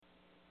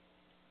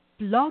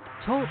Blog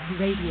Talk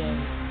Radio.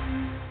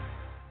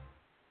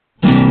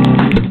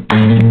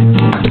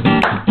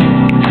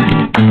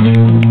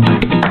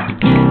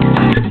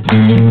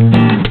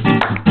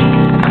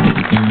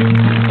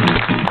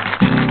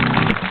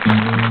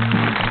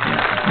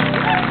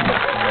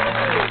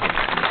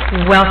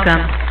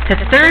 Welcome to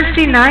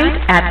Thursday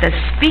night at the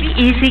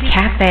SpeakEasy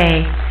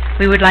Cafe.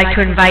 We would like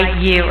to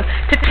invite you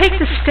to take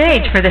the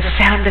stage for the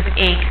Sound of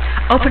Ink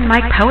Open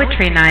Mic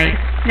Poetry Night.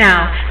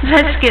 Now,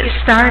 let's get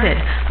started.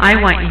 I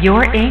want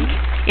your ink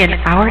in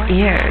our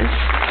ears.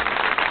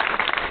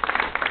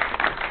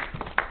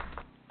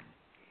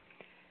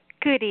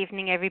 Good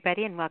evening,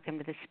 everybody, and welcome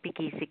to the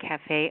SpeakEasy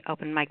Cafe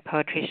Open Mic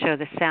Poetry Show,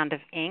 The Sound of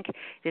Ink.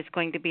 It is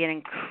going to be an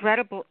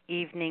incredible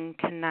evening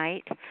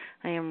tonight.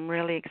 I am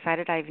really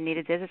excited. I've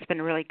needed this. It's been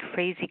a really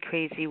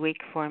crazy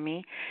week for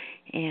me,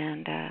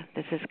 and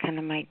this is kind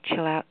of my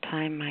chill-out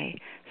time, my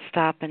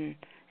stop and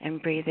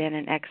breathe in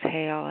and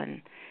exhale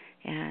and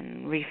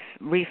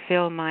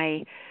refill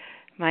my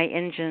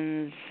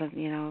engines,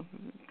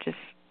 just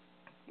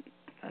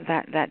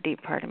that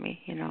deep part of me,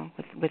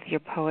 with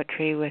your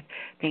poetry, with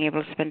being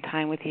able to spend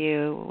time with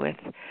you, with,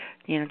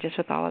 just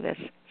with all of this.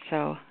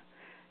 So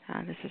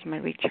this is my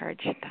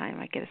recharge time.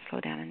 I get to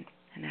slow down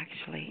and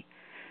actually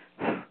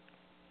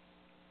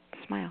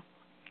smile.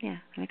 Yeah,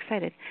 I'm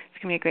excited. It's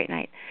going to be a great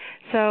night.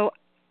 So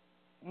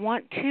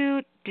want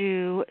to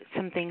do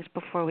some things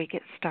before we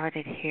get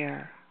started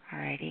here,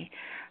 alrighty?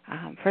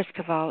 First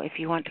of all, if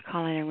you want to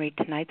call in and read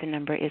tonight, the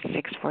number is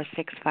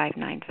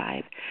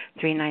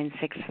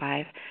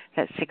 646-595-3965.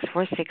 That's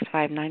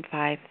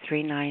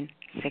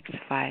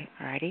 646-595-3965,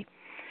 alrighty?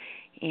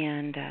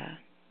 And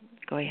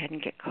go ahead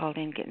and get called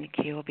in, get in the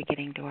queue. We'll be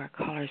getting to our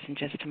callers in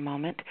just a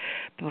moment.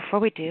 But before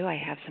we do, I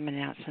have some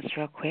announcements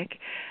real quick.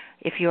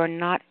 If you are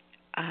not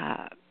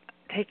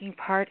taking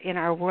part in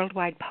our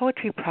worldwide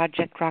poetry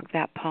project, Rock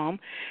That Poem,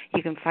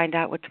 you can find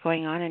out what's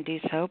going on and do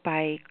so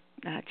by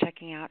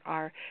checking out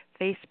our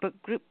Facebook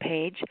group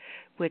page,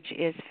 which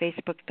is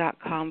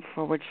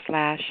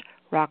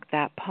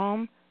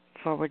facebook.com/rockthatpoem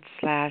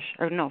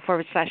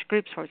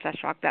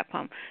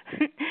 /groups/rockthatpoem.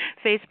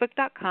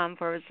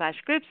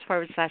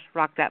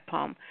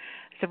 Facebook.com/groups/rockthatpoem.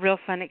 It's a real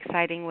fun,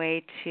 exciting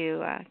way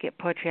to get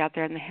poetry out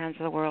there in the hands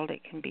of the world.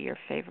 It can be your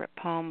favorite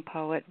poem,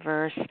 poet,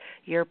 verse,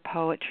 your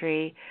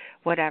poetry,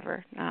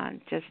 whatever.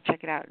 Just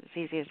check it out. It's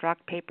easy as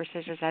rock, paper,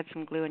 scissors, add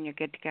some glue, and you're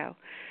good to go.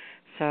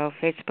 So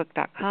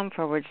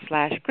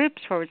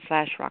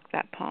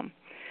facebook.com/groups/rockthatpoem.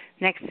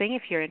 Next thing,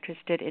 if you're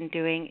interested in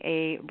doing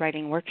a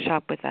writing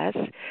workshop with us,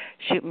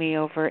 shoot me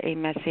over a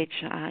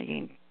message.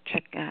 You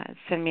can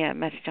send me a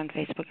message on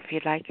Facebook if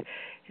you'd like.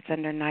 It's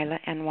under Nyla,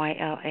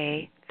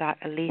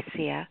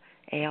 Nyla.Alisia,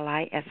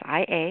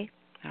 Alisia.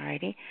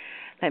 Alrighty.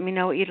 Let me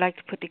know what you'd like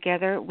to put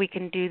together. We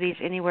can do these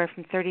anywhere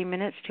from 30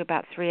 minutes to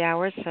about 3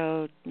 hours.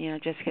 So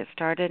just get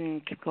started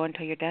and keep going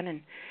until you're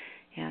done,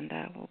 and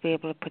we'll be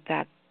able to put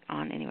that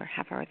on anywhere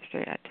half hour to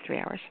 3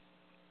 hours.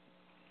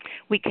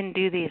 We can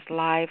do these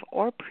live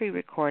or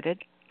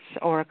pre-recorded,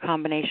 or a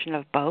combination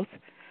of both,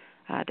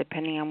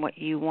 depending on what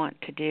you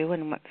want to do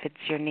and what fits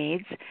your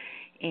needs.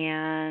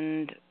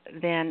 And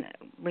then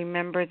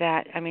remember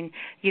that,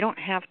 you don't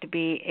have to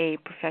be a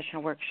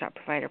professional workshop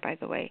provider, by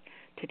the way,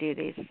 to do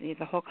these.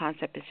 The whole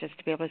concept is just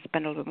to be able to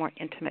spend a little bit more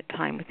intimate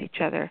time with each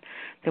other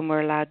than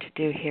we're allowed to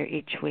do here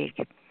each week.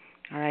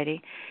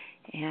 Alrighty?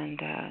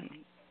 And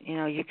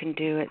you can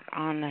do it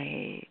on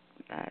a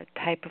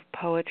type of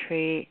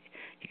poetry.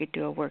 You could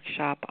do a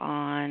workshop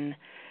on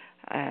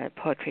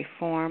poetry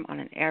form, on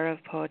an era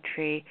of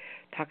poetry,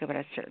 talk about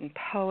a certain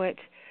poet,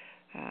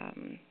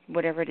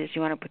 whatever it is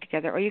you want to put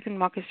together. Or you can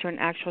walk us through an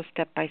actual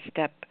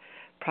step-by-step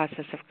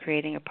process of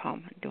creating a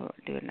poem, do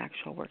an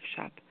actual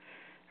workshop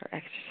or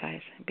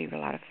exercise. It'd be a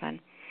lot of fun.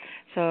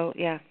 So,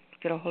 yeah,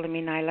 get a hold of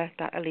me,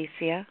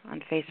 Nyla.Alisia, on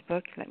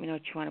Facebook. Let me know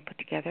what you want to put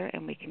together,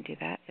 and we can do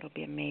that. It'll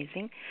be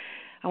amazing.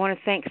 I want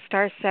to thank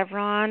Star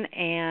Sevron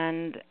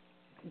and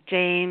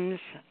James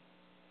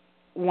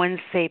One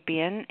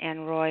Sapien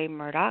and Roy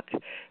Murdoch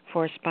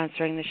for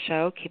sponsoring the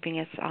show, keeping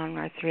us on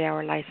our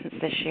 3-hour license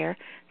this year.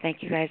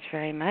 Thank you guys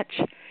very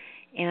much.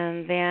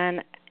 And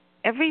then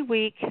every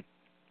week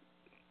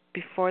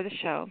before the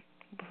show,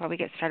 before we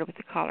get started with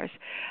the callers,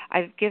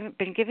 I've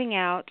been giving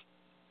out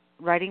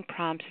writing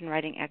prompts and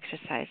writing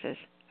exercises,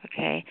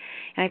 okay?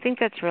 And I think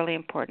that's really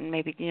important,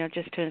 maybe,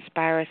 just to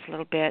inspire us a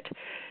little bit,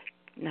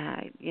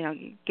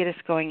 get us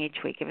going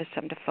each week, give us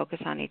something to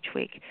focus on each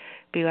week.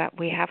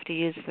 We have to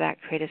use that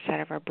creative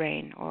side of our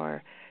brain,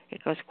 or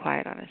it goes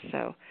quiet on us.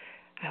 So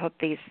I hope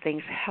these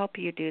things help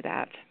you do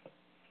that.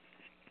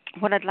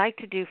 What I'd like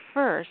to do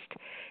first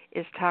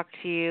is talk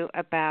to you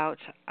about,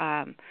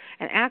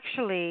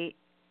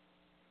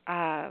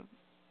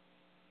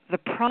 the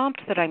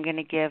prompt that I'm going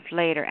to give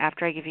later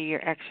after I give you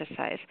your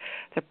exercise.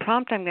 The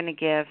prompt I'm going to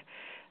give,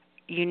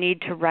 you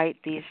need to write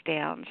these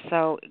down.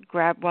 So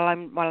while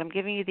I'm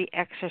giving you the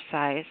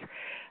exercise,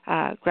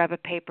 grab a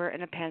paper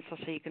and a pencil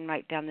so you can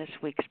write down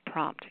this week's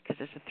prompt, because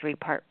it's a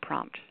 3-part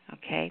prompt,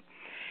 okay?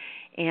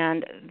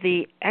 And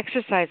the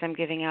exercise I'm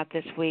giving out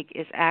this week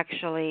is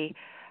actually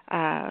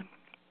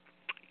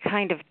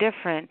kind of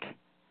different.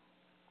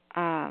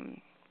 Well,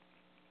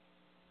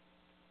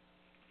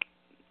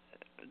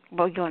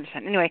 you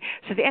understand. Anyway,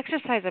 so the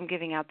exercise I'm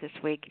giving out this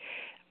week,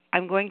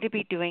 I'm going to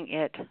be doing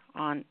it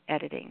on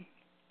editing.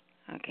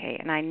 Okay,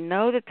 and I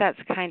know that that's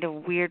kind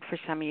of weird for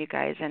some of you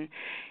guys, and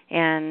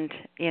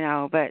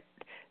but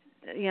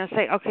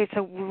say, okay,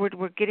 so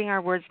we're getting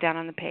our words down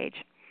on the page,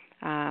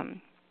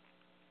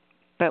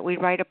 but we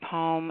write a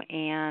poem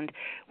and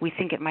we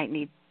think it might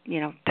need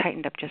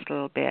tightened up just a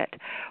little bit,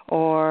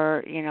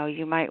 or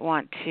you might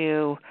want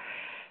to,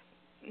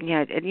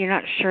 you're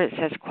not sure it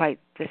says quite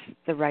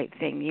the right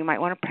thing. You might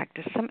want to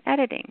practice some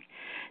editing.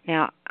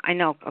 Now, I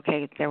know,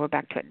 okay, there we're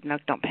back to it. No,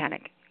 don't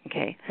panic,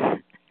 okay?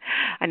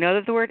 I know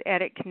that the word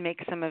edit can make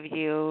some of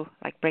you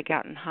break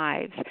out in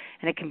hives,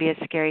 and it can be a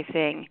scary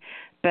thing,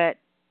 but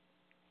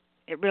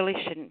it really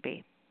shouldn't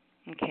be,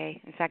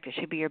 okay? In fact, it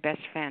should be your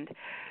best friend.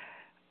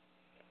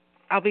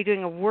 I'll be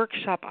doing a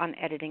workshop on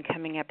editing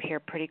coming up here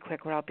pretty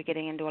quick where I'll be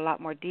getting into a lot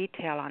more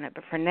detail on it,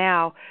 but for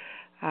now,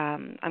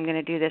 I'm going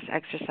to do this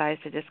exercise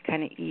to just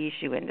kind of ease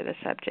you into the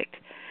subject.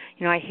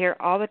 I hear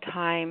all the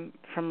time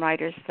from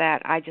writers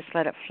that I just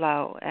let it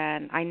flow,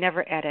 and I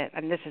never edit,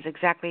 and this is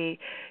exactly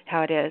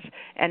how it is.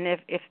 And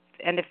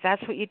if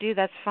that's what you do,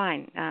 that's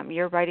fine.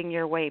 You're writing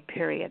your way,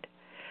 period.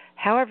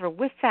 However,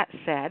 with that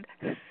said,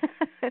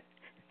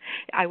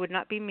 I would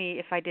not be me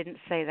if I didn't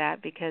say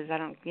that, because I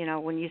don't,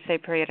 when you say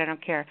period, I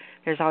don't care.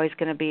 There's always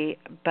going to be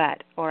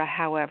but or a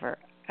however,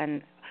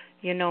 and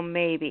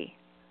maybe.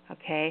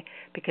 Okay,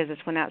 because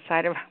it's when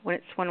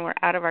we're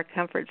out of our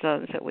comfort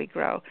zones that we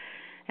grow.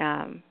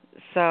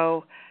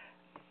 So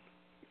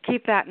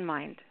keep that in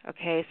mind.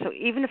 Okay, so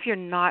even if you're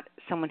not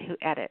someone who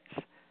edits,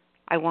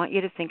 I want you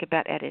to think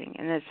about editing,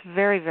 and it's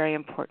very, very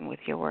important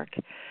with your work.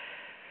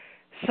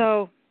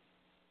 So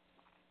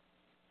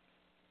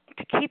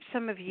to keep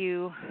some of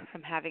you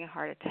from having a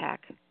heart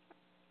attack,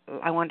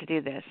 I want to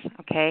do this.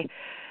 Okay,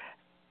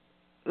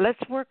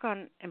 let's work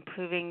on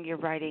improving your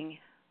writing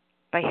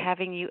by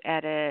having you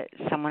edit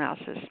someone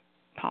else's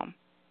poem,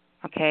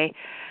 okay?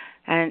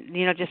 And,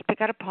 just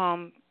pick out a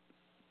poem,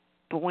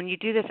 but when you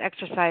do this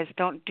exercise,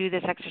 don't do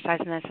this exercise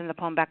and then send the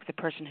poem back to the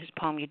person whose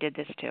poem you did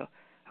this to,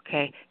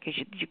 okay?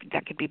 Because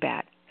that could be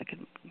bad. That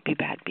could be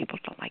bad. People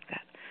don't like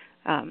that.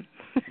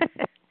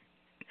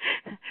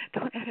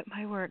 Don't edit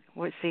my work.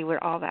 We're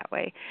all that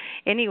way.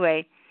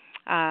 Anyway,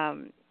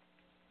 so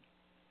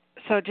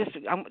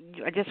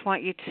I just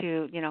want you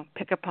to,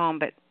 pick a poem,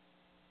 but,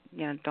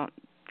 don't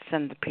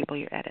send the people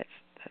your edits.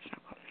 That's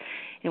not cool.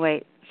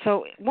 Anyway,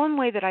 so one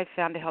way that I've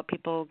found to help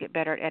people get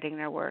better at editing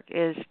their work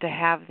is to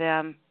have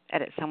them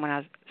edit someone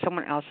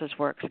else's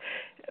works.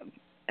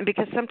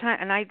 Because sometimes,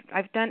 and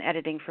I've done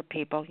editing for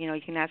people.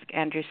 You can ask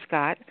Andrew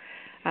Scott.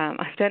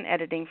 I've done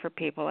editing for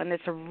people, and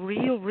it's a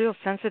real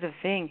sensitive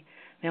thing.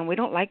 Man, we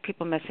don't like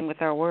people messing with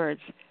our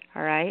words.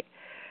 All right.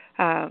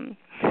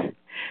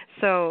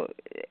 So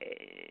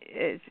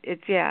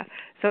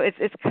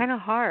it's kind of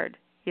hard.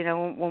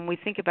 When we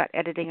think about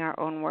editing our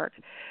own work.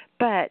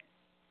 But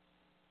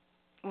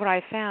what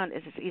I found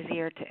is it's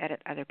easier to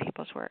edit other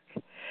people's work.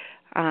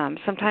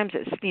 Sometimes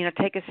it's,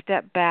 take a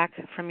step back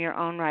from your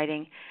own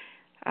writing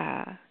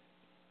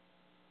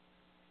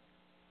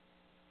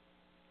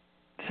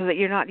so that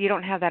you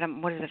don't have that,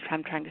 what is it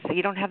I'm trying to say?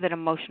 You don't have that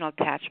emotional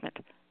attachment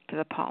to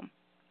the poem,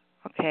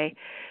 okay?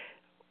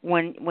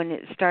 When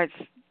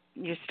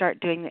you start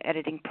doing the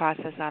editing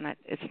process on it,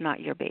 it's not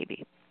your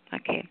baby,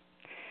 okay?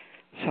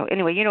 So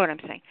anyway, you know what I'm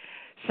saying.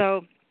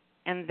 So,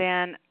 and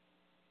then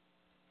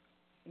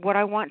what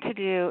I want to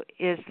do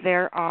is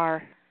my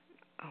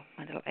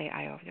little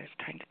AI over there is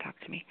trying to talk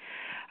to me.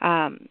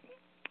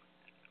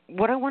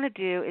 What I want to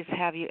do is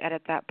have you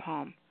edit that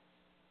poem.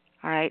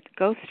 All right,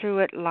 go through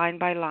it line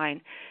by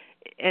line.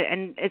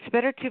 And it's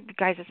better to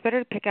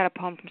pick out a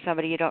poem from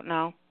somebody you don't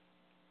know,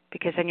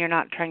 because then you're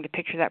not trying to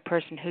picture that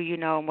person who you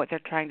know and what they're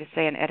trying to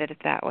say and edit it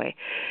that way.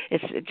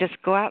 It's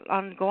just go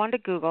on to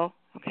Google,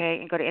 okay,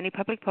 and go to any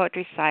public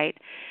poetry site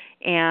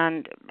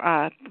and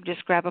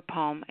just grab a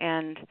poem.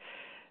 And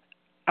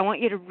I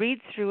want you to read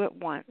through it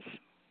once,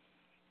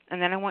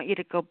 and then I want you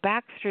to go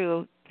back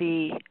through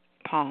the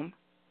poem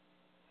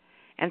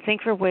and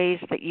think for ways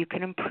that you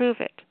can improve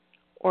it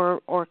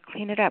or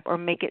clean it up or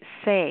make it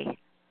say,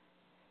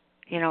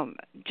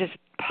 just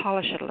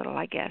polish it a little,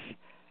 I guess.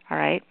 All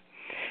right?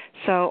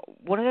 So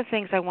one of the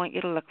things I want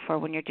you to look for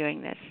when you're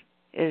doing this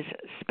is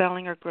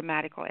spelling or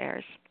grammatical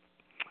errors.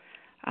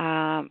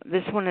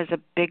 This one is a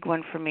big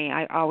one for me.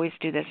 I always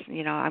do this.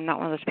 I'm not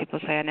one of those people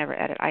who say I never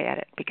edit. I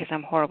edit because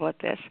I'm horrible at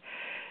this.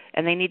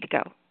 And they need to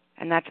go.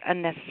 And that's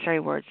unnecessary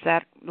words.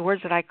 The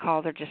words that I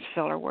call, they're just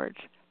filler words.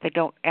 They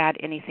don't add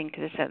anything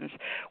to the sentence.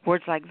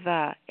 Words like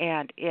the,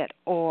 and, it,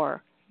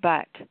 or,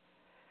 but.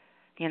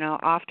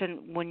 Often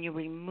when you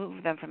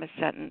remove them from a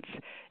sentence,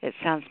 it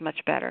sounds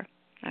much better.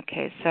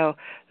 Okay, so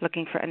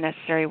looking for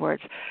unnecessary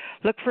words.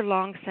 Look for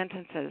long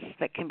sentences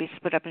that can be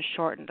split up and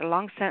shortened. A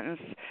long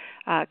sentence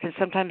can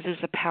sometimes lose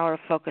the power of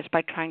focus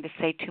by trying to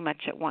say too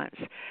much at once.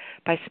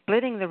 By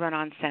splitting the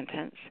run-on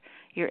sentence,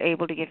 you're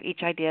able to give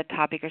each idea,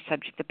 topic, or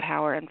subject the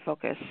power and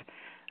focus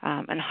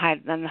and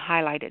the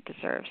highlight it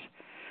deserves.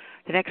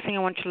 The next thing I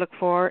want you to look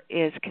for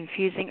is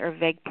confusing or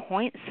vague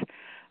points.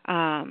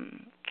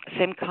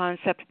 Same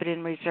concept, but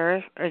in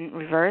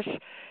reverse.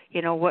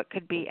 What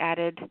could be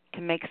added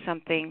to make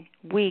something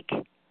weak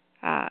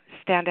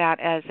stand out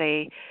as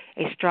a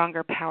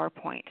stronger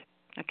PowerPoint?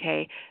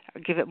 Okay, or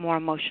give it more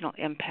emotional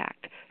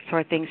impact. So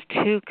are things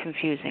too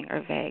confusing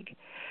or vague?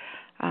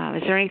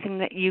 Is there anything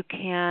that you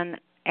can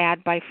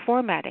add by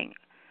formatting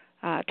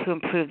to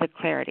improve the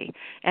clarity?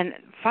 And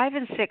 5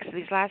 and 6,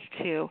 these last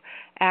two,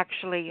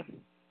 actually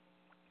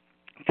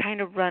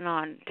kind of run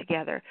on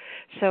together.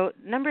 So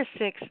number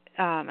 6,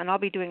 and I'll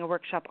be doing a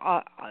workshop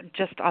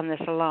just on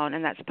this alone,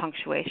 and that's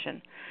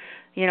punctuation.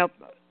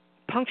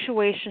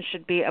 Punctuation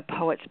should be a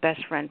poet's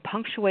best friend.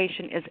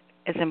 Punctuation is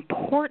as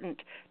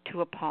important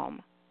to a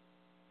poem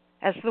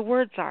as the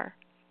words are,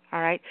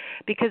 all right?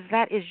 Because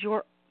that is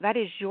your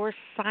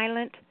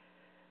silent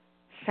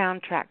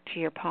soundtrack to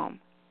your poem.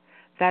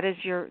 That is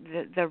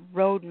the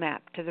roadmap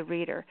to the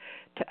reader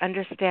to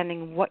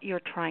understanding what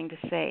you're trying to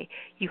say.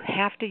 You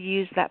have to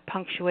use that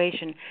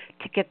punctuation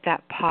to get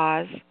that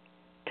pause,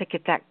 to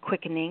get that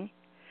quickening,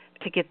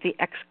 to get the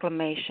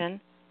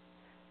exclamation,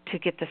 to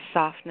get the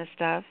softness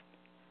of.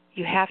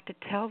 You have to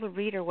tell the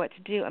reader what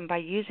to do, and by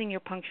using your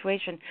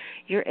punctuation,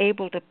 you're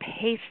able to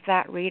pace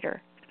that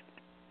reader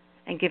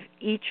and give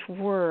each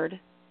word,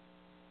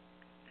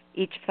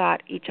 each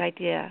thought, each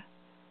idea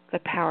the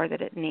power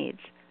that it needs,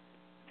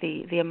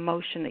 the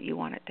emotion that you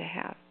want it to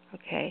have,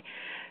 okay?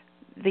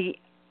 The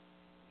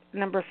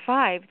number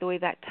 5, the way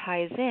that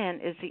ties in,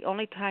 is the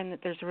only time that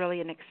there's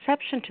really an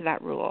exception to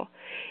that rule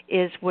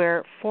is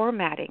where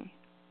formatting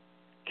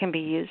can be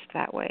used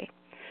that way.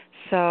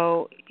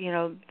 So,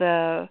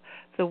 the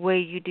way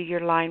you do your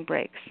line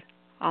breaks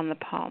on the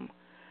poem,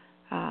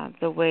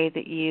 the way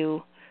that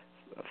you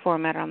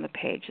format on the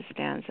page, the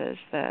stanzas,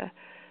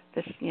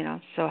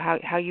 so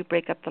how you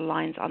break up the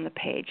lines on the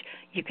page,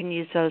 you can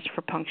use those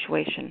for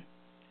punctuation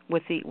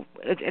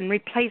in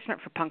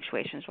replacement for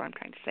punctuation is what I'm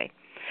trying to say.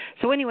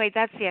 So anyway,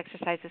 that's the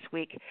exercise this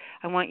week.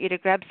 I want you to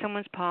grab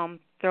someone's poem,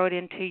 throw it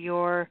into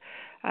your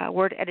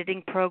word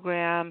editing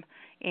program,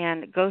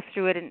 and go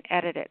through it and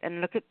edit it,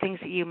 and look at things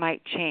that you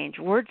might change.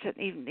 Words that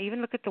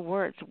even look at the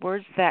words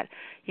that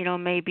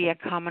may be a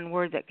common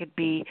word that could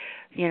be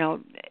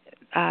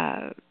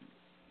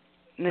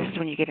this is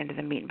when you get into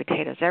the meat and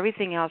potatoes.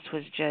 Everything else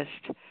was just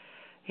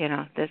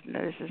this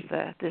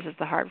is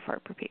the hard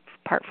part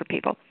for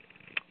people.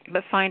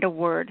 But find a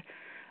word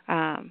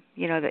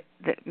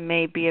that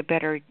may be a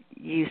better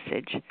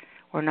usage,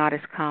 or not as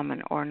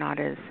common, or not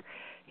as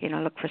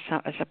look for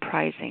a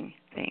surprising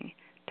thing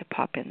to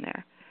pop in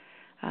there.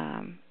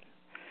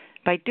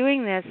 By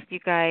doing this, you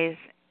guys,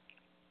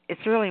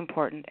 it's really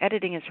important.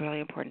 Editing is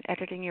really important.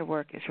 Editing your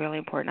work is really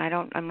important.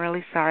 I'm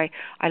really sorry.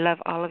 I love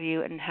all of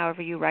you, and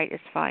however you write is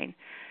fine,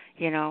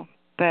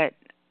 but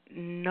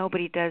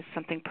nobody does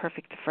something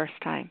perfect the first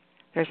time.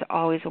 There's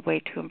always a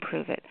way to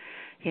improve it,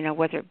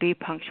 whether it be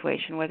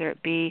punctuation, whether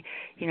it be,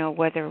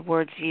 whether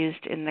words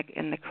used in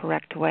the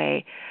correct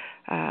way,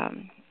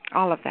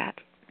 all of that,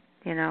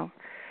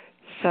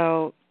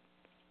 So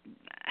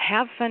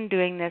have fun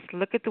doing this.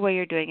 Look at the way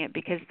you're doing it,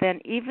 because then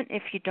even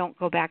if you don't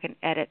go back and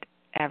edit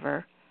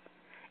ever,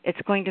 it's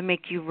going to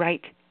make you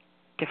write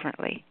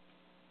differently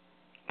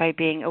by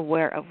being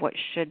aware of what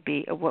should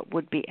be or what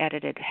would be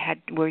edited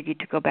were you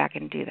to go back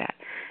and do that.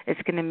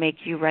 It's going to make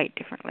you write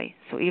differently.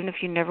 So even if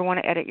you never want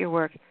to edit your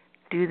work,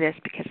 do this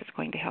because it's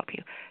going to help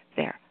you.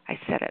 There, I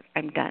said it.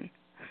 I'm done.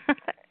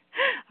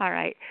 All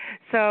right.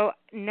 So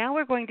now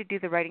we're going to do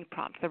the writing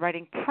prompt. The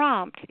writing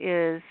prompt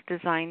is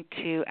designed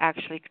to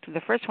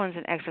the first one's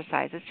an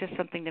exercise. It's just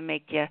something to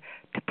make you,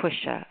 to push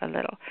you a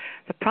little.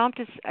 The prompt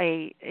is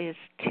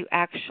to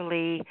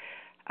actually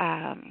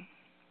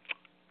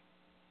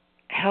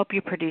help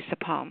you produce a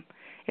poem.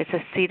 It's a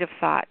seed of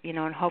thought,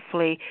 and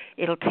hopefully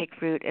it'll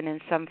take root and in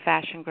some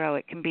fashion grow.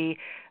 It can be,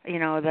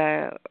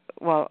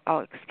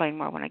 I'll explain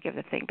more when I give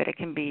the thing, but it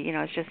can be,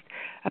 it's just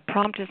a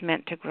prompt is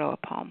meant to grow a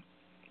poem.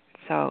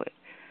 So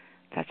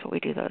that's what we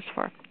do those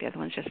for. The other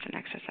one's just an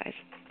exercise.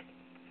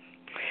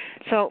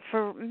 So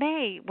for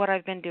May, what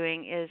I've been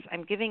doing is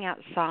I'm giving out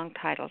song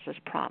titles as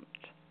prompts.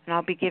 And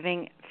I'll be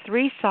giving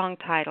 3 song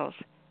titles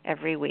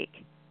every week.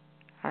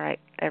 All right,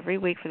 every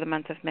week for the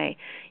month of May,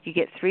 you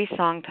get 3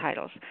 song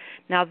titles.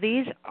 Now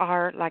these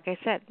are, like I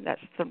said,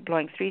 that's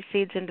blowing 3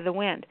 seeds into the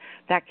wind.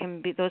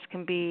 Those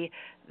can be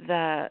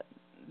the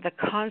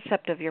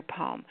concept of your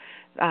poem.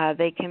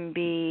 They can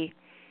be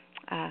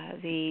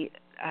the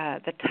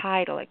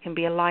title. It can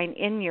be a line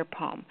in your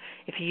poem.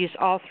 If you use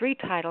all 3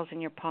 titles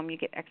in your poem, you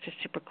get extra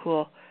super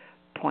cool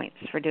points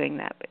for doing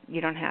that. But you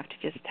don't have to,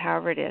 just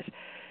however it is.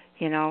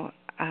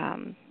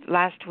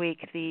 Last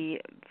week the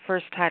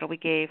first title we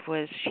gave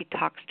was She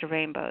Talks to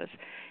Rainbows,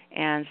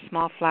 and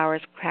Small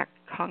Flowers Crack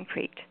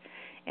Concrete,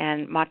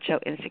 and Macho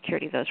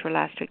Insecurity. Those were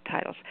last week's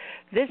titles.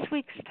 This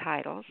week's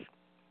titles,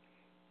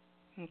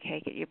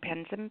 okay, get your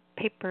pens and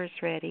papers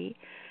ready.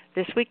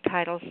 This week's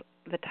titles,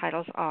 the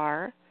titles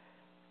are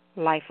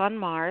Life on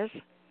Mars,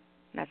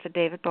 That's a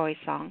David Bowie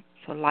song.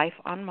 So Life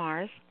on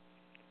Mars.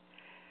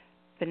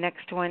 The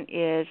next one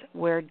is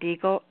Where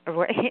Eagles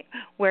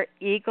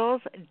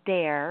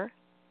Dare.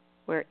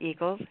 Where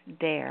Eagles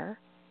Dare.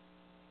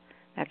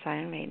 That's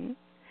Iron Maiden.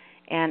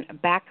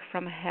 And Back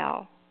from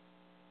Hell.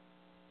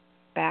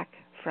 Back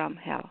from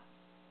Hell.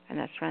 And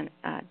that's from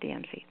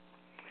DMC.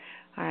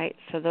 All right,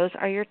 so those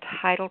are your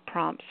title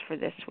prompts for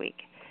this week.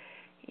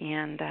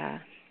 And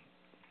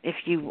if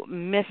you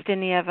missed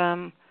any of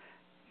them,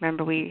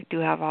 remember we do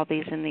have all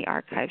these in the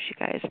archives, you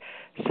guys,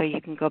 so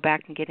you can go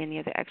back and get any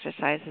of the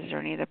exercises or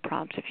any of the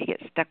prompts. If you get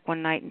stuck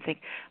one night and think,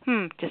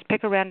 just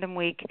pick a random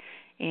week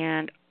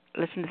and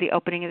listen to the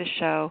opening of the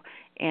show,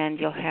 and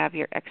you'll have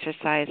your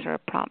exercise or a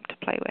prompt to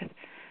play with.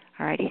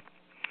 All righty?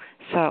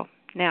 So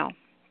now,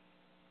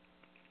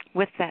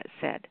 with that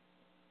said,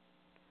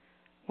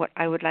 what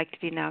I would like to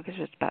do now, because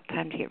it's about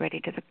time to get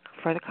ready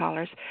for the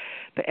callers,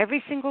 but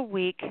every single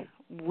week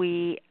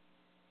we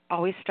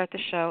always start the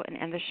show and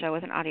end the show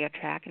with an audio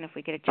track, and if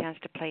we get a chance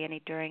to play any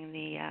during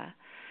the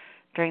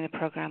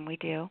program, we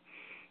do.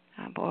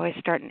 But we always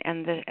start and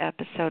end the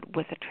episode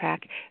with a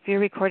track. If you're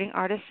a recording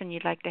artist and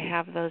you'd like to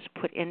have those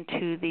put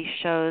into the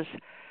show's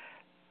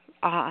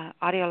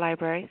audio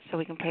library so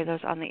we can play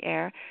those on the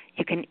air,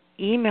 you can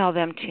email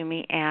them to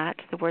me at,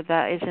 the word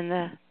that is in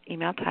the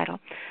email title,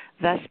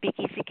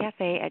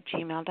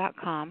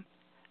 thespeakeasycafe@gmail.com,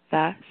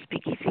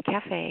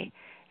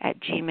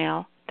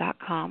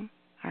 thespeakeasycafe@gmail.com,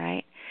 all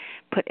right?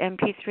 Put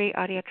MP3,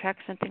 audio track,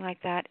 something like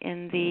that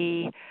in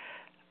the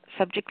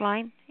subject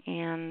line,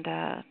 and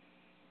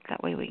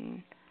that way we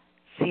can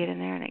see it in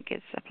there and it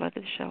gets uploaded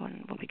to the show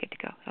and we'll be good to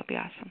go. That'll be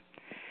awesome.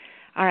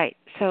 All right,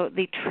 so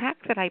the track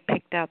that I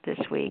picked out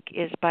this week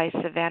is by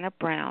Savannah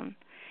Brown,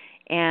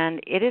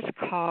 and it is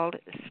called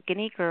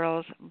Skinny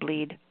Girls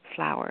Bleed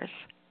Flowers.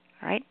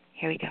 All right,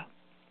 here we go.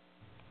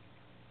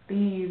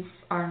 These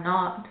are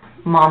not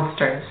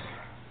monsters.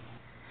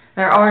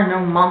 There are no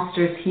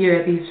monsters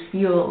here. These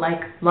feel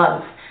like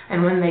love,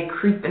 and when they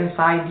creep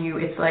inside you,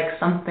 it's like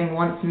something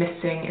once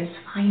missing is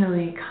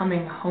finally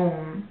coming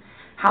home.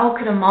 How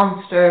could a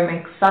monster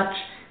make such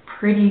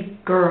pretty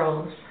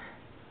girls?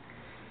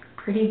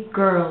 Pretty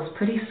girls,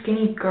 pretty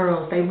skinny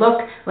girls. They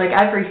look like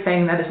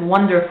everything that is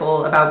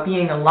wonderful about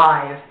being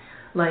alive,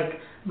 like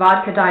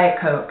vodka Diet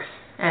Cokes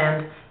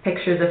and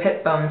pictures of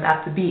hip bones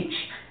at the beach,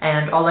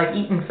 and all I've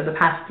eaten for the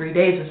past 3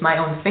 days is my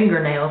own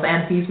fingernails,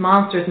 and these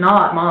monsters,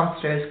 not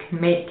monsters, can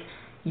make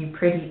you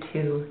pretty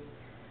too.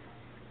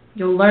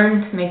 You'll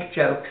learn to make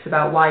jokes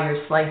about why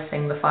you're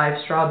slicing the 5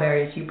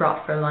 strawberries you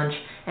brought for lunch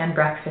and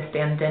breakfast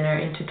and dinner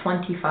into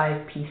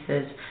 25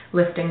 pieces,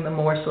 lifting the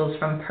morsels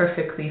from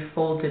perfectly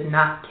folded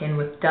napkin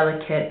with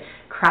delicate,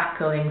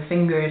 crackling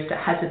fingers to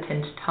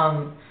hesitant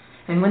tongue.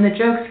 And when the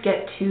jokes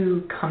get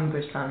too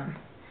cumbersome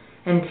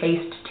and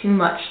taste too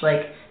much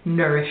like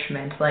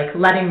nourishment, like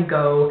letting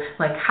go,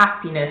 like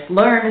happiness,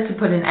 learn to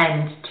put an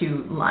end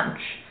to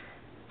lunch.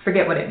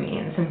 Forget what it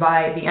means, and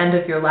by the end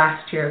of your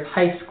last year of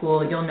high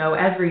school, you'll know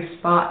every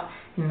spot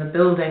in the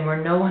building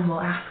where no one will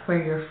ask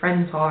where your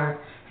friends are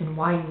and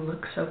why you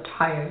look so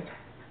tired.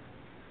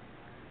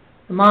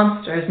 The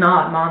monsters,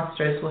 not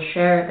monsters, will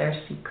share their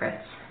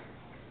secrets.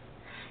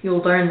 You'll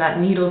learn that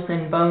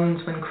needle-thin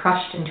bones, when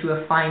crushed into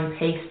a fine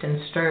paste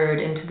and stirred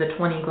into the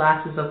 20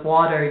 glasses of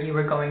water you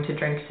were going to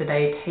drink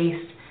today,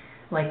 taste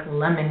like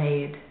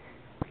lemonade.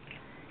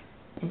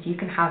 And you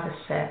can have a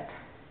sip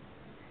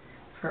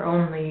for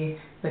only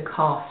the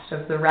cost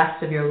of the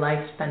rest of your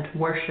life spent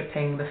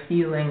worshipping the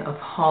feeling of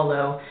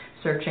hollow,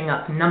 searching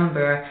up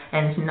number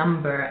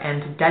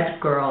and dead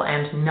girl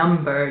and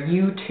number.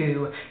 You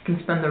too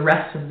can spend the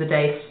rest of the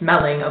day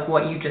smelling of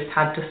what you just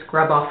had to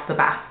scrub off the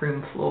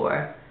bathroom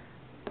floor.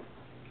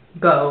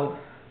 Go,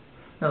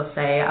 they'll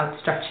say,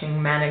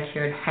 outstretching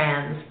manicured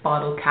hands,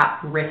 bottle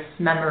cap wrists,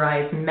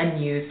 memorize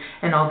menus,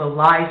 and all the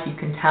lies you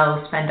can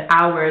tell, spend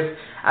hours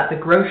at the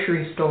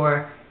grocery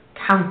store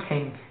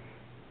counting.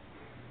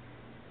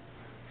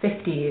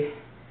 50,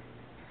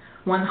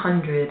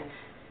 100,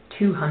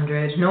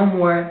 200, no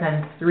more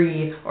than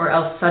 3, or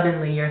else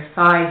suddenly your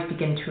thighs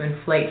begin to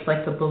inflate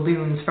like the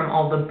balloons from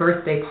all the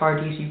birthday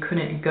parties you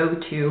couldn't go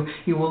to.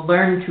 You will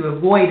learn to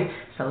avoid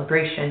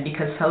celebration,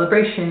 because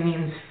celebration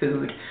means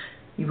food.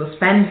 You will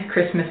spend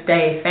Christmas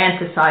Day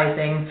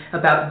fantasizing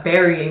about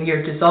burying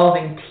your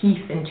dissolving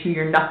teeth into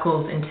your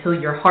knuckles until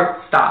your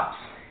heart stops.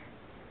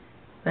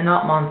 The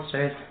not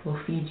monsters will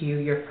feed you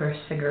your first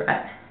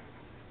cigarette,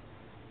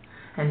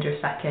 and your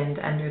second,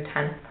 and your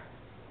 10th.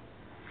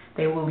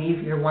 They will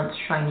leave your once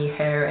shiny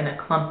hair in a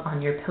clump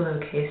on your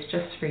pillowcase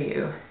just for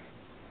you.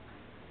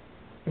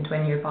 And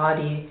when your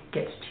body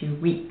gets too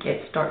weak,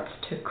 it starts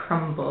to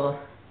crumble.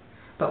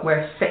 But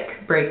where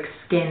sick breaks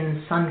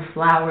skin,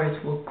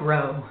 sunflowers will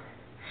grow.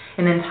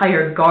 An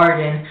entire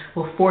garden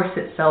will force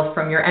itself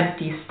from your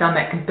empty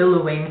stomach,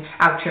 billowing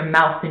out your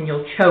mouth, and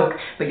you'll choke,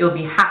 but you'll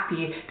be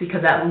happy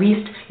because at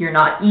least you're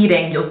not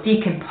eating. You'll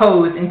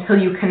decompose until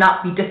you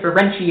cannot be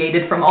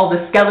differentiated from all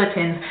the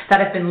skeletons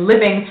that have been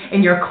living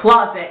in your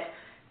closet.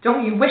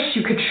 Don't you wish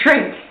you could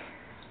shrink?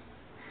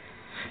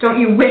 Don't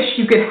you wish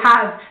you could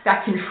have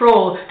that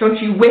control?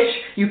 Don't you wish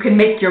you could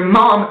make your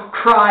mom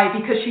cry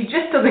because she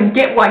just doesn't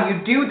get why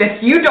you do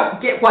this? You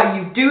don't get why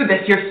you do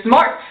this. You're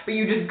smart, but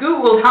you just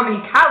Googled how many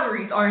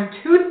calories are in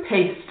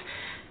toothpaste.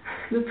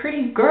 The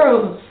pretty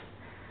girls.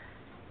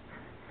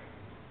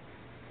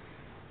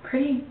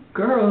 Pretty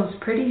girls,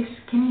 pretty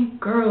skinny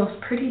girls,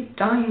 pretty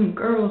dying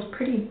girls,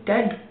 pretty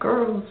dead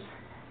girls.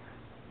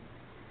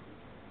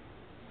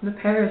 The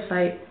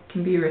parasite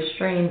can be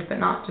restrained but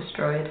not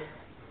destroyed.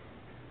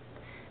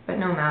 But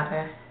no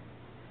matter.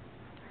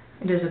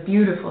 It is a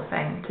beautiful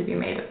thing to be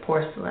made of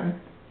porcelain.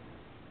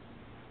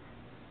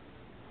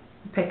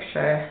 The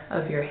picture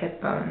of your hip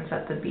bones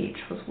at the beach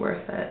was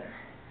worth it.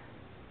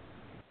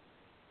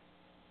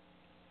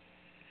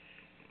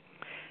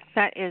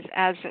 That is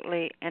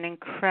absolutely an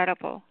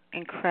incredible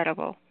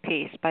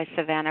piece by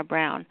Savannah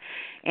Brown.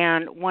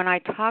 And when I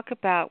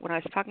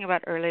was talking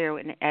about earlier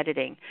in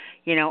editing,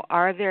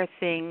 are there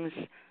things,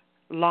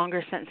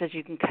 longer sentences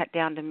you can cut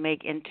down to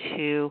make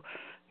into,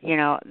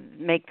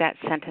 make that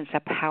sentence a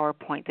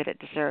PowerPoint that it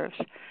deserves?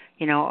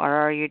 Or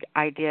are your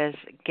ideas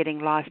getting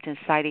lost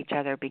inside each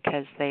other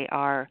because they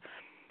are,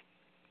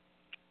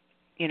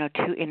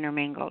 too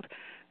intermingled?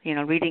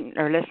 Reading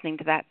or listening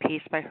to that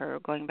piece by her, or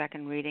going back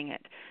and reading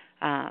it,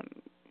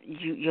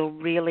 you'll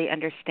really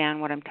understand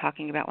what I'm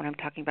talking about when I'm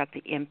talking about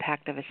the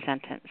impact of a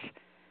sentence,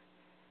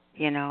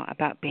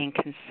 about being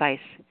concise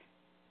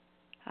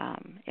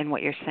in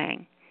what you're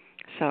saying.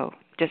 So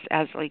just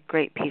absolutely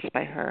great piece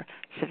by her,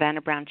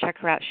 Savannah Brown. Check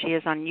her out. She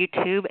is on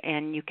YouTube,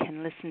 and you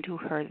can listen to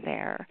her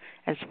there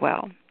as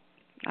well.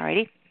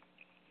 Alrighty?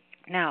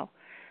 Now,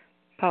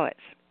 poets,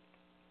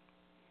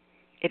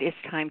 it is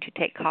time to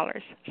take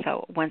callers.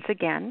 So once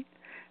again,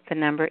 the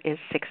number is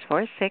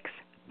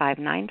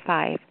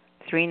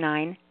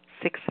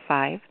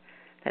 646-595-3965.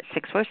 That's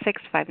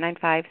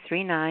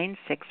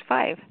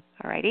 646-595-3965.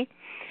 Alrighty?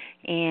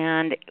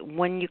 And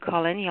when you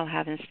call in, you'll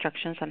have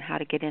instructions on how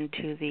to get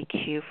into the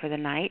queue for the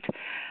night.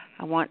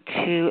 I want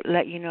to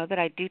let you know that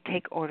I do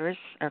take orders,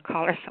 or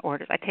callers'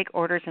 orders. I take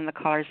orders in the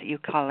callers that you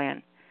call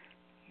in.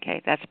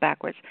 Okay, that's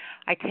backwards.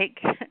 I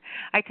take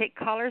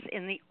callers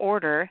in the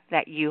order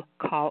that you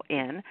call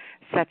in,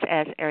 such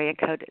as area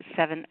code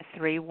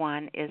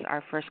 731 is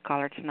our first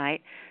caller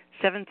tonight.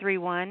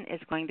 731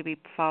 is going to be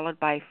followed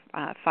by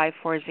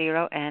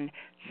 540 and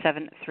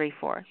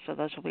 734. So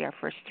those will be our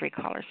first three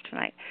callers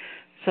tonight.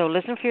 So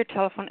listen for your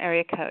telephone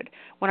area code.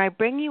 When I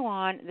bring you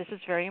on, this is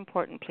very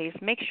important, please.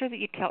 Make sure that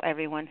you tell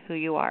everyone who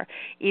you are.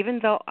 Even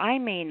though I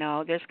may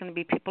know, there's going to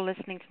be people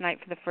listening tonight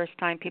for the first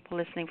time, people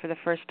listening for the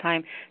first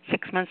time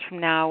 6 months from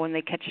now when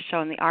they catch a show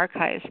in the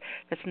archives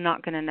that's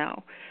not going to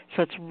know.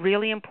 So it's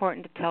really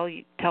important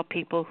to tell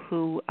people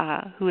who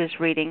is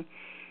reading,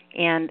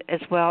 and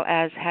as well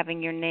as having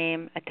your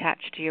name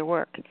attached to your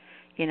work.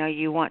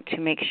 You want to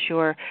make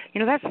sure,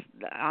 that's,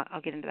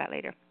 I'll get into that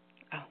later.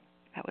 Oh,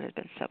 that would have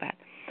been so bad.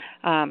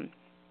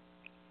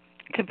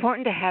 It's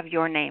important to have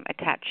your name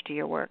attached to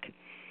your work,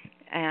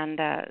 and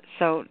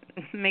so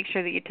make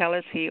sure that you tell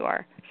us who you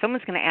are.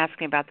 Someone's going to ask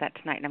me about that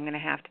tonight, and I'm going to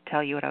have to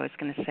tell you what I was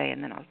going to say,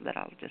 and then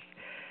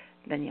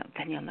then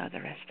you'll know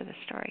the rest of the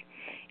story.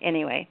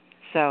 Anyway,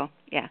 so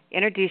yeah,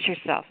 introduce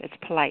yourself. It's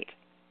polite.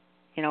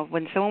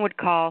 When someone would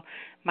call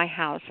my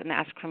house and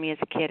ask for me as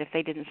a kid, if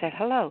they didn't say,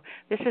 "Hello,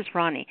 this is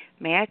Ronnie.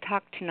 May I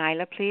talk to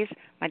Nyla, please?"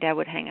 my dad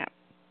would hang up.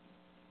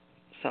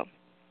 So,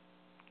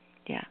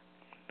 yeah.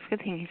 It's a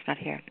good thing he's not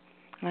here,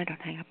 and I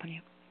don't hang up on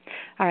you.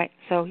 All right,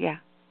 so yeah,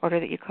 order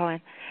that you call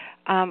in.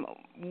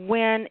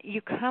 When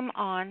you come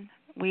on,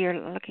 we are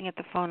looking at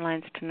the phone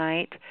lines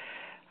tonight.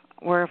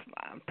 We're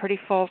pretty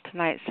full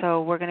tonight,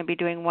 so we're going to be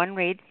doing one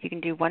read. You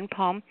can do one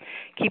poem.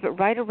 Keep it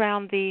right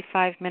around the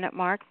 5-minute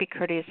mark. Be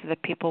courteous to the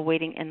people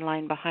waiting in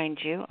line behind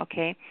you,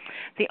 okay?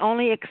 The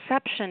only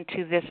exception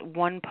to this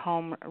one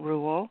poem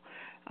rule,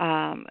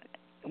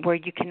 where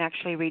you can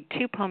actually read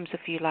 2 poems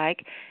if you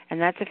like,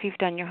 and that's if you've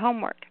done your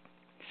homework.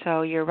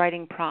 So your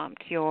writing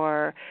prompt,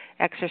 your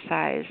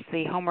exercise,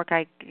 the homework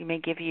I may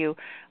give you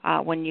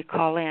when you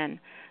call in.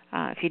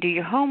 If you do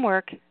your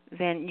homework,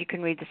 then you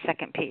can read the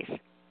second piece.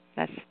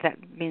 That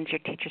means your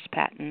teacher's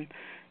pet, and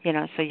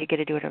so you get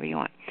to do whatever you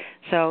want.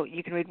 So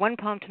you can read one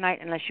poem tonight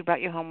unless you brought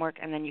your homework,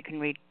 and then you can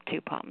read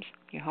 2 poems,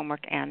 your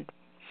homework and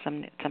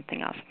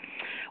something else.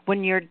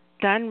 When you're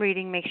done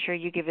reading, make sure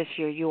you give us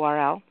your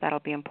URL. That'll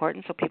be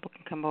important so people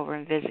can come over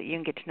and visit you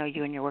and get to know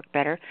you and your work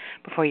better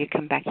before you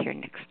come back here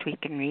next week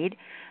and read.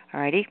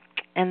 Alrighty?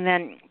 And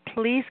then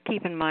please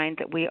keep in mind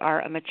that we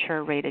are a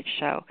mature rated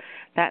show.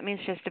 That means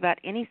just about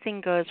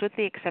anything goes with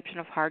the exception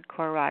of hardcore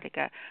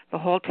erotica. The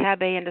whole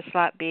tab A into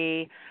slot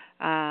B,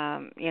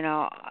 all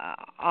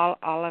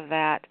of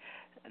that,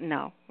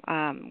 no.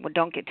 Well,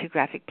 don't get too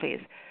graphic, please.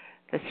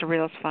 The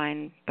surreal is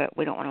fine, but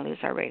we don't want to lose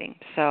our rating.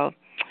 So,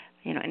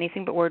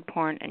 anything but word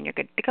porn, and you're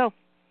good to go.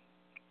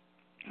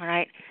 All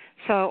right.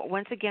 So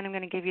once again, I'm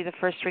going to give you the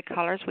first 3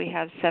 callers. We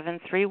have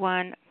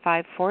 731,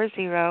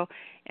 540,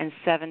 and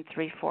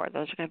 734.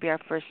 Those are going to be our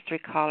first 3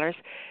 callers.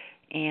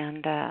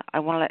 And I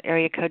want to let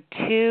area code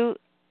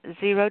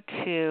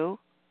 202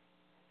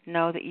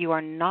 know that you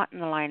are not in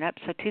the lineup.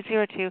 So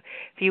 202, if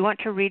you want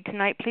to read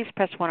tonight, please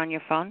press 1 on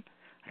your phone.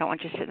 I don't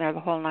want you sitting there the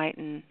whole night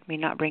and me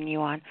not bringing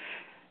you on.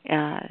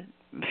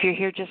 If you're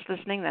here just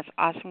listening, that's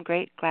awesome,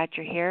 great, glad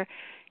you're here.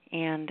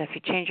 And if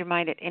you change your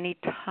mind at any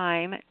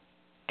time,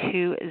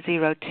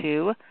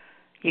 202,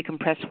 you can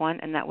press 1,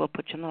 and that will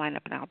put you in the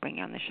lineup, and I'll bring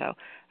you on the show.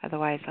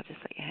 Otherwise, I'll just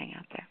let you hang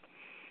out there.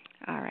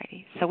 All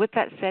righty. So with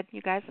that said,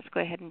 you guys, let's go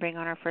ahead and bring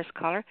on our first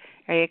caller.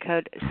 Area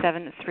code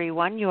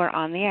 731. You are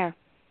on the air.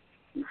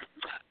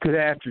 Good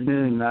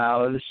afternoon,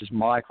 Nyla. This is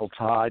Michael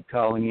Todd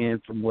calling in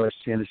from West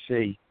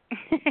Tennessee.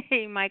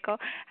 Hey, Michael.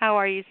 How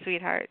are you,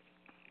 sweetheart?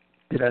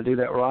 Did I do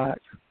that right?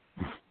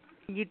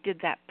 You did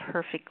that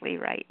perfectly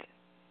right.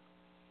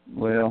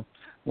 Well,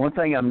 one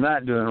thing I'm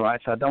not doing right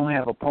is I don't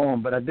have a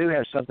poem, but I do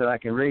have something I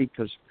can read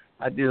because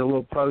I did a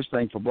little prose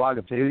thing for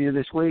Blogophilia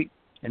this week,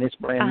 and it's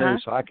brand new,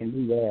 so I can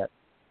do that.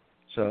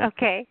 So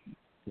okay.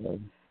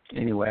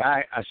 Anyway,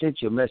 I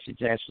sent you a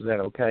message, asked was that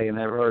okay, and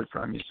never heard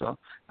from you, so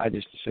I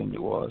just assumed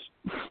it was.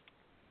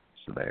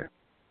 So there.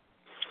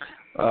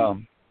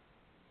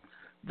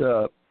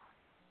 The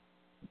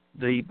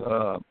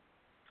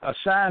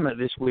assignment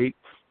this week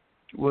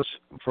was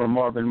from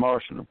Marvin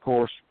Martian, of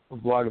course, of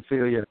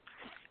Blogophilia,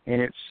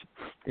 and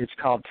it's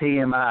called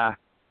TMI.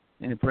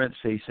 In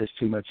parentheses, it says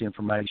too much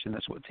information.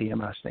 That's what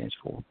TMI stands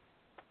for.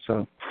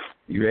 So,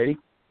 you ready?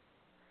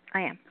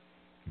 I am.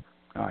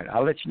 All right,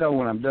 I'll let you know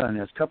when I'm done.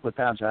 There's a couple of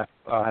times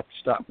I'll have to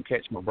stop and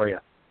catch my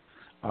breath.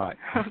 All right.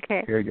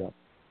 Okay. Here we go.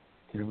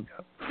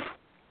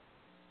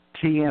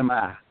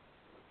 TMI,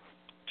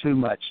 too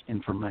much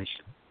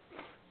information.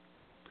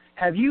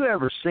 Have you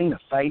ever seen a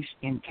face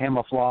in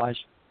camouflage?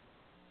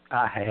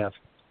 I have,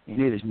 and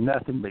it is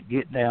nothing but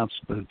get down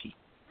spooky.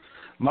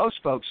 Most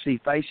folks see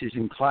faces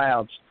in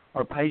clouds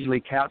or paisley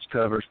couch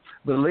covers,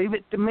 but leave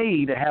it to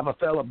me to have a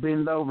fella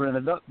bend over in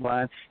a duck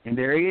blind, and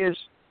there he is,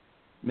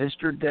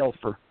 Mr.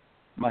 Delfer,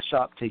 my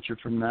shop teacher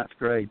from 9th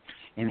grade,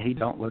 and he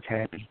don't look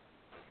happy.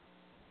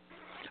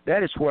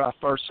 That is where I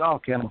first saw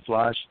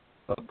camouflage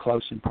up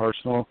close and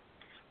personal.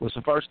 It was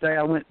the first day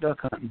I went duck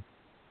hunting.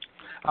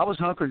 I was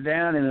hunkered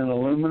down in an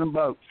aluminum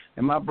boat,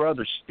 and my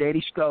brother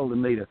steady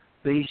scolding me to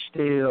be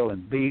still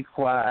and be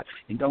quiet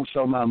and don't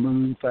show my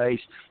moon face,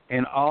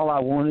 and all I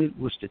wanted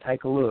was to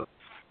take a look.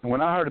 And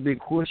when I heard a big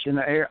whoosh in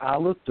the air, I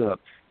looked up,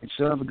 and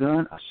son of a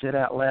gun, I said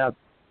out loud,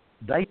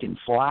 they can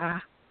fly?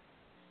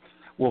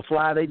 Well,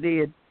 fly they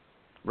did,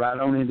 right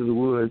on into the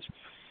woods.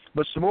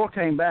 But some more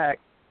came back,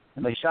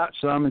 and they shot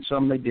some, and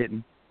some they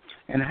didn't.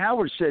 And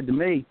Howard said to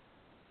me,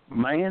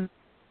 man,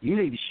 you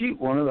need to shoot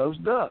one of those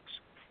ducks.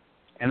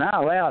 And I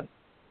allowed,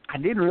 I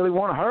didn't really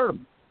want to hurt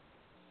them.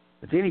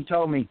 But then he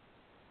told me,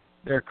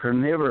 they're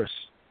carnivorous.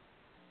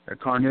 They're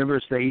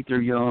carnivorous. They eat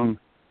their young.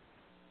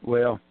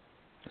 Well,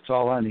 that's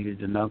all I needed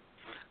to know.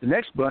 The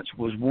next bunch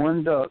was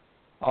one duck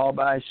all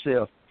by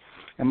itself.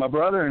 And my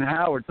brother and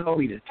Howard told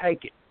me to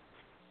take it.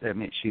 That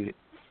meant shoot it.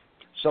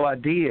 So I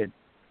did,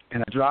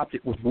 and I dropped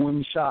it with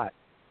one shot.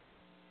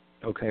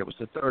 Okay, it was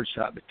the third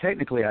shot, but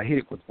technically I hit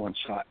it with one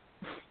shot.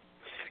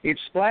 It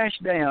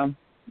splashed down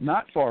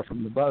not far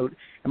from the boat,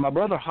 and my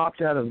brother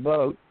hopped out of the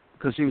boat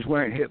because he was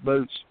wearing hip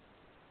boots,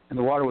 and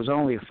the water was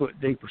only a foot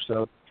deep or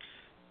so.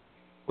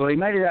 Well, he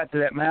made it out to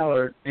that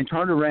mallard and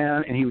turned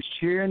around, and he was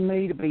cheering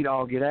me to beat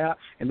all get out,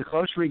 and the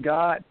closer he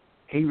got,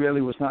 he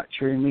really was not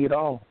cheering me at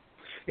all.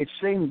 It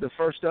seemed the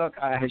first duck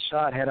I had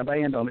shot had a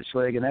band on its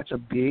leg, and that's a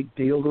big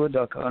deal to a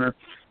duck hunter,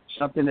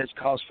 something that's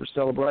cause for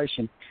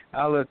celebration.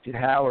 I looked at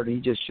Howard, and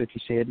he just shook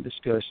his head in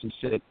disgust and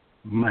said,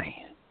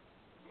 man.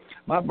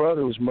 My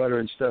brother was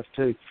muttering stuff,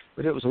 too,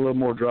 but it was a little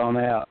more drawn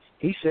out.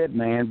 He said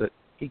man, but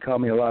he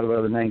called me a lot of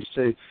other names,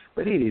 too,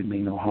 but he didn't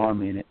mean no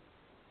harm in it.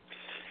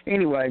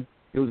 Anyway,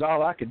 it was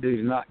all I could do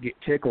to not get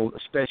tickled,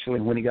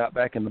 especially when he got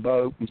back in the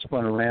boat and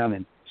spun around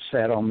and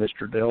sat on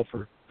Mr.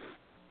 Delfer.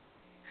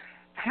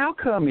 How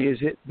come is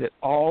it that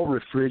all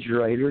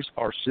refrigerators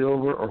are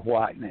silver or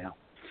white now?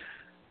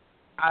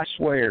 I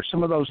swear,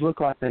 some of those look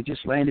like they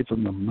just landed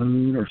from the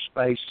moon or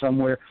space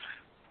somewhere.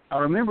 I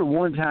remember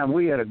one time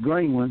we had a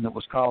green one that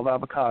was called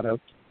avocado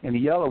and a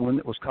yellow one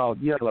that was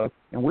called yellow,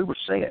 and we were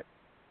set.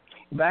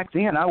 Back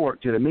then, I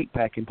worked at a meat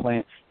packing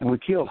plant, and we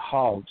killed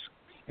hogs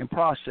and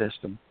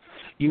processed them.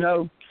 You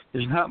know,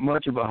 there's not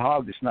much of a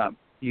hog that's not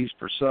used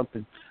for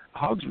something.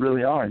 Hogs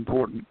really are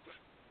important.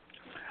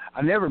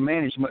 I never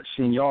managed much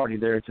seniority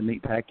there at the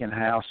meat packing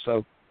house,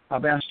 so I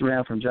bounced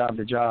around from job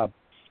to job.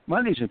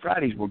 Mondays and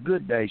Fridays were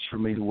good days for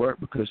me to work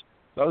because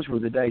those were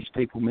the days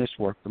people missed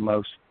work the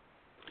most.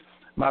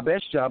 My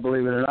best job,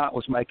 believe it or not,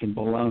 was making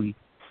bologna.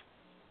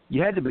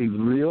 You had to be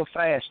real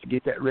fast to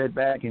get that red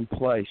bag in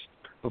place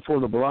before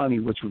the bologna,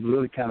 which was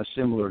really kind of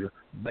similar to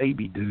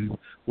baby dew,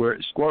 where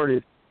it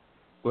squirted.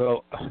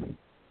 Well,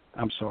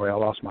 I'm sorry, I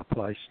lost my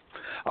place.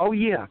 Oh,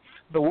 yeah,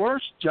 the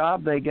worst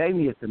job they gave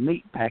me at the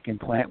meat packing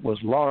plant was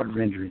lard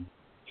rendering.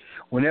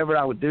 Whenever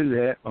I would do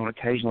that, on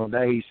occasional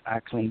days, I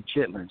cleaned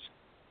chitlins.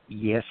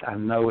 Yes, I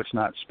know it's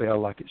not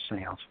spelled like it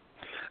sounds.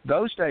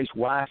 Those days,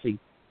 wifey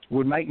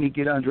would make me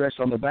get undressed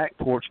on the back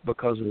porch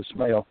because of the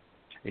smell.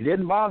 It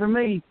didn't bother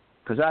me,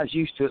 because I was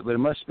used to it, but it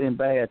must have been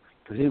bad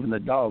because even the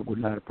dog would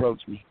not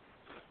approach me.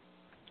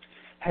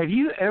 Have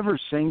you ever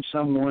seen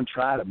someone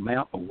try to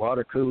mount a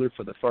water cooler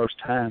for the first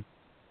time?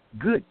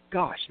 Good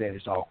gosh, that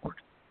is awkward.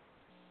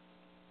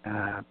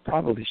 I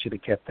probably should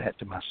have kept that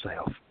to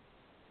myself.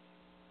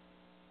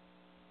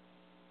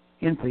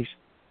 In peace.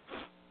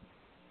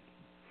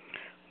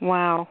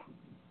 Wow.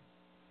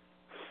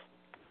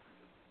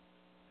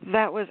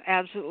 That was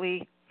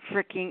absolutely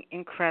freaking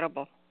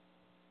incredible.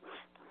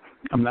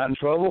 I'm not in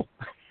trouble?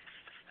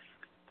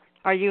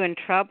 Are you in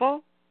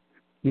trouble?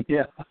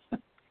 Yeah.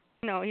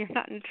 No, you're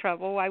not in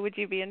trouble. Why would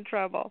you be in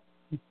trouble?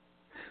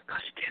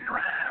 Because it didn't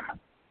rhyme.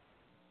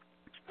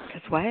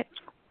 Because what?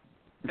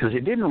 Because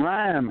it didn't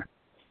rhyme.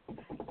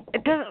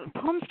 It doesn't.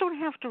 Poems don't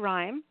have to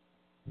rhyme.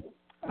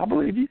 I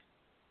believe you.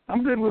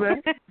 I'm good with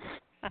that.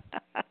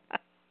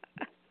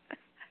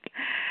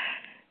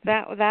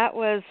 That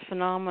was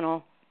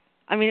phenomenal.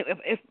 I mean,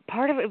 if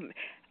part of it,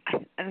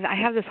 I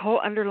have this whole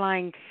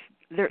underlying.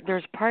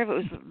 There's part of it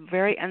was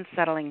very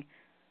unsettling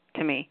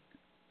to me.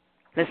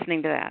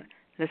 Listening to that,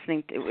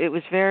 it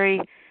was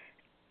very.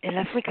 It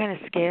left me kind of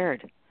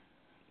scared.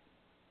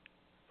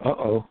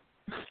 Uh-oh.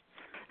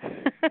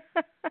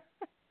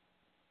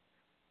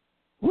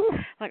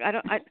 Like I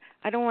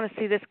don't want to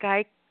see this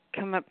guy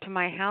come up to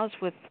my house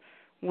with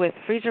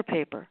freezer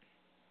paper.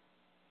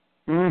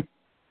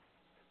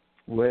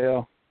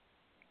 Well,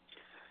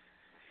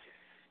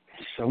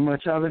 so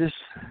much of it is,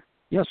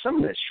 some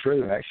of that's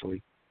true,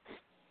 actually.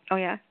 Oh,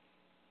 yeah?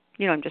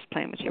 I'm just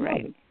playing with you,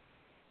 right?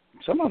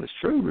 Some of it's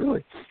true,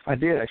 really. I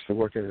did actually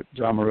work at a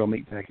John Morrell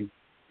meatpacking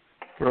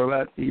for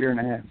about a year and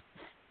a half.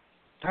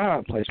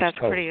 The place was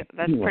cold.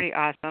 That's pretty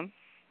awesome.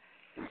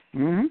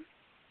 Mm-hmm.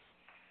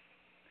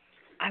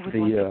 I would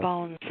want the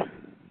bones.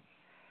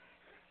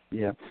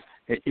 Yeah.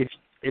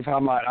 If I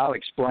might, I'll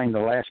explain the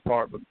last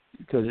part,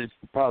 because it's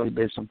probably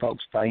been some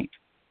folks faint.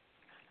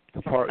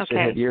 The part said,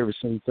 have you ever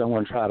seen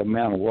someone try to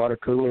mount a water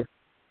cooler?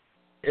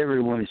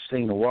 Everyone has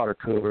seen a water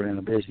cooler in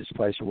a business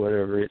place or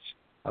whatever. It's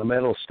a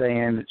metal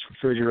stand. It's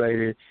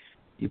refrigerated.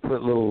 You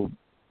put little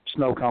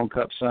snow cone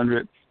cups under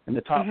it, and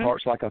the top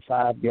part's like a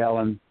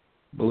 5-gallon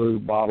blue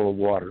bottle of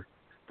water.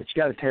 But you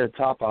got to tear the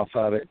top off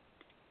of it,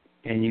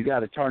 and you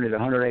got to turn it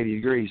 180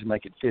 degrees and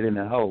make it fit in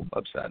the hole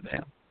upside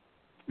down.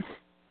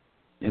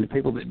 And the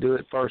people that do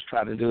it first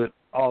try to do it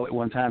all at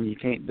one time. You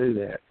can't do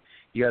that.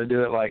 You got to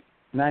do it like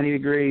 90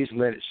 degrees,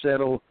 let it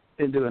settle,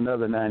 then do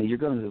another 90. You're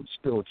going to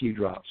spill a few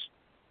drops.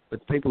 But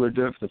the people that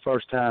do it for the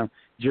first time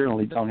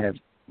generally don't have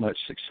much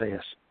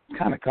success. It's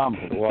kind of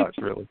comical to watch,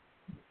 really.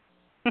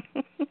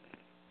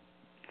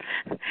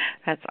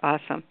 That's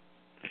awesome.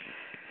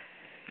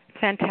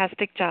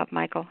 Fantastic job,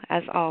 Michael,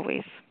 as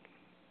always.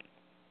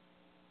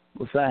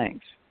 Well,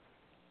 thanks.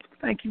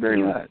 Thank you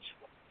very much.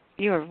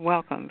 You're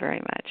welcome very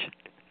much.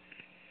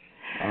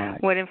 All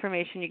right. What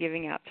information are you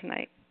giving out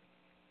tonight?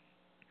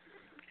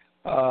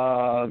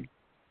 I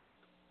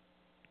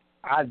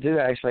do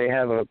actually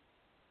have a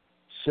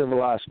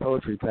civilized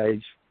poetry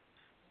page.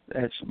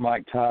 That's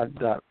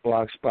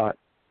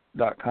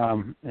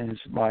MikeTodd.blogspot.com, and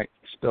it's Mike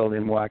spelled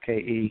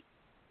MYKETODD.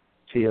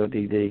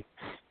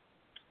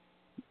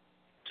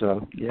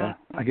 So yeah,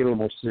 I get a little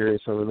more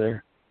serious over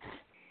there.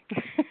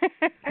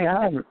 Hey,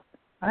 I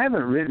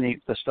haven't written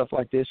the stuff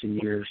like this in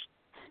years.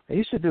 I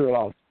used to do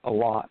it a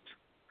lot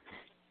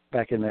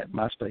back in that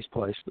MySpace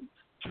place, but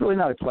it's really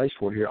not a place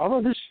for it here.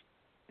 Although this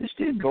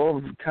did go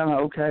over kind of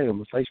okay on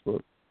the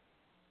Facebook.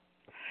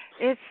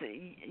 It's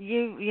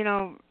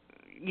you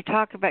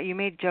talk about, you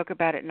made a joke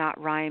about it not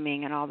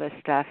rhyming and all this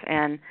stuff,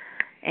 and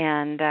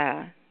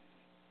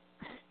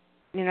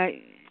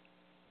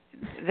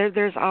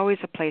there's always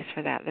a place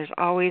for that. There's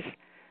always,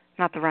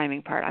 not the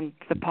rhyming part,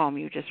 the poem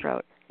you just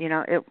wrote.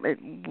 It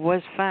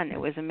was fun. It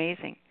was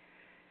amazing.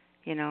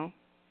 You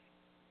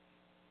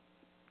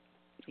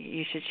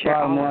should share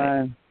all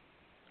of it.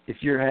 If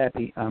you're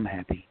happy, I'm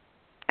happy.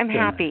 I'm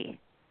happy.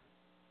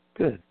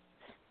 Good.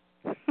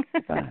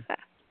 Fine.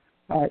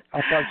 All right.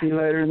 I'll talk to you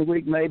later in the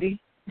week, maybe,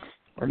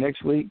 or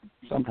next week,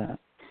 sometime.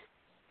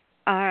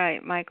 All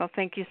right, Michael.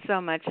 Thank you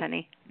so much,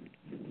 honey.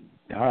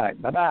 All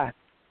right. Bye-bye.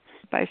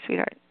 Bye,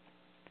 sweetheart.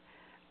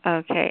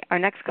 Okay. Our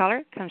next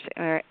caller comes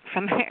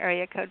from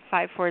area code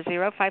 540.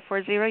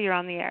 540, you're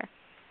on the air.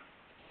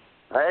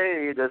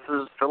 Hey, this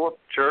is Philip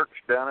Church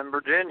down in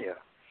Virginia.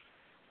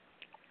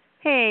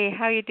 Hey,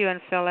 how you doing,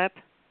 Philip?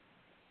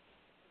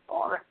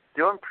 Oh,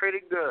 doing pretty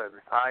good.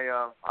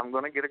 I'm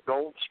going to get a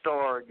gold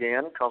star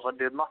again because I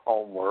did my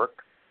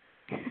homework.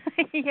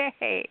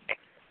 Yay.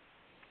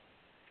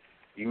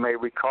 You may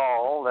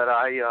recall that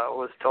I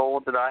was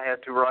told that I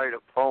had to write a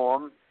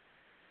poem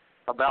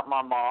about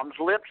my mom's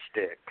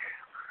lipstick.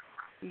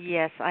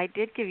 Yes, I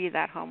did give you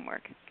that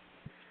homework.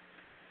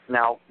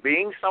 Now,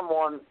 being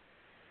someone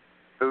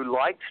who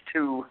likes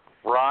to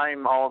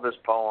rhyme all of his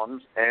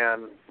poems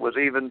and was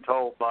even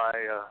told by,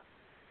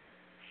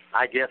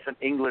 I guess, an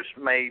English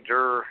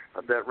major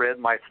that read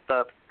my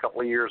stuff a couple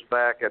of years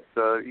back at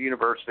the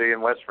university in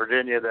West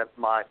Virginia that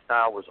my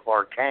style was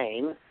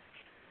arcane.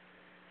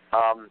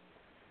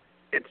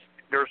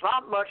 there's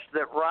not much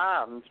that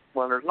rhymes.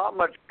 Well, there's not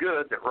much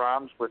good that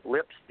rhymes with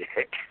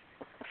lipstick.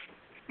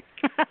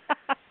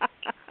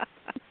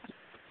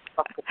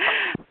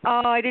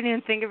 Oh, I didn't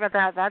even think about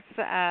that. That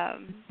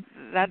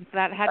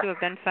had to have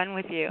been fun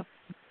with you.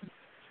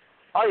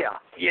 Oh yeah.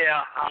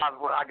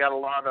 I got a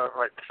lot of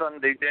at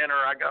Sunday dinner.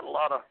 I got a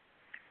lot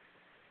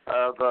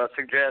of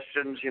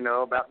suggestions,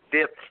 about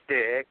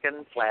dipstick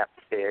and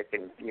slapstick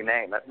and you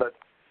name it. But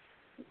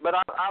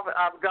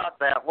I've got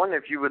that one.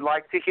 If you would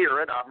like to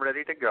hear it, I'm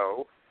ready to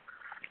go.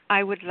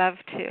 I would love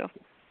to.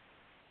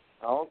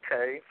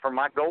 Okay, for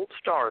my gold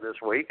star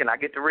this week, and I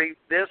get to read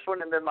this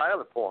one and then my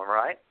other poem,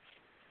 right?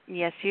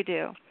 Yes, you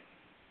do.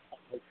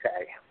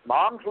 Okay.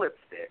 Mom's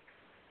lipstick.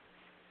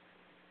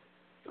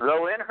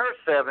 Though in her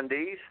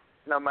 70s,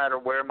 no matter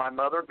where my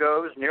mother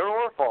goes, near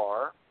or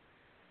far,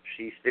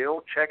 she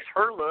still checks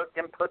her look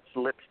and puts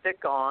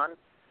lipstick on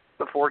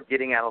before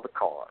getting out of the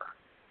car.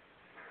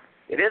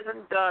 It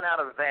isn't done out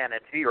of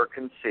vanity or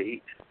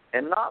conceit,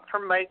 and not for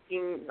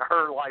making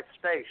her life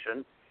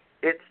station.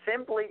 It's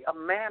simply a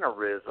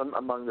mannerism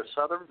among the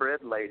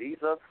southern-bred ladies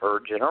of her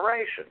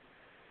generation.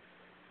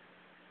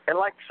 And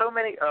like so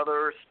many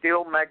other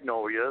steel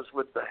magnolias,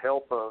 with the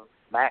help of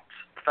Max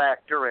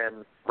Factor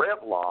and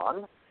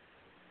Revlon,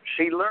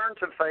 she learned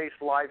to face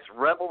life's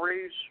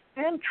revelries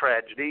and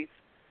tragedies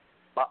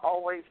by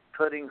always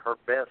putting her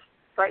best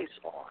face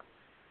on.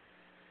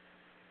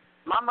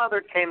 My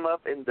mother came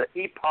up in the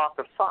epoch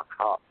of sock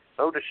hops,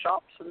 soda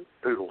shops, and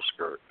poodle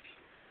skirts.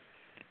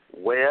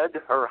 Wed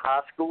her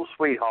high school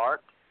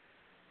sweetheart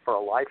for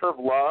a life of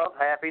love,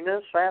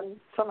 happiness, and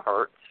some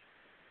hurts.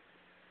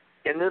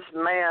 In this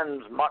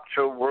man's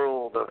macho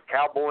world of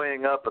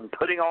cowboying up and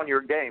putting on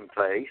your game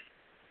face,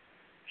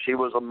 she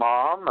was a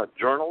mom, a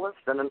journalist,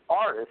 and an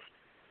artist,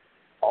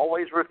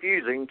 always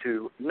refusing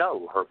to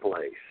know her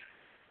place.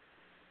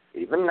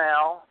 Even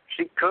now,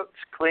 she cooks,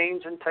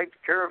 cleans, and takes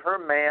care of her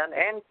man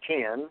and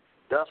kin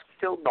dusk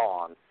till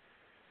dawn,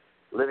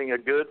 living a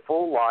good,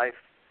 full life,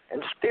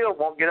 and still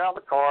won't get out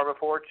of the car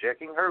before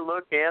checking her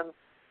look and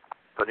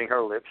putting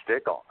her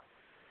lipstick on.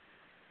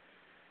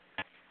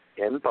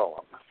 End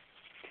poem.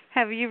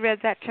 Have you read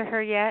that to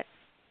her yet?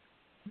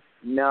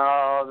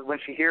 No, when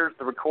she hears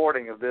the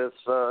recording of this,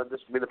 this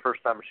will be the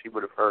first time she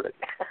would have heard it.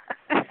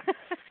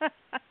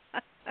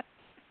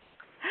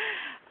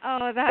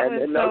 Oh, that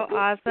was so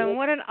awesome.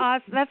 What an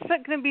awesome, that's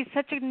going to be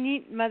such a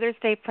neat Mother's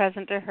Day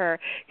present to her.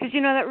 Because,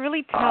 that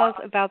really tells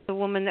about the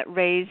woman that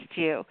raised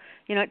you.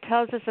 It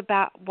tells us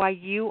about why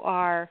you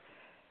are,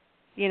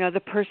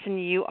 the person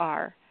you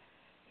are.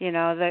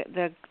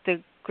 The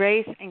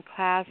grace and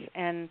class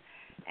and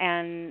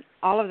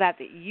all of that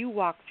you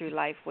walk through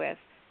life with.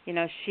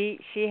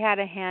 She had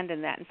a hand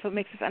in that. And so it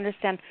makes us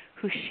understand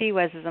who she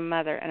was as a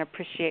mother and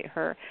appreciate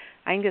her.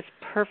 I think it's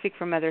perfect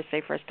for Mother's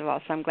Day, first of all,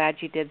 so I'm glad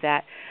you did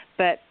that.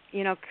 But,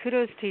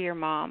 kudos to your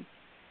mom.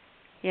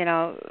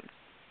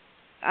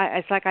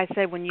 It's like I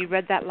said, when you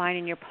read that line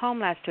in your poem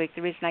last week,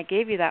 the reason I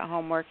gave you that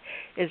homework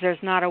is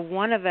there's not a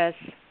one of us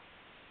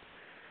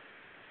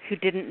who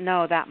didn't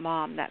know that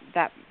mom,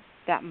 that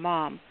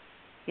mom,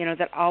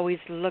 that always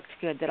looked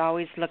good, that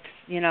always looked,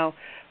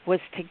 was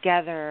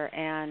together,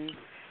 and,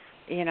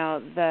 we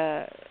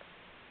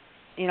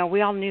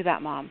all knew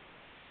that mom,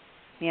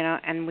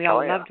 and we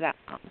all loved that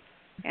mom.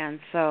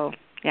 And so,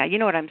 yeah, you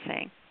know what I'm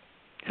saying.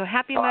 So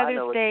happy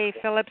Mother's Day,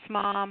 Philip's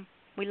mom.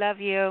 We love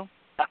you.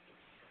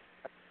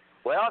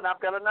 Well, and I've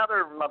got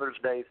another Mother's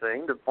Day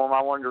thing, the poem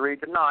I wanted to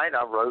read tonight.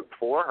 I wrote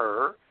for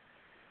her,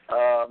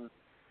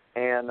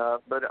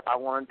 but I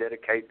want to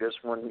dedicate this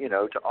one,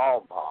 to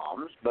all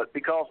moms. But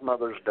because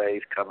Mother's Day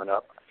is coming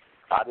up,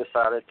 I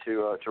decided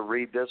to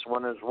read this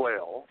one as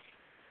well.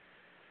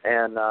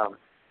 And I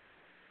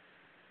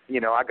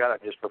got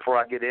to just before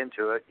I get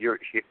into it,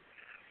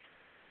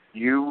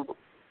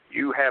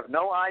 you have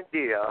no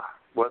idea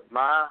what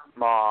my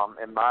mom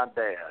and my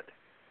dad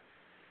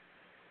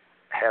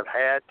have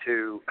had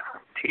to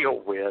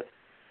deal with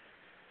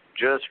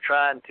just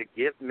trying to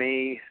get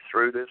me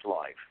through this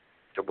life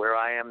to where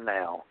I am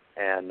now.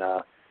 And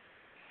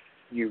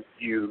you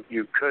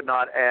could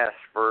not ask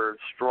for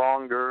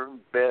stronger,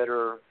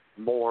 better,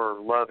 more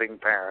loving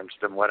parents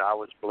than what I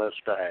was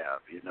blessed to have,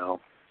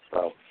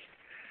 So,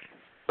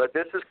 but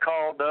this is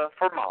called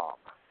For Mom.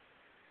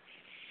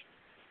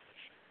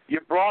 You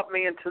brought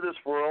me into this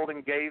world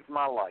and gave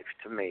my life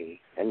to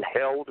me and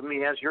held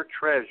me as your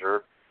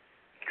treasure,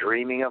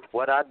 dreaming of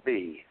what I'd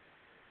be.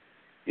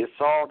 You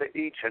saw to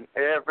each and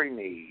every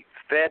need,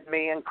 fed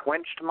me and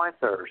quenched my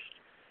thirst.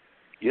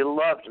 You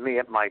loved me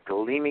at my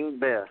gleaming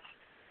best,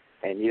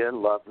 and you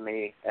loved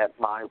me at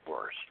my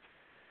worst.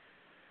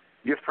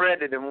 You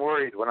fretted and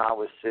worried when I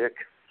was sick,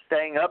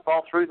 staying up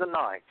all through the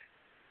night,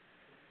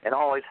 and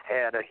always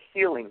had a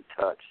healing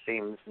touch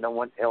seems no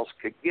one else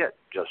could get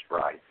just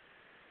right.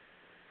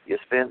 You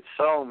spent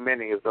so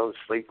many of those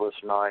sleepless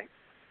nights,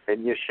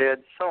 and you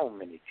shed so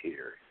many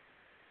tears.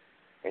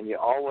 And you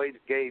always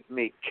gave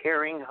me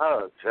caring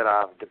hugs that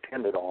I've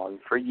depended on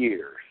for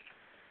years.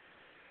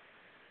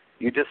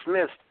 You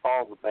dismissed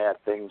all the bad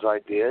things I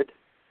did,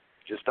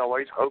 just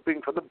always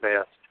hoping for the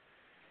best.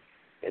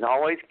 and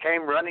always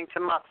came running to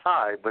my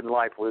side when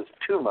life was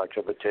too much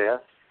of a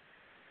test.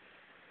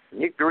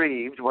 And it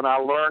grieved when I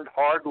learned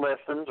hard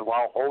lessons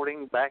while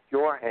holding back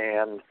your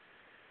hand,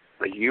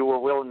 but you were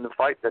willing to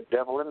fight the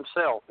devil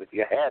himself if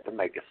you had to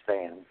make a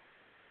stand.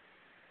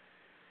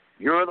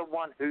 You're the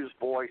one whose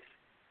voice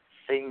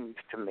sings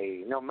to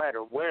me, no matter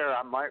where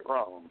I might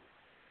roam.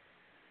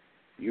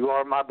 You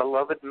are my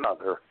beloved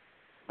mother,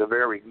 the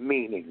very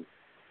meaning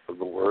of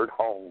the word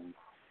home.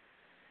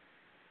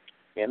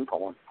 End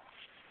poem.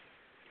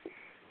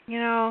 You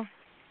know,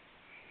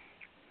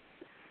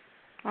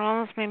 it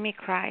almost made me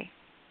cry.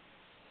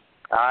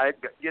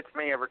 It gets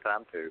me every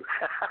time, too.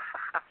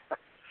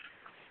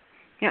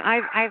 You know,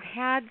 I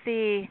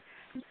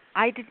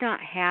did not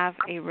have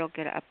a real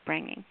good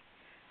upbringing.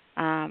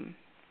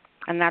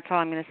 And that's all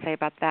I'm going to say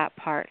about that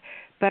part.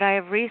 But I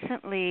have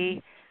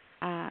recently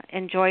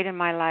enjoyed in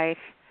my life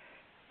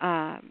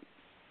a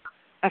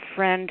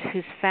friend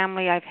whose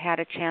family I've had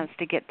a chance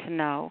to get to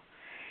know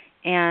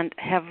and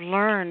have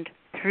learned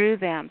through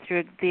them,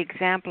 through the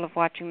example of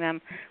watching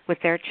them with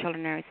their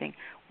children and everything,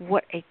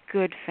 what a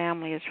good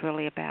family is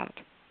really about.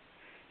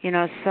 You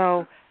know,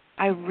 so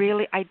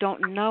I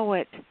don't know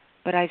it,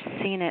 but I've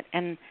seen it,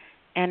 and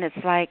it's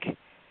like,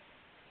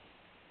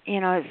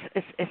 you know,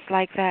 it's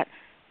like that.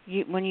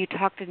 When you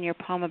talked in your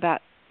poem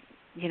about,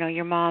 you know,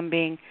 your mom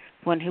being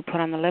one who put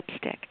on the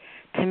lipstick,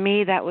 to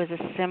me that was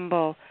a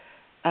symbol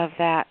of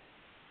that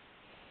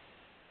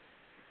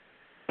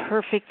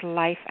perfect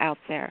life out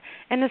there.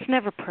 And it's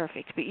never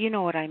perfect, but you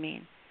know what I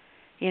mean.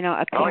 You know,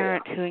 a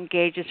parent who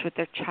engages with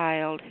their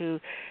child, who,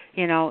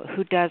 you know,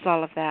 who does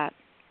all of that.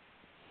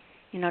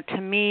 You know,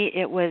 to me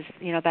it was,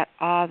 you know, that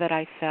awe that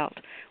I felt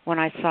when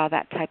I saw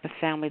that type of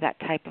family, that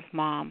type of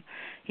mom,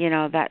 you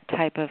know, that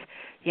type of,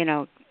 you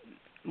know,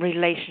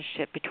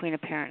 relationship between a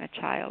parent and a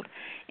child.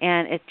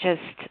 And it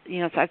just,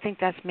 you know, so I think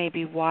that's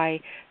maybe why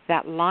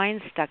that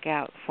line stuck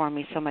out for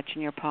me so much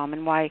in your poem,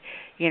 and why,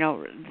 you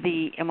know,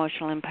 the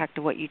emotional impact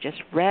of what you just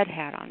read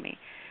had on me.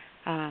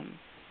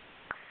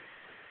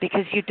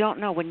 Because you don't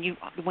know, when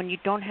you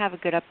don't have a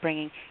good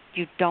upbringing,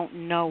 you don't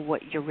know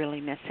what you're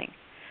really missing.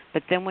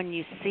 But then when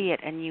you see it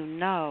and you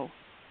know,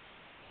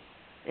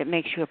 it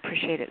makes you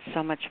appreciate it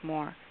so much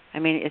more. I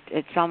mean,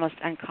 it's almost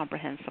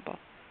incomprehensible.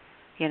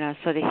 You know,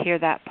 so to hear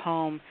that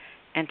poem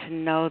and to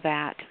know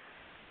that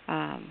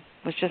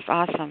was just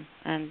awesome.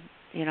 And,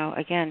 you know,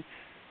 again,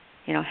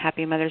 you know,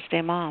 happy Mother's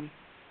Day, Mom.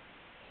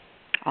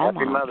 All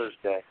happy moms. Mother's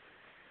Day.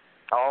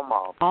 All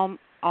moms.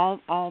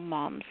 All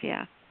moms,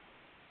 yeah.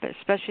 But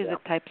especially the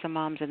types of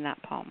moms in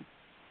that poem.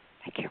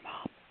 Thank you,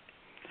 Mom.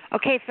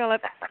 Okay,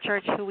 Philip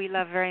Church, who we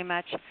love very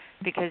much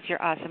because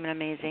you're awesome and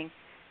amazing.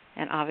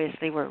 And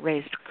obviously we're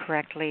raised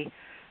correctly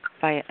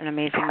by an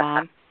amazing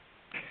mom.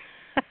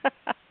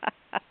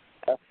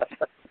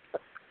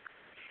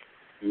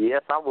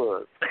 Yes, I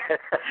was.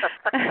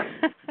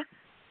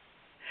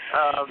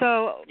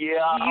 So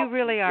yeah, you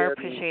really are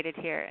appreciated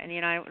here, and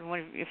you know,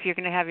 if you're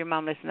going to have your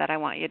mom listen to that, I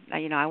want you,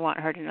 you know, I want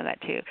her to know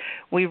that too.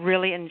 We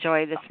really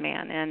enjoy this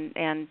man,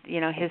 and you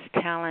know, his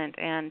talent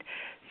and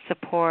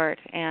support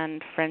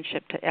and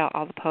friendship to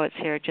all the poets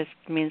here just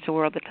means the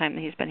world the time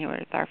that he's been here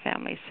with our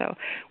family. So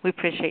we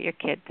appreciate your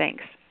kid.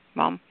 Thanks,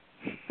 Mom.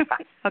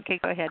 Okay,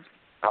 go ahead.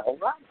 All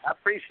right, I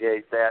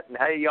appreciate that. And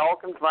hey, y'all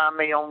can find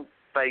me on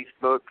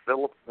Facebook,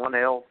 Philip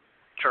 1L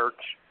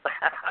Church.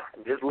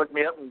 Just look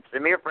me up and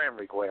send me a friend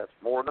request.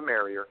 More the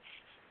merrier.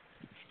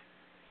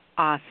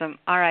 Awesome.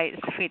 All right,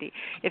 sweetie.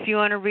 If you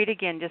want to read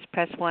again, just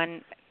press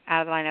 1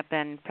 out of the lineup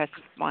and press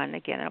 1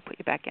 again, and I'll put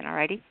you back in, all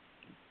righty?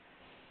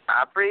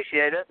 I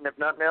appreciate it. And if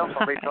nothing else,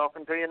 I'll be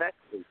talking to you next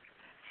week.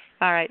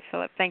 All right,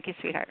 Philip. Thank you,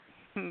 sweetheart.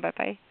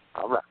 Bye-bye.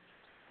 All right.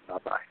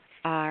 Bye-bye.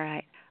 All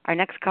right. Our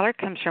next caller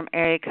comes from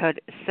area code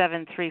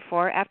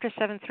 734. After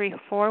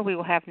 734, we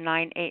will have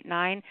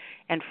 989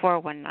 and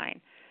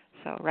 419.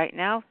 So right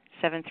now,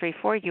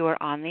 734, you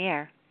are on the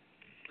air.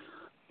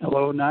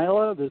 Hello,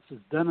 Nyla. This is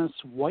Dennis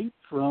White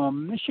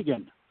from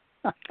Michigan.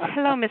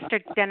 Hello, Mr.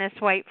 Dennis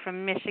White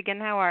from Michigan.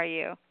 How are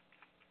you?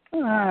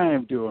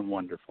 I'm doing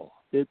wonderful.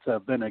 It's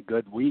been a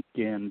good week,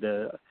 and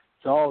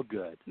it's all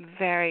good.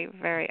 Very,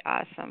 very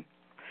awesome.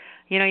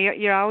 You know,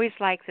 you're always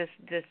like this.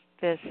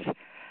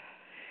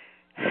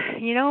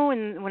 You know,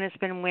 when it's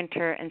been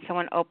winter and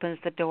someone opens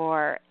the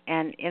door,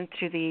 and in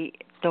through the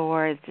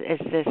door is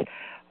this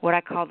what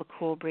I call the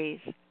cool breeze.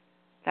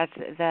 That's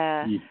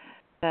the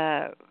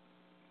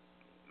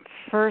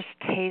first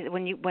taste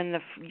when the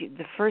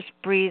first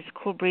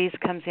cool breeze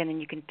comes in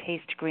and you can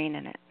taste green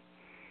in it.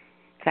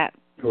 That.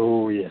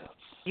 Oh yes.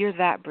 You're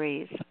that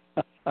breeze.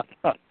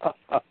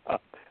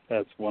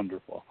 That's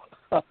wonderful.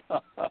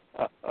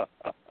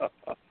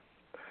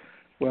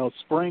 Well,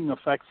 spring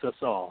affects us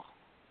all,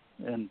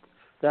 and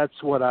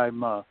that's what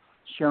I'm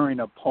sharing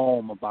a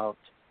poem about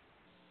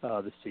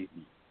this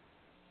evening.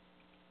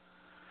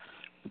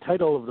 The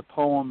title of the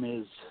poem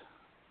is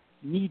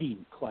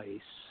Meeting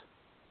Place,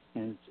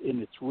 and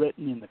it's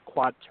written in the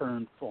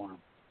quatrain form.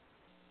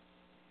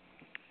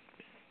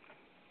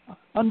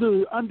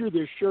 Under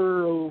the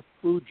Shuro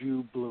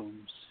Fuju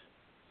blooms,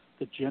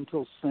 The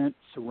gentle scent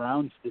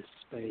surrounds this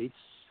space.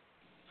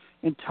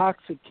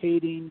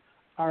 Intoxicating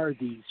are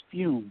these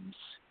fumes.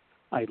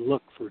 I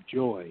look for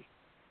joy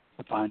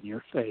upon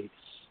your face.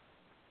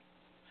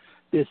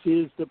 This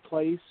is the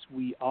place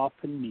we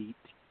often meet,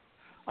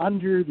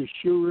 under the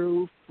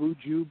Shiro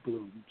Fuju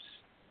blooms,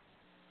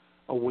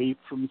 away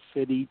from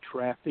city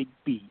traffic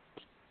beat,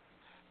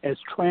 as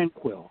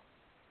tranquil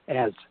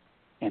as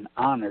an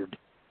honored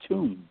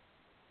tomb.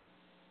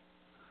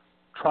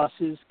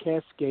 Trusses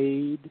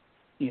cascade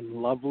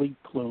in lovely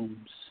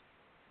plumes.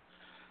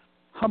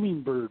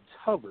 Hummingbirds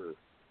hover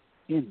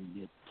in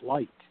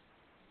mid-flight.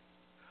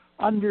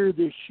 Under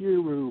the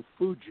Shiro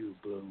Fuju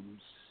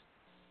blooms,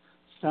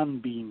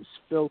 sunbeams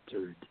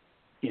filtered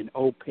in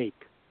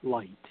opaque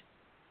light.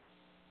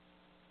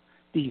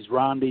 These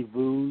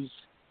rendezvous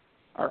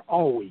are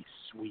always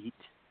sweet.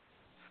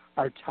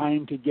 Our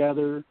time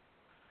together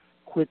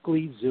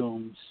quickly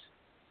zooms.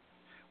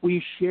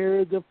 We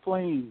share the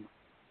flame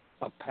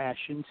of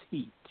passion's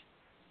heat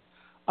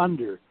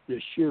under the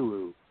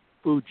Shiro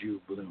Fuju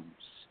blooms.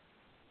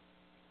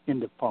 In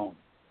the poem.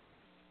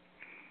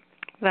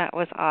 That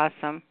was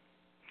awesome.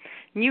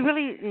 You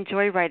really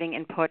enjoy writing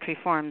in poetry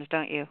forms,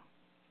 don't you?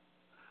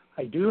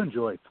 I do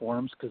enjoy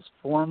forms because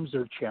forms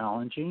are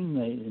challenging,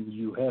 and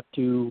you have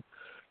to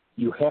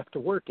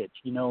work it.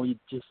 You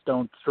just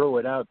don't throw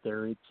it out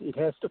there. It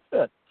has to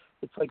fit.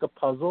 It's like a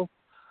puzzle.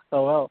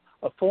 Oh, well,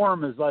 a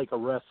form is like a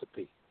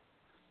recipe.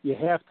 You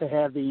have to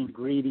have the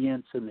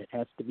ingredients, and it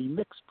has to be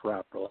mixed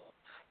properly.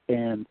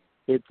 And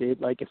it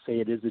like I say,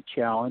 it is a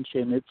challenge,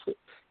 and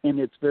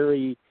it's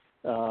very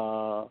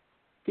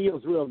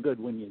feels real good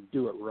when you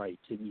do it right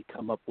and you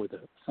come up with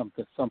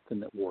something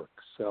that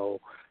works.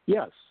 So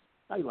yes,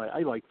 I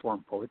like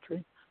form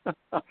poetry.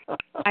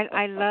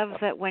 I love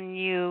that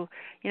when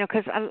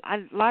because a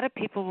lot of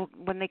people,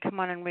 when they come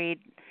on and read,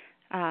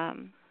 I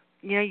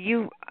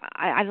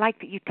like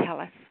that you tell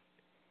us,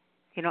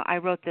 I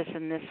wrote this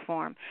in this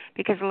form,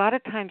 because a lot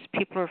of times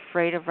people are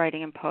afraid of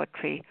writing in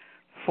poetry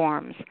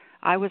forms.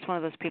 I was one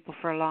of those people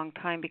for a long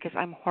time because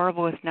I'm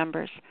horrible with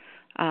numbers.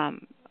 I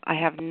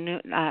have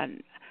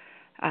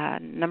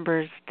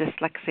numbers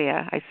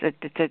dyslexia. I said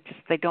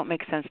they don't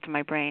make sense to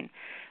my brain,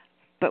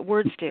 but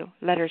words do,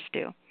 letters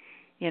do,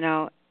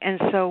 And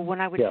so when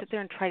I would sit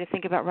there and try to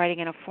think about writing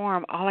in a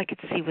form, all I could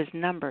see was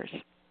numbers.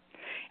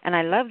 And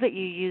I love that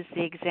you use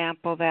the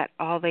example that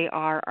all they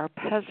are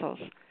puzzles,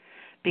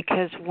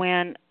 because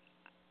when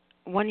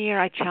one year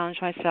I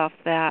challenged myself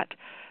that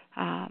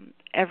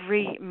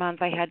every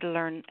month I had to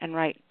learn and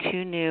write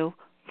 2 new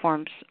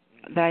forms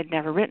that I'd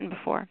never written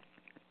before.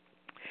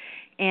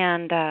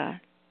 And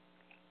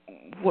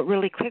what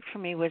really clicked for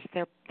me was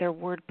their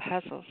word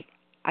puzzles.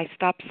 I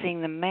stopped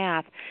seeing the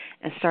math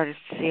and started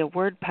to see a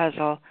word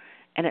puzzle,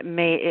 and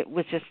it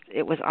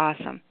was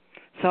awesome.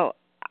 So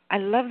I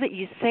love that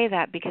you say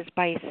that, because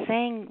by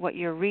saying what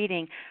you're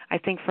reading, I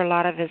think for a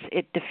lot of us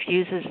it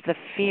diffuses the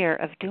fear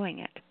of doing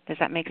it. Does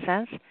that make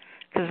sense?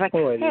 Because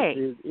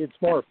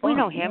it's more fun. We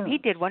know him. Yeah. He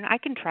did one. I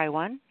can try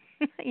one.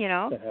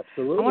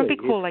 Absolutely. I want to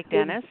be cool like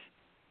Dennis.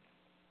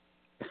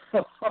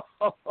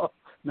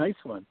 Nice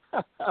one.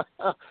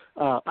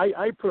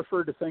 I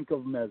prefer to think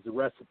of them as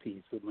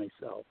recipes with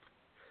myself.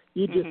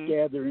 You just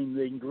gathering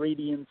the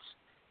ingredients,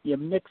 you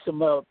mix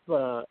them up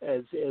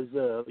as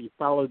you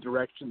follow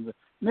directions,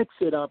 mix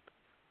it up,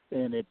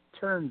 and it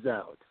turns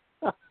out.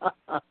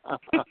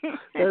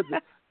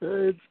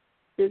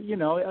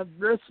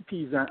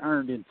 Recipes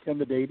aren't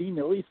intimidating,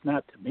 at least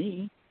not to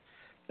me.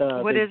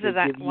 What is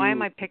it? Why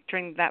am I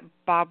picturing that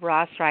Bob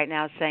Ross right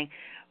now saying,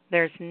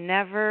 "There's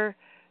never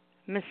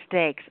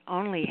mistakes,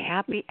 only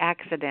happy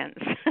accidents"?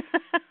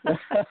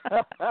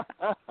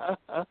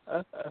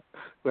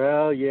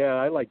 Well, yeah,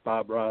 I like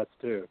Bob Ross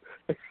too.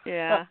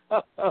 Yeah.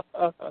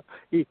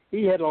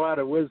 He had a lot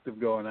of wisdom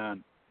going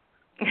on.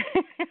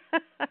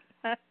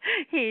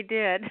 He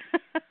did.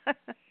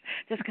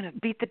 Just going to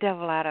beat the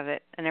devil out of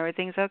it, and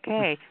everything's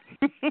okay.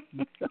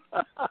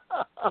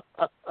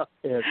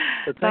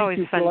 It's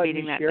always fun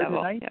beating that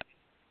devil. Yeah.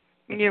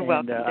 You're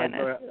welcome,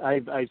 Dennis.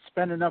 I've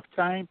spent enough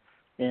time,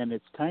 and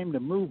it's time to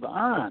move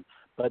on.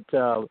 But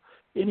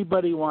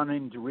anybody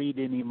wanting to read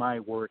any of my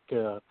work,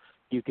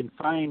 you can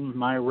find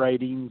my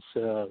writings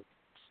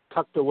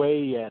tucked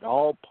away at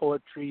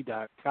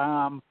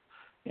allpoetry.com,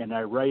 and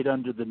I write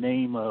under the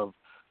name of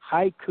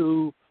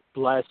Haiku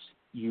Bless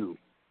You.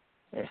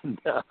 And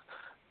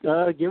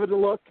give it a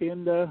look,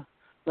 and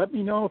let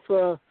me know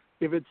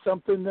if it's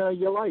something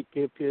you like,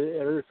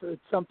 or if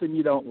it's something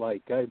you don't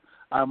like.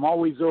 I'm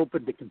always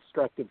open to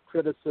constructive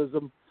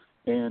criticism,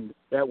 and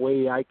that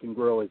way I can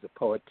grow as a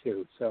poet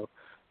too. So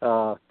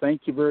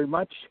thank you very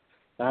much.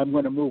 I'm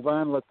going to move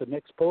on, let the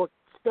next poet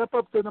step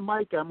up to the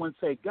mic. I'm going to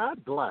say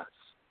God bless.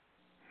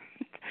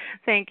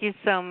 Thank you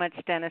so much,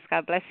 Dennis.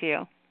 God bless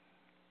you.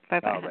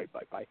 Bye-bye. All right,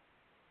 bye-bye.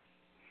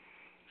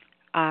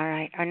 All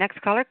right. Our next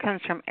caller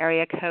comes from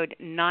area code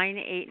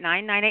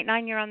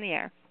 989. You're on the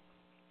air.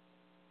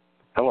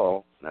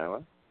 Hello,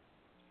 Nyla.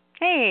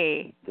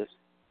 Hey. This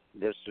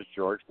is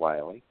George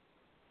Wiley.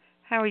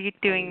 How are you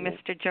doing,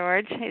 Mr.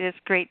 George? It is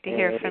great to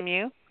hear from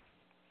you.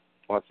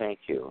 Well, thank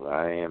you.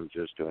 I am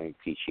just doing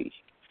peachy.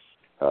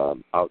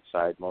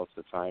 Outside most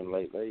of the time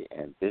lately,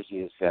 and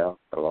busy as hell.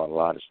 A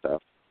lot of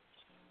stuff.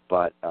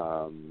 But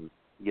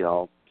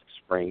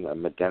spring.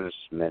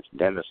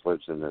 Dennis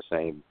lives in the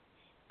same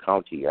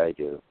county I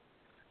do,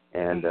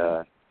 and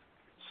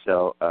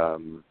so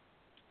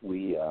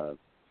we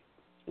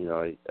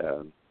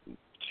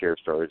share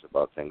stories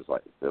about things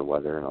like the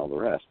weather and all the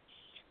rest.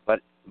 But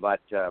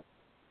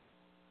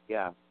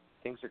yeah,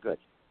 things are good.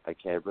 I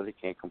really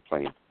can't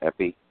complain.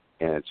 Happy,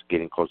 and it's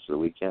getting close to the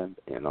weekend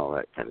and all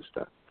that kind of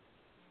stuff.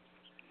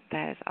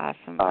 That is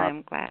awesome.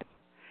 I'm glad.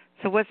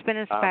 So what's been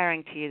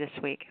inspiring to you this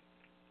week?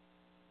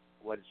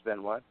 What's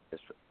been what?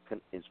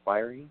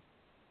 Inspiring?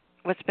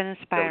 What's been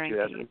inspiring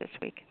to you this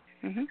week?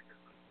 Mm-hmm.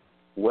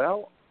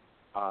 Well,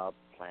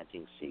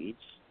 planting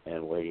seeds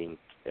and waiting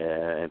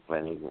and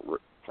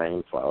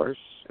planting flowers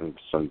and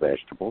some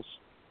vegetables,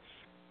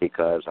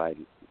 because I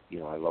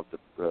love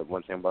the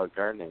one thing about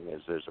gardening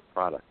is there's a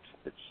product.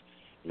 It's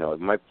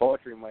my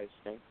poetry might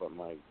stink, but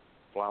my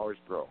flowers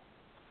grow,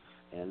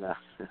 and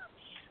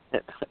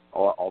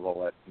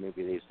although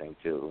maybe they stink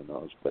too, who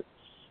knows? But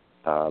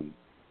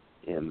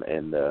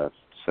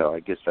so I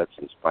guess that's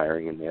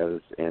inspiring, and the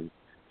others, and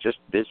just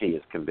busy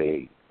as can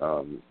be.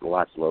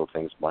 Lots of little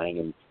things,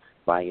 buying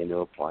a new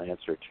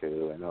appliance or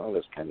two, and all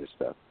this kind of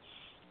stuff.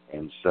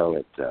 And so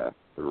it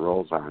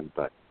rolls on.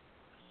 But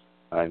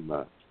I'm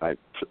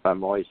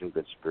always in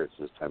good spirits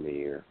this time of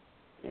year,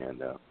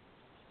 and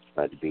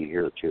glad to be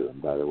here too.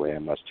 And by the way, I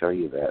must tell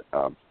you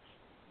that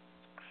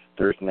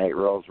Thursday night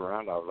rolls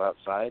around. I was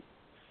outside,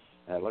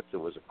 and I looked. It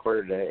was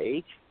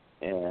 7:45.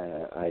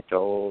 And I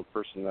told the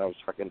person I was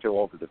talking to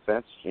over the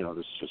fence, this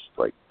is just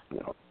like,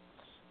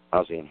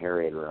 housing and hair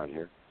raid around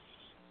here.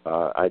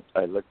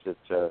 I looked at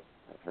her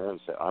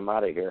and said, I'm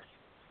out of here.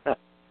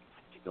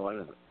 Go in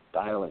and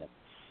dial in.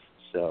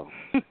 So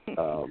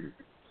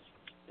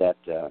that's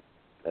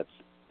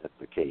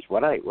the case.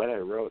 What I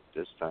wrote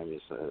this time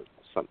is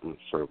something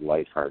sort of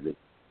lighthearted,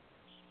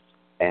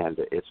 and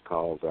it's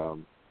called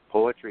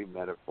Poetry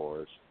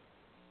Metaphors,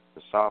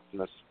 the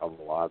Softness of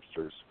a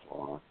Lobster's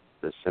Claw,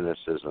 the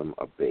Cynicism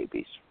of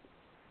Babies.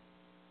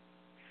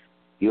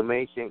 You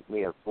may think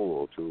me a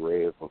fool to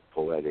rave of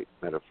poetic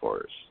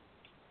metaphors,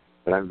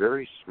 but I'm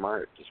very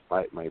smart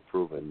despite my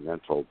proven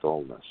mental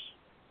dullness.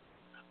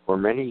 For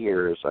many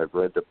years, I've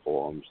read the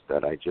poems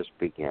that I just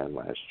began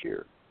last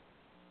year.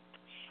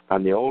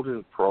 I'm the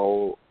olden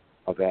pro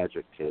of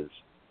adjectives,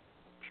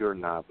 pure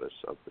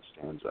novice of the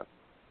stanza,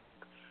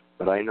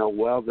 but I know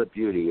well the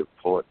beauty of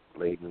poet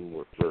laden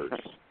with verse,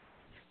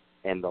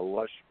 and the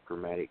lush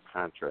dramatic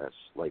contrasts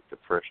like the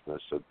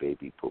freshness of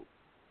baby poop,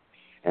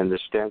 and the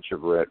stench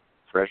of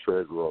fresh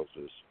red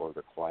roses or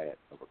the quiet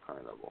of a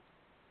carnival.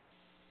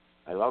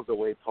 I love the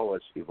way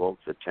poets evoke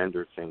the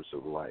tender things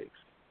of life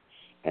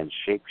and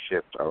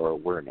shape-shift our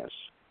awareness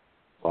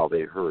while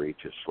they hurry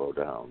to slow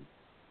down.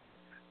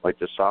 Like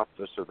the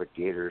softness of a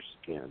gator's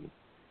skin,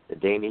 the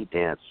dainty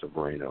dance of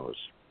rhinos,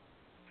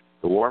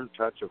 the warm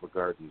touch of a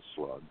garden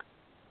slug,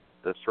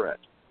 the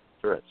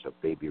threats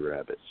of baby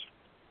rabbits.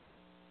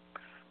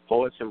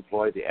 Poets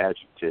employ the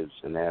adjectives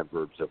and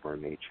adverbs of our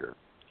nature,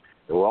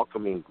 the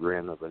welcoming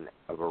grin of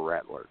a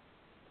rattler,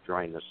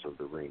 dryness of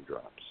the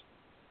raindrops,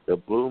 the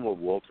bloom of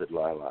wilted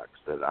lilacs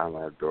that on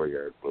our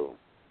dooryard bloom.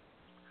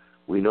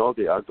 We know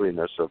the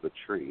ugliness of a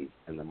tree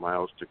and the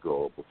miles to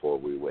go before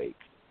we wake.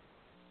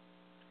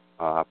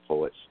 Ah,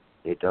 poets,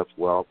 they doth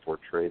well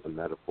portray the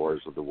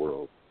metaphors of the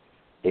world.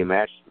 They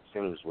match the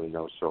things we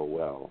know so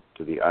well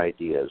to the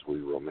ideas we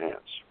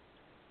romance.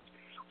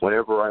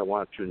 Whenever I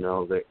want to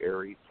know the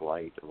airy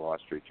flight of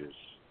ostriches,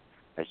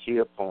 I see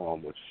a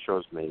poem which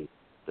shows me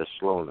the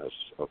slowness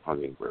of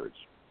hummingbirds.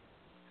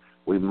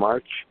 We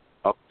match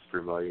up the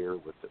familiar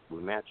with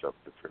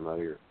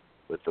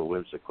the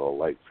whimsical,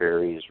 like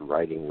fairies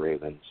riding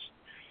ravens,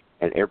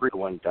 and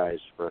everyone dies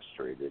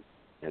frustrated,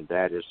 and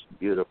that is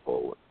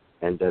beautiful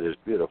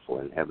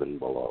in heaven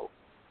below.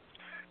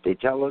 They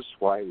tell us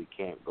why we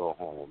can't go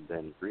home,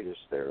 then greet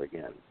us there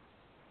again.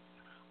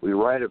 We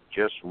write of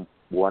just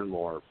one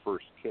more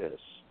first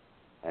kiss,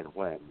 and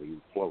when we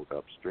float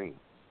upstream.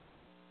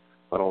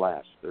 But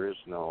alas, there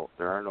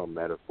are no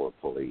metaphor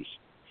police,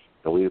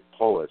 and we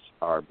poets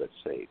are but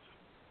safe.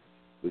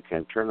 We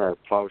can turn our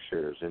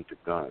plowshares into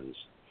guns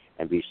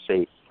and be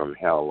safe from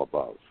hell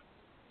above.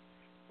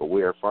 But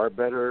we are far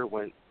better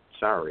when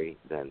sorry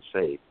than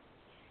safe,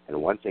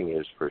 and one thing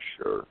is for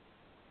sure.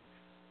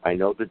 I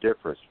know the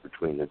difference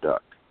between a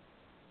duck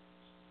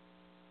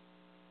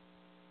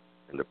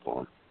and a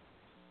poem.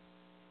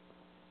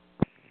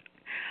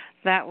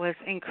 That was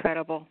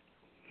incredible.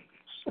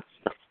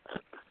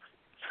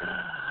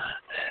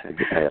 I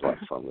had a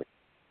lot of fun with it.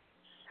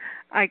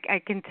 I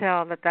can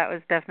tell that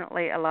was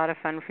definitely a lot of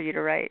fun for you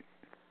to write.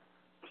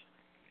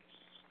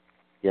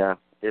 Yeah,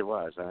 it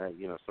was.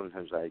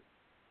 Sometimes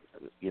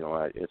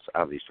it's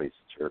obviously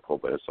satirical,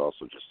 but it's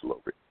also just a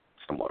little bit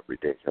somewhat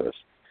ridiculous.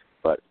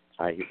 But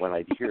when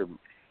I hear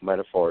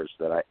metaphors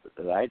that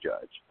I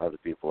judge other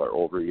people are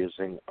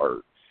overusing,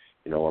 or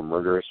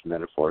murderous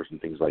metaphors and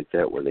things like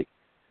that, where they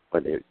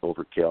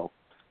overkill,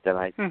 then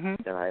I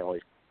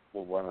always,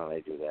 well, why don't I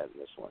do that in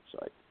this one? So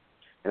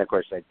and of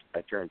course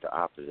I turned to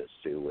opposites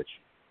too, which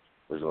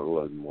was a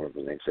little more of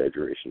an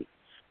exaggeration.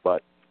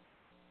 But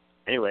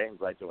anyway, I'm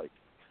glad you liked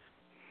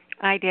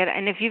it. I did.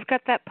 And if you've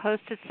got that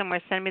posted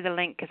somewhere, send me the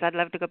link because I'd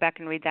love to go back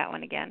and read that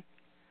one again.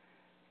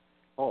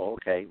 Oh,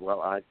 okay.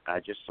 Well, I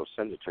just will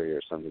send it to you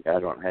or something. I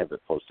don't have it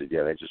posted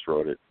yet. I just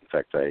wrote it. In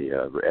fact, I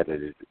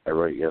edited. I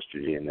wrote it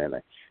yesterday, and then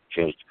I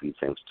changed a few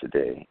things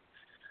today.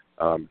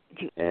 You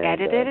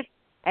edited it?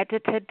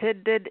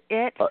 Edited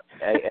it?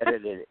 I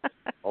edited it.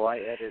 Oh, I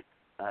edit.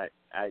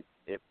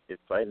 If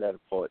I let a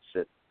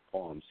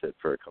poem sit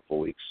for a couple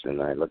of weeks,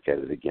 and I look at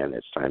it again,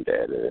 it's time to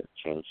edit it,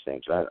 change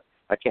things.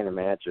 I can't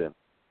imagine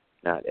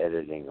not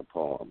editing a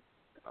poem.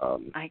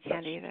 I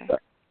can't either.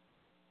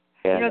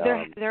 And,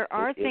 there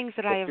are things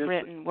that I have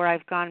written where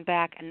I've gone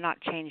back and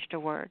not changed a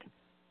word.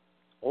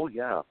 Oh,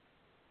 yeah.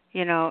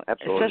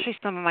 Absolutely. Especially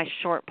some of my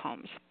short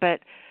poems. But,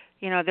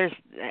 there's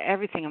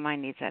everything in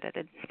mine needs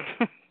edited.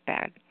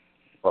 Bad.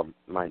 Well,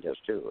 mine does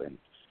too.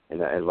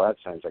 And a lot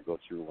of times I go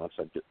through once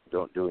I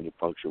don't do any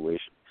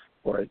punctuation,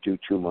 or I do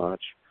too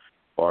much,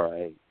 or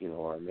I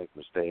make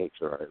mistakes,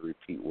 or I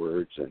repeat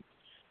words, and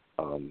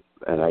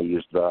I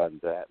use the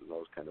and that and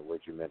those kind of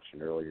words you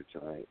mentioned earlier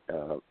tonight,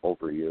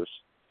 overuse.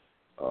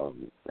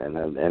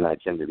 And I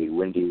tend to be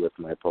windy with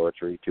my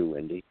poetry, too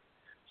windy.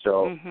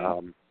 So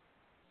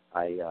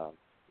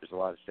there's a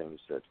lot of things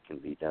that can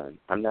be done.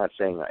 I'm not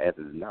saying I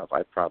edit enough.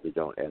 I probably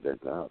don't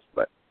edit enough,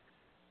 but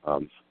I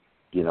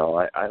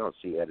don't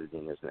see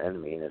editing as an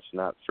enemy, and it's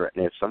not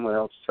threatening. If someone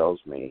else tells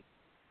me,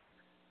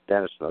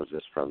 Dennis knows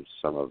this from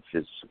some of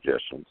his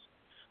suggestions,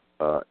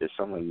 if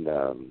someone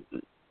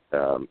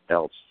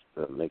else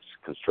makes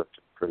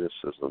constructive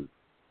criticism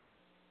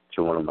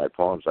to one of my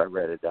poems, I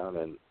read it down,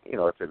 and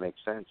if it makes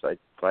sense, I'm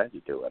glad to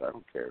do it. I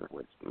don't care.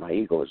 My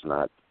ego is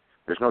not.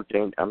 There's no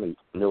danger. I'm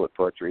new at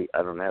poetry.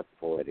 I don't have a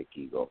poetic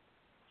ego.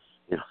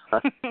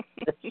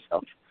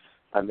 So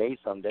I may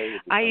someday.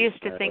 I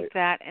used to think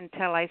that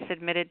until I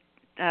submitted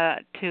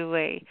to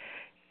a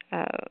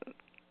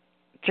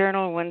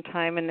journal one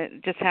time, and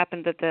it just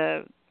happened that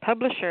the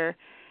publisher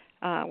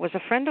was a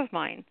friend of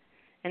mine.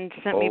 And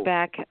sent me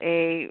back.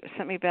 It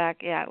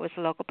was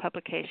a local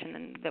publication,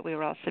 and that we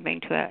were all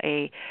submitting to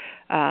a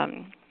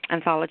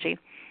anthology.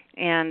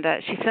 And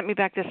she sent me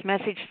back this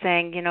message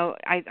saying,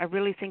 I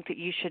really think that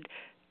you should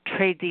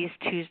trade these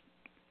two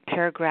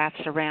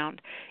paragraphs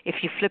around. If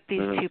you flip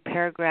these two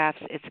paragraphs,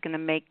 it's going to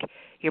make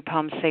your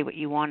poem say what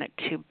you want it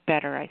to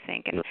better, I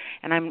think.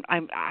 And I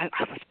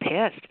was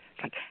pissed.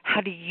 It's like, how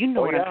do you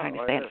know what I'm trying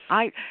to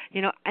say?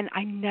 And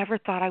I never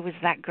thought I was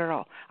that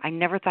girl. I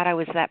never thought I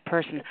was that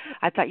person.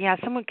 I thought,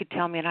 someone could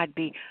tell me, and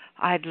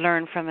I'd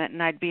learn from it,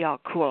 and I'd be all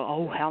cool.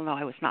 Oh hell no,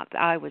 I was not.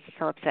 I was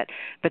so upset.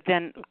 But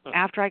then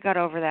after I got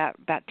over that,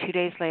 about 2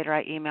 days later,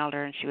 I emailed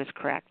her, and she was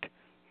correct.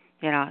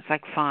 It's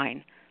like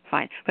fine.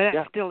 But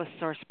that's still a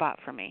sore spot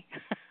for me.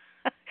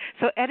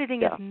 So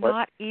editing is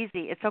not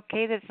easy. It's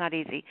okay that it's not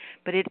easy,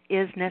 but it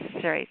is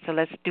necessary. So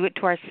let's do it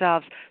to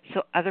ourselves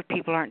so other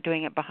people aren't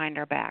doing it behind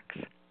our backs.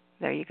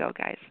 There you go,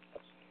 guys.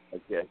 I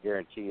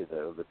guarantee you that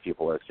other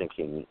people are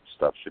thinking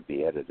stuff should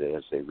be edited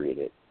as they read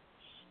it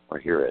or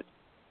hear it.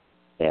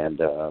 And,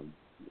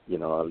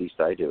 at least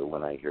I do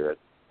when I hear it.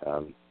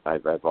 I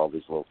have all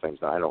these little things.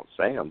 Now, I don't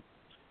say them,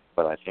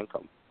 but I think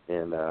them.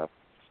 And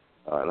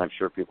I'm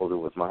sure people do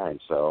with mine.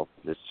 So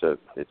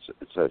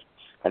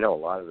I know a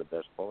lot of the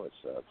best poets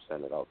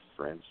send it out to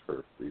friends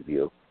for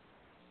review,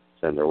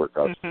 send their work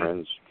out to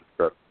friends,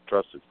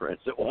 trusted friends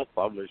that won't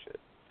publish it.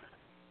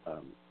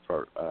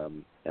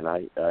 And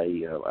I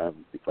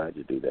would be glad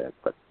to do that.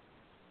 But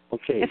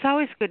okay, it's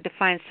always good to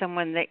find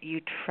someone that you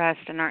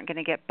trust and aren't going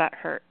to get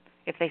butthurt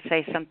if they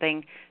say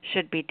something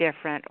should be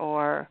different,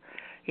 or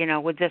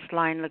would this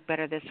line look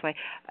better this way.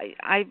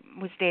 I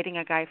was dating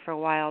a guy for a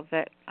while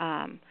that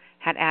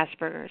had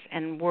Asperger's,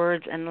 and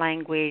words and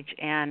language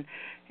and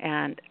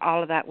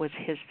all of that was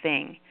his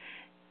thing.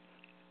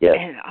 Yes.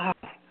 And,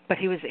 but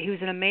he was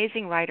an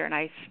amazing writer, and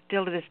I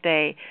still to this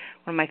day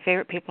one of my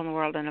favorite people in the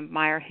world and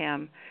admire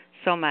him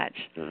so much.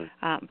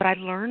 But I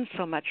learned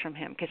so much from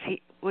him because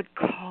he would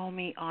call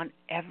me on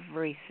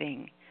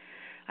everything.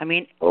 I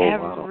mean,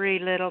 every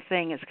little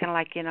thing. It's kind of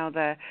like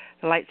the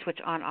light switch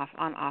on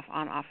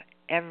off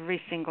every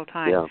single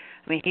time. Yeah.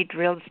 I mean, he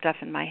drilled stuff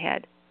in my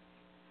head.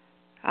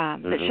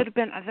 That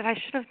I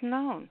should have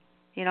known,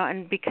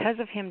 and because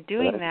of him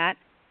doing that,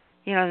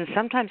 and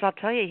sometimes I'll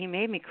tell you, he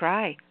made me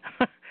cry.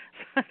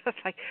 It's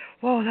like,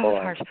 whoa, that was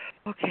harsh.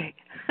 Okay.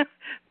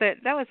 But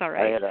that was all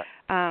right.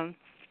 I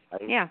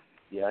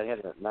had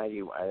a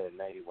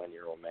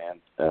 91-year-old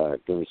man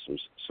give me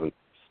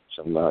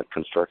some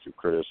constructive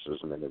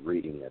criticism in the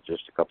reading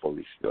just a couple of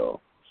weeks ago,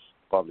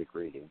 public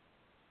reading,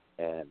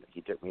 and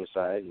he took me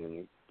aside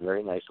and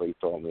very nicely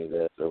told me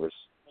that there was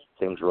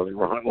things really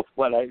wrong with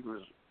what I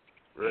was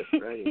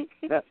writing.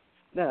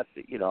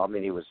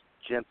 He was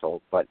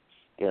gentle, but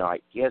he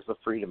has the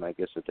freedom, I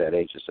guess, at that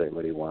age to say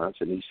what he wants,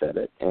 and he said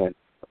it. And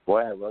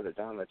boy, I wrote it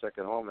down. I took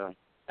it home and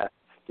I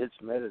did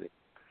some editing.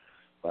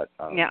 But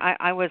yeah,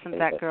 I wasn't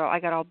that girl. I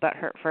got all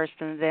butthurt first,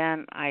 and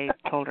then I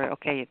told her,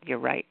 okay, you're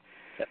right.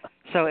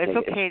 So it's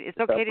okay. It's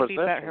okay to be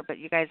butthurt, but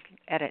you guys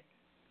edit.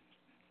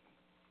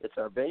 It's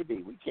our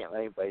baby. We can't let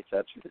anybody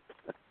touch it.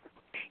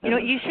 You know,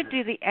 you should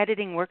do the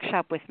editing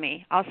workshop with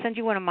me. I'll send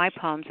you one of my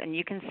poems, and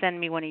you can send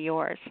me one of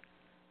yours.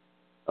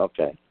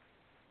 Okay.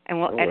 And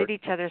we'll edit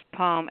each other's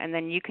poem, and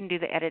then you can do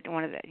the edit.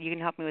 You can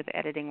help me with the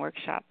editing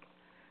workshop.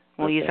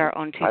 We'll use our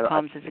own 2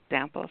 poems as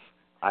examples.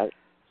 I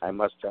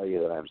must tell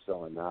you that I'm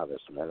still a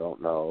novice, and I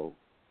don't know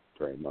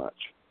very much.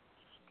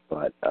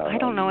 But I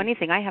don't know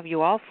anything. I have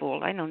you all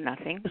fooled. I know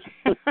nothing.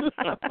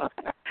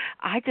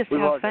 I just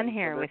have fun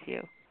here with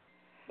you.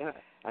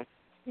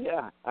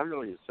 Yeah, I'm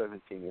really a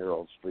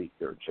 17-year-old street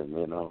urchin,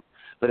 you know.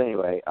 But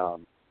anyway,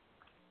 okay,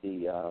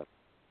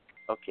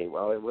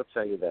 well, I will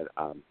tell you that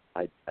I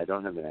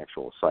don't have an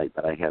actual site,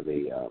 but I have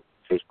a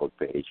Facebook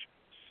page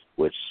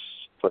which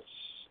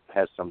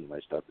has some of my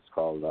stuff. It's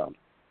called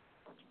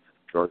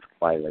George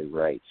Wiley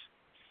Writes.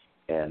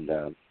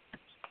 And,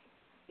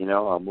 you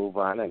know, I'll move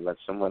on and let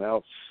someone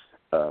else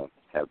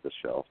have the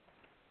show.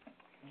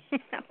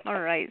 All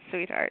right,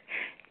 sweetheart.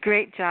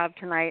 Great job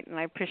tonight, and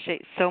I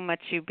appreciate so much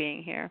you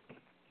being here.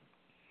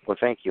 Well,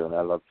 thank you, and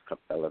I love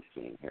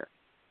being here.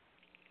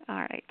 All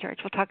right, George.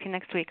 We'll talk to you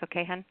next week,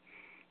 okay, hon?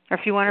 Or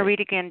if you want to read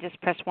again,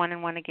 just press 1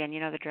 and 1 again. You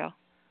know the drill.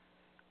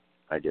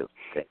 I do.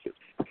 Thank you.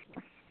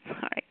 All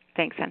right.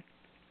 Thanks, hon.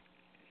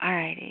 All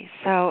righty.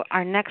 So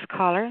our next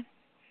caller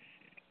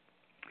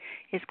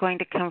is going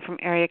to come from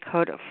area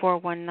code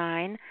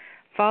 419.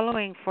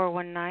 Following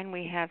 419,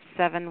 we have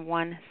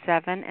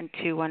 717 and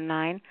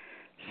 219.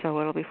 So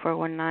it'll be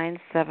 419,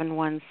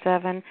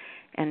 717,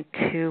 and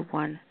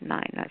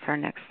 219. That's our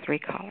next 3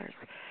 callers.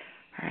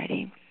 All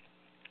righty.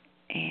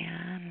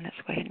 And let's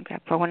go ahead and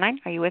grab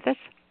 419. Are you with us?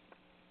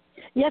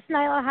 Yes,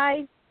 Nyla.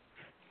 Hi.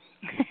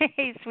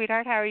 Hey,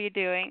 sweetheart. How are you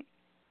doing?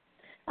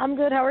 I'm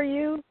good. How are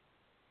you?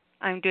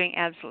 I'm doing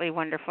absolutely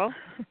wonderful.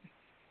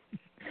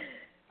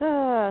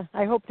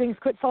 I hope things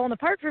quit falling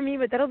apart for me,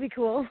 but that'll be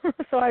cool.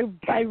 So I'm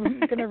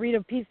going to read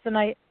a piece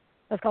tonight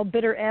that's called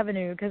Bitter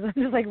Avenue, because I'm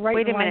just like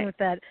right in line with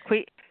that.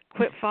 Quit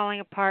falling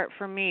apart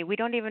for me. We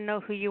don't even know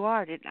who you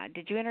are. Did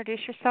you introduce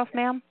yourself,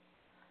 ma'am?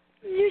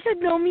 You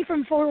should know me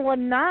from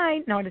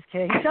 419. No, I'm just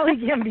kidding. Shelly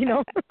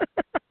Gambino.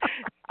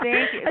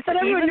 Thank you. I thought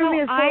everyone knew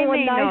me as 419. I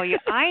may know you.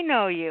 I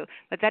know you,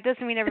 but that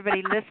doesn't mean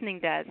everybody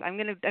listening does.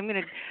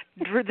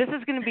 This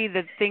is gonna be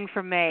the thing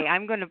for May.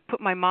 I'm gonna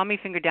put my mommy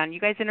finger down. You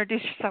guys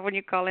introduce yourself when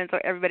you call in, so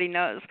everybody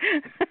knows.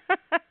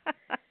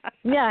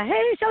 Yeah.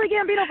 Hey, Shelly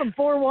Gambino from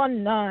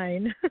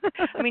 419.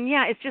 I mean,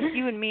 yeah, it's just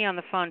you and me on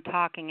the phone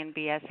talking and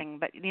BSing,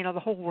 but you know the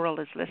whole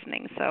world is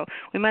listening, so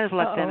we might as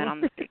well let them in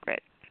on the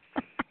secret.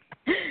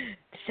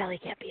 Shelly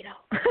Gambino.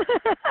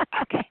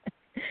 Okay.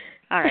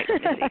 All right,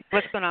 Missy,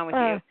 what's going on with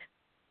you?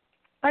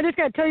 I just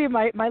got to tell you,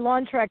 my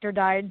lawn tractor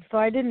died, so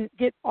I didn't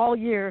get all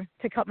year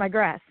to cut my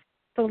grass.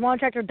 So the lawn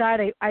tractor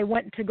died. I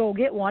went to go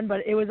get one, but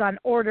it was on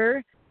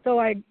order, so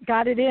I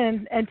got it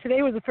in, and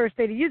today was the first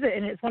day to use it,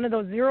 and it's one of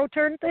those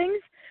zero-turn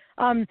things.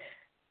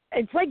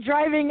 It's like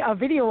driving a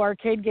video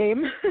arcade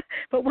game,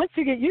 but once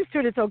you get used to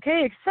it, it's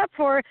okay, except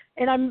for,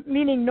 and I'm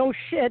meaning no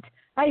shit,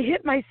 I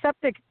hit my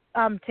septic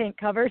tank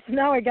cover, so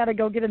now I got to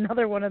go get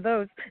another one of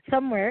those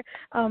somewhere.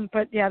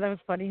 But, yeah, that was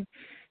funny.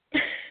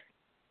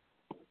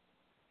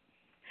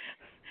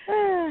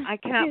 I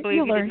cannot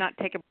believe you did not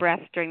take a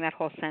breath during that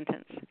whole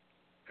sentence.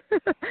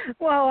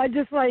 Well,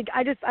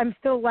 I'm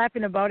still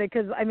laughing about it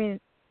because, I mean,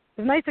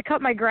 it was nice to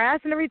cut my grass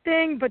and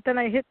everything, but then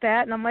I hit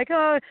that, and I'm like,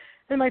 oh.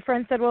 And my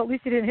friend said, well, at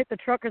least you didn't hit the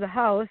truck or the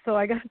house, so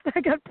I got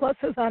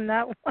pluses on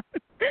that one.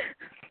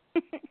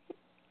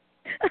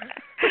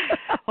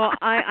 Well,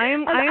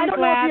 I'm don't glad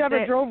know if you ever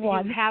that drove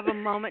one. you have a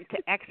moment to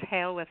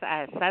exhale with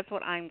us. That's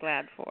what I'm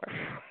glad for.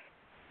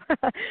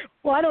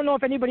 Well, I don't know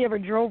if anybody ever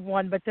drove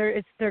one, but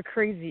they're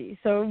crazy.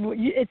 So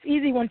it's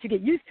easy once you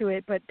get used to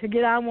it, but to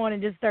get on one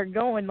and just start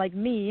going like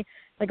me,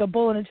 like a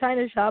bull in a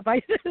china shop,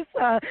 I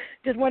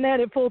just went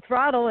at it full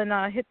throttle and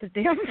hit the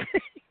damn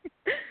thing.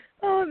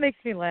 Oh, it makes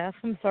me laugh.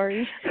 I'm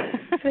sorry.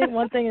 Saying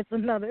one thing, it's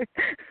another.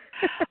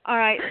 All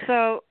right,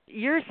 so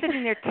you're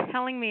sitting there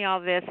telling me all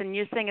this, and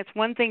you're saying it's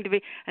one thing to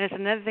be, and it's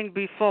another thing to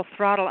be full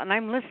throttle, and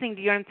I'm listening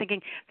to you, and I'm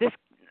thinking,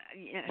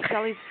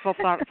 Shelley's full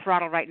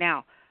throttle right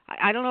now.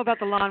 I don't know about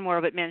the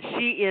lawnmower, but, man,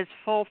 she is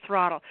full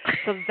throttle.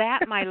 So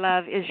that, my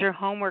love, is your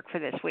homework for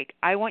this week.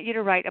 I want you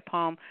to write a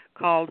poem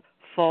called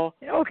Full.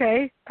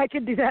 Okay, I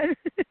can do that.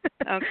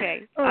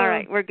 Okay, all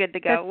right, we're good to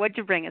go. What'd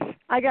you bring us?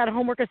 I got a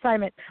homework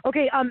assignment.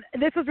 Okay,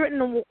 this was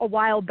written a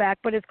while back,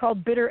 but it's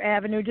called Bitter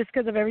Avenue just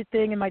because of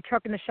everything in my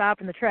truck in the shop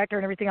and the tractor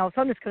and everything else.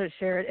 So I'm just going to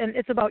share it. And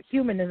it's about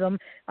humanism,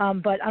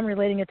 but I'm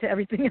relating it to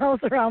everything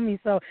else around me.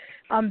 So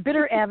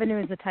Bitter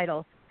Avenue is the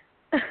title.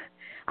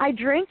 I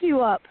drank you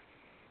up,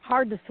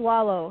 hard to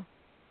swallow,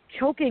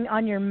 choking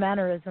on your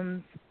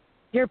mannerisms.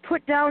 Your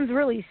put-downs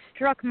really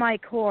struck my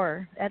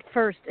core, at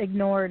first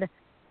ignored.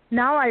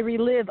 Now I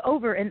relive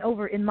over and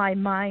over in my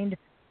mind.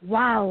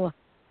 Wow,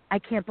 I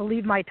can't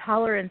believe my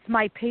tolerance,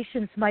 my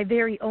patience, my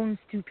very own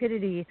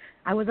stupidity.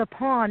 I was a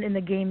pawn in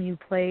the game you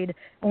played,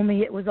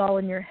 only it was all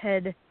in your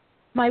head.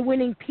 My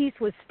winning piece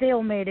was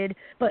stalemated,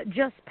 but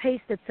just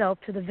paced itself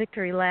to the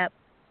victory lap.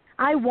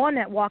 I won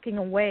at walking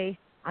away.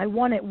 I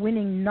won at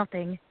winning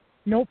nothing.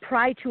 No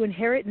pride to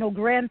inherit, no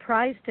grand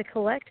prize to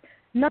collect,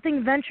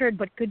 nothing ventured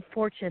but good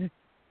fortune.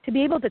 To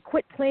be able to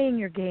quit playing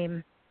your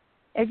game.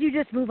 As you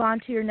just move on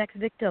to your next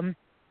victim,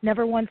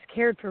 never once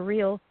cared for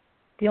real.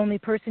 The only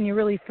person you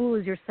really fool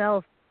is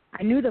yourself.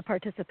 I knew the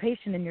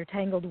participation in your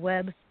tangled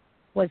web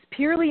was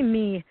purely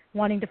me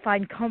wanting to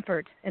find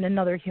comfort in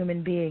another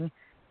human being.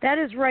 That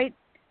is right,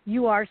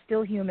 you are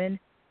still human,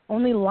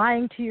 only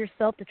lying to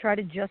yourself to try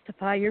to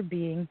justify your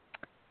being.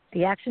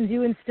 The actions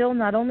you instill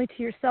not only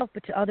to yourself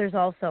but to others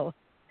also.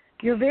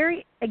 Your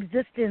very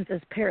existence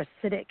is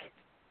parasitic.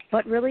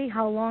 But really,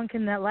 how long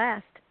can that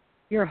last?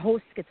 Your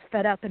host gets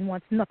fed up and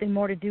wants nothing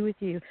more to do with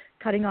you,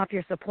 cutting off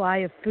your supply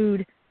of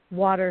food,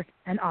 water,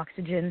 and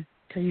oxygen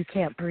till you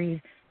can't breathe.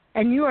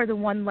 And you are the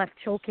one left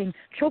choking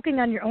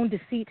on your own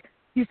deceit.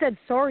 You said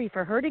sorry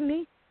for hurting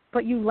me,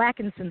 but you lack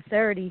in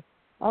sincerity.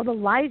 All the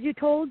lies you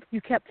told,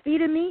 you kept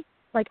feeding me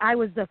like I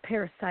was the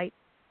parasite.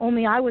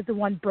 Only I was the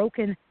one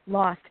broken,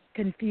 lost,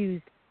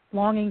 confused,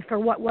 longing for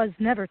what was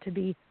never to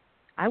be.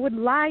 I would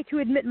lie to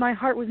admit my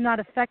heart was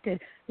not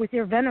affected with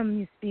your venom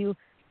you spew.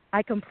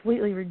 I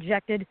completely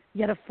rejected,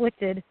 yet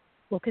afflicted,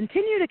 will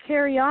continue to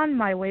carry on,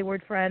 my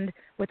wayward friend,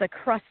 with a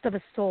crust of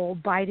a soul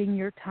biding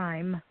your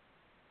time.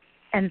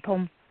 End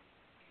poem.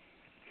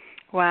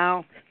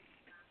 Wow.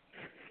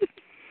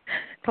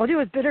 Told you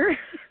it was bitter.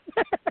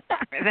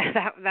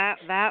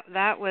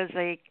 that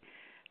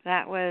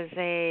was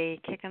a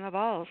kick in the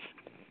balls.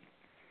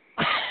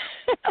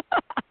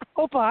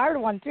 Hope a hard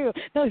one too.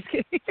 No, just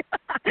kidding.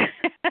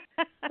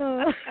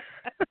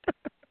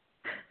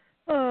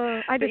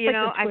 I just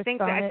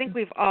I think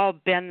we've all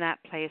been that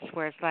place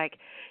where it's like,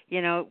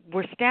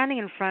 we're standing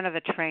in front of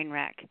a train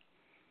wreck,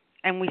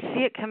 and we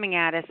see it coming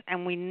at us,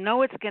 and we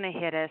know it's going to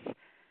hit us,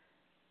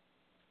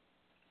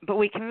 but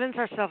we convince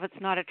ourselves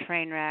it's not a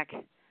train wreck,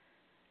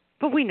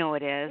 but we know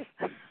it is.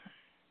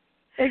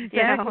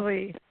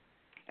 Exactly.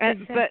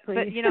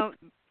 Exactly.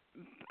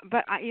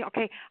 But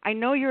I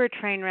know you're a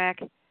train wreck.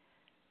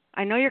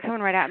 I know you're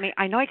coming right at me.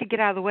 I know I could get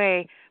out of the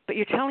way, but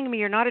you're telling me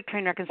you're not a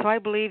train wreck, and so I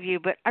believe you,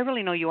 but I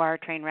really know you are a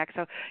train wreck.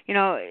 So,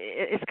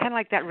 it's kind of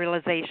like that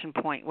realization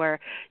point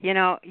where,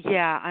 yeah,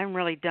 I'm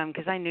really dumb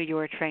because I knew you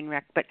were a train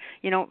wreck, but,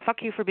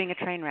 fuck you for being a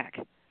train wreck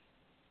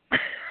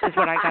is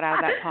what I got out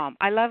of that poem.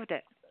 I loved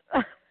it.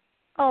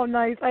 Oh,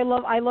 nice. I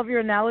love your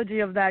analogy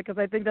of that because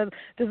I think that's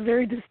just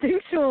very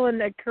distinctual and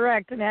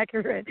correct and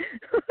accurate.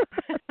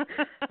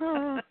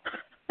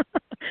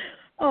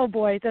 Oh,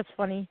 boy, that's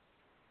funny.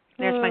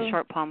 There's my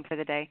short poem for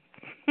the day.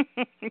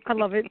 I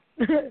love it.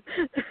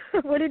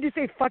 What did you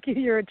say? Fuck you,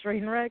 you're a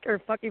train wreck, or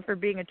fuck you for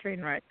being a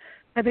train wreck?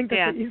 I think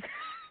that's what you said.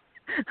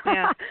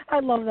 Yeah. I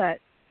love that.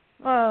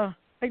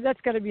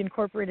 That's got to be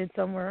incorporated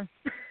somewhere.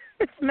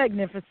 It's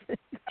magnificent.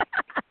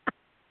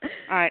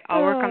 All right,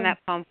 I'll work on that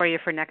poem for you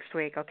for next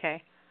week,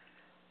 okay?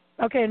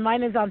 Okay, and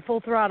mine is on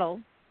full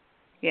throttle.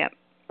 Yep.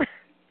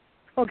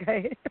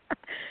 Okay.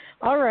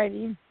 All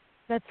righty.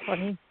 That's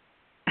funny.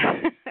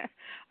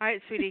 All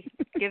right, sweetie,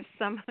 give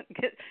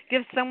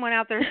someone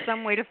out there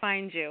some way to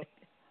find you.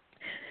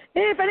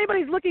 Hey, if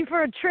anybody's looking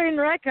for a train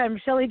wreck, I'm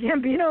Shelly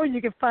Gambino, and you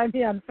can find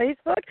me on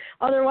Facebook.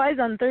 Otherwise,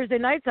 on Thursday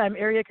nights, I'm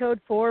area code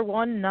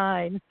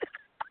 419.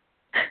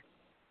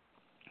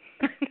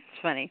 It's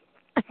funny.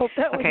 I hope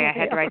that was okay, I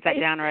had to write that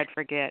down or I'd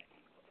forget.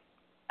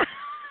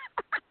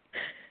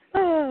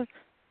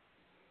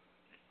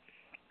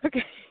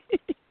 Okay.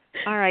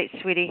 All right,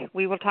 sweetie.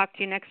 We will talk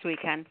to you next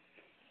weekend.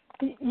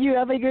 You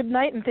have a good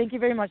night, and thank you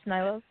very much,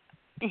 Nyla.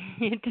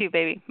 You too,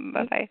 baby.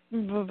 Bye-bye.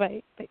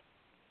 Bye-bye. Bye.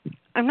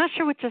 I'm not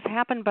sure what just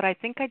happened, but I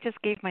think I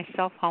just gave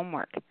myself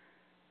homework.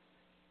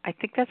 I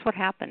think that's what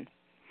happened.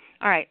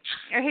 All right.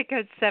 Area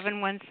code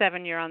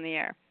 717, you're on the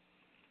air.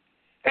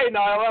 Hey,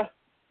 Nyla.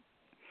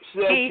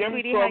 Hey, Jim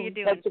sweetie, from how you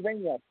doing?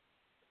 Pennsylvania.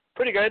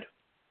 Pretty good.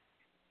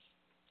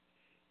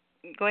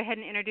 Go ahead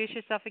and introduce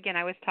yourself again.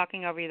 I was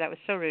talking over you. That was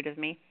so rude of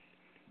me.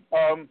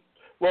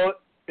 Well,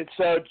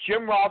 it's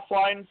Jim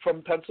Rothlein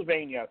from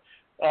Pennsylvania.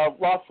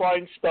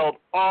 Rothlein spelled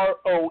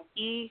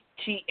Roethlin,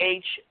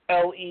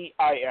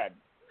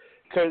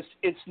 because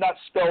it's not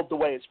spelled the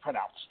way it's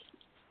pronounced.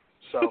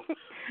 So,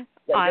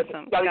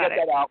 awesome. Gotta get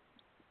that out.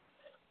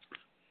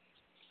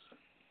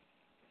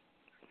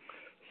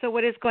 So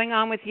what is going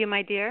on with you,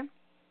 my dear?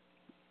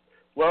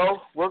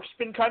 Well, work's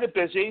been kind of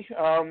busy.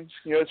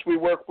 As we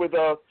work with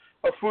a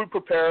food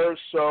preparer,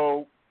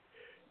 so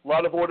a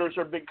lot of orders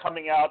have been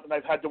coming out, and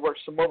I've had to work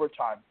some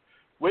overtime,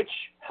 which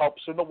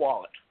helps in the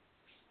wallet.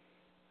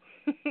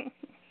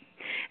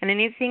 And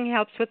anything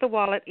helps with the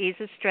wallet,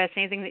 eases stress.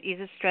 Anything that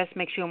eases stress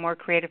makes you a more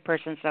creative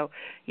person. So,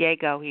 yay,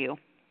 go you.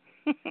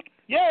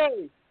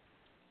 Yay!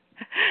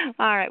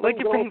 All right, what'd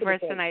you bring for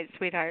us tonight,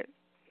 sweetheart?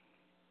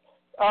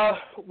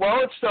 Well,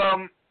 it's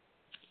a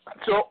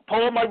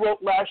poem I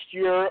wrote last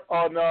year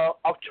on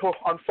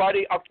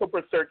Friday,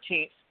 October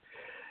 13th,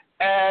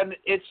 and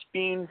it's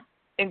been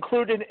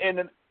included in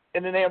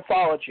an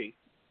anthology,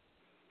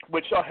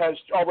 which has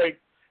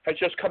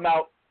just come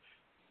out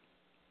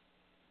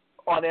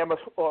on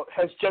Amazon,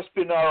 has just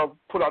been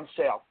put on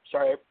sale.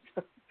 Sorry.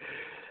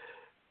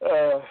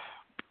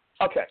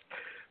 Okay.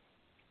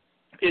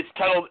 It's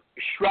titled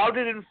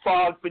Shrouded in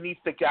Fog Beneath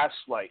the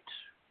Gaslight.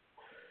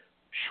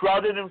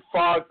 Shrouded in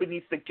fog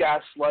beneath the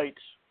gaslight,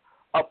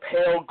 a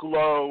pale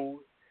glow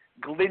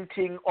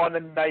glinting on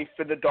a knife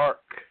in the dark.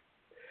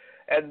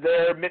 And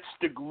there, midst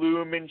the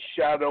gloom and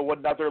shadow,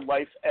 another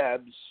life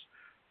ebbs,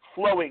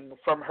 flowing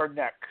from her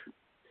neck.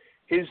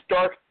 His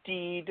dark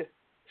deed,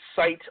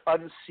 sight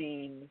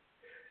unseen,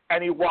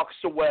 and he walks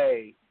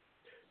away,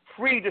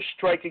 free to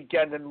strike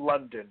again in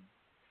London,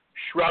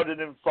 shrouded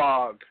in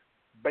fog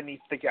beneath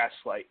the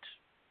gaslight.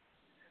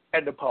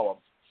 End of poem.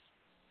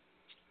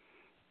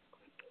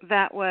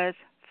 That was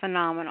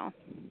phenomenal.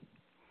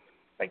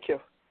 Thank you.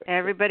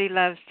 Everybody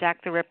loves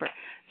Jack the Ripper.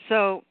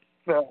 So,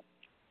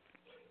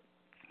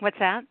 what's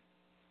that?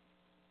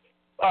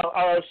 I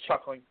was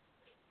chuckling.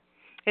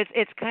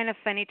 It's kind of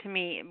funny to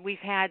me.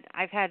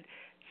 I've had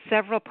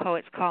several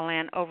poets call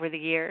in over the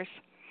years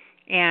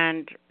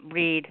and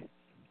read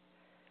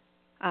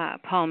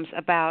poems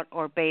about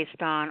or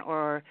based on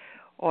or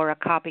a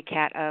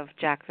copycat of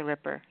Jack the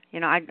Ripper.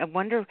 I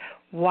wonder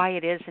why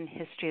it is in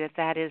history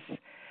that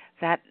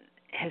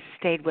has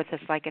stayed with us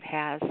like it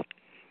has.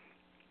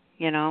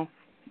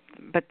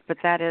 But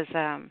that is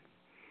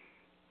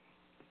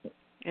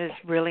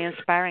really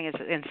inspiring. It's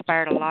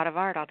inspired a lot of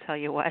art, I'll tell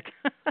you what.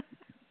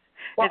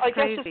 Well, it's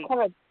crazy. guess it's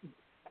kind of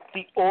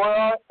the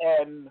aura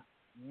and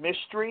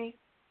mystery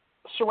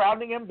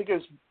surrounding him,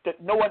 because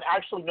no one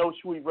actually knows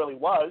who he really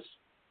was.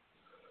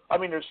 I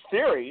mean, there's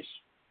theories.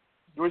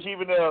 There was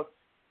even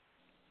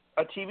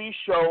a TV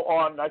show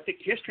on, I think,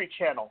 History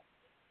Channel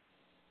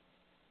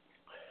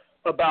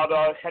about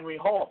Henry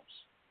Holmes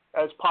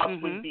as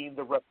possibly being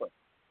the Ripper.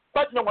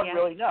 But no one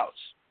really knows.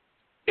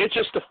 It's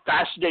just a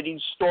fascinating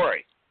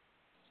story.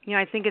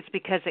 I think it's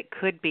because it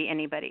could be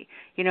anybody.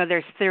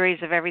 There's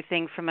theories of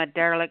everything from a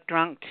derelict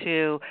drunk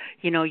to,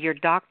 your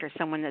doctor,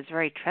 someone that's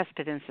very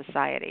trusted in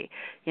society.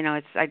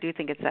 I do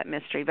think it's that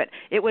mystery. But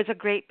it was a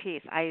great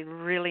piece. I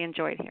really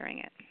enjoyed hearing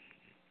it.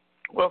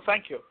 Well,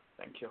 thank you.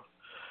 Thank you.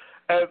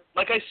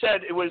 Like I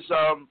said, it was.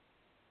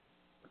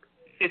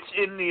 It's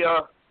in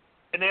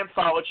an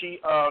anthology,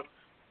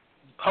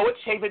 Poets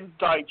Haven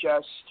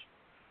Digest,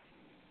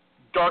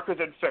 Darker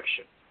Than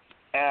Fiction,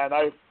 and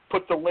I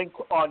put the link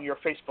on your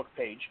Facebook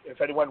page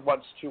if anyone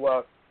wants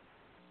to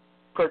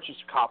purchase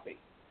a copy.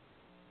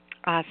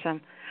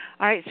 Awesome.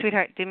 All right,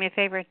 sweetheart, do me a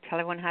favor. Tell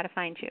everyone how to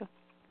find you.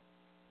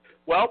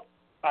 Well,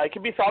 I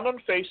can be found on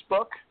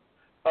Facebook.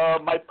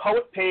 My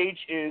poet page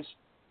is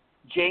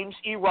James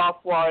E.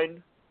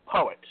 Rothwein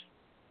Poet.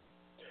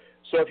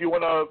 So if you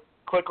want to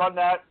click on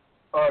that,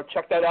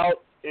 check that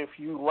out. If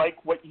you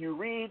like what you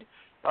read,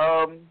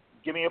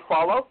 give me a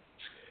follow.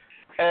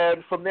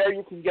 And from there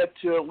you can get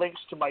to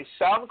links to my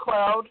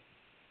SoundCloud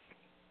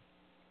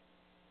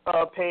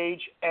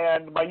page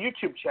and my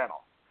YouTube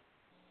channel.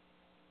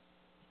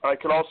 I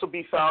can also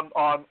be found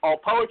on All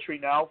Poetry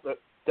now that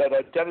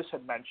Dennis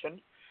had mentioned.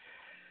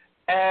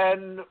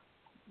 And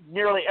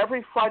nearly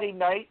every Friday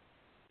night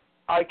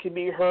I can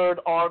be heard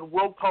on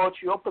World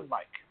Poetry Open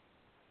Mic.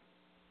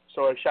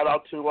 So a shout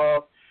out to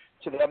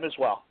them as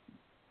well.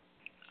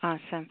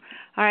 Awesome.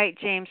 All right,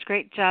 James,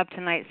 great job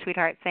tonight,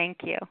 sweetheart. Thank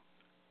you.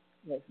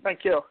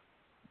 Thank you.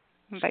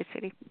 Bye,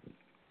 sweetie.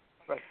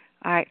 Bye.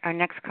 All right, our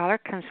next caller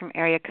comes from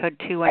area code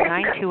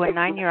 219.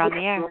 219, you're on the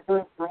air.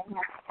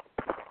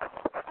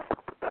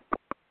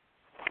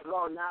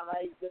 Hello, Nyla,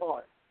 how you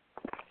doing?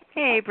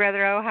 Hey,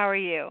 Brother O, how are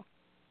you?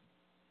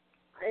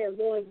 I am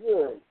doing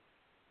good.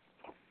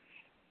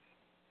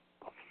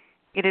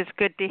 It is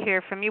good to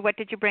hear from you. What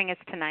did you bring us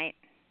tonight?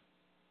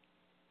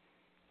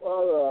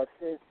 Well,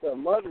 since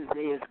Mother's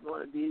Day is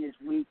going to be this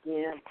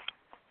weekend,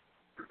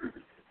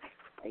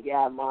 I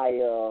got my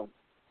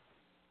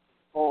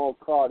poem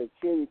called A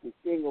Tribute to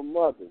Single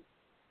Mothers.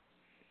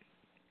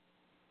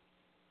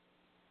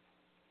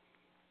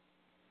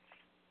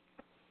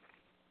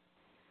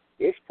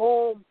 This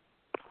poem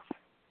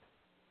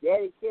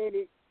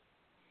dedicated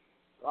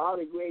to all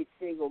the great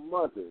single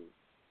mothers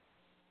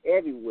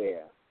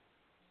everywhere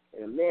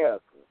in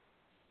America.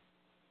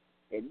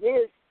 And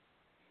this is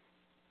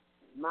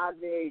my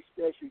very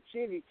special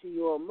tribute to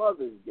you on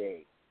Mother's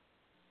Day.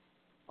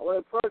 I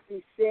want to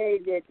personally say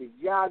that the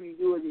job you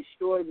do is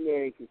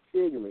extraordinary,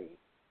 considering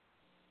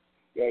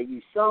that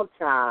you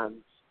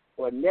sometimes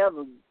or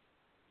never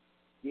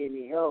get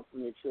any help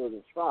from the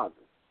children's father.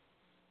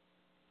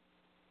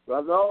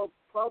 Brother O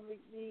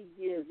publicly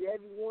gives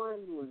everyone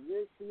who is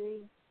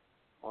listening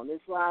on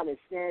this line a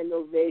standing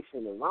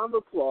ovation, a round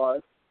of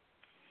applause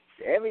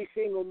to every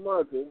single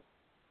mother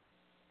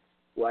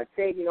who are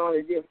taking on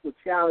the difficult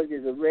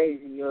challenges of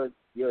raising your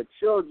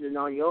children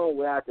on your own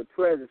without the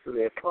presence of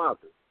their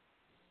father.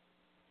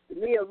 To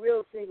me, a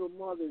real single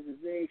mother is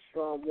a very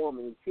strong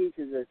woman who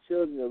teaches her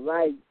children the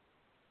right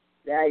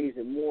values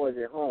and mores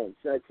at home,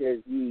 such as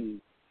the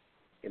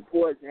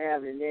Importance of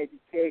having an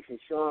education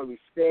showing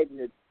respect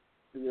to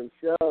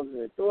themselves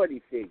and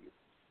authority figures.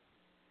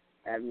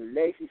 Having a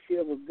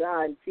relationship with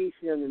God and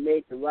teaching them to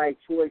make the right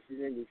choices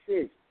and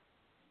decisions.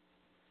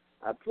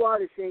 I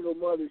applaud a single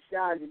mother's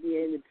child to be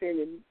an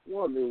independent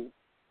woman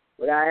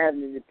without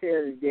having an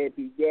independent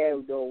deadbeat dad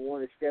who don't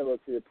want to step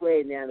up to the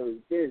plate and handle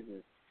his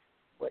business.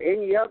 Or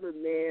any other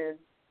man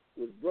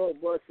was broke,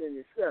 busted, and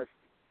disgusting.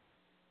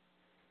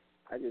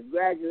 I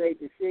congratulate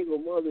the single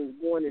mother who's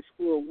going to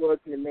school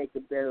working to make a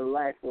better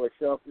life for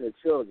herself and her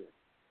children.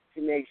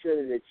 She makes sure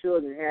that the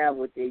children have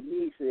what they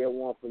need so they don't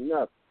want for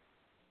nothing.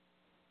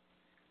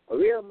 A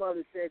real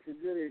mother sets a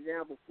good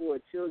example for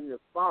her children to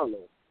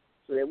follow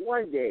so that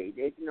one day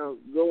they can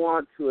go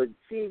on to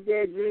achieve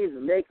their dreams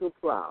and make her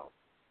proud.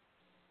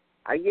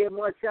 I give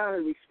much honor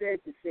and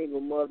respect to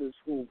single mothers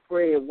who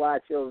pray and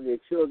watch over their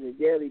children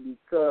daily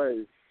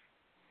because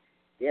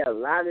there are a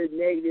lot of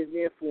negative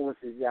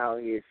influences out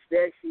here,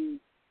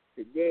 especially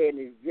today in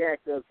this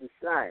jacked up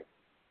society.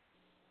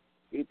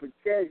 He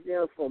protects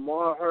them from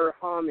all hurt,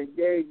 harm, and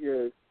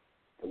danger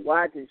and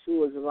watches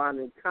who is around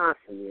them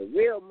constantly. A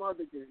real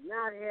mother does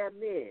not have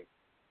men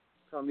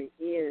coming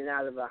in and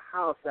out of a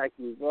house like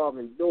a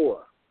revolving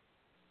door.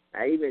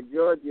 Now, even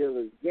drug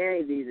dealers,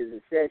 gang leaders,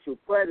 and sexual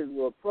predators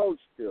will approach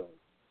them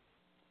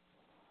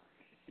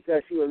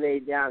because she will lay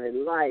down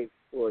in life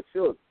for her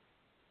children.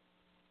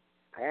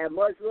 I have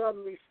much love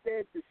and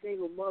respect for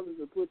single mothers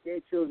who put their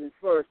children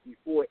first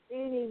before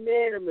any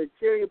man of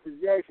material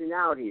possession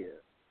out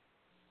here.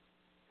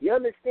 She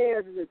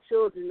understands that the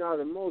children are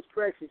the most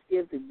precious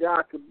gift that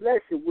God could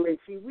bless her with.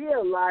 She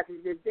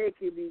realizes that they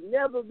can be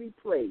never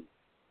replaced.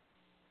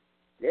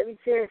 Every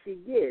chance she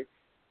gets,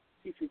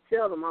 she should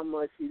tell them how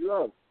much she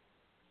loves them.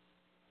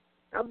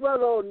 Now,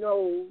 Brother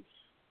knows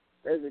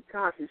there's a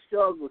constant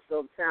struggle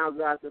sometimes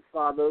without the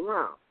father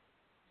around.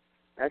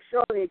 I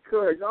surely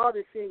encourage all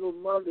the single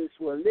mothers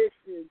who are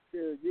listening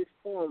to this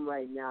poem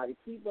right now to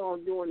keep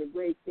on doing the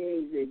great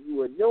things that you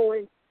are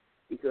doing,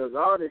 because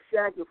all the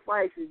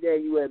sacrifices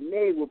that you have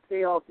made will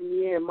pay off in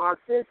the end. My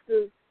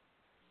sisters,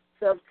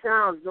 tough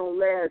times don't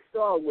last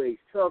always.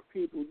 Tough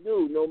people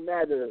do, no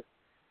matter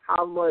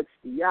how much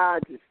the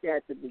odds are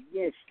stacked up against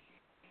you.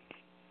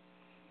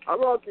 I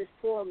wrote this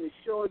poem to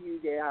show you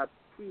that I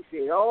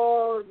appreciate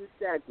all the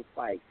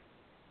sacrifices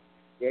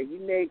that you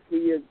make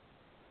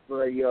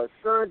for your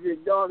sons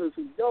and daughters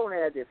who don't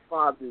have their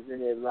fathers in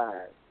their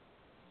lives,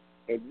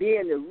 and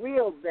being the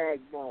real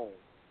backbone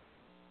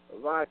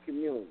of our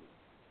community.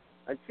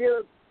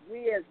 Until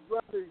we as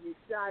brothers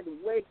decide to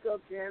wake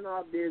up to handle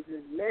our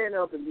business, man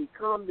up, and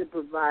become the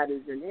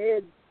providers and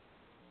heads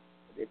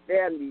of their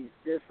families,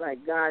 just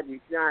like God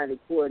designed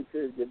according to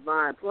His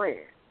divine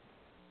plan.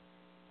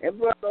 And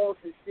Brother O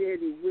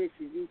sincerely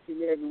wishes each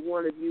and every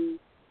one of you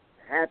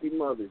a happy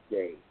Mother's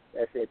Day.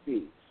 That's at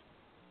peace.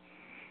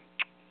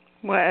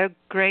 What a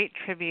great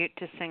tribute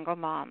to single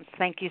moms.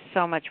 Thank you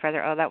so much,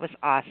 Brother O. That was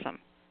awesome.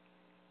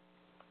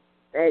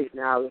 Thanks,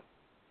 Nyla.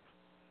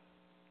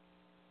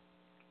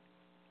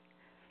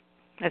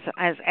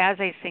 As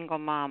a single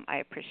mom, I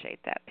appreciate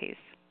that piece.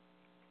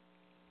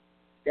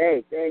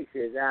 Thanks,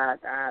 sis.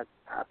 I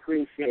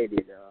appreciate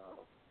it.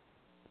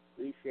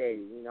 Appreciate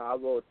it. You know, I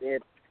wrote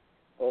that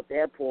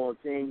poem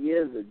 10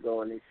 years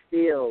ago, and it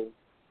still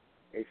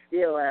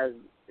has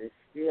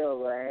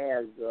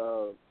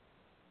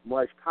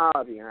much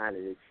power behind it.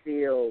 It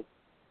still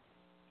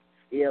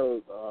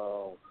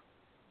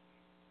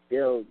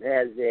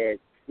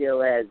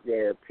has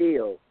that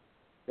appeal.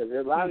 Because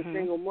there's a lot of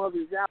single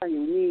mothers out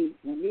here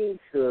who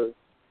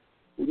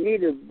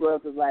need a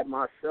brother like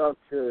myself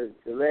to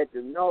let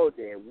them know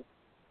that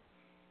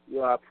you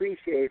are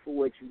appreciated for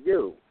what you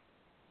do.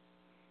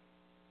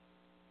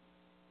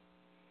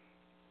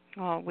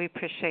 Well, we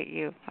appreciate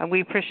you.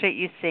 We appreciate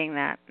you seeing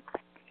that,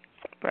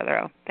 Brother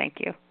O. Thank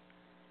you.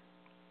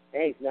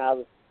 Thanks,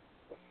 Nyla.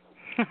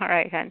 All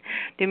right, hon.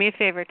 Do me a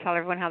favor. Tell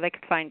everyone how they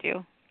can find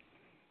you.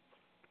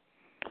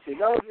 To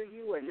those of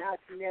you who are not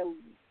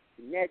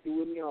connected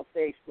with me on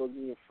Facebook,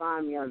 you can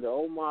find me under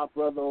Omar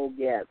Brother O.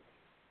 Gavin.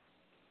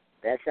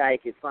 That's how you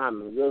can find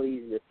me. Really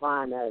easy to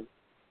find.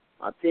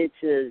 My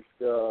pictures,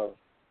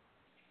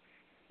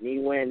 me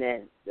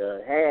wearing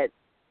the hat,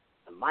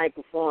 the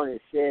microphone,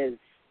 it says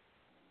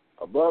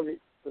above it,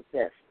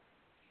 Professor.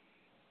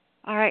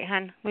 All right,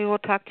 hon. We will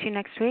talk to you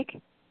next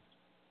week.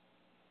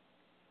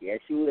 Yes,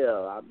 you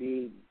will. I'll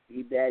be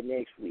back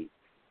next week.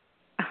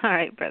 All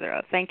right, Brother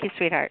O. Thank you,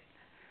 sweetheart.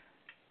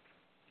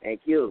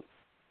 Thank you.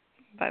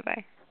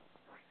 Bye-bye.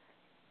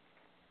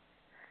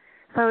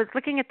 So I was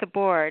looking at the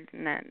board,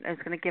 and I was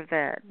going to give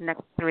the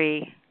next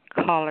the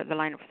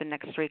lineup for the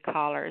next three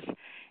callers,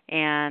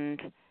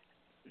 and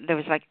there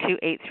was like 2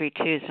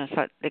 832s, and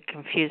so it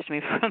confused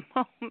me for a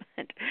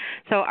moment.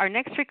 So our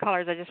next three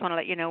callers, I just want to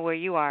let you know where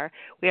you are.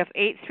 We have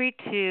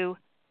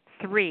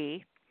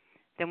 8323,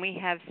 then we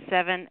have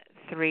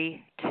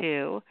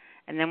 732,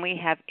 and then we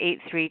have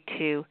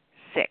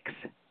 8326.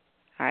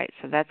 All right,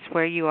 so that's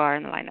where you are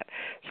in the lineup.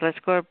 So let's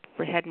go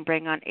ahead and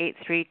bring on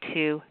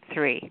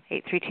 8323.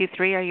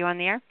 8323, are you on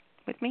the air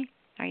with me?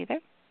 Are you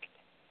there?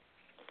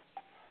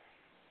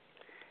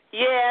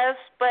 Yes,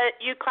 but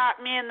you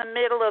caught me in the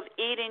middle of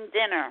eating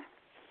dinner.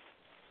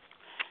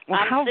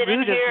 Well, how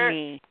rude of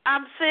me.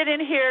 I'm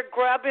sitting here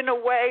grubbing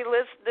away,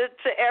 listening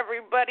to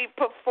everybody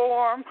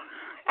perform.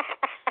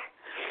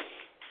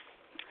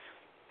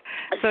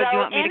 So do you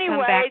want me to come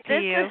back to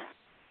you?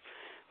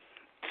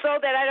 So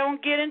that I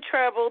don't get in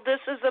trouble, this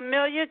is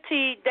Amelia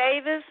T.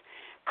 Davis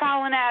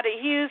calling out of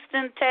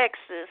Houston,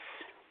 Texas.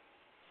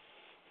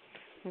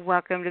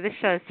 Welcome to the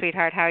show,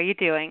 sweetheart. How are you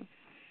doing?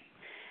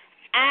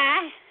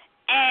 I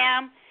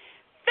am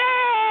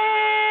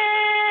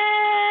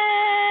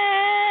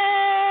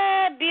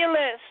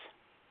fabulous.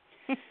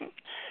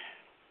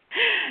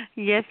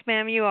 Yes,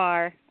 ma'am, you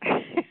are.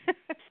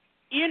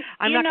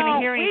 I'm not going to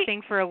hear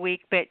anything for a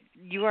week, but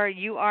you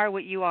are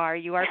what you are.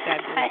 You are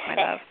fabulous, my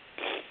love.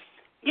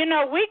 You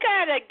know, we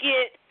gotta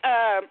get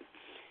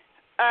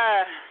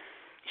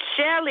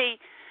Shelley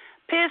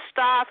pissed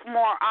off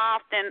more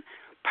often.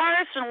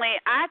 Personally,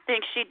 I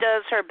think she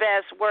does her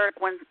best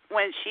work when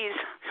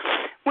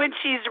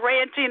she's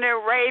ranting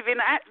and raving.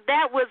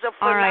 That was a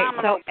phenomenal All right,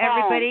 so poem.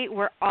 everybody,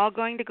 we're all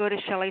going to go to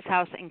Shelley's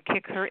house and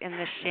kick her in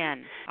the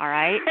shin. All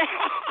right,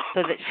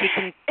 so that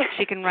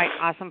she can write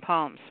awesome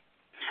poems.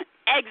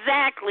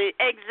 Exactly.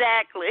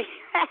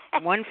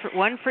 One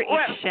for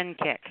each shin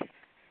kick.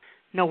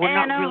 No, we're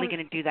not really going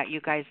to do that,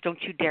 you guys.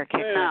 Don't you dare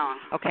kick her.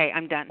 Okay,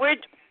 I'm done. We're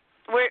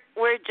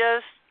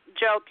just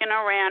joking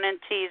around and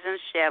teasing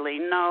Shelley.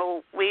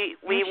 No, we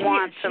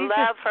want to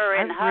love her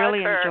and hug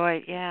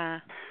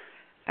her.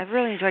 I've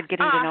really enjoyed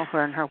getting to know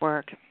her and her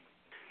work.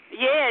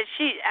 Yeah,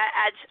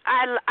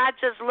 I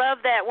just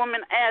love that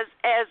woman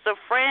as a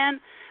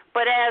friend,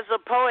 but as a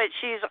poet,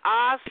 she's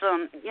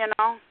awesome, you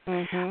know.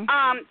 Mm-hmm.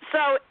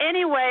 So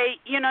anyway,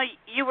 you know,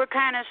 you were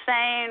kind of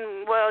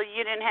saying, well,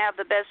 you didn't have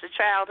the best of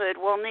childhood.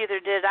 Well, neither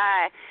did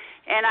I.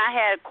 And I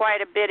had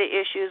quite a bit of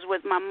issues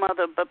with my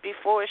mother, but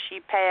before she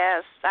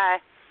passed, I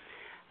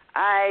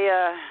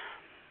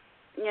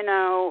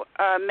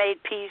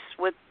made peace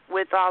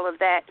with all of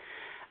that.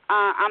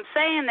 I'm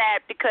saying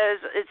that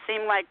because it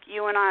seemed like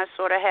you and I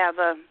sort of have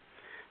a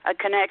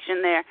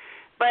connection there.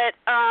 But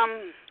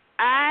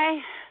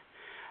I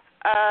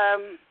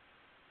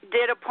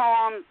did a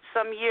poem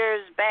some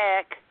years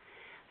back,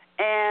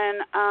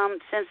 and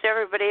since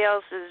everybody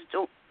else is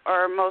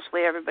or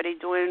mostly everybody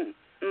doing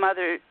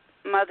Mother's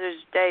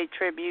Day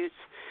tributes,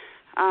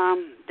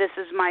 this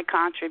is my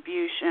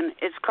contribution.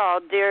 It's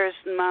called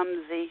Dearest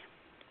Mumsy.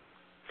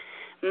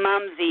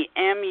 Mumsy,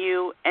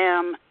 M-U-M-Z-I-E.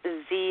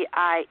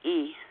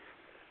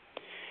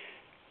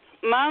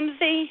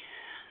 Mumsy,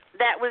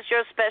 that was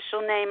your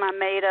special name I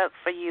made up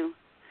for you.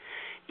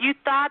 You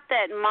thought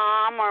that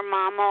Mom or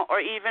Mama or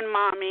even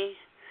Mommy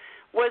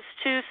was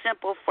too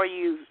simple for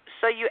you,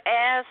 so you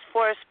asked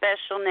for a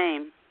special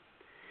name.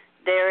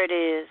 There it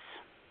is.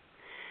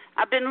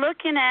 I've been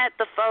looking at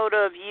the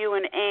photo of you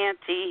and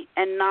Auntie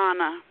and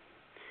Nana.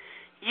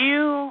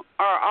 You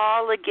are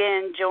all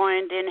again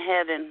joined in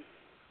heaven.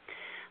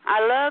 I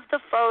love the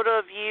photo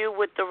of you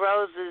with the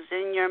roses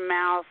in your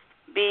mouth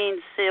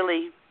being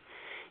silly.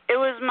 It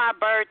was my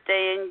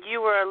birthday and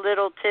you were a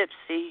little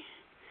tipsy.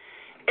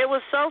 It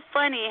was so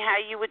funny how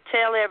you would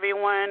tell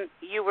everyone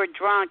you were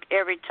drunk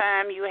every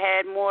time you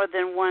had more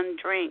than one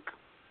drink.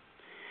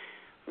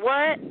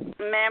 What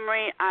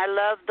memory I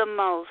love the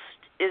most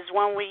is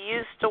when we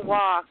used to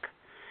walk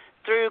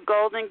through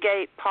Golden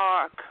Gate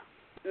Park,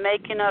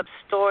 making up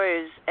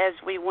stories as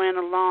we went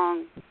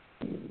along.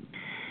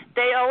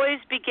 They always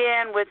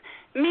began with,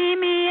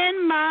 Mimi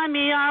and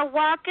Mommy are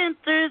walking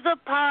through the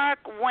park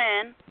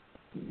when.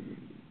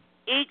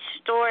 Each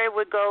story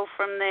would go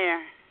from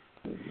there.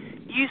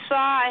 You saw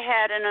I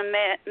had an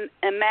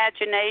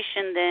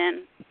imagination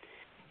then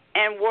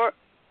and worked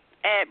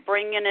at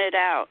bringing it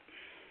out.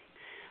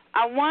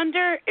 I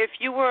wonder if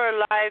you were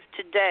alive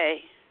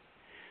today,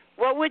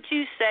 what would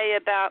you say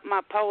about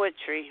my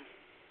poetry?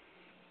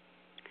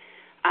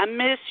 I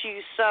miss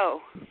you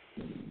so.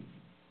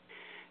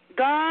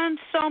 Gone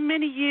so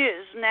many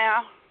years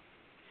now.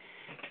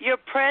 Your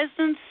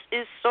presence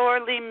is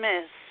sorely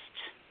missed.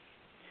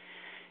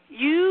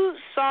 You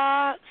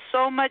saw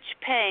so much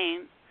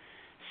pain,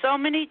 so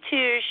many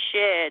tears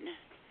shed,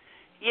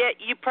 yet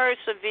you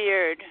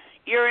persevered.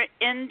 Your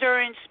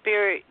enduring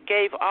spirit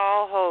gave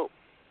all hope.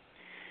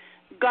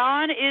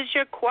 Gone is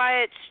your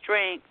quiet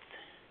strength.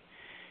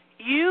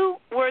 You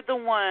were the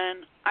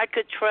one I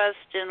could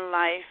trust in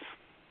life.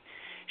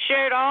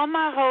 Shared all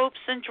my hopes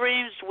and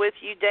dreams with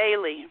you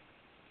daily.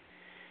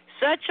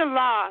 Such a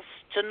loss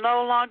to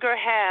no longer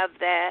have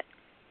that.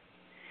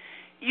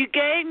 You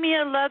gave me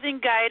a loving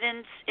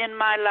guidance in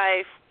my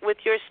life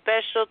with your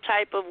special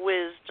type of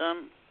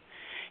wisdom.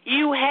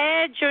 You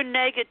had your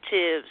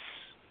negatives.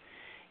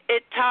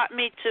 It taught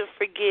me to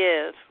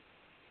forgive.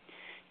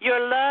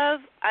 Your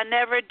love I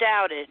never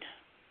doubted.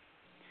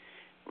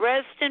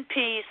 Rest in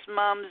peace,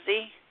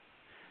 Mumsy.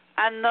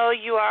 I know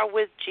you are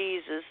with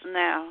Jesus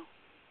now.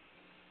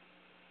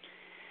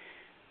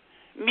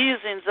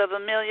 Musings of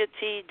Amelia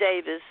T.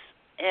 Davis,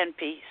 and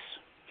peace.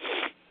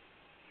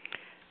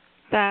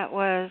 That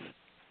was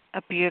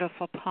a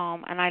beautiful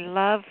poem, and I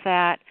love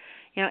that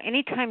You know,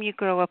 anytime you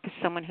grow up with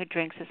someone who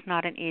drinks, it's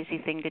not an easy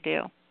thing to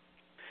do.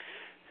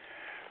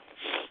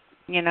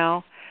 You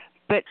know,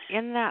 but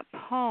in that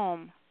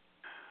poem,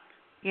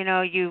 you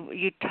know,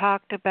 you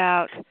talked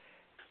about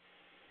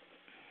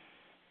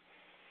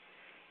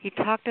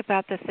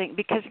the thing,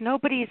 because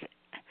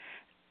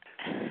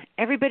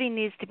everybody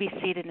needs to be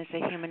seen as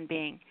a human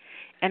being.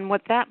 And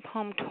what that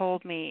poem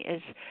told me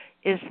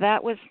is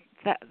that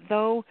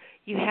though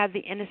you had the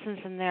innocence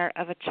in there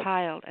of a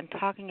child and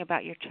talking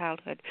about your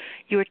childhood,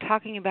 you were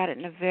talking about it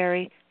in a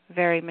very,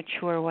 very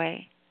mature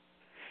way.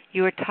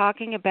 You were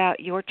talking about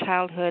your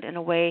childhood in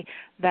a way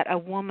that a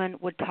woman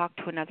would talk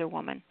to another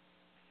woman.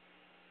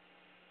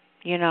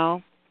 You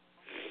know,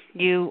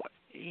 it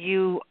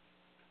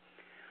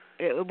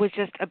was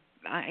just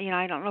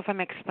I don't know if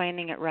I'm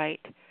explaining it right,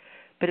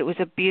 but it was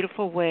a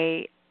beautiful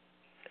way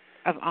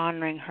of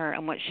honoring her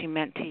and what she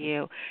meant to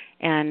you,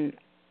 and,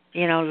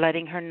 you know,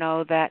 letting her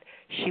know that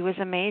she was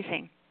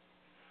amazing.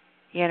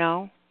 You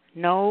know,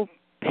 no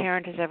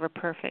parent is ever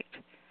perfect,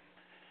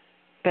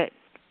 but,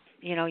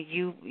 you know,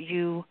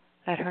 you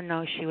let her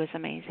know she was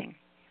amazing,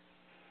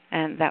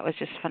 and that was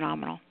just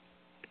phenomenal.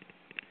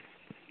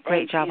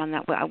 Great job on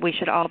that. We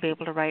should all be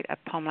able to write a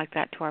poem like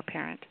that to our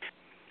parent.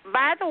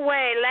 By the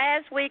way,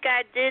 last week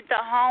I did the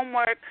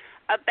homework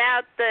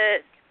about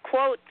the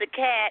quote the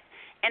cat,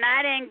 and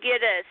I didn't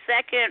get a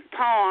second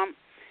poem,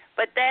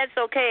 but that's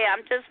okay.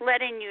 I'm just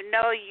letting you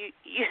know you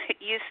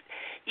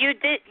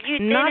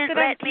didn't Not that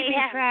I'm let me keeping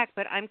have track,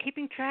 but I'm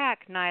keeping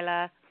track,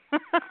 Nyla.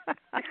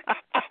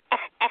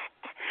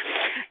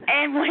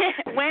 And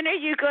when are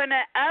you going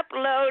to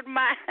upload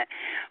my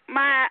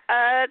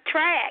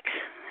tracks?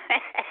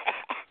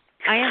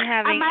 I am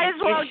having I might as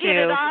well issue. get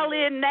it all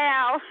in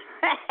now.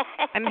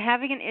 I'm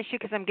having an issue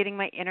because I'm getting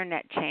my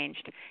internet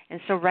changed, and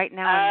so right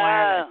now I'm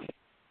wireless.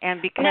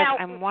 And because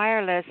I'm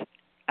wireless,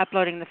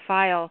 uploading the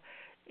file,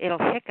 it'll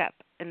hiccup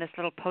in this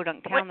little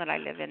podunk town that I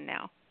live in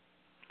now.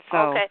 So,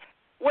 okay.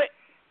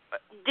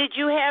 Did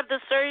you have the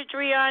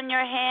surgery on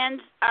your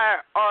hands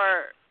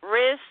or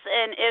wrists?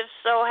 And if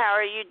so, how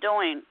are you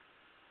doing?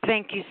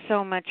 Thank you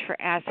so much for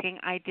asking.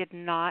 I did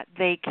not.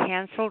 They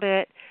canceled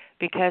it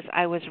because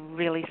I was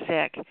really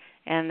sick,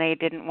 and they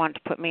didn't want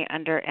to put me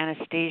under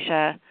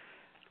anesthesia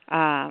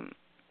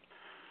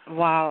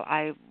while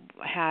I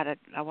had a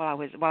cold while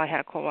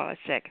I was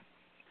sick.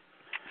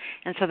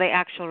 And so they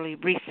actually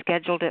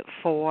rescheduled it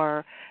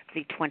for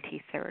the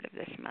 23rd of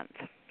this month.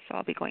 So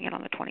I'll be going in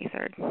on the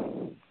 23rd.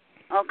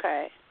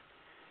 Okay.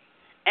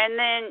 And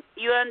then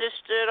you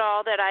understood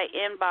all that I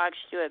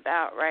inboxed you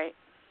about, right?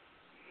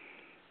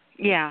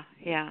 Yeah.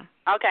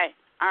 Okay.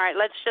 All right,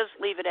 let's just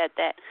leave it at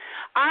that.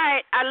 All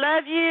right, I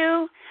love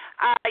you.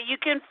 You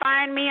can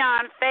find me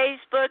on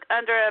Facebook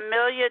under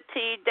Amelia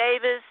T.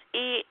 Davis,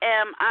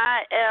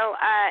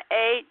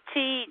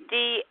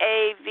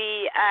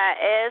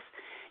 EMILIATDAVIS.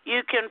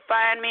 You can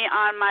find me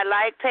on my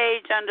like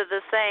page under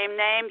the same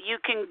name. You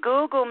can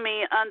Google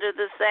me under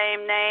the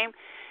same name.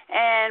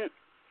 And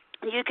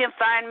you can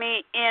find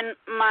me in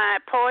my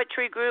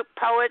poetry group,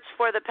 Poets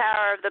for the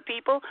Power of the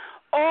People.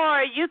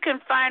 Or you can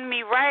find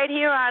me right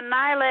here on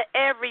Nyla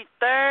every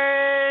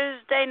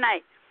Thursday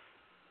night.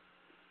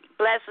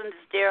 Blessings,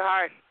 dear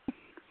heart.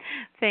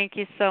 Thank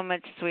you so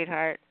much,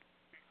 sweetheart.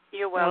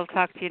 You're welcome. We'll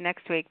talk to you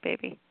next week,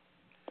 baby.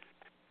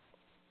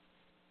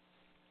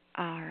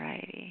 All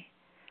righty.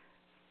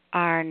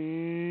 Our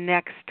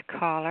next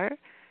caller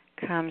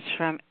comes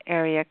from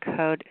area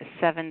code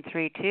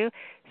 732.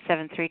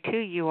 732,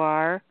 you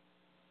are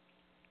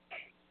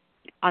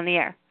on the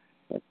air.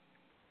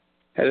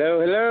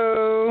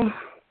 Hello.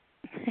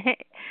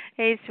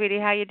 Hey, sweetie,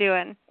 how you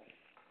doing?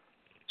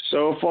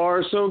 So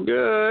far, so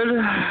good.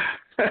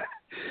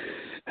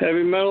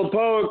 Heavy metal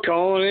poet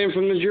calling in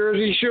from the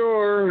Jersey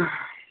Shore.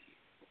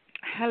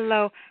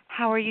 Hello.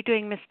 How are you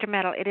doing, Mr.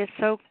 Metal? It is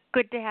so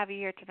good to have you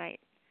here tonight.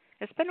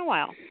 It's been a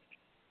while.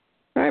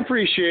 I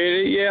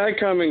appreciate it. Yeah, I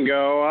come and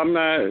go. I'm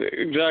not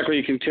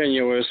exactly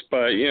continuous,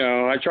 but,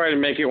 I try to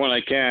make it when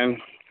I can.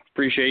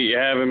 Appreciate you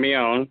having me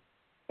on.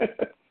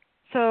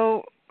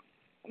 So,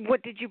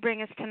 what did you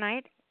bring us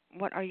tonight?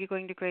 What are you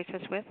going to grace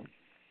us with?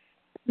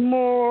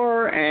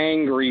 More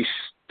angry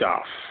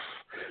stuff.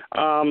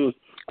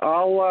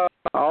 I'll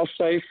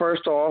say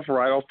first off,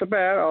 right off the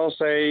bat, I'll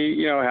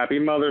say, Happy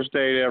Mother's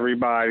Day to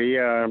everybody.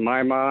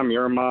 My mom,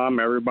 your mom,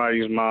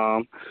 everybody's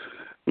mom.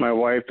 My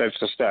wife,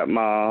 that's a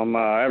stepmom.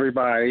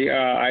 Everybody.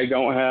 I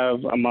don't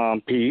have a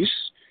mom piece,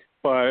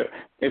 but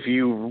if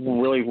you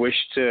really wish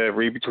to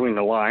read between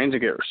the lines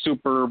and get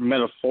super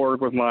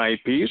metaphoric with my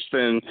piece,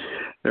 then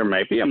there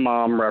might be a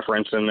mom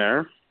reference in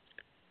there.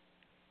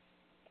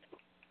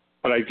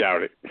 But I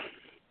doubt it.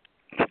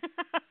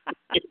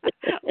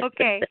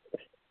 Okay.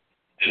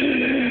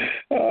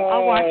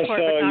 I'll watch for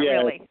it, but not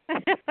really.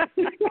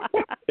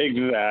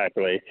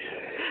 Exactly.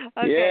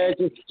 Okay. Yeah,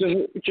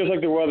 just like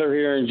the weather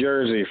here in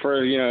Jersey.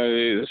 First,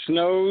 it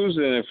snows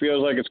and it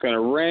feels like it's going to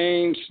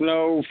rain,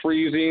 snow,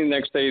 freezing.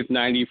 Next day it's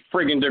 90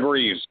 friggin'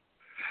 degrees.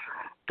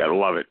 Gotta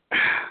love it.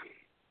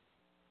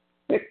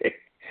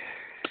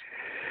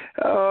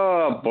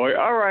 Oh boy.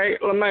 All right,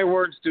 let my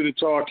words do the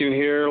talking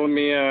here. Let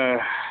me,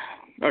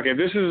 okay,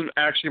 this is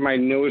actually my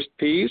newest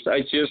piece.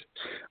 I just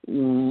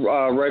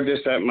read this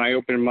at my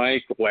open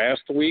mic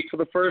last week for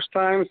the first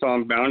time, so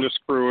I'm bound to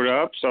screw it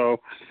up. So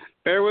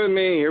bear with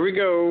me. Here we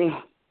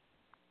go.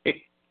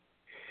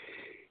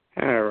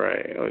 All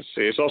right, let's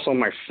see. It's also on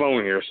my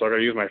phone here, so I got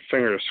to use my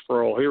finger to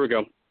scroll. Here we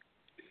go.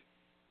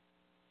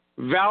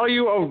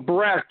 Value of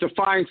breath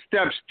defines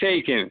steps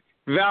taken.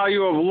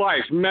 Value of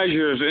life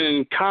measures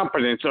in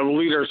competence of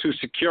leaders who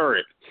secure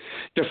it.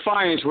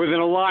 Defiance with an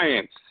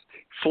alliance.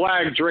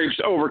 Flag drapes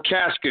over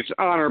caskets,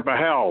 honor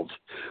beheld.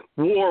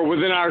 War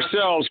within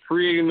ourselves,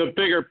 creating the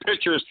bigger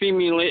picture,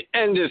 seemingly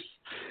endless.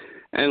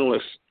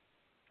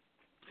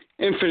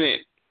 Infinite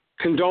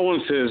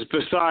condolences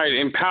beside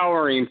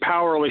empowering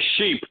powerless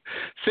sheep,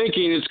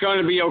 thinking it's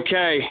going to be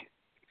okay.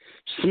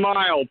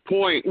 Smile,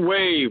 point,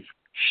 wave,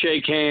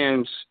 shake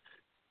hands,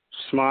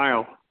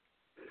 smile.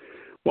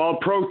 While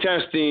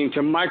protesting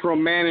to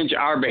micromanage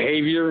our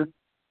behavior,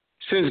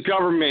 since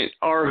government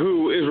are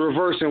who is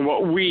reversing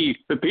what we,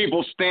 the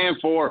people, stand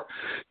for,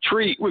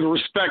 treat with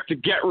respect to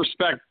get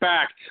respect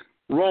back,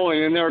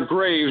 rolling in their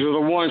graves are the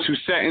ones who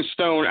set in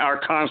stone our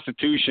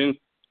Constitution.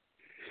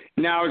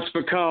 Now it's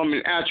become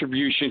an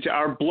attribution to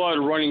our blood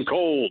running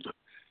cold,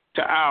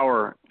 to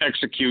our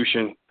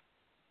execution.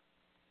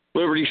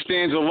 Liberty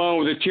stands alone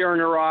with a tear in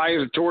her eye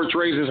as the torch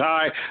raises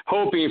high,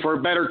 hoping for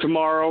a better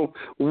tomorrow.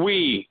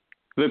 We,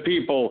 the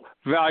people,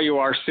 value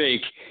our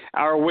sake.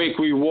 Our wake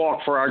we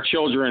walk for our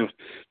children.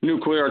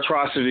 Nuclear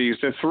atrocities,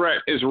 the threat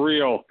is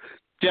real.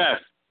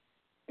 Death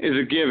is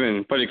a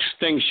given, but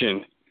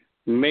extinction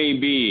may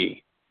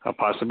be a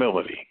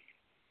possibility.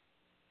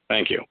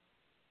 Thank you.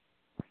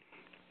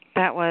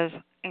 That was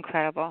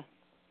incredible.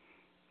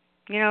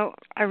 You know,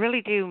 I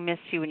really do miss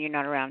you when you're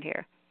not around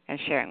here and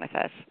sharing with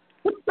us.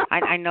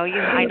 I know you.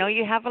 I know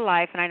you have a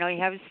life, and I know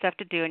you have stuff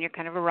to do, and you're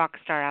kind of a rock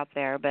star out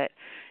there. But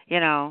you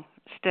know,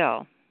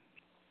 still,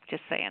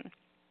 just saying.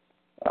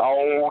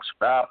 Oh,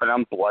 stop it!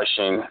 I'm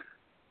blushing.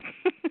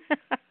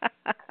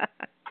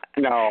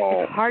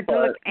 No. It's hard to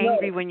look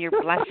angry when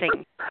you're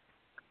blushing.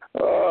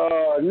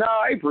 No,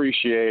 I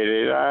appreciate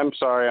it. I'm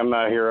sorry I'm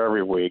not here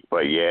every week,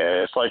 but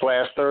yeah, it's like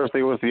last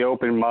Thursday was the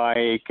open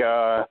mic.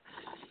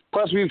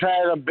 Plus, we've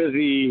had a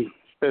busy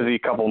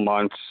couple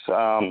months.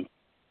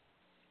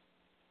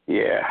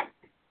 Yeah.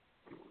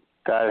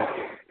 But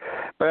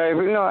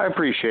I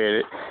appreciate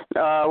it.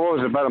 What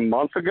was it, about a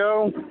month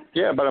ago?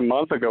 Yeah, about a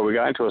month ago, we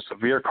got into a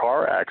severe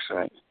car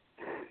accident.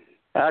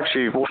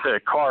 Actually, it was a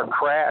car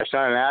crash,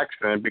 not an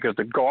accident, because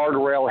the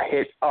guardrail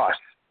hit us.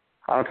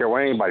 I don't care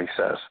what anybody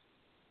says.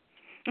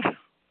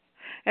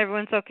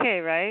 Everyone's okay,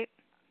 right?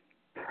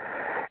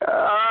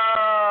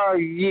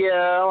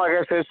 Yeah, like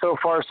I said, so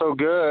far so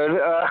good.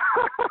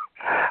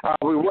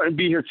 We wouldn't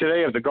be here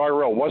today if the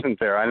guardrail wasn't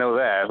there. I know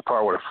that. The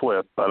car would have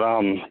flipped. But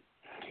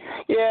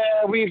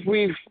yeah,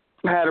 we've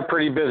had a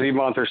pretty busy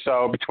month or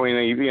so between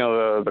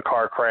the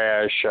car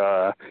crash.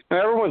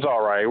 Everyone's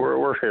all right.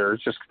 We're here.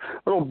 It's just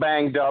a little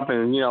banged up,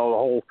 and the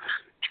whole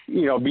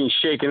being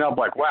shaken up.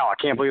 Like, wow, I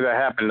can't believe that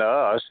happened to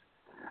us.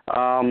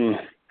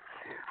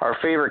 Our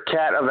favorite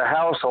cat of the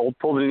household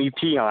pulled an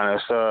ET on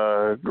us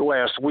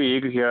last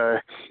week. He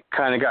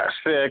kind of got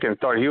sick and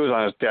thought he was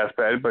on his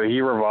deathbed, but he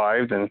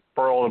revived and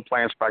brought all the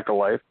plants back to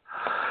life.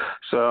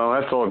 So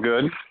that's all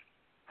good.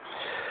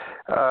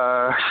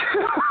 Oh,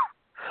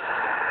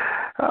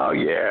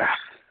 yeah.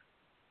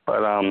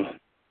 But,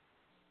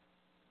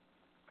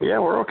 yeah,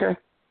 we're okay.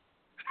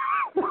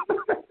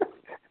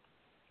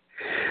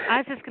 I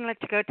was just going to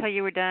let you go till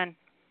you were done.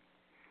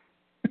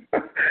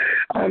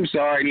 I'm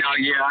sorry. No,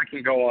 yeah, I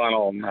can go on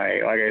all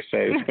night. Like I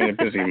said, it's been a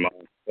busy month.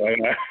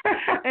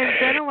 It's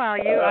been a while.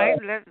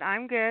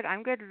 I'm good.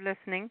 I'm good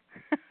listening.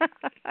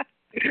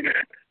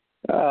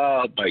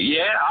 But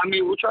yeah, I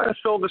mean, we're trying to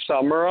fill the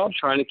summer up,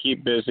 trying to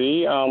keep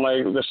busy.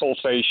 Like the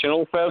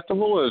Sensational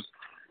Festival is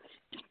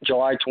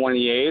July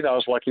 28th. I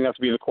was lucky enough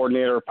to be the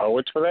coordinator of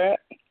poets for that.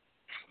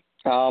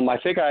 I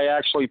think I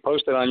actually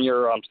posted on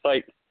your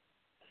site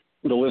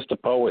the list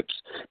of poets,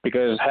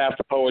 because half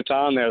the poets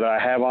on there that I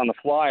have on the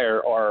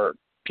flyer are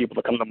people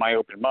that come to my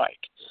open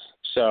mic.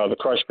 So the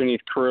Crush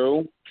Beneath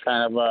crew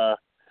kind of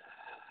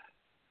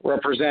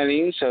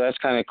representing, so that's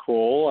kind of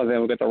cool. And then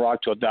we got the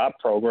Rock to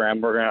Adopt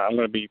program. I'm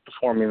gonna be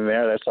performing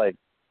there. That's like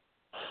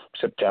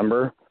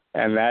September,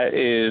 and that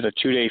is a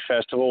 2-day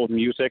festival with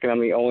music, and I'm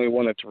the only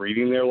one that's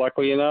reading there,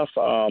 luckily enough.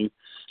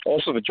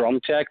 Also the drum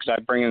tech, because I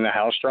bring in the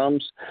house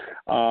drums,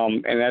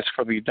 and that's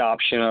for the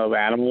adoption of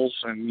animals,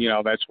 and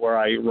that's where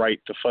I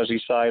write the fuzzy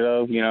side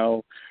of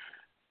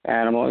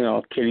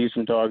animal, kitties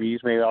and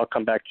doggies. Maybe I'll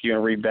come back to you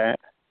and read that.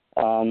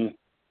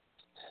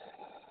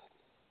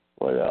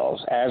 What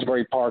else?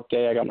 Asbury Park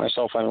Day, I got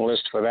myself on a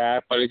list for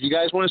that. But if you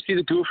guys want to see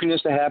the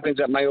goofiness that happens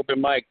at my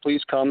open mic,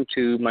 please come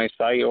to my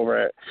site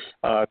over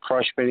at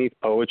Crush Beneath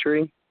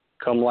Poetry.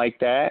 Come like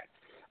that.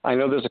 I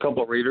know there's a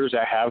couple of readers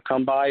that have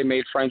come by,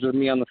 made friends with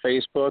me on the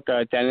Facebook.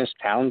 Dennis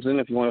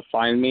Townsend, if you want to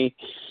find me,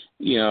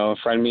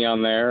 friend me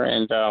on there.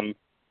 And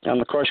on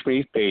the Crush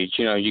Beef page,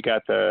 you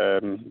got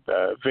the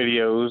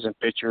videos and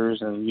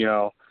pictures and,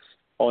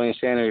 all the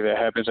insanity that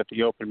happens at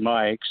the open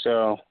mic.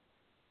 So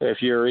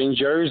if you're in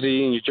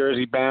Jersey and you're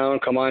Jersey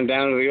bound, come on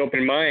down to the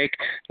open mic.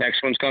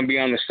 Next one's going to be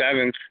on the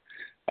 7th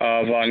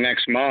of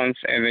next month.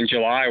 And in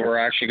July, we're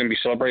actually going to be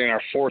celebrating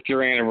our 4th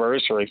year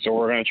anniversary. So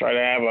we're going to try to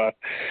have a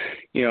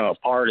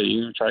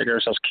party, try to get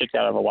ourselves kicked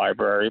out of a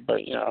library.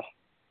 But,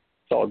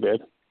 it's all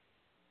good.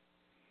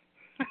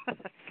 That's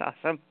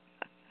awesome.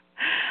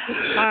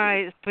 All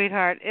right,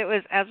 sweetheart. It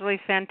was absolutely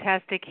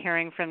fantastic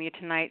hearing from you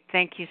tonight.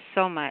 Thank you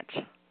so much.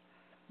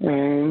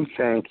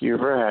 Thank you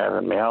for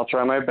having me. I'll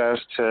try my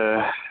best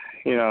to,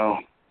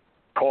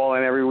 call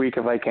in every week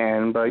if I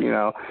can. But,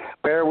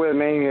 bear with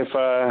me.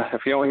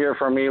 If you don't hear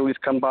from me, at least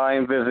come by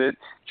and visit.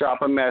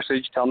 Drop a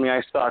message. Tell me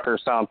I suck or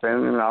something,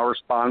 and I'll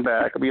respond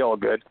back. It'll be all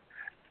good.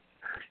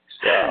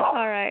 So.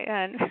 All right,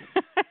 hon.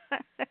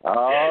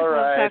 All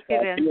right. We'll talk to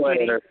you then,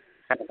 sweetie.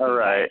 All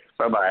right.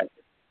 Bye-bye.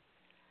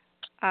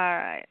 All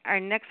right. Our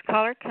next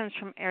caller comes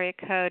from area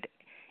code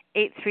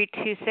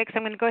 8326.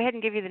 I'm going to go ahead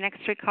and give you the next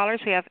three callers.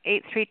 We have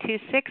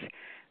 8326,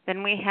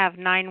 then we have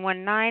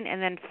 919,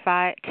 and then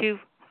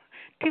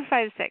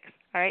 256.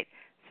 All right.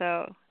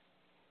 So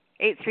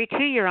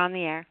 832, you're on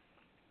the air.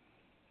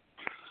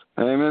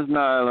 Hey, Miss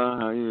Nyla.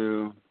 How are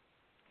you?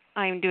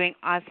 I'm doing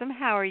awesome.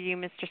 How are you,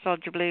 Mr.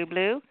 Soldier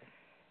Blue?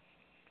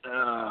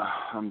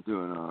 I'm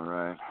doing all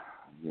right,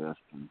 I guess.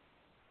 And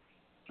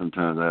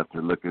sometimes I have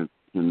to look in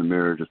the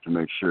mirror just to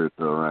make sure it's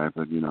all right,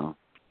 but,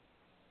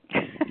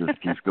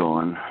 just keeps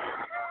going.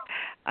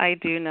 I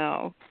do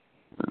know.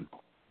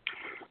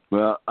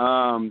 Well,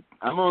 I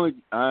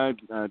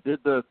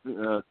did the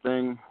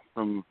thing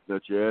from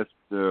that you asked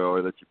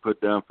or that you put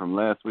down from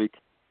last week,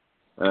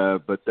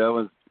 but that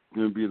was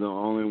going to be the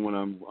only one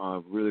I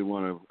really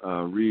want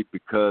to read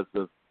because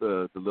of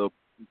the little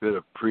bit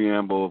of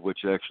preamble,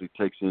 which actually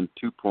takes in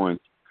 2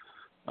 points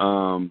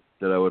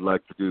that I would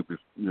like to do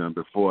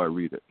before I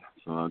read it.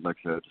 So I'd like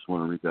to, I just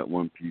want to read that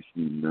one piece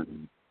and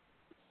then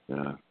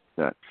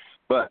that.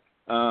 But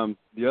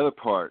the other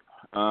part,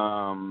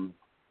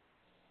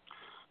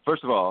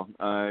 first of all,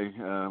 I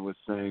was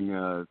saying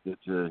that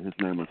his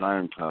name was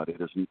Ironclad. It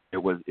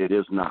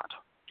is not.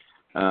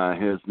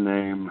 His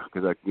name,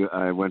 because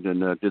I went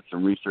and did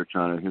some research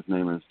on it. His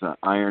name is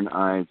Iron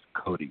Eyes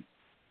Cody.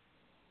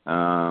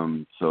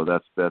 So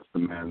that's the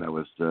man that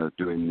was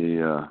doing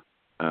the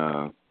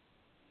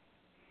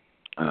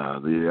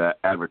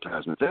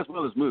advertisements as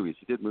well as movies.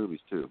 He did movies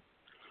too.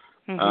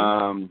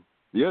 Mm-hmm.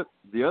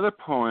 The other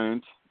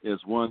point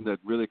is one that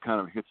really kind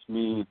of hits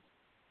me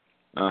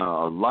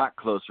a lot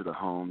closer to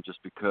home,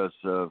 just because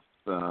of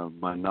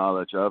my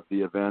knowledge of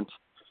the event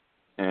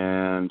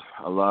and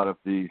a lot of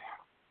the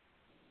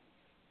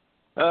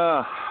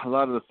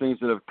things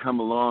that have come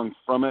along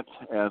from it,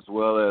 as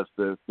well as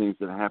the things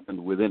that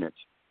happened within it.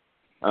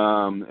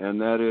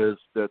 And that is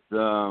that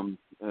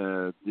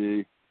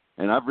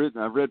and I've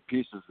read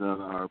pieces,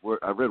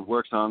 I've read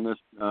works on this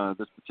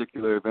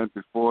particular event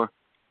before.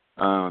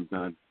 I'm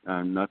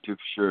not too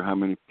sure how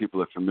many people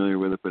are familiar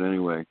with it, but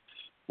anyway,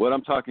 what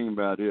I'm talking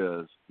about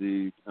is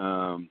the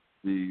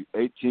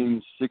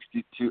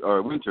 1862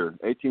 or winter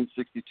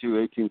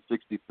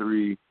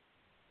 1862-1863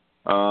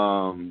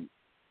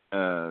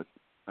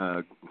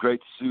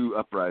 Great Sioux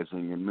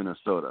Uprising in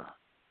Minnesota.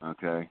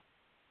 Okay.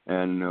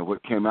 And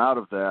what came out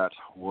of that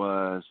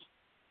was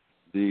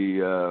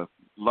the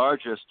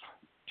largest,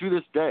 to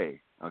this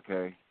day,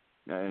 okay,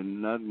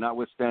 and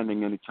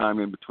notwithstanding any time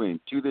in between,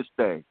 to this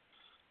day,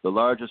 the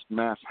largest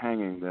mass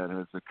hanging that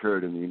has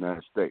occurred in the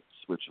United States,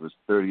 which was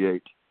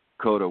 38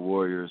 Dakota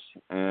warriors,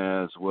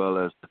 as well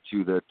as the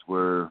 2 that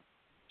were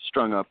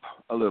strung up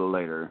a little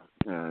later.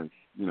 Can't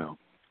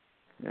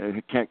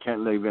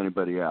leave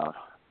anybody out.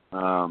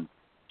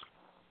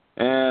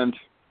 And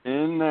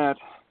in that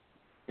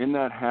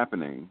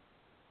happening,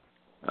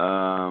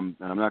 and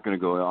I'm not going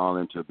to go all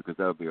into it because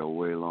that would be a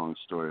way long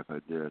story if I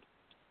did.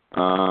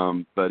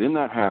 But in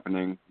that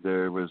happening,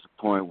 there was a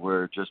point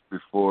where just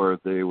before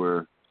they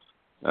were,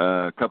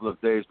 a couple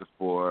of days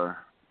before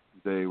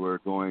they were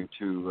going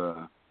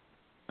to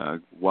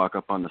walk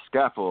up on the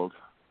scaffold,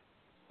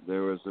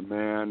 there was a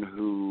man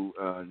who,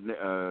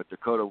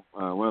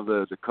 one of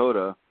the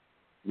Dakota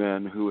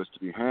men who was to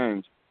be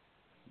hanged,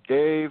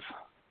 gave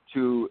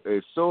to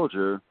a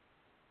soldier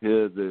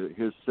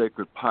his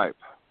sacred pipe.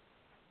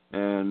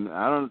 And a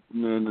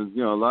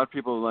lot of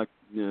people like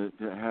to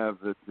have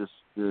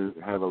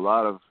have a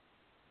lot of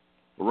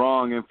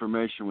wrong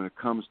information when it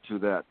comes to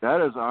that.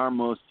 That is our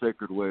most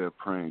sacred way of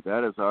praying.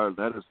 That is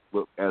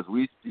what, as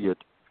we see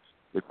it.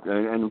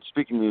 And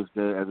speaking as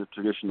a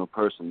traditional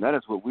person, that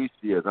is what we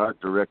see as our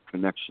direct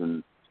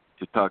connection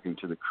to talking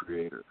to the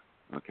Creator.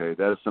 Okay,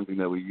 that is something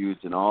that we use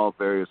in all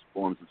various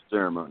forms of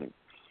ceremony.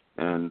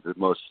 And the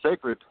most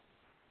sacred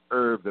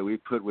herb that we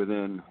put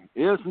within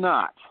is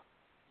not,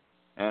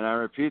 and I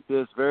repeat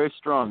this very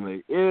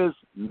strongly, is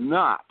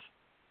not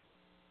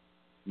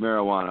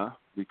marijuana,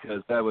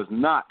 because that was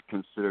not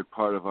considered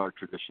part of our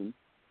tradition,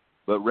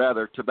 but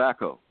rather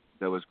tobacco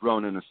that was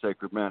grown in a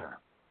sacred manner.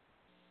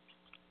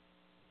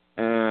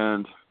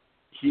 And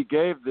he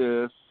gave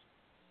this,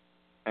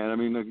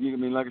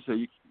 and like I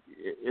said,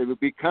 it would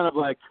be kind of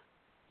like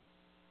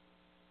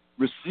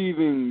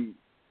receiving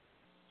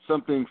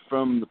something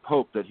from the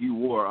Pope that he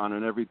wore on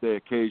an everyday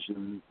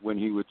occasion when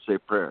he would say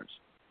prayers.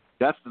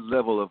 That's the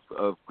level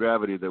of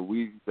gravity that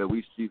we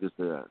see this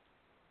as.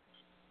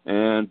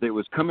 And it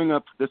was coming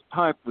up. This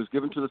pipe was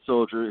given to the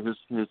soldier.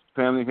 His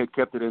family had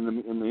kept it in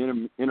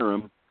the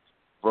interim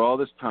for all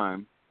this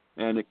time,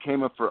 and it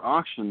came up for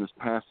auction this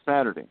past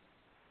Saturday,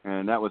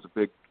 and that was a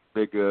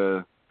big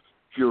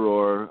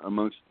furor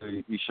amongst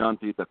the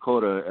Ashanti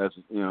Dakota, as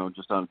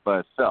just on by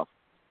itself.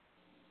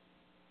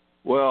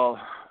 Well,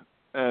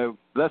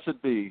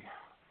 blessed be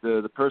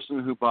the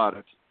person who bought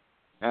it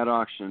at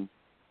auction,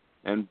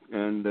 and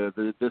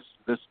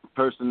this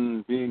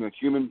person, being a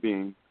human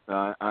being,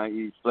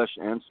 i.e. flesh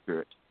and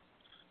spirit,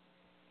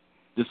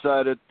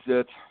 decided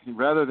that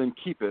rather than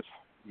keep it,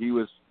 he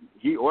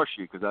or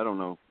she, because I don't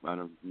know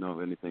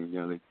anything.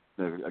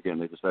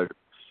 They decided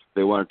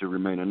they wanted to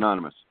remain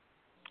anonymous.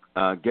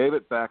 Gave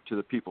it back to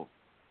the people,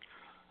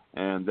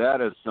 and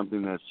that is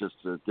something that's just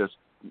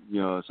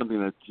something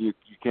that you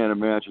can't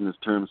imagine in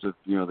terms of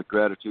the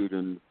gratitude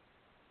and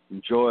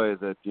joy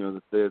that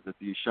that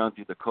the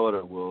Ashanti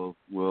Dakota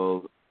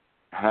will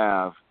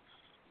have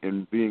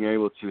in being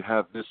able to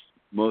have this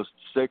most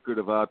sacred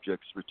of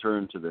objects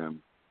returned to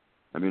them.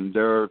 I mean,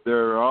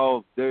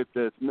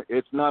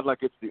 it's not like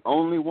it's the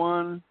only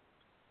one,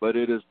 but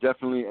it is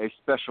definitely a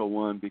special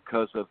one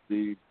because of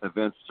the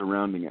events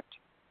surrounding it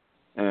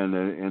and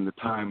the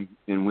time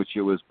in which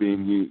it was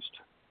being used.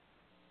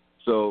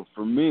 So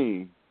from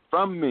me,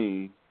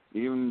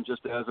 even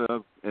just as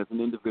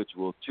an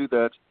individual, to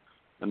that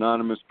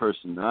anonymous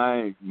person,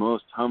 I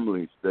most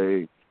humbly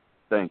say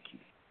thank you.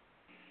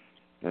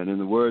 And in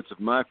the words of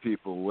my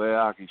people,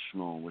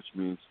 Weagishmo, which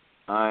means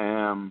I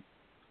am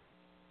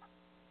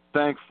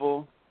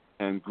thankful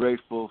and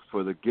grateful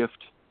for the gift,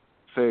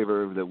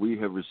 favor that we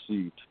have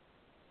received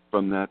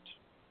from that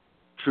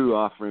true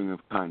offering of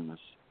kindness.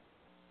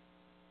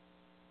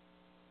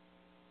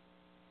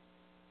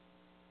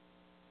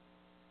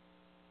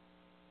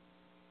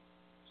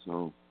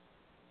 So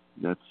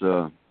that's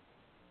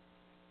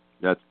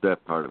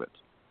that part of it.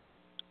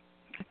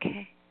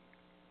 Okay.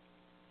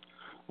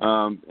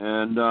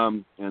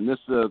 And this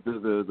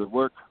the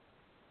work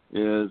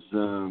is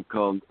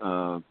called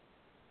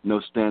No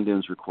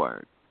Stand-ins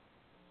Required.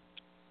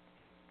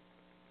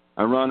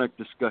 Ironic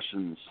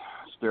discussions,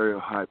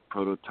 stereotype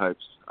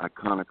prototypes,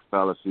 iconic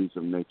fallacies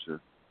of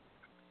nature.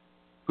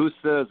 Who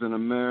says an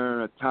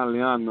Amer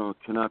Italiano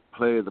cannot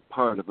play the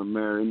part of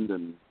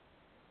Amerindian?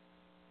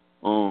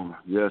 Oh,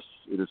 yes,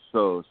 it is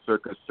so.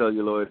 Circa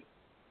celluloid,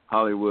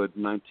 Hollywood,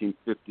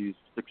 1950s,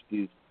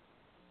 60s,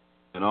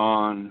 and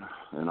on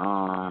and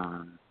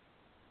on.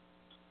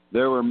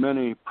 There were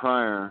many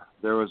prior.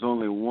 There was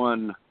only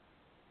one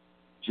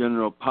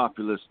general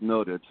populist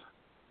noted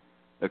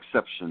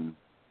exception,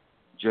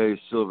 Jay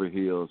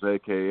Silverheels,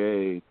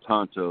 a.k.a.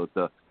 Tonto,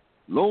 the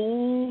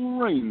Lone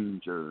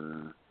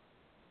Ranger.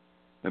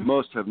 And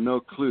most have no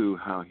clue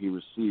how he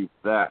received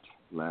that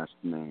last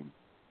name.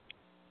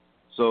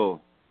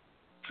 So,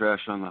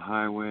 trash on the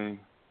highway,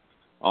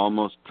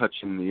 almost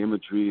touching the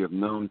imagery of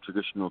known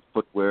traditional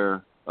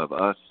footwear of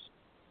us,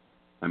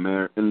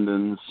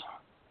 Amer-Indians.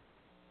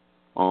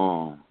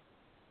 Oh,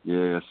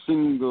 yeah, a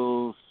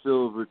single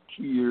silver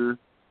tear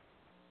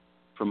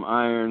from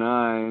Iron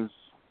Eyes,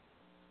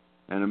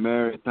 an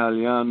Amer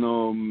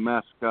Italiano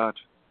mascot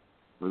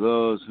for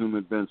those whom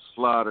had been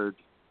slaughtered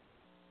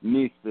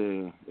neath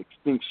the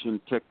extinction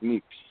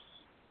techniques.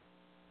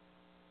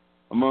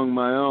 Among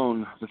my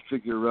own, the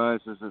figure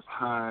rises as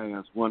high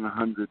as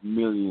 100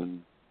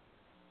 million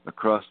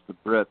across the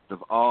breadth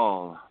of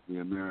all the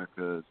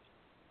Americas,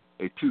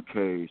 a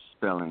 2K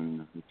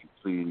spelling, if you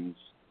please.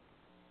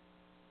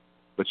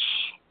 But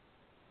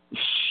shh,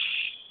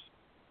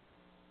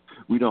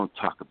 we don't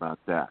talk about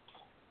that.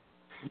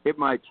 It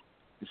might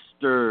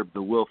disturb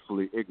the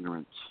willfully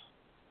ignorant.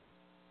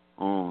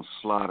 Oh,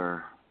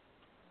 slaughter,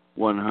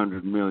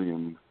 100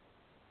 million,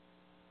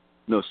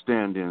 no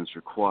stand-ins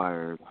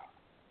required.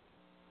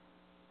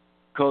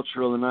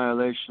 Cultural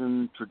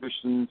annihilation,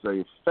 traditions,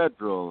 a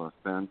federal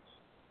offense,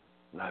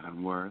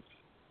 Leavenworth.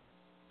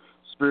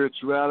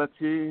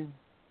 Spirituality,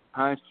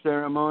 high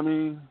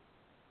ceremony,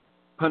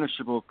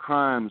 punishable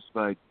crimes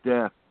by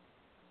death.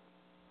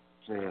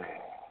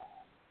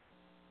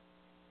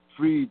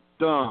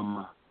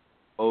 Freedom,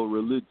 O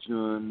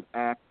Religion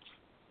Act,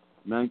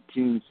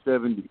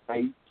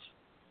 1978.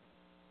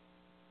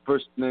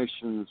 First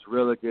Nations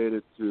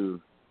relegated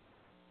to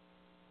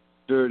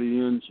dirty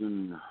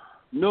engine,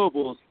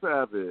 noble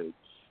savage,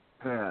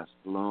 past,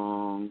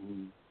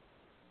 long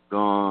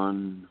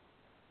gone,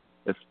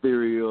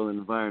 ethereal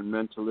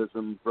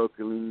environmentalism,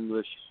 broken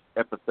English,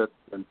 epithets,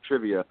 and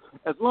trivia,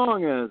 as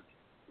long as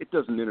it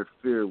doesn't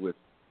interfere with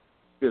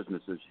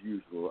business as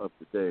usual of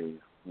the day.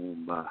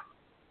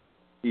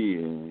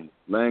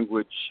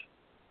 Language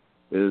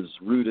is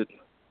rooted,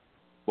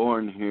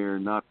 born here,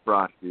 not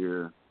brought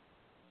here.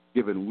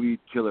 given weed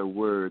killer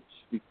words,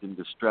 steeped in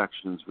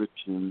distractions, rich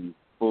in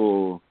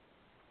full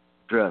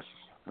dress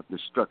of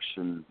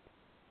destruction.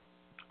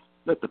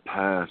 Let the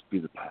past be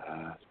the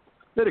past.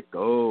 Let it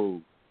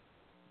go.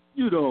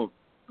 You don't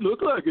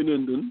look like an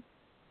Indian.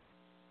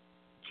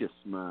 Kiss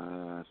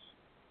my ass.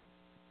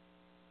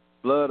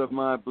 Blood of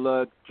my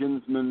blood,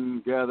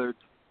 kinsmen gathered.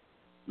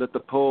 Let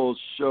the polls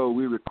show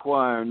we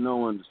require no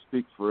one to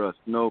speak for us,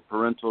 no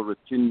parental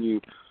retinue,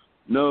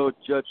 no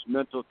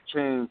judgmental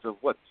chains of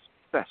what's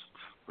best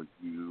for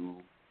you.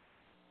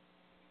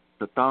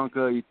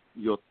 Tatanka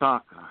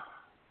Yotaka,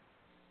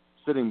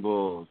 Sitting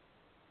Bull,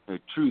 a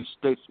true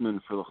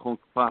statesman for the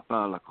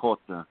Hunkpapa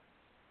Lakota,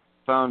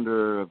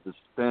 founder of the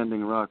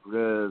Standing Rock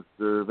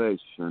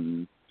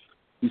Reservation.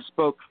 He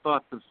spoke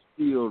thoughts of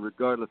steel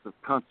regardless of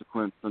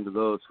consequence unto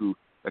those who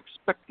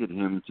expected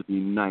him to be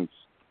nice.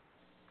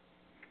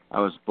 I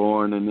was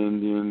born an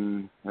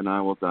Indian, and I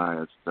will die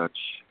as such.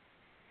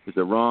 Is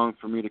it wrong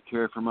for me to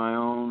care for my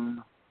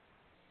own?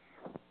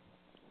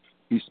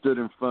 He stood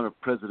in front of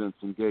presidents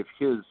and gave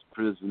his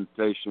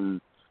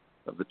presentation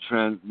of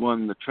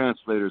one the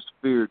translators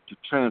feared to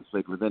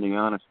translate with any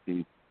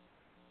honesty.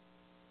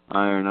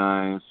 Iron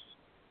Eyes,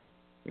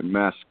 a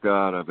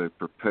mascot of a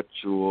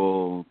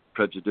perpetual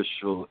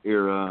prejudicial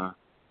era,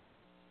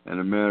 an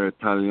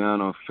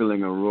Ameritaliano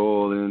filling a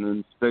role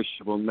in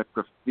insatiable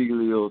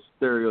necrophilial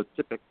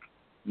stereotypic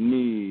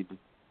need.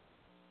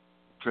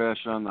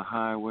 Trash on the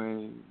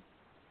highway,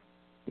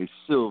 a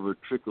silver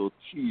trickle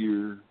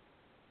tear.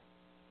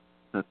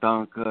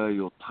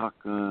 Tatanka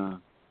Yotaka,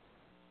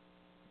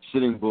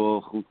 Sitting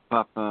Bull,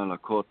 Hunkpapa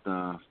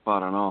Lakota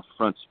fought on all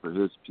fronts for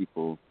his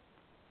people,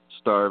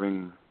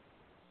 starving,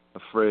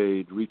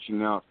 afraid,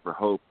 reaching out for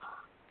hope.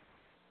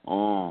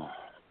 Oh,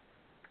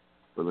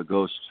 for the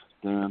ghost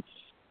dance.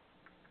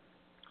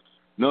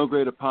 No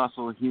great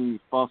apostle, he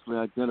falsely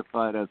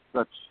identified as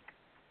such.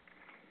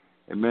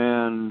 A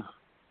man,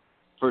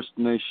 First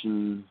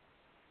Nation,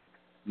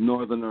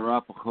 Northern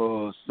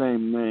Arapaho,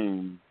 same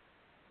name.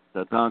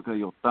 Tatanka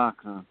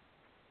Yotaka,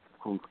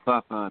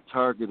 Hunkpapa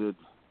targeted,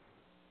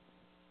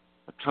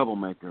 a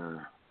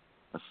troublemaker,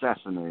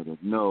 assassinated,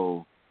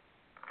 no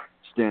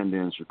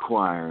stand-ins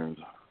required,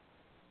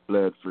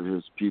 bled for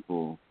his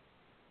people.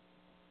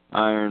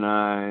 Iron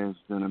Eyes,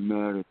 an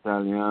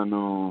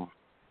Ameritaliano,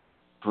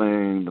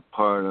 playing the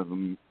part of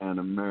an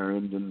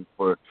Amerindian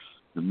for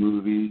the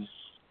movies.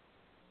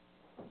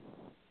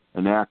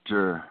 An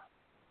actor,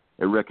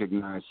 a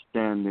recognized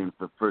stand-in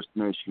for First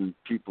Nation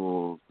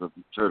peoples of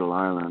Turtle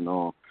Island.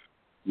 Oh,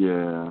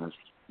 yes,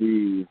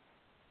 he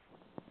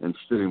and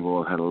Sitting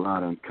Bull had a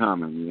lot in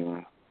common,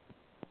 yeah.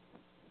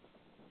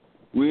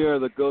 We are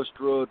the Ghost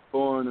Road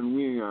born, and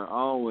we are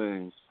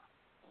always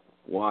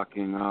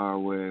walking our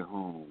way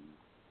home.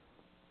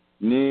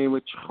 Ni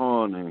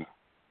Wichone,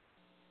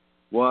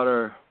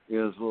 water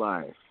is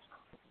life.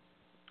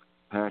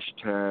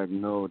 Hashtag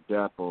no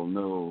dapple,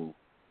 no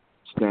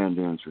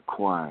stand-ins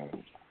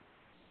required.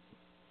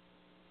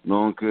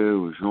 Lonke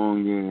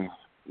ujonge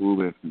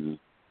ubekni.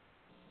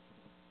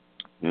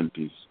 In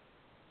peace.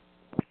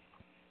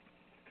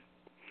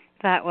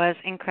 That was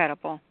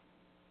incredible.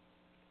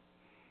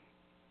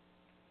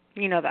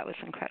 You know that was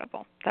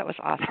incredible. That was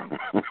awesome.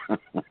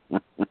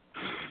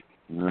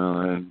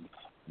 Well,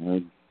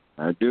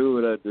 I do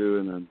what I do,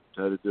 and I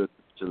try to do it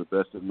to the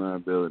best of my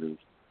abilities.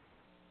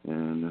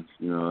 And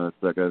it's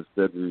like I've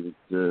said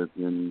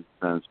in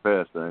times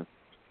past.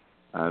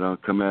 I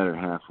don't come at it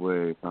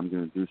halfway. If I'm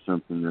going to do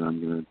something, then I'm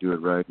going to do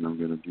it right, and I'm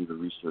going to do the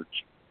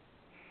research.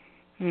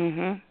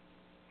 Mhm.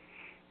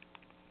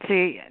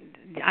 See,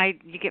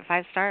 you get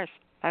 5 stars,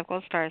 5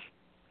 gold stars,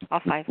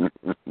 all 5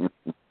 and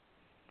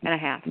a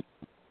half.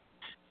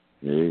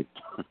 Hey.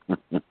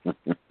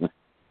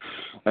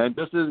 And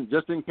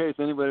just in case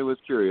anybody was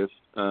curious,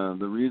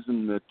 the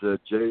reason that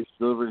Jay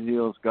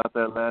Silverheels got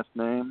that last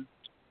name,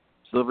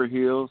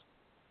 Silverheels,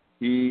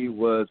 he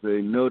was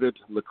a noted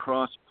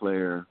lacrosse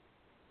player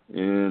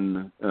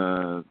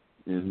at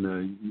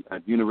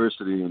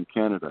university in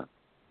Canada,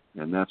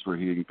 and that's where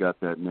he got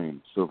that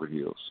name,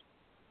 Silverheels.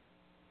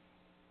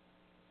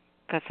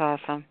 That's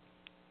awesome.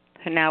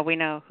 Now we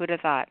know. Who'd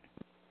have thought?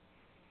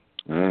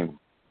 Hey.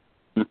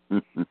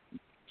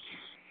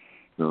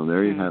 So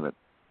there you have it.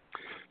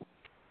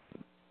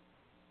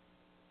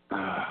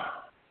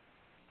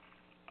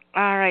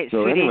 All right,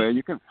 so sweetie. Anyway,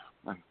 you can,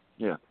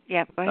 yeah.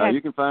 Yeah, go ahead.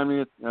 You can find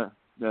me at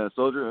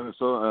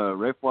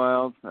Rafe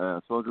Wild,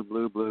 Soldier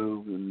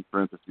Blue in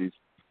parentheses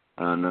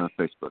on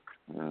Facebook,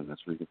 and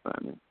that's where you can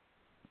find me.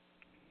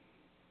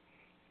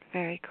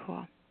 Very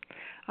cool.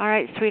 All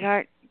right,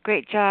 sweetheart.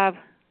 Great job.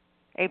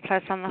 A+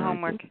 on the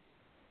homework.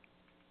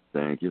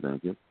 Thank you.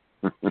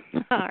 All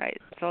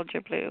right,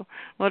 Soldier Blue.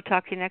 We'll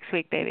talk to you next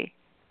week, baby.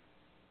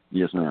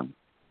 Yes, ma'am.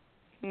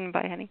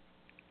 Bye, honey.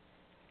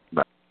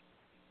 Bye.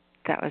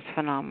 That was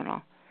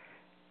phenomenal.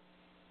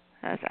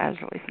 That was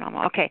absolutely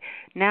phenomenal. Okay,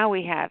 now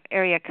we have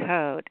area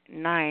code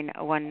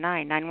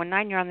 919.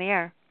 919, you're on the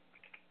air.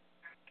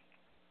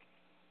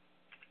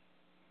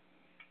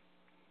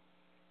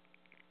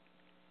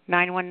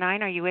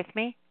 Are you with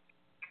me?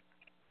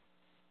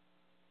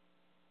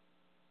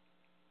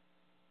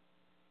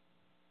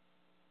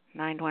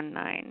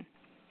 919.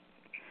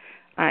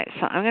 All right,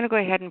 so I'm going to go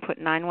ahead and put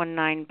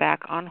 919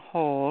 back on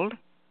hold.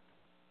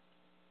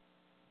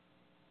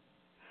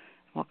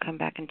 We'll come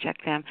back and check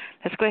them.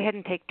 Let's go ahead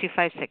and take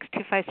 256.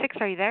 256,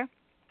 are you there?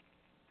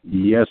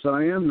 Yes,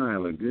 I am,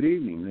 Nyla. Good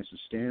evening. This is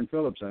Stan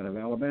Phillips out of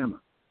Alabama.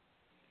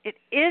 It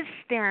is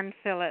Stan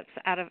Phillips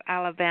out of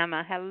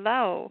Alabama.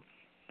 Hello.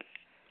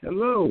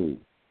 Hello.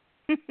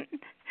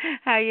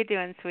 How are you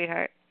doing,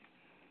 sweetheart?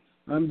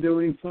 I'm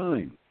doing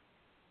fine.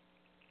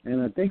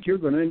 And I think you're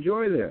going to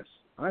enjoy this.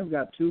 I've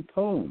got 2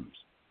 poems.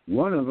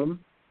 One of them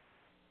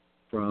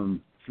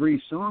from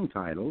 3 song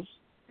titles,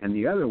 and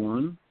the other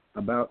one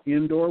about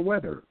indoor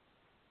weather.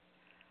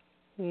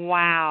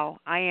 Wow.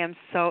 I am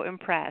so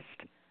impressed.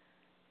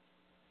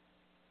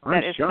 I'm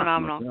that is shocked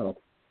phenomenal. Myself.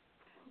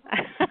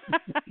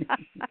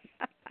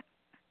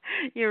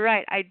 You're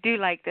right. I do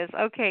like this.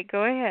 Okay,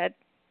 go ahead.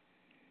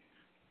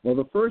 Well,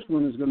 the first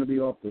one is going to be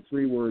off the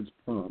 3 words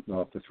prompt,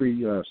 off the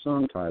 3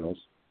 song titles,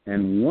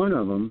 and one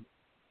of them,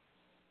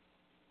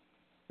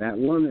 that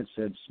one that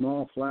said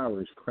 "Small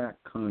flowers crack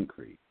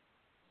concrete."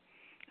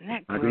 Isn't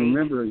that I great? can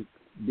remember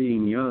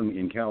being young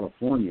in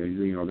California.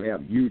 You know, they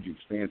have huge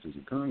expanses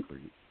of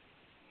concrete,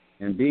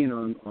 and being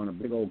on a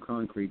big old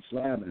concrete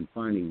slab and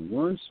finding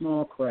one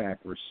small crack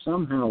where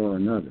somehow or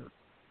another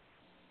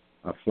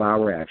a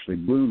flower actually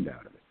bloomed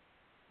out of it.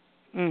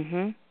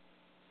 Mhm.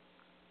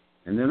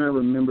 And then I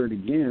remembered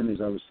again,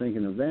 as I was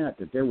thinking of that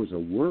there was a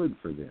word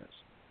for this,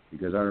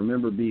 because I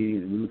remember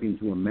looking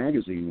through a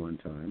magazine one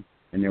time,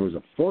 and there was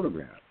a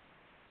photograph.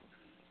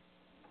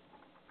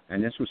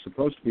 And this was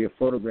supposed to be a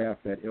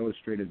photograph that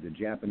illustrated the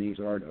Japanese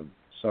art of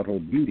subtle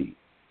beauty.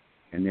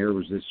 And there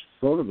was this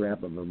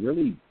photograph of a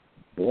really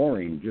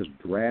boring, just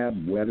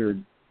drab,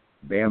 weathered,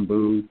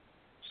 bamboo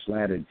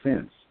slatted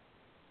fence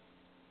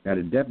that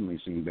had definitely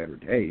seen better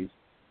days.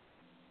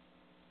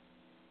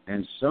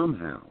 And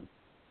somehow,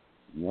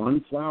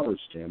 one flower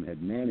stem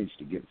had managed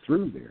to get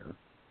through there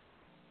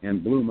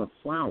and bloom a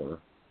flower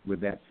with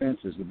that fence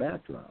as the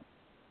backdrop.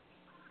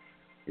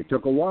 It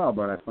took a while,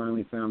 but I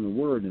finally found the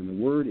word, and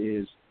the word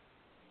is,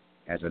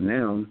 as a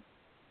noun,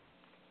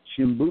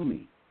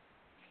 shimbumi,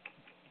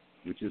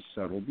 which is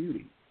subtle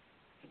beauty.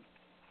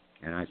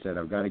 And I said,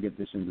 I've got to get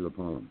this into the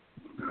poem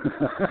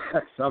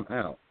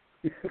somehow.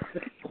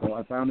 So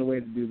I found a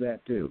way to do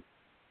that too.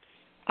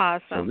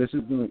 Awesome. So this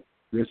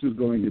is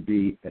going to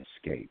be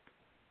escape.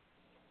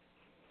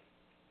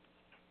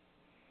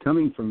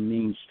 Coming from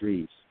mean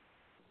streets,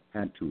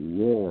 had to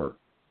roar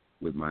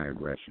with my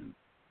aggression,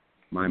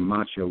 my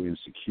macho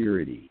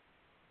insecurity,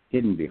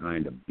 hidden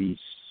behind a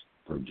beast's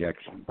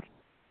projection.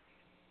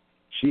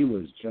 She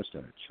was just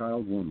a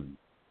child woman,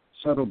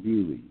 subtle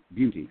beauty,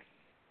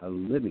 a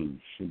living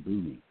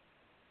shibumi,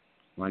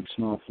 like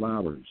small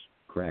flowers,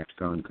 cracked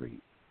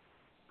concrete,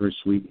 her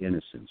sweet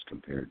innocence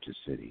compared to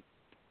city.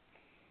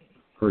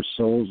 Her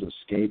soul's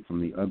escape from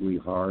the ugly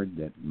hard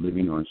that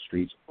living on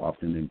streets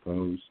often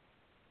impose.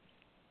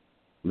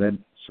 Let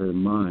her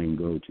mind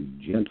go to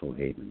gentle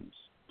havens,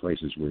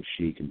 places where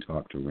she can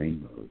talk to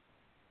rainbows.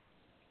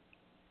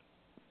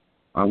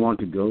 I want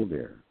to go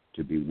there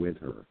to be with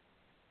her.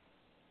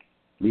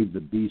 Leave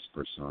the beast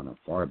persona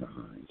far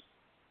behind.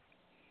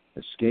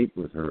 Escape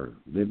with her,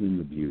 live in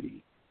the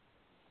beauty.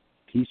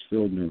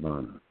 Peace-filled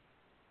nirvana,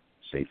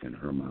 safe in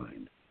her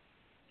mind.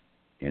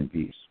 In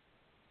peace.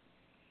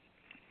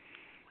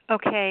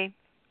 Okay,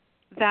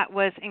 that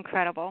was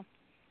incredible.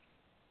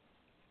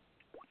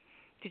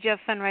 Did you have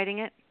fun writing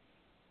it?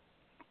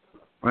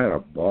 I had a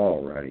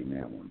ball writing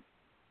that one.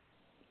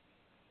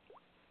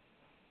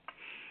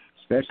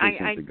 Especially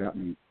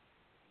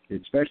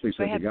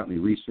since it got me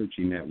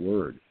researching that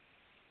word.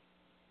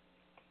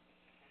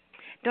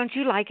 Don't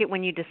you like it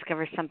when you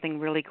discover something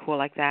really cool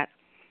like that?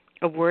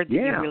 A word that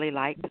you really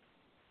like?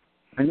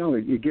 I know,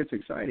 it gets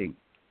exciting.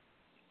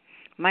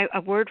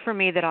 A word for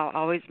me that I'll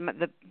always,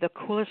 the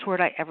coolest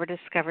word I ever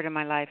discovered in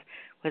my life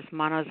was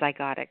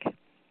monozygotic.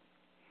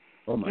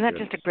 Oh my Isn't that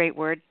goodness. just a great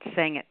word,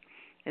 saying it?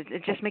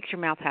 It just makes your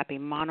mouth happy,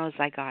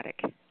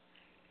 monozygotic.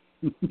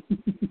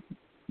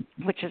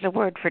 Which is a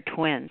word for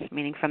twins,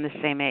 meaning from the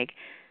same egg.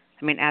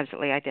 I mean,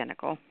 absolutely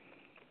identical.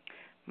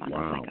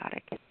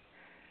 Monozygotic. Wow.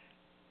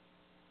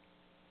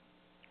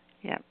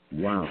 Yeah.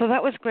 Wow. So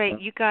that was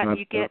great. You get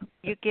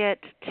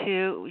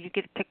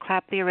to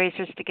clap the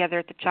erasers together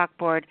at the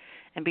chalkboard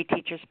and be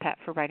teacher's pet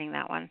for writing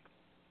that one.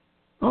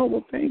 Oh,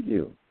 well, thank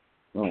you.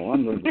 Oh,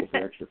 I'm going to go for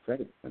extra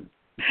credit then.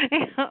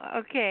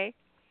 Okay.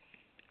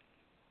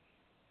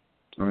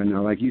 All right,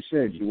 now, like you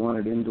said, you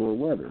wanted indoor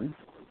weather.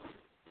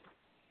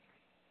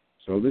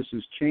 So this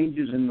is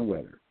changes in the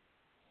weather.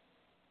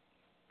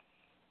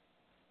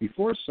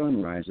 Before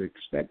sunrise,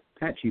 expect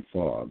patchy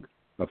fog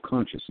of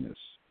consciousness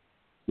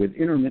with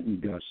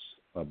intermittent gusts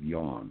of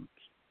yawns.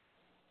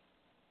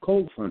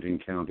 Cold front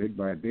encountered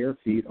by bare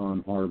feet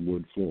on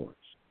hardwood floors.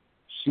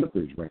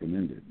 Slippers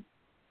recommended.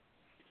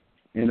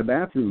 In the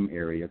bathroom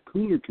area,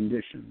 cooler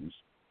conditions,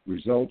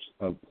 results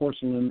of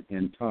porcelain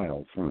and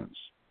tile fronts.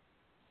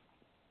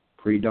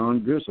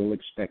 Pre-dawn drizzle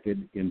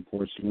expected in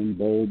Porcelain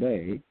Bowl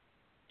Bay,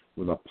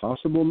 with a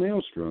possible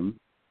maelstrom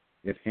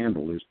if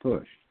handle is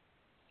pushed.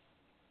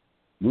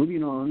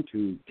 Moving on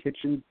to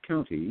Kitchen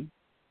County,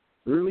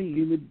 early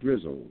humid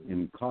drizzle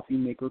in coffee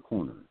maker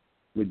corner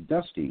with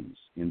dustings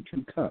in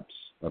 2 cups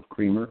of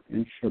creamer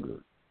and sugar.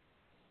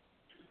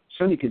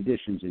 Sunny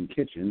conditions in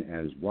kitchen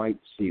as white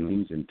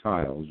ceilings and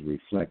tiles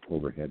reflect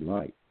overhead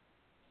light.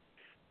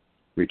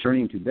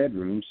 Returning to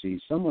bedroom, see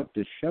somewhat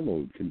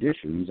disheveled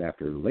conditions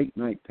after late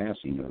night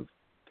passing of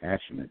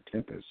passionate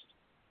tempest.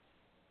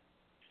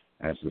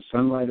 As the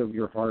sunlight of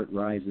your heart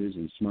rises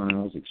and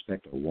smiles,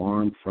 expect a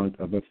warm front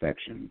of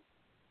affection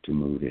to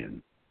move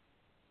in.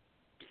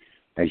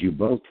 As you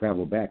both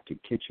travel back to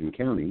Kitchen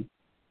County,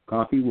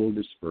 coffee will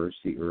disperse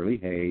the early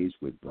haze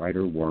with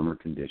brighter, warmer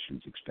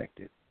conditions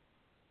expected.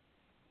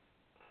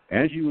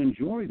 As you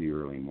enjoy the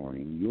early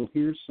morning, you'll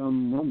hear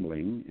some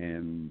rumbling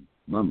and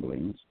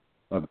mumblings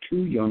of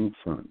 2 young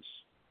fronts.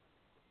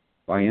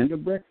 By end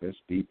of breakfast,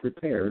 be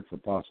prepared for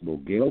possible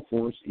gale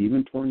force,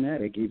 even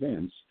tornadic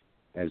events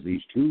as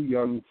these 2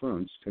 young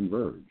fronts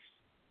converge.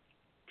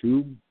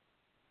 To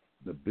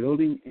the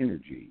building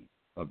energy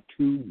of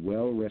 2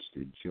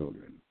 well-rested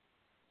children.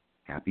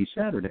 Happy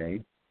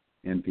Saturday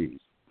and peace.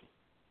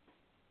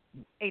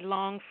 A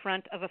long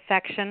front of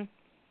affection.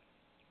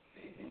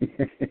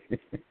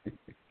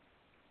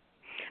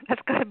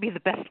 That's got to be the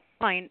best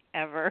line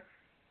ever.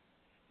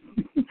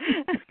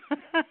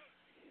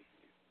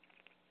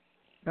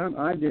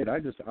 I did. I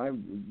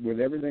with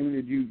everything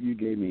that you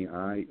gave me,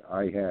 I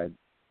had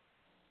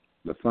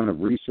the fun of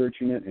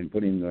researching it and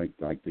putting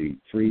like the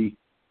 3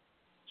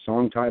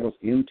 song titles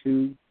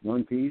into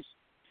one piece.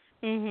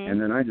 Mm-hmm.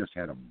 And then I just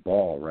had a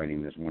ball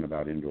writing this one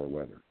about indoor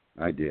weather.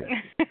 I did.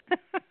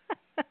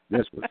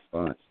 This was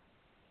fun.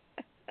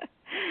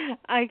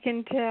 I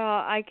can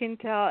tell.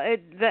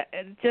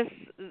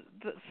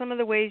 Some of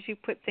the ways you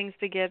put things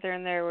together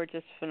in there were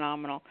just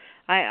phenomenal.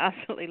 I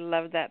absolutely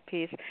loved that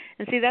piece.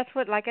 And see, that's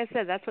what, like I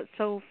said, that's what's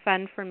so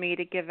fun for me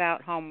to give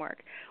out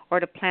homework or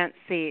to plant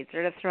seeds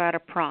or to throw out a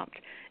prompt,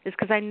 is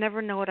because I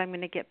never know what I'm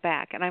going to get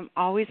back. And I'm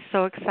always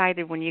so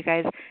excited when you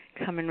guys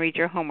come and read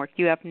your homework.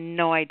 You have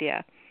no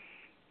idea,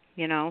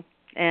 you know,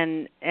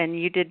 and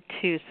you did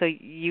too. So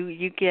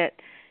you get,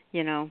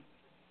 you know,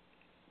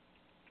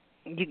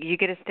 You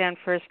get to stand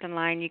first in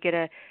line. You get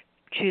to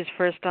choose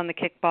first on the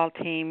kickball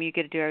team. You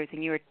get to do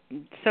everything. You are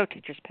so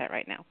teacher's pet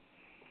right now.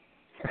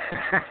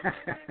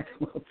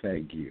 Well,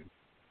 thank you.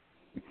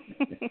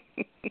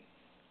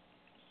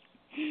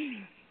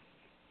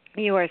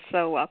 You are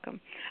so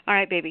welcome. All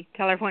right, baby.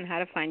 Tell everyone how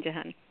to find you,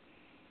 hon.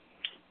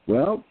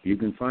 Well, you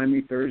can find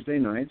me Thursday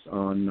nights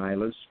on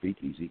Nyla's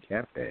SpeakEasy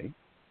Cafe.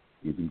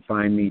 You can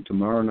find me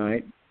tomorrow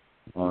night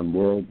on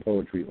World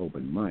Poetry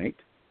Open Mic.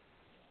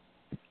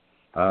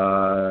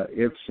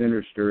 If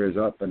Sinister is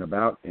up and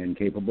about and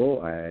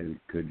capable, I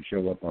could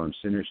show up on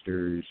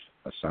Sinister's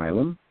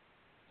Asylum.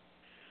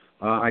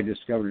 I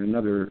discovered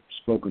another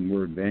spoken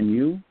word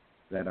venue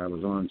that I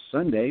was on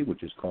Sunday,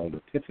 which is called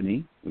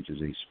Epiphany, which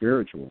is a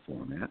spiritual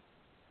format.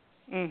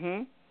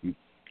 Mm-hmm. You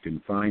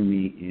can find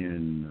me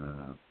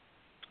in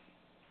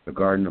the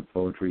Garden of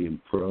Poetry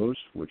and Prose,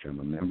 which I'm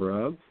a member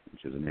of,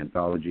 which is an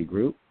anthology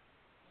group.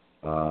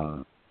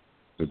 The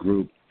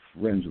group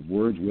Friends of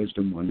Words,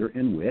 Wisdom, Wonder,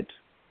 and Wit.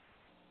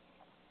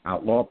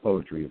 Outlaw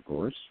Poetry, of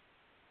course.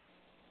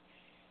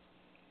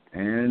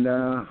 And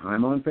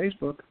I'm on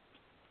Facebook.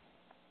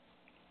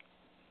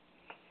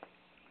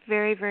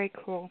 Very, very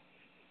cool.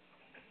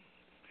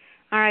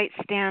 All right,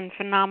 Stan,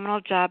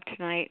 phenomenal job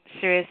tonight.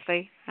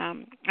 Seriously,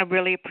 I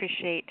really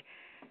appreciate,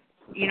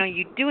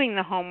 you doing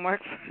the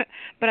homework,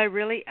 but I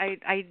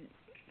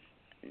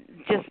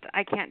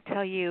can't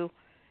tell you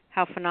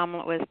how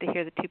phenomenal it was to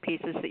hear the 2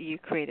 pieces that you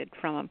created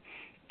from them.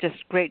 Just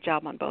great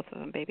job on both of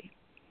them, baby.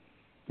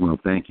 Well,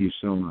 thank you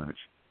so much.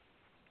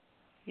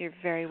 You're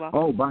very welcome.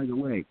 Oh, by the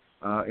way,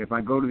 if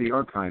I go to the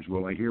archives,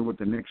 will I hear what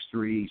the next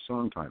 3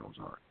 song titles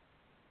are?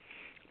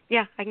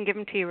 Yeah, I can give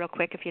them to you real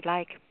quick if you'd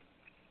like.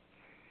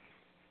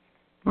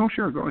 Oh,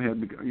 sure, go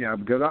ahead. Yeah,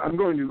 because I'm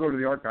going to go to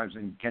the archives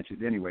and catch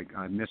it anyway.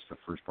 I missed the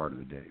first part of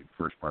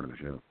the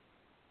show.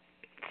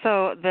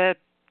 So the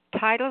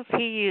titles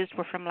he used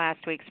were from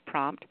last week's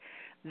prompt.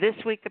 This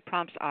week the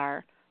prompts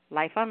are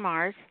Life on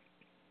Mars,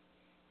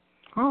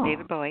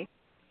 David Bowie,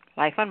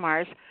 Life on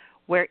Mars,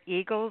 Where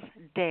Eagles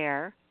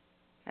Dare,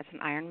 that's an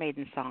Iron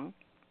Maiden song.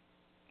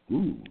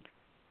 Ooh.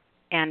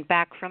 And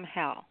Back from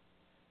Hell,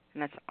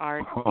 and that's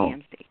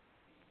RDMC.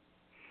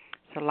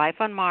 So Life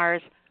on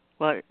Mars,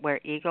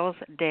 Where Eagles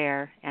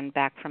Dare, and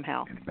Back from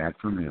Hell. And Back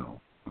from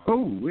Hell.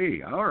 Oh,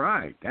 wee. All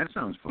right. That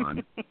sounds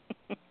fun.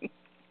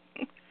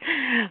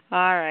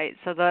 All right.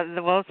 So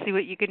we'll see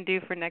what you can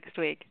do for next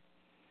week.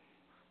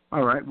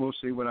 All right. We'll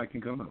see what I can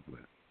come up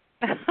with.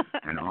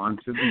 And on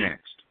to the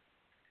next.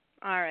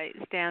 All right,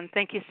 Stan.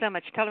 Thank you so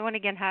much. Tell everyone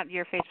again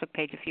your Facebook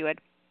page, if you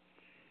would.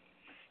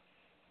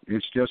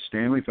 It's just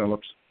Stanley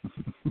Phillips.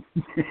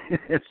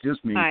 It's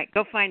just me. All right.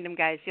 Go find them,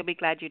 guys. You'll be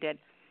glad you did.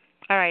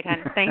 All right,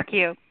 hon. Thank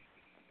you.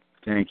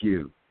 Thank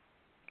you.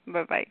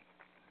 Bye-bye.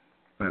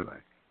 Bye-bye.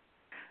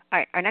 All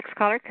right. Our next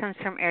caller comes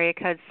from area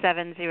code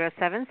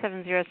 707.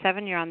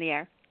 707, you're on the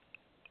air.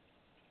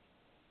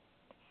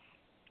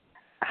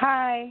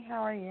 Hi,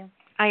 how are you?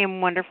 I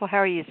am wonderful. How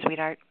are you,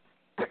 sweetheart?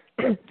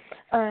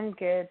 I'm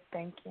good,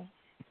 thank you.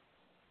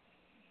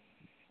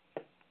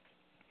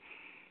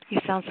 You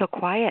sound so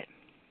quiet.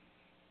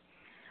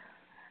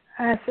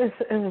 It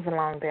was a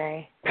long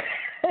day.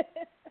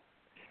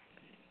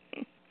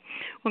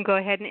 Well, go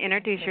ahead and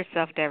introduce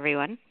yourself to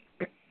everyone.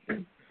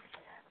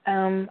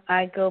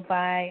 I go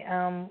by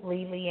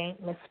Lily Ain't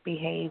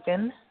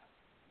Misbehaving.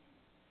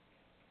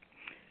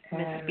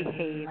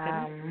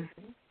 Misbehaving.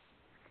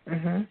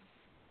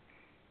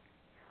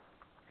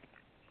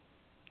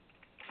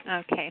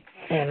 Okay.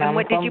 And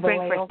what did you bring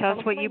for us? Tell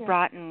us what you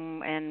brought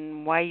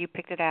and why you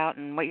picked it out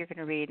and what you're going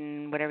to read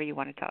and whatever you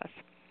want to tell us.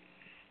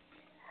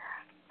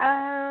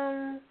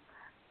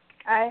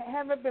 I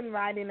haven't been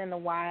writing in a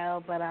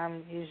while, but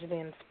I'm usually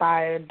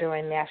inspired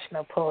during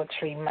National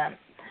Poetry Month.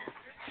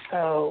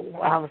 So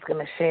I was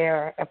going to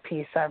share a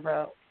piece I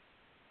wrote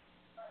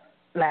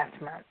last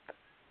month.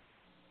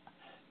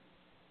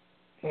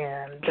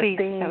 And the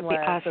theme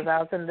was, because I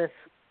was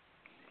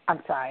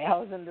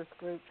in this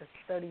group, this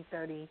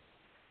 30-30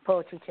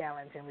 Poetry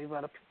Challenge, and we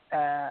wrote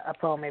a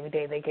poem every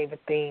day. They gave a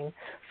theme.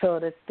 So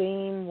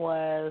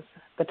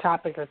the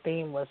topic or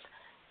theme was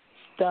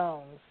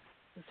stones.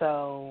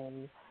 So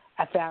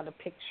I found a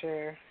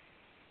picture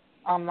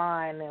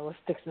online that was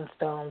sticks and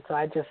stones, so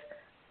I just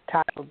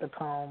titled the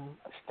poem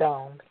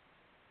Stone.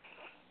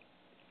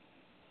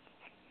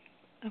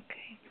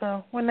 Okay.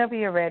 So whenever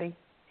you're ready.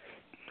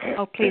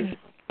 Oh, please.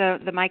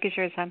 The mic is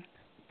yours, hon.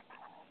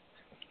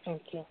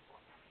 Thank you.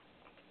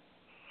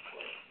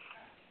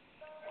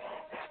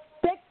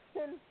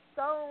 Sticks and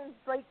stones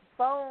break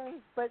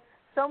bones, but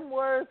some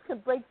words can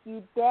break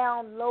you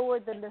down lower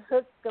than the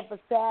hook of a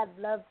sad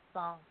love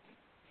song.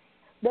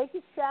 They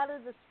could shatter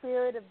the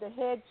spirit of the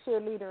head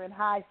cheerleader in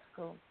high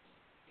school.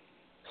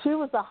 She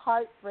was a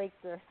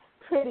heartbreaker,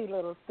 pretty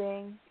little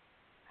thing.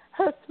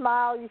 Her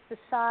smile used to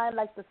shine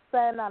like the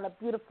sun on a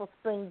beautiful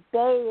spring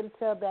day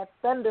until that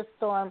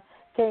thunderstorm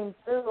came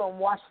through and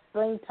washed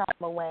springtime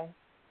away.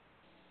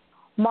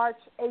 March,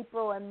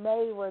 April, and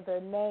May were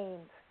their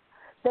names.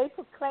 They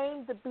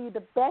proclaimed to be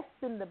the best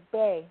in the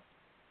Bay.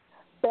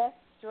 Best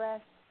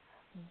dressed,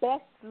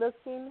 best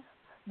looking.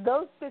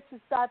 Those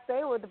bitches thought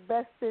they were the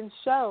best in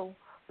show,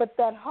 but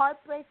that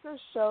heartbreaker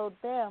showed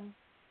them.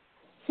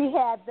 She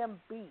had them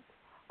beat.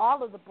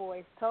 All of the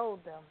boys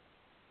told them.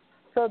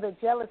 So the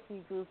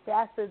jealousy grew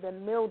faster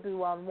than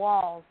mildew on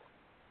walls.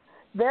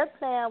 Their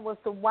plan was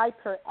to wipe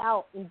her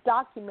out and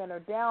document her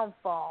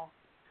downfall.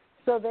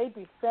 So they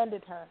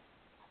befriended her,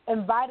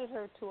 invited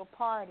her to a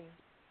party.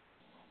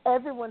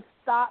 Everyone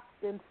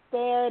stopped and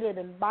stared and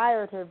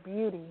admired her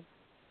beauty.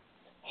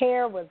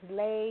 Hair was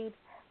laid,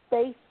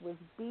 face was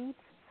beat,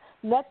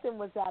 nothing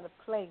was out of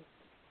place.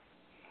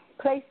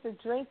 Placed a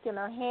drink in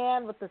her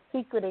hand with the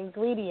secret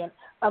ingredient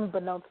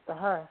unbeknownst to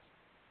her.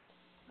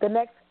 The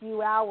next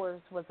few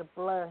hours was a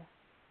blur.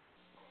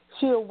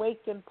 She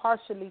awakened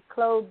partially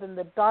clothed in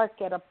the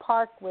dark at a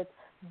park with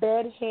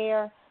bed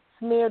hair,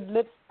 smeared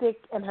lipstick,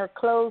 and her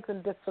clothes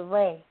in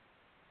disarray.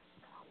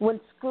 When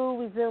school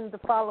resumed the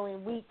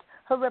following week,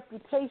 her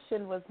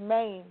reputation was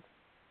maimed.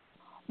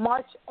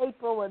 March,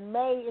 April, and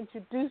May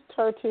introduced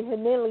her to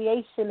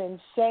humiliation and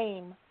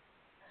shame.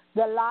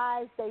 The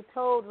lies they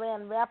told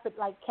ran rapid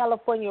like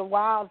California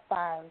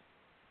wildfires.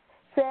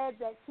 Said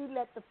that she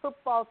let the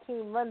football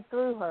team run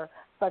through her,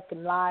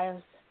 fucking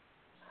liars.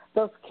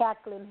 Those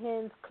cackling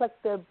hens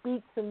clucked their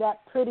beaks and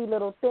that pretty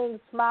little thing's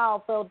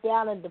smile fell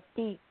down in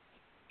defeat.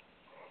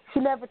 She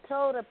never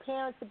told her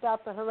parents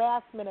about the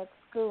harassment at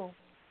school,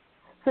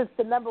 since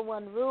the number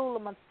one rule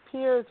amongst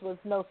peers was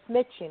no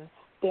snitching,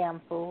 damn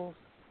fools.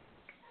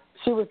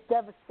 She was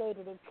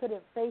devastated and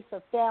couldn't face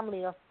her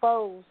family or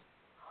foes.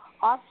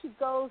 Off she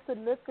goes to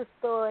the liquor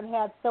store and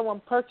had someone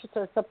purchase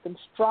her something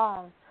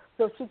strong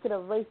so she could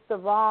erase the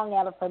wrong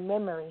out of her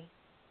memory.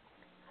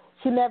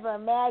 She never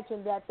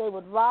imagined that they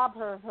would rob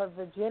her of her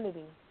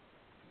virginity.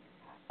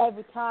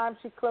 Every time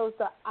she closed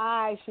her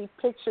eyes, she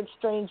pictured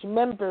strange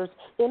members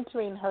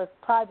entering her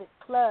private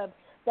club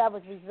that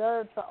was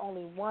reserved for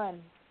only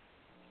one,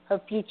 her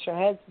future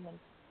husband.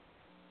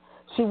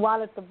 She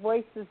wanted the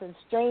voices and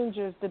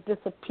strangers to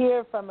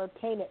disappear from her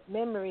tainted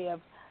memory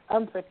of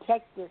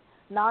unprotected,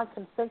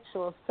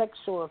 non-consensual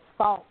sexual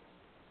assault.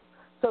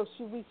 So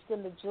she reached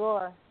in the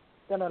drawer,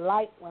 then her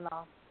light went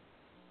off.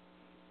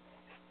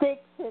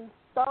 Sticks and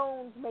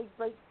stones may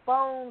break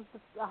bones,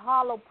 but the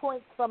hollow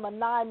points from a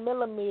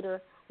 9mm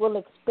will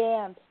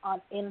expand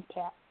on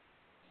impact.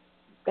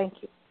 Thank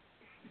you.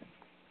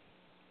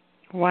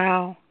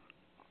 Wow.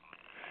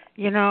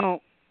 You know,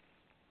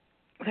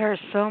 there are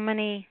so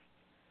many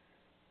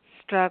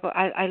struggles.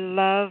 I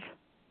love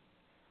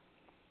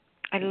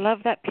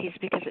that piece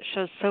because it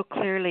shows so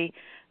clearly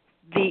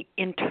the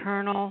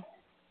internal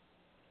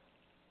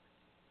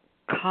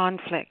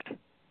conflict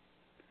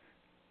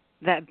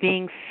that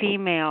being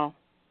female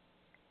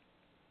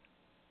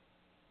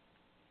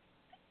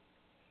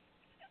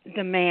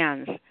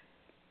demands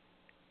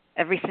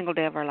every single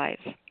day of our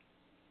lives.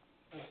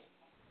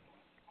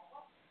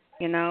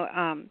 You know,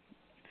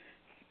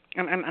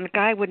 and a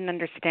guy wouldn't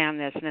understand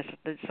this, and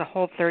it's a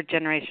whole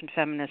third-generation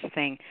feminist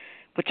thing,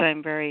 which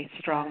I'm very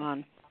strong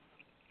on.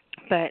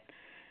 But,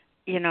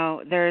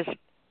 we're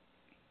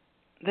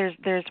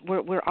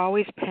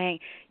always paying,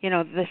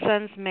 the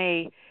sons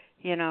may,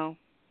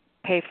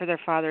 pay for their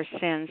father's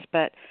sins,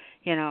 but,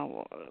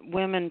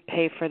 women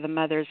pay for the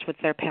mothers with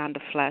their pound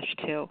of flesh,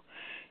 too.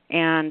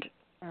 And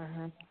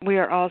we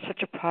are all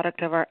such a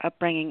product of our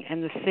upbringing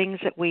and the things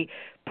that we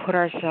put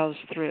ourselves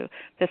through,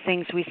 the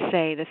things we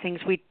say, the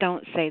things we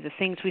don't say, the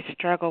things we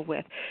struggle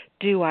with.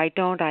 Do I,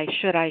 don't I,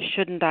 should I,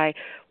 shouldn't I,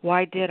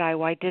 why did I,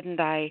 why didn't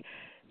I,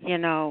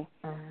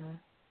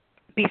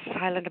 be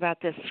silent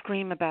about this,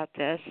 scream about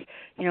this,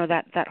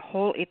 that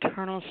whole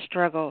eternal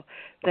struggle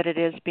that it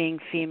is being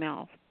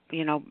female,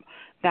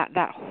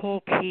 that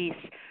whole piece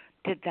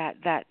did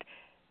that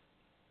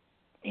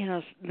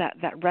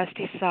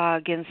rusty saw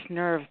against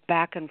nerve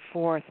back and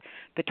forth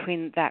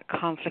between that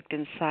conflict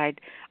inside.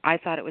 I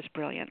thought it was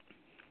brilliant.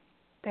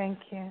 Thank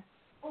you.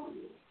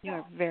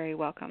 You're very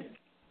welcome.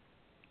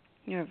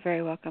 You're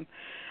very welcome.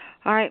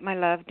 All right, my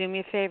love, do me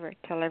a favor.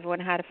 Tell everyone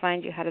how to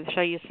find you, how to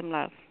show you some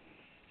love.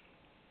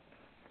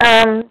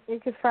 You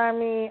can find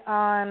me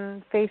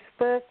on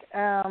Facebook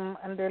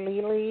under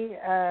Lily,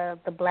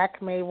 the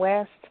Black May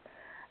West.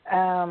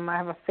 I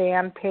have a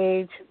fan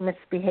page,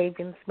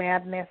 Misbehaving's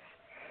Madness.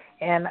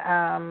 And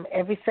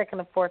every second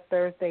and fourth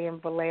Thursday in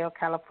Vallejo,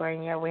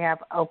 California, we have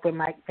open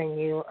mic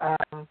venue,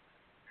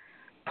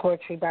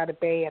 Poetry by the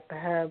Bay at the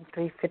Hub,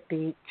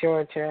 350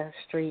 Georgia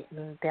Street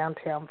in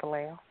downtown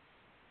Vallejo.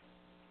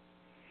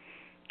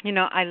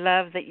 I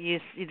love that you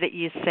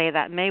say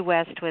that. Mae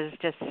West was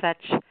just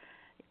such,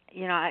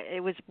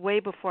 it was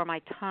way before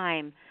my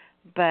time,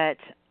 but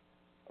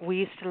we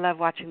used to love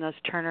watching those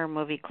Turner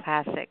movie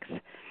classics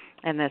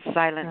and the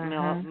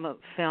silent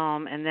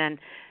film, and then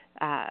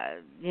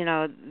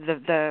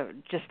the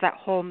just that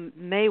whole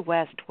Mae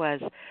West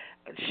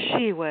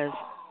she was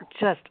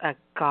just a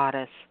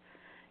goddess,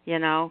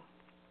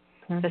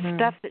 The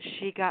stuff that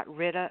she got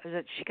rid of,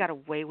 that she got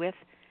away with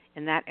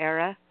in that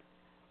era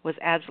was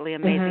absolutely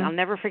amazing. I'll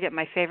never forget,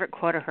 my favorite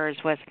quote of hers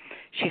was,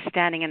 she's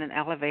standing in an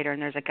elevator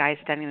and there's a guy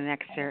standing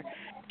next to her.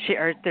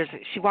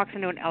 She walks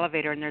into an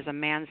elevator and there's a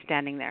man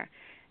standing there,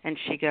 and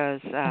she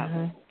goes,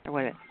 or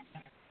what?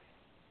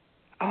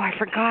 Oh, I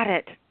forgot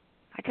it.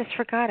 I just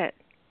forgot it.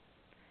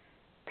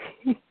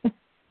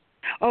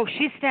 Oh,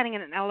 she's standing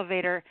in an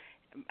elevator,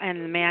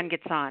 and the man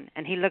gets on,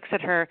 and he looks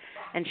at her,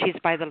 and she's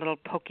by the little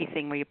pokey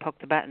thing where you poke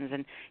the buttons,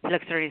 and he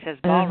looks at her and he says,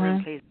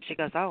 "Ballroom, please." She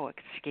goes, "Oh,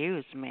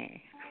 excuse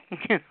me."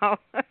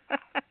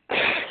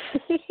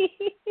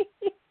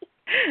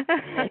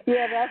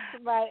 Yeah,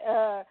 that's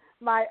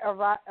my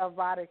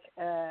erotic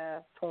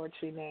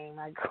poetry name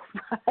I go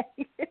by.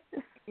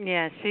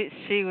 Yeah,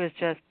 she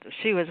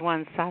was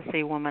one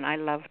saucy woman. I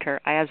loved her.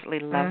 I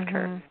absolutely loved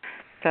her.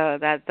 So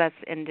that's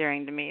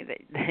endearing to me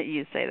that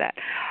you say that.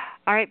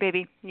 All right,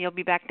 baby. You'll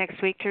be back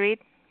next week to read?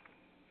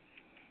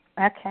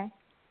 Okay.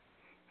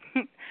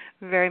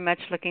 Very much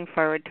looking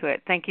forward to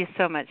it. Thank you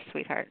so much,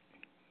 sweetheart.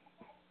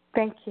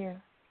 Thank you.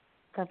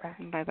 Bye-bye.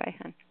 Bye-bye,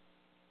 hon.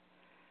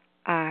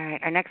 All right.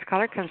 Our next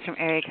caller comes from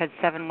area code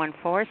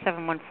 714.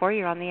 714,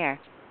 you're on the air.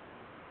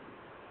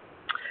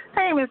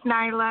 Hey, Miss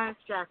Nyla. It's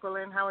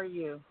Jacqueline. How are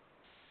you?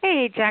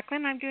 Hey,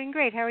 Jacqueline. I'm doing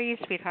great. How are you,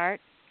 sweetheart?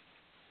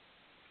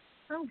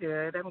 I'm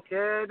good.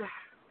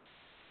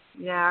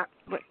 Yeah.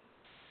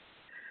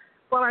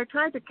 Well, I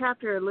tried to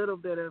capture a little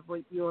bit of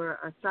what your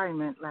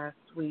assignment last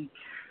week.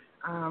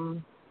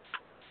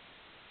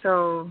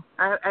 So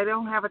I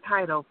don't have a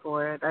title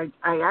for it.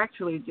 I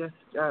actually just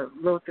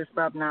wrote this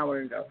about an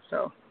hour ago,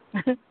 so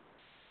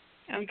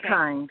be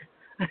kind.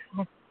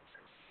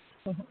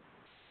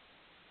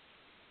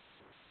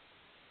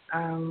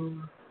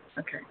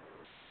 Okay.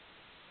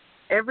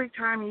 Every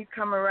time you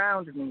come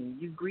around me,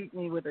 you greet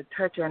me with a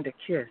touch and a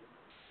kiss,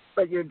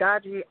 but your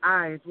dodgy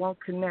eyes won't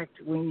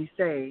connect when you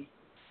say,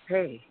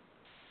 hey.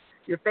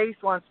 Your face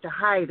wants to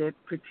hide it,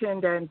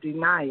 pretend and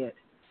deny it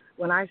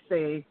when I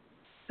say,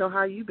 so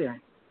how you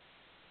been?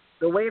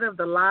 The weight of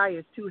the lie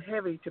is too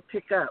heavy to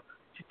pick up,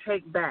 to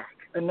take back.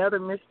 Another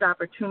missed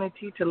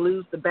opportunity to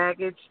lose the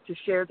baggage, to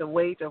share the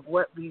weight of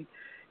what we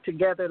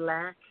together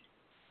lack.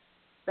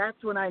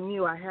 That's when I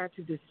knew I had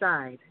to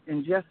decide,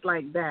 and just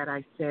like that,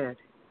 I said,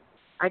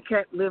 I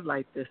can't live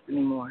like this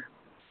anymore.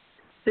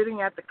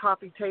 Sitting at the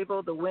coffee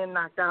table, the wind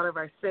knocked out of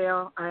our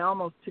sail, I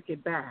almost took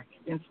it back.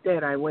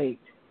 Instead, I wait.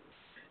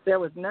 There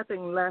was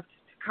nothing left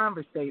to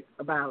conversate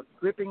about.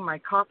 Gripping my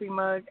coffee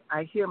mug,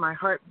 I hear my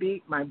heart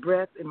beat, my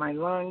breath in my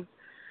lungs,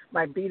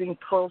 my beating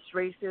pulse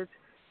races,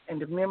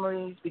 and the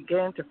memories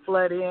began to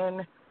flood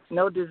in.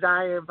 No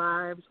desire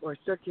vibes or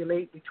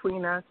circulate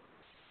between us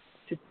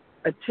to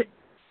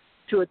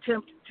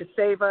attempt to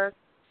save us.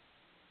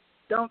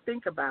 Don't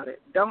think about it.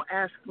 Don't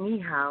ask me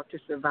how to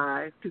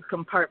survive, to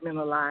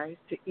compartmentalize,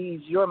 to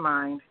ease your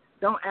mind.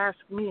 Don't ask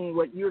me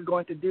what you're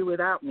going to do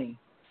without me.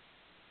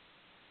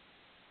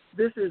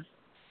 This is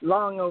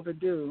long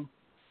overdue,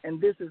 and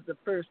this is the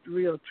first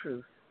real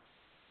truth.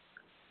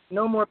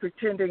 No more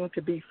pretending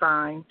to be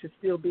fine, to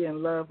still be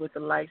in love with the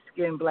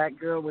light-skinned black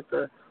girl with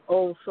the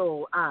old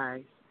soul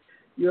eyes.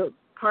 Your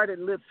parted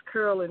lips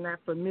curl in that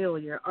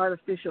familiar,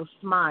 artificial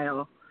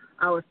smile.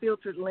 Our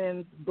filtered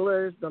lens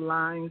blurs the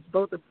lines,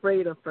 both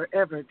afraid of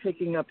forever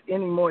taking up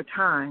any more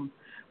time.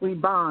 We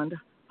bond,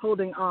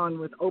 holding on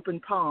with open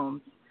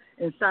palms.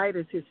 Inside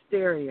is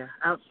hysteria.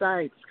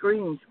 Outside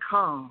screams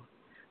calm.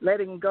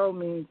 Letting go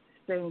means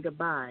saying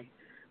goodbye.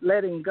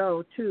 Letting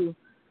go, too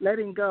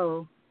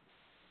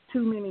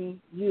many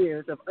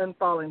years of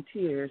unfallen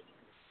tears,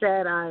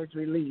 sad eyes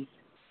released,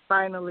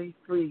 finally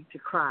free to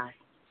cry.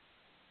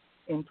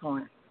 In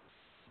poem.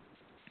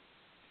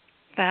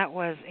 That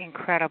was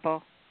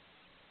incredible.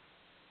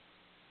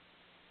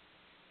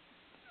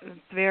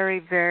 Very,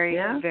 very,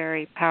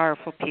 very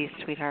powerful piece,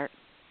 sweetheart.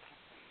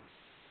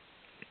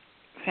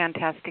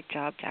 Fantastic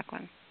job,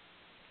 Jacqueline.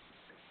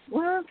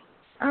 Well,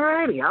 all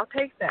righty, I'll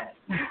take that.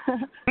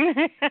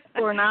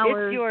 For an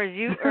hour. It's yours.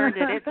 You earned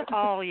it. It's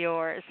all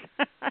yours.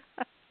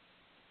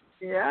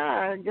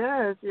 Yeah, I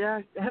guess. Yeah,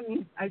 I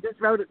mean, I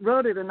just wrote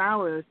it an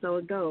hour or so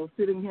ago,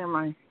 sitting here in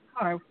my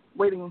car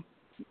waiting.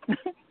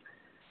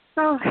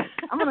 So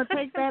I'm going to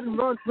take that and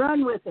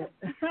run with it.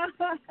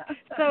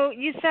 So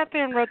you sat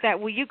there and wrote that.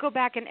 Will you go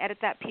back and edit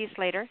that piece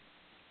later?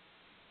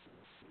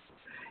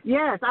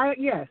 Yes,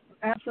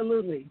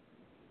 absolutely.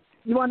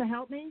 You want to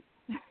help me?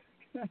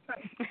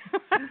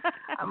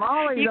 I'm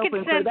always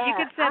open for that. You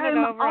could send it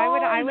over.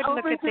 I would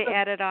look at the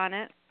edit on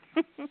it.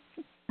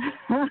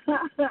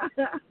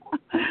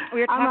 We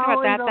were talking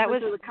about that. That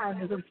was the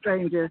kindness of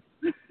strangers.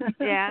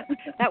 Yeah,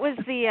 that was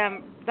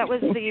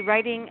the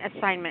writing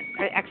assignment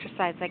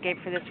exercise I gave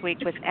for this week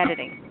was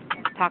editing,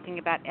 talking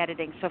about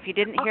editing. So if you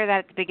didn't hear that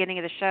at the beginning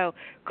of the show,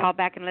 call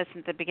back and listen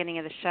at the beginning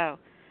of the show.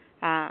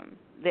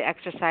 The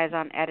exercise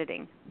on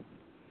editing.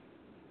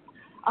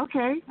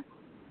 Okay,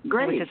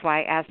 great. Which is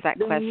why I asked that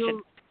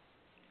question.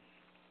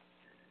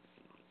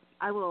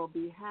 I will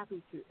be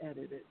happy to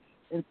edit it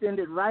and send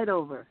it right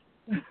over.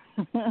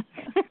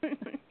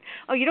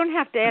 Oh, you don't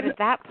have to edit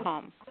that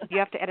poem. You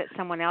have to edit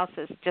someone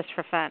else's just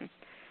for fun.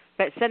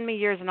 But send me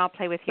yours and I'll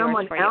play with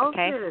yours for you,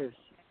 okay? Someone else's?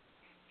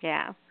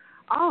 Yeah.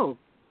 Oh,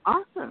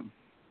 awesome.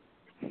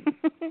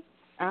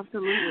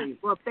 Absolutely.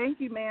 Well, thank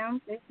you,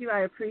 ma'am. Thank you.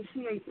 I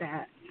appreciate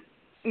that.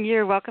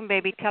 You're welcome,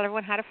 baby. Tell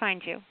everyone how to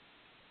find you.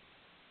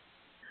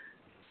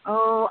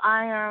 Oh,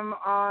 I am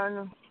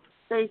on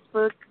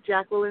Facebook,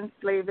 Jacqueline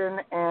Slavin,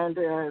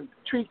 and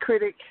Tree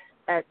Critic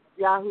at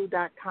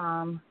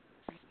yahoo.com.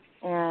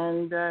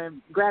 And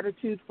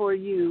Gratitude for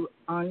You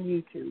on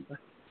YouTube.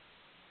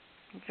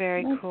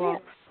 Very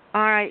cool.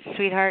 All right,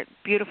 sweetheart.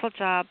 Beautiful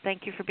job.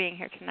 Thank you for being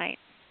here tonight.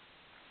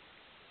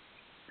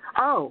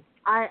 Oh,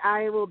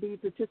 I will be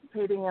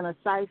participating in a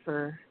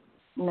cipher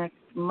next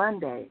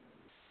Monday.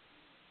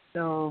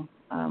 So,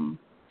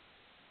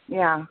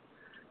 yeah,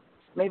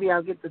 maybe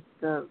I'll get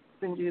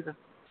send you the,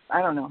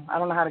 I don't know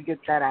how to get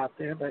that out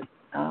there, but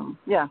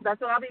yeah,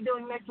 that's what I'll be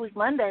doing next week,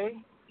 Monday.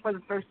 For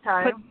the first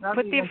time.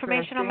 Put the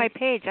information on my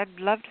page.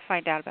 I'd love to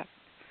find out about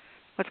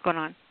what's going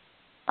on.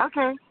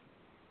 Okay.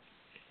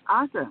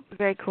 Awesome.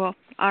 Very cool.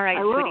 All right,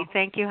 sweetie.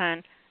 Thank you,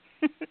 hon.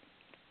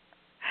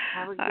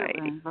 Have a good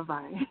one.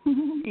 Bye-bye.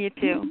 You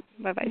too.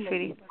 Bye-bye,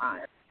 sweetie. Bye.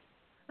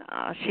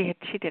 Oh,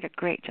 she did a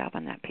great job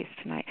on that piece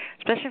tonight,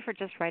 especially for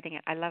just writing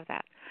it. I love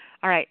that.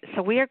 All right,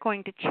 so we are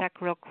going to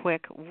check real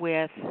quick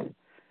with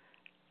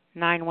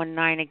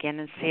 919 again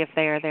and see if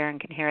they are there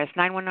and can hear us.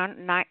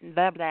 919,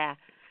 blah, blah.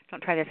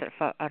 Don't try this at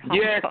home.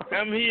 Yes,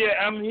 I'm here.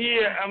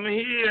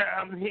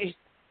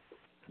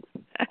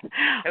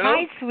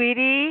 Hi,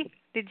 sweetie.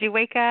 Did you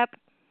wake up?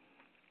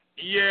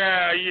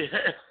 Yeah.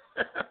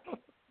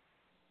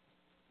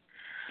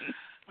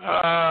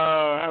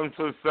 I'm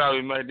so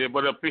sorry, my dear,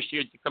 but I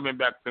appreciate you coming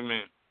back to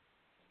me.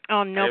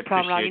 Oh, no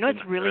problem. You know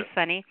what's really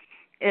funny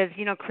is,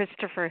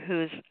 Christopher,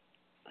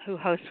 who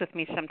hosts with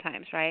me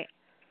sometimes, right?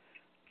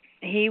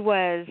 He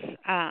was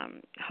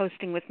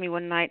hosting with me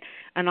one night,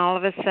 and all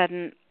of a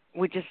sudden,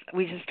 we just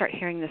start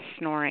hearing this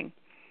snoring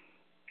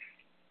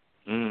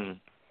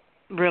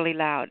really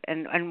loud,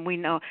 and we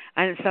know,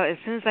 and so as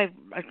soon as I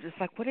was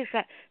like, what is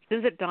that? As soon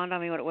as it dawned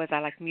on me what it was,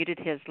 I muted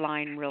his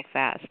line real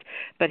fast.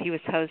 But he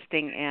was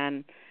hosting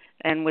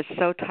and was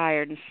so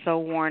tired and so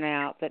worn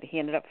out that he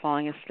ended up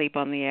falling asleep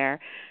on the air.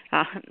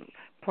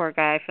 Poor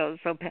guy, I felt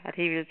so bad.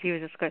 He was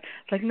just going,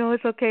 it's like, no,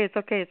 it's okay, it's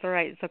all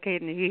right, it's okay.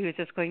 And he was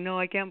just going, no,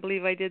 I can't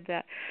believe I did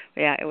that.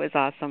 But yeah, it was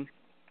awesome.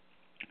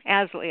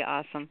 Absolutely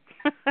awesome.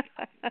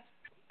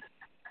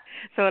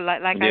 So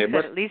I said,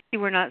 at least you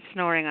were not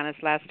snoring on us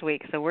last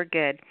week, so we're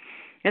good.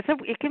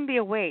 It can be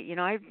a wait.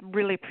 I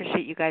really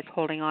appreciate you guys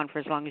holding on for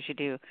as long as you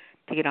do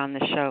to get on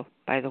the show,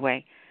 by the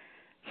way.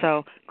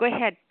 So go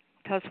ahead.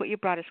 Tell us what you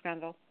brought us,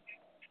 Granville.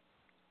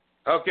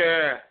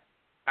 Okay.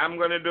 I'm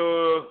going to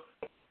do,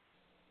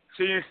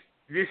 since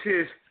this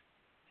is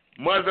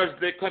Mother's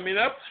Day coming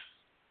up,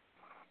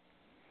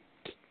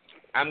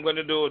 I'm going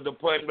to do the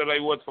poem that I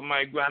wrote for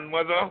my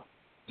grandmother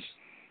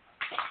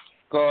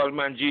called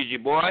Manjiji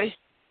Boy.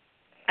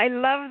 I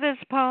love this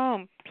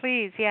poem.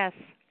 Please, yes.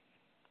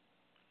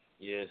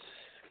 Yes.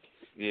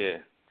 Yeah.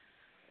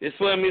 This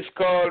one is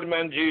called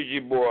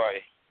Manjuji Boy.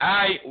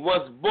 I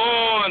was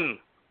born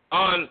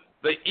on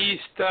the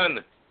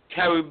eastern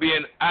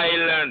Caribbean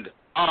island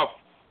of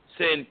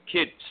St.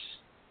 Kitts,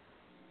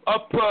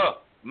 Upper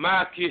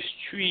Marquis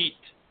Street,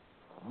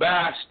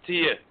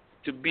 Bastia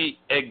to be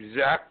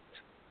exact.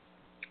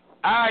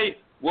 I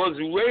was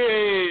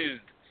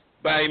raised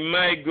by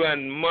my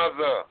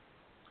grandmother,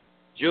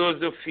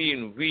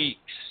 Josephine Weeks,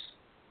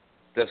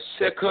 the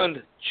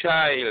second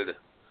child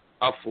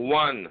of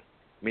one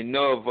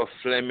Minerva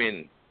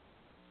Fleming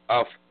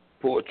of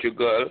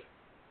Portugal.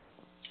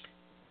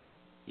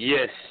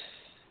 Yes,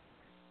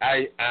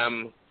 I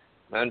am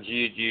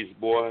Manjuji's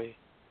boy.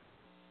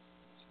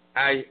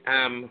 I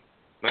am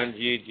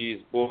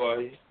Manjuji's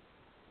boy.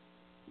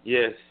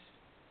 Yes,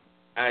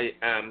 I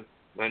am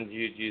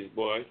Manjuji's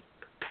boy.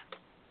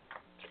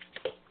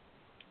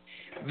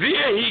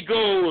 There he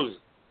goes.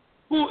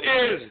 Who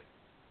is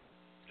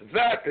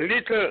that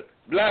little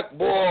black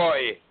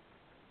boy?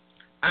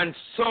 And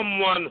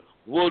someone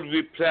would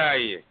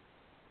reply,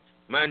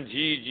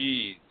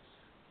 Manjuji,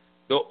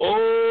 the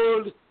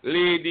old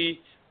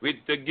lady with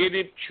the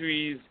giddy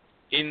trees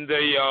in the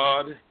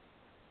yard.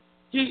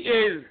 He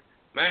is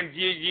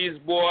Manjuji's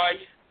boy.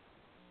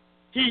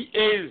 He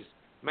is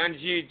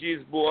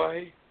Manjuji's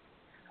boy.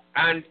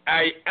 And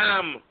I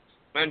am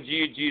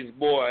Manjuji's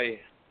boy.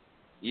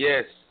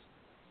 Yes,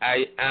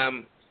 I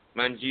am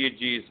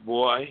Manjuji's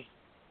boy.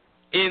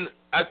 In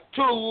a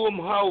two-room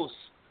house,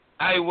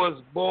 I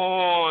was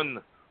born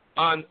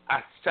on a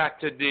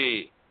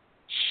Saturday.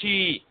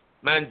 She,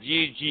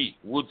 Manjuji,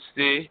 would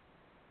say,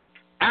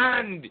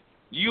 and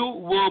you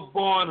were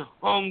born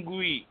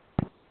hungry.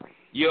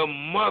 Your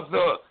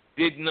mother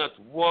did not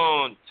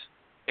want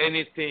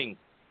anything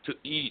to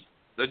eat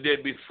the day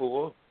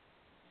before.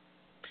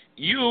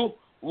 You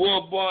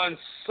were born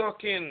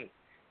sucking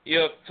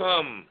your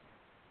thumb,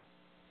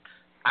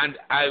 and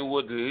I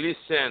would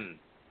listen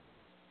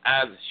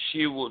as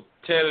she would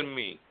tell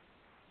me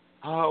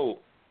how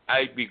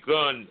I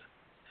begun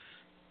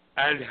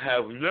and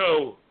have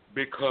now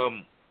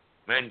become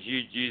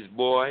Manjuji's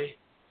boy.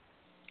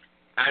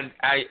 And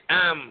I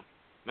am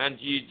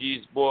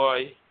Manjuji's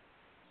boy.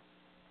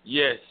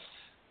 Yes,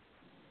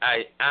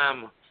 I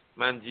am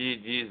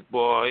Manjuji's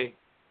boy.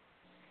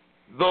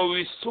 The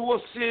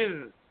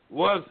resources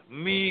was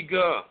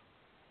meager,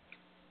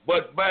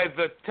 but by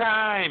the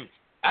time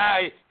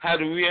I had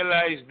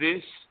realized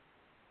this,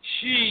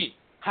 she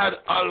had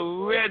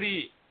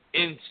already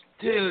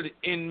instilled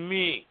in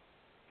me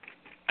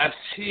a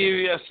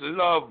serious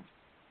love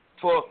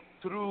for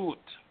truth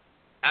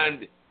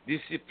and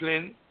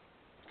discipline,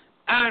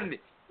 and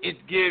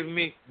it gave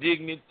me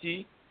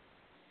dignity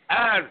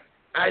as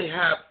I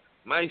have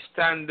my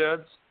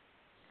standards.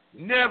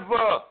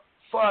 Never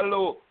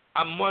follow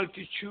a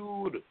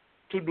multitude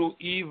to do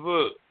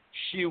evil,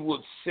 she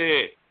would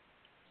say,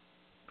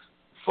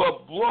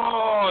 for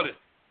broad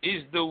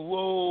is the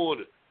road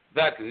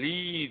that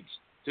leads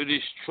to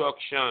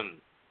destruction,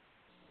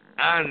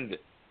 and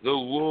the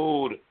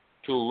road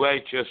to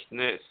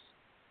righteousness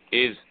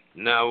is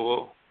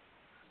narrow.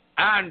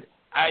 And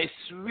I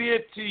swear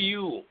to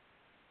you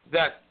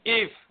that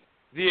if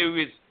there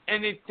is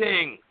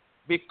anything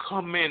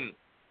becoming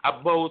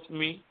about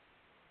me,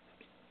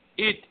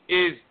 it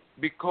is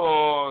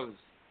because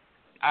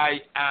I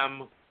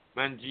am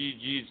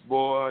Manjuji's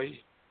boy.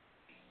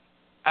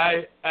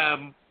 I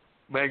am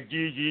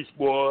Manjuji's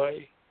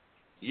boy.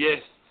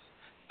 Yes,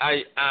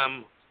 I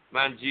am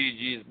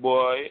Manjuji's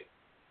boy.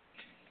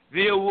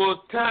 There were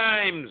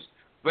times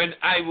when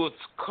I would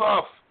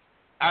scoff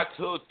at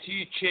her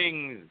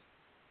teachings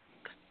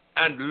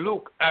and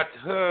look at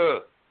her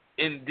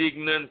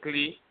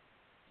indignantly,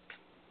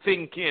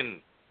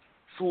 thinking,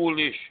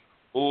 foolish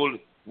old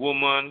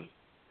woman.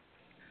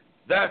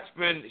 That's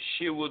when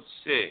she would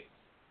say,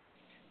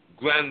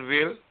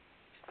 Granville,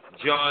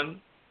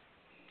 John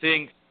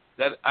thinks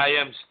that I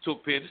am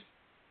stupid.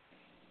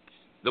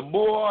 The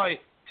boy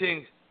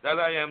thinks that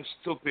I am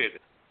stupid.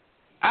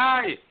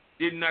 I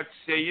did not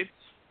say it,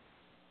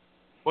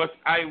 but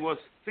I was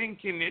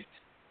thinking it.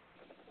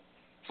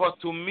 For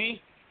to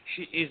me,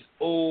 she is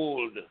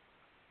old,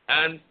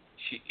 and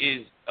she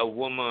is a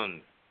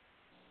woman.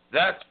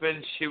 That's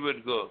when she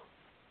would go,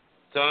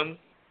 son,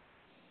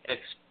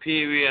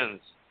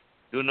 experience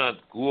do not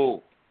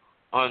grow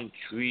on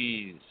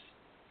trees.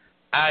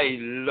 I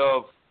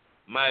love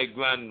my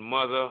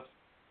grandmother.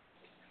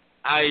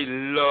 I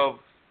love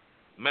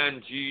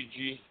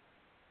Manjuji.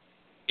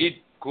 It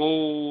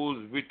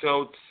goes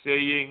without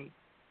saying,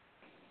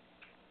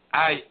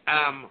 I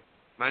am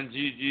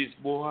Manjuji's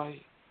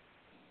boy.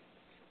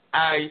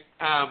 I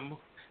am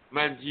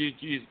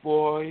Manjuji's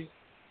boy.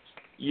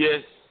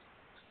 Yes,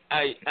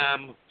 I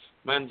am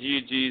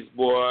Manjuji's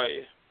boy.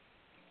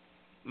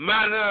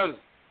 Manners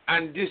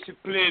and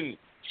discipline,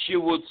 she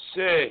would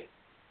say,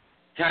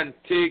 can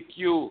take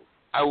you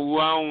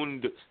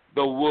around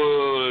the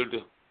world.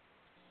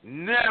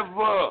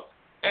 Never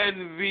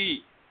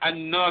envy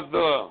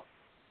another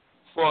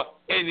for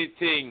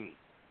anything,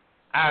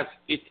 as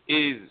it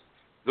is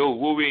the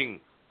wooing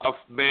of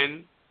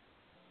men.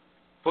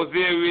 For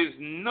there is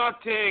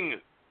nothing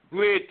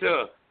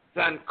greater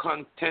than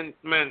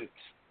contentment,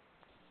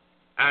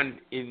 and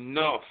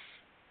enough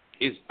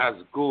is as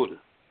good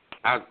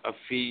as a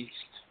feast.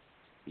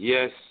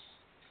 Yes,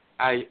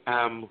 I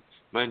am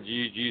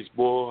Manjiji's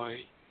boy.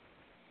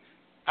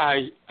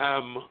 I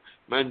am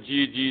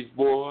Manjiji's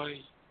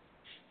boy.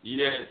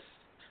 Yes,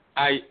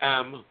 I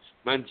am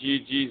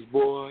Manjiji's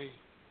boy.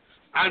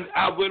 And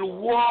I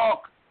will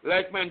walk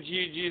like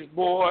Manjiji's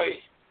boy.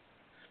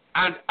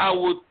 And I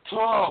will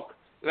talk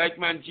like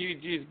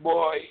Manjiji's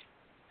boy.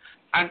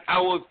 And I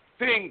will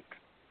think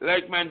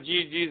like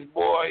Manjiji's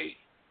boy.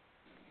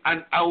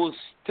 And I will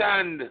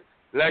stand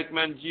like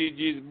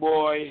Manjiji's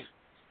boy.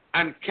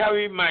 And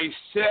carry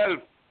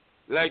myself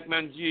like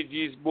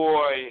Manjiji's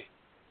boy.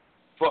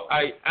 For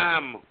I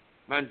am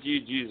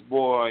Manjiji's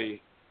boy.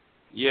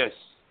 Yes,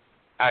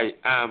 I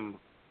am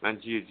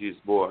Manjiji's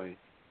boy.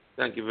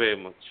 Thank you very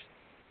much.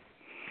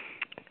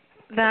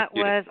 That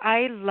was,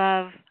 I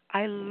love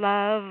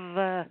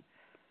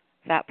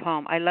that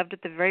poem. I loved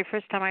it the very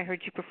first time I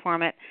heard you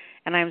perform it,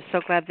 and I'm so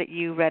glad that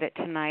you read it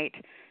tonight,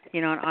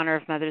 in honor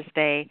of Mother's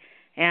Day.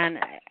 And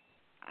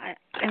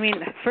I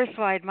mean, first of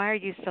all, I admire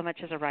you so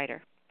much as a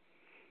writer.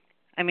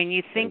 I mean,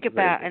 you think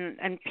about,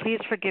 and please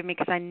forgive me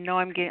because I know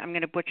I'm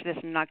going to butcher this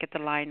and not get the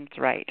lines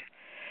right.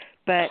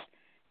 But,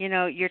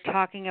 you're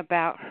talking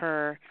about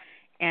her,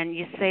 and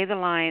you say the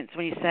lines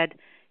when you said,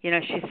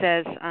 she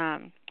says,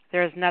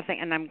 there is nothing,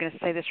 and I'm going to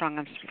say this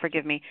wrong,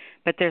 forgive me,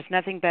 but there's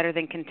nothing better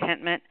than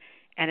contentment,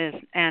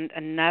 and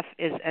enough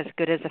is as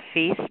good as a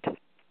feast.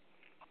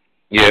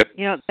 Yep.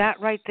 That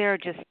right there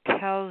just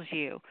tells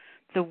you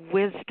the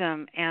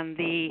wisdom and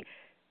the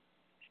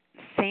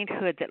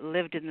sainthood that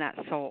lived in that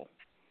soul.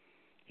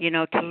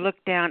 To look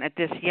down at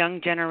this young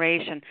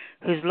generation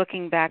who's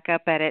looking back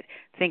up at it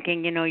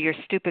thinking, you're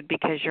stupid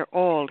because you're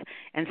old,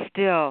 and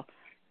still,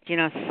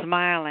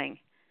 smiling,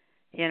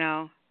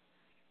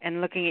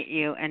 and looking at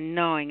you and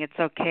knowing it's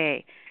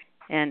okay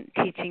and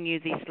teaching you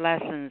these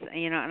lessons,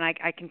 and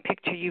I can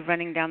picture you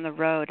running down the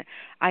road.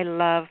 I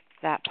love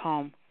that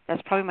poem.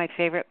 That's probably my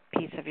favorite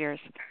piece of yours.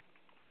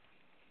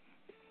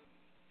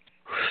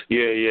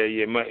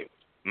 Yeah.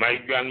 My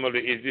grandmother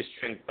is the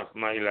strength of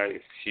my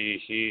life.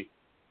 She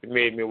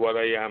made me what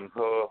I am.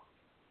 Her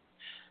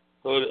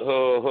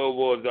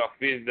words of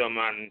wisdom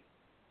and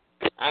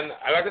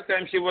a lot of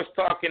times she was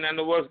talking and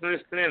I wasn't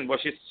listening, but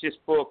she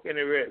spoke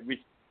anyway,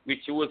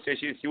 which she would say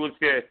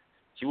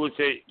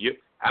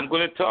I'm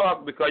going to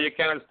talk because you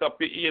cannot stop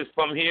your ears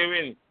from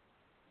hearing,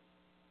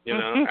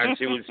 and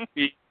she would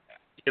speak,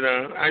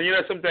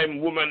 and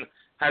sometimes woman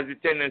has the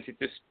tendency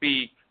to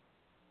speak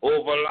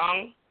over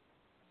long,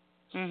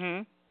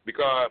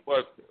 because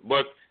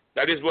but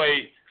that is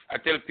why I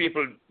tell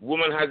people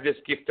woman has this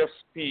gift of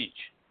speech,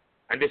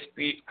 and they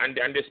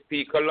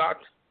speak a lot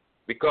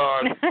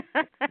because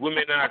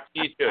women are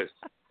teachers.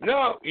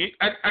 No,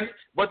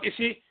 but you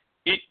see,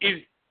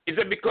 it's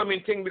a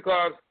becoming thing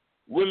because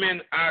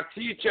women are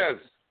teachers,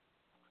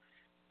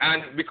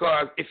 and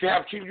because if you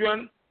have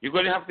children, you're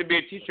going to have to be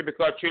a teacher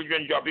because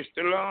children's job is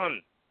to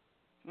learn,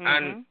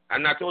 and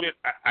not only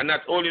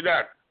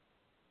that,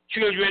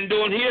 children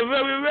don't hear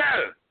very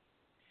well,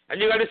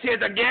 and you got to say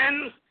it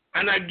again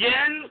and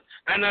again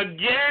and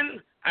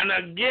again and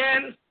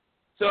again.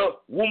 So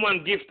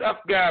woman gift of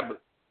gab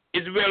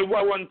is well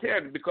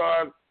warranted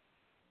because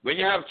when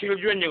you have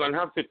children, you're going to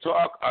have to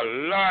talk a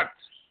lot.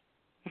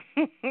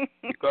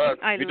 Because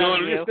I you love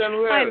don't you.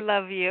 listen well. I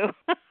love you.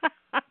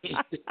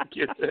 Thank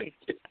you.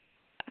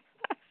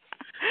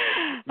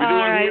 All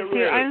right,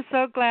 well. I'm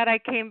so glad I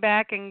came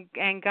back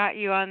and got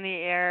you on the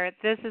air.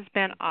 This has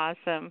been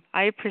awesome.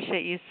 I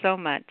appreciate you so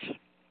much.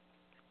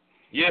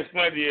 Yes,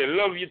 my dear.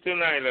 Love you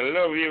tonight. I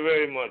love you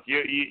very much.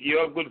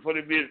 You're good for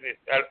the business.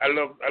 I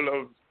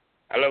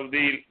love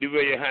the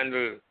way you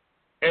handle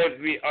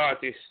every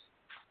artist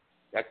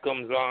that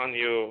comes on.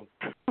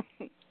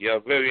 You're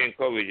very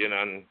encouraging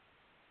and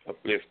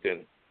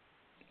uplifting.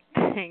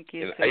 Thank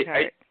you,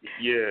 sweetheart.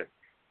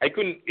 I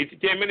couldn't.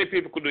 There are many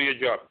people could do your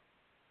job,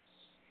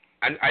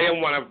 and I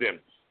am one of them.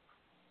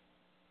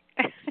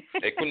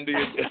 I couldn't do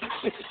your job.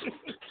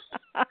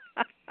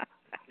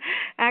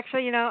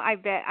 Actually,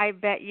 I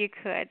bet you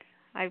could.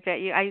 I bet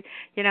you.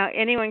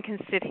 Anyone can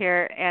sit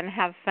here and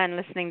have fun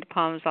listening to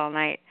poems all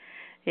night.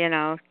 You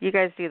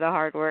guys do the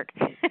hard work.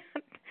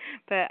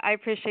 But I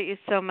appreciate you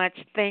so much.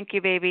 Thank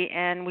you, baby,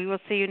 and we will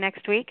see you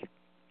next week.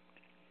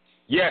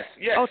 Yes.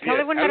 Oh, tell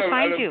everyone how to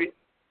find you.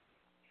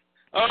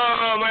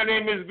 My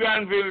name is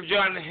Granville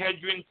John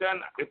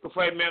Hedrington. You can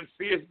find me on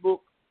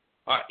Facebook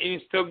or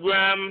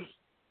Instagram.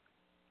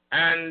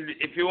 And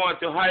if you want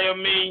to hire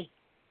me,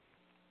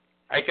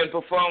 I can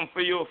perform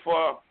for you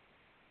for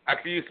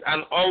at least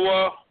an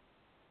hour.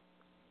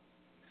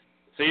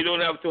 So you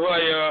don't have to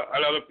hire a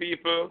lot of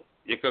people.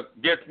 You could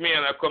get me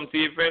and I come to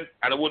the event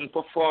and I wouldn't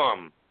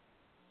perform.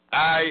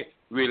 I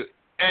will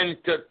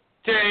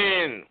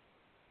entertain.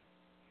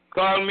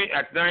 Call me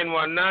at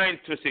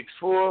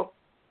 919-264-3926.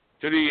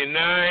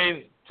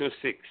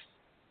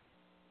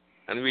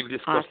 And we'll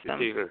discuss the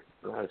deal.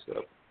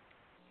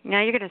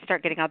 Now you're going to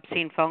start getting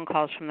obscene phone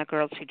calls from the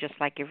girls who just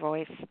like your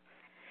voice.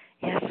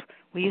 Yes,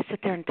 will you sit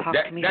there and talk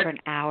to me for an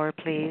hour,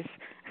 please?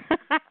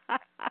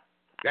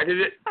 That is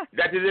it.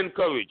 That is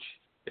encouraged.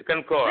 You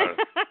can call.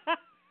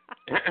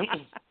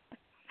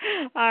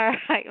 All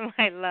right,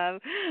 my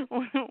love.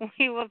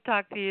 We will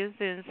talk to you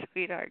soon,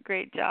 sweetheart.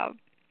 Great job.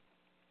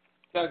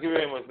 Thank you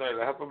very much,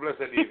 Nyla. Have a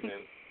blessed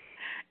evening.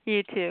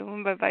 You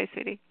too. Bye-bye,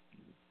 sweetie.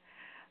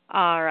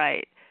 All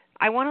right.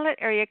 I want to let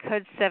area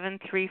code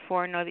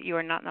 734 know that you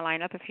are not in the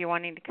lineup. If you're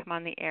wanting to come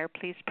on the air,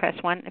 please press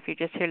 1. If you're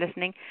just here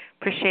listening,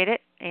 appreciate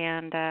it,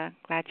 and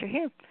glad you're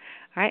here.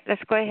 All right,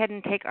 let's go ahead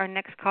and take our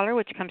next caller,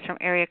 which comes from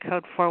area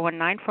code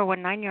 419.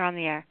 419, you're on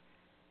the air.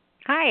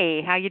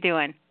 Hi, how you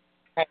doing?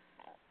 Hi.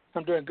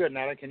 I'm doing good,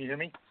 Nyla. Can you hear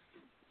me?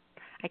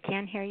 I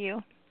can hear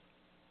you.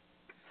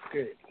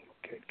 Good.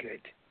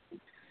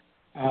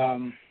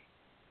 I'm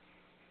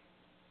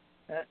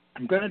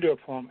going to do a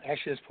poem.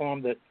 Actually, it's a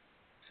poem that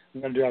I'm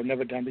going to do I've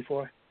never done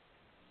before.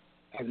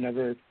 I've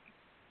never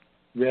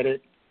read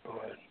it or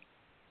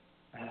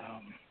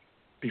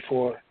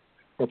before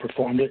or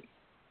performed it.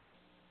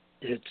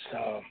 It's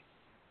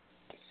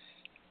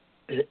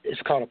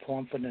called A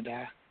Poem for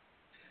Nada.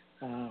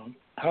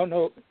 I don't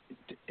know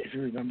if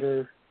you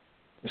remember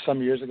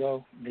some years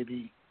ago,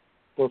 maybe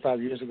 4 or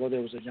 5 years ago,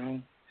 there was a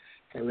young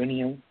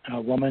Iranian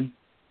woman.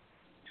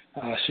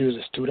 She was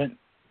a student.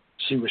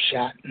 She was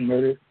shot and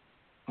murdered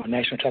on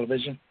national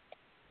television.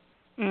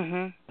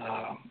 Mm-hmm.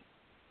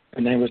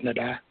 Her name was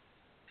Nada,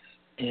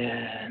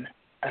 and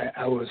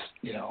I was,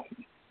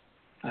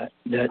 I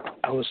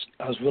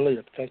was really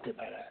affected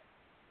by that.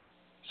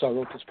 So I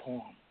wrote this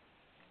poem,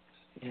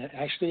 and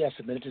actually I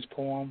submitted this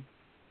poem.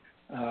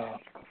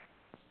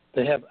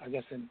 They have, I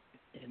guess, in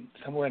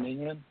somewhere in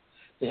England,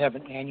 they have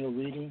an annual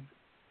reading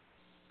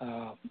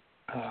of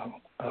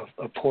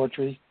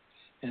poetry,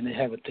 and they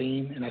have a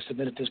theme, and I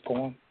submitted this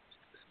poem,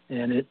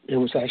 and it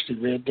was actually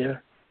read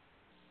there.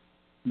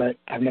 But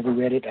I've never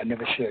read it. I've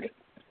never shared it,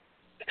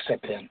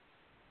 except then.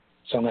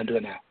 So I'm going to do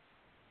it now.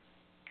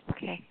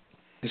 Okay.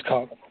 It's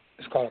called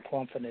A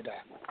Poem for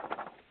Nida.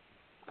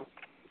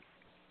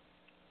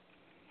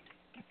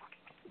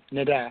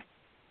 Nida,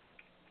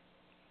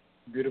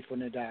 beautiful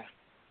Nida.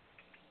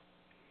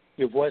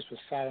 Your voice was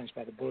silenced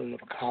by the bullet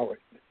of a coward.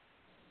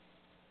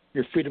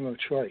 Your freedom of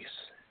choice,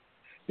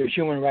 your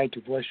human right to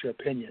voice your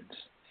opinions,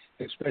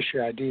 express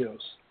your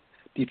ideals,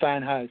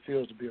 define how it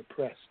feels to be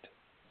oppressed,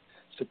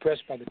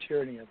 suppressed by the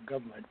tyranny of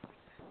government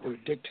that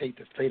would dictate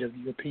the fate of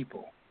your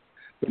people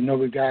with no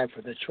regard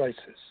for their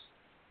choices.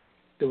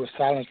 They would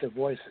silence their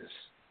voices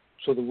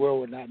so the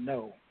world would not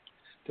know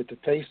that the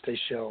face they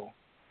show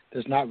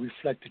does not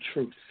reflect the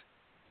truth.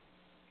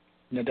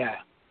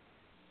 Nada,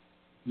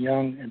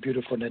 young and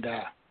beautiful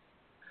Nada,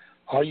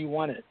 all you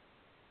wanted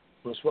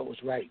was what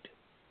was right.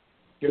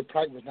 Your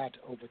plight was not to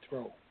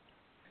overthrow,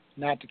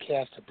 not to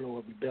cast a blow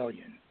of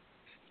rebellion.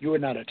 You were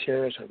not a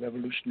terrorist or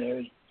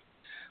revolutionary.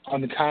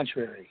 On the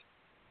contrary,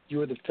 you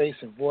were the face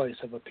and voice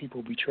of a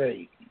people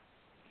betrayed.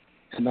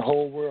 And the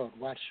whole world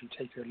watched you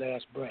take your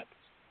last breath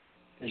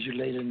as you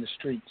laid in the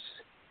streets,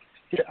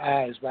 your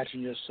eyes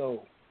watching your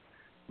soul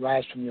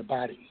rise from your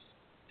body,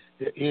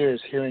 your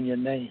ears hearing your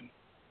name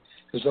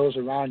as those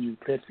around you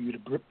pled for you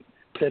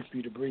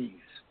to breathe.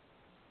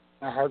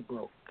 My heart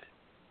broke.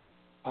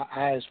 My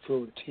eyes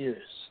filled with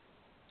tears.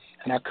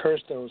 And I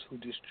cursed those who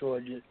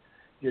destroyed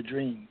your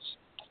dreams.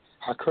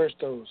 I cursed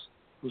those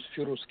whose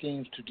futile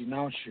schemes to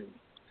denounce you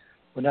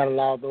will not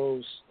allow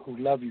those who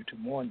love you to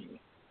mourn you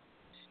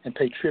and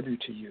pay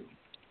tribute to you,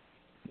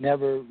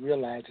 never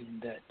realizing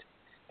that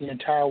the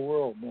entire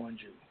world mourns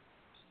you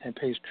and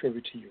pays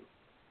tribute to you.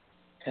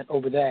 And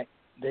over that,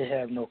 they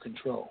have no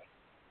control.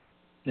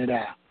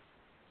 Nada,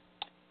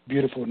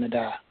 beautiful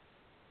Nada,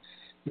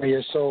 may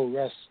your soul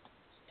rest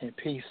in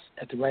peace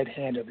at the right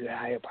hand of your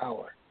higher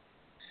power.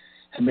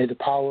 And may the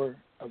power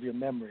of your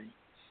memory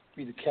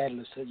be the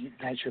catalyst that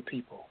unites your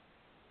people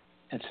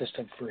and sets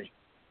them free.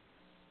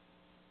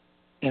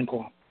 End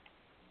poem.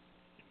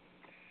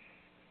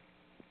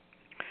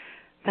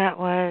 That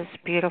was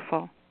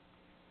beautiful.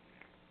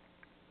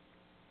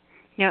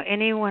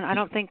 I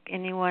don't think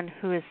anyone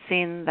who has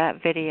seen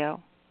that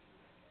video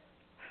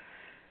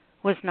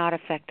was not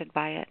affected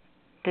by it,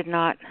 did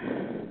not.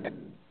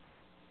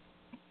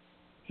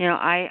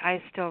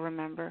 I still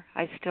remember.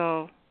 I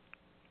still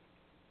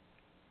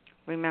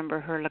remember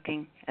her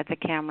looking at the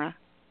camera.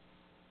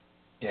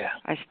 Yeah.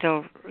 I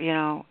still,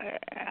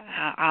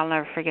 I'll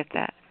never forget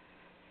that.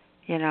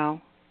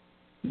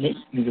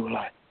 Neither will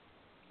I.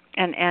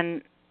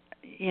 And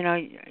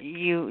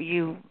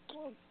you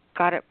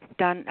got it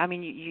done. I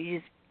mean,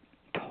 you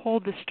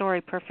told the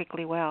story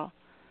perfectly well.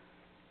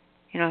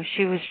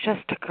 She was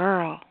just a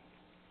girl.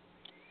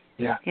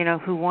 Yeah.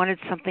 Who wanted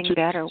something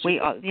better. We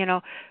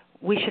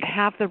should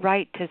have the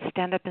right to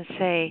stand up and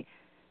say,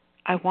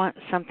 I want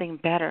something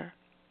better.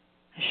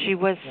 She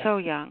was so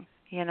young,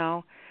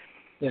 Yeah.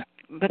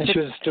 But and she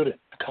was a student,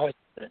 a college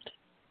student.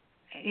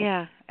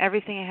 Yeah,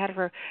 everything ahead of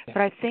her. Yeah.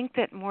 But I think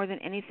that more than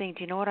anything,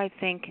 do you know what I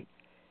think?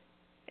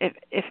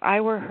 If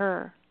I were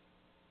her,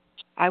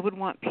 I would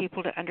want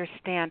people to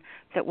understand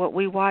that what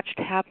we watched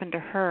happen to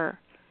her,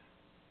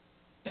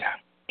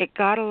 it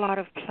got a lot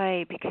of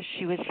play because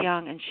she was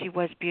young and she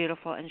was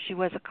beautiful and she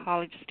was a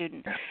college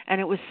student,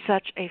 and it was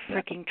such a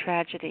freaking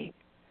tragedy.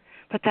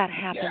 But that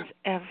happens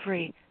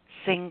every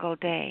single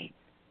day.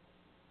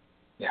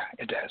 Yeah,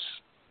 it does.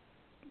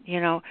 You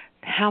know,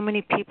 how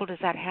many people does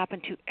that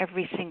happen to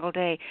every single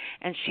day?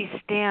 And she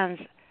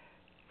stands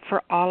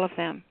for all of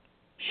them.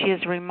 She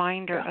is a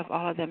reminder of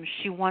all of them.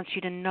 She wants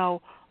you to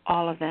know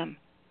all of them.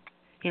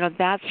 You know,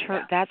 that's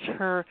her. That's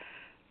her.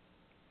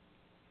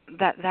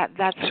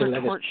 That's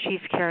her torch she's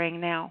carrying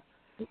now.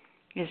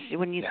 Is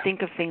when you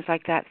think of things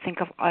like that, think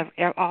of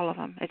all of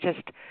them. It's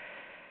just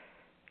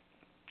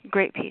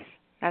great piece.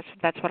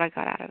 That's what I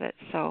got out of it.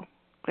 So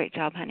great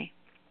job, honey.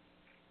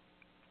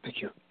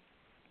 Thank you.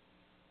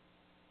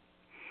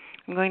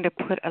 I'm going to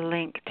put a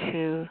link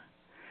to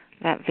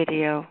that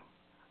video.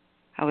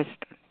 I was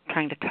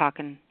trying to talk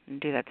and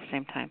do that at the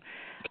same time.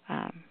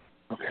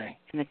 Okay.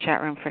 In the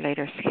chat room for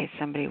later, in case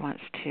somebody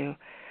wants to.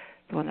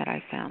 The one that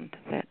I found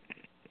that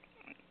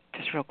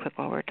just real quick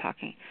while we're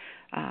talking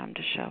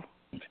to show.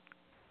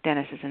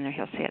 Dennis is in there.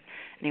 He'll see it.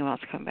 Anyone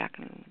else come back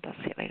and they'll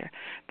see it later.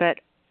 But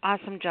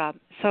awesome job.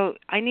 So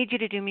I need you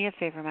to do me a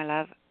favor, my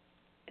love.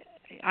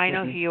 I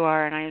know who you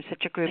are, and I am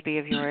such a groupie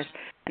of yours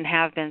and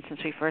have been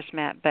since we first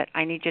met, but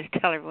I need you to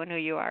tell everyone who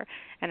you are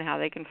and how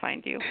they can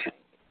find you.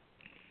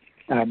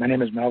 My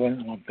name is Melvin.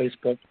 I'm on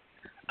Facebook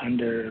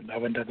under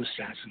Melvin Douglas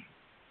Johnson.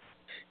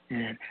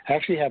 And I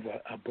actually have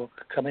a book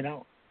coming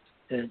out.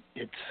 It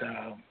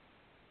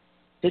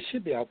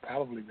should be out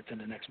probably within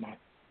the next month.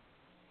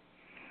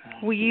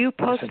 Will you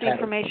post the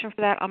information for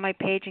that on my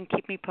page and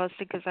keep me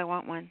posted because I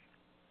want one?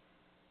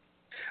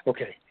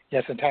 Okay.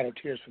 Yes, entitled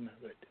Tears from the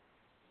Hood.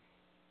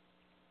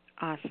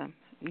 Awesome.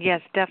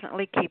 Yes,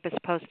 definitely keep us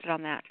posted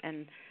on that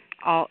and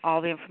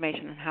all the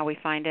information on how we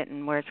find it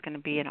and where it's going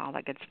to be and all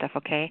that good stuff,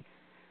 okay?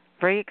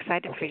 Very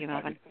excited for you,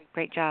 Melvin.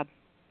 Great job.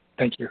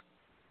 Thank you.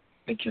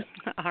 Thank you.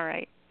 All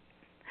right.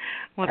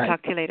 We'll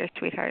talk to you later,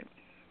 sweetheart.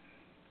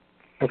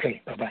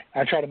 Okay, bye-bye.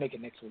 I'll try to make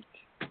it next week.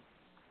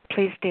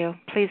 Please do.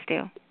 Please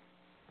do.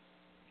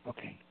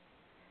 Okay.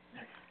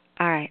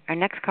 All right. Our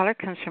next caller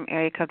comes from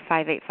area code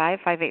 585.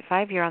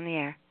 585, you're on the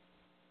air.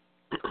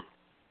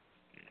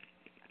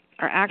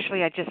 Or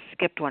actually, I just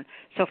skipped one.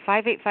 So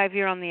 585,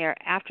 you're on the air.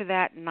 After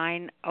that,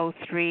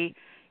 903,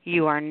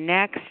 you are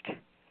next.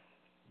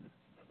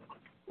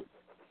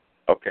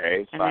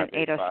 Okay. And then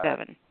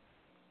 807.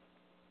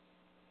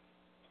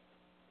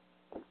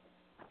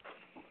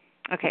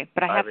 Okay,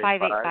 but I have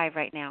 585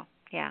 right now.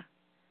 Yeah.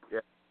 Yeah.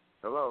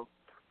 Hello.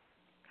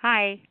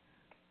 Hi.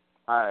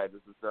 Hi,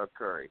 this is Doug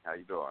Curry. How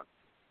you doing?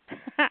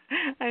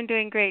 I'm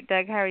doing great,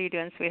 Doug. How are you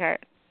doing,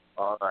 sweetheart?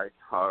 All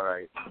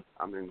right.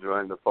 I'm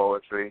enjoying the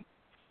poetry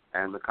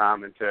and the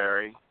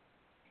commentary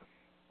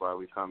while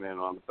we come in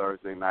on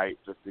Thursday night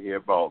just to hear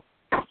both.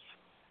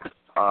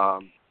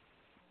 Well,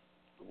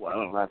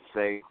 let's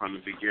say from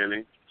the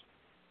beginning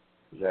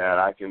that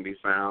I can be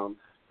found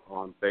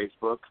on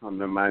Facebook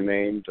under my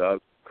name,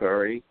 Doug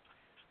Curry,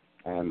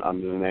 and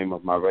under the name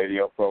of my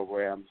radio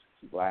program,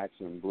 Blacks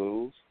and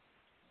Blues,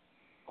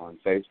 on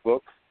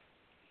Facebook.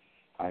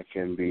 I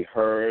can be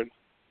heard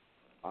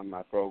on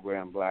my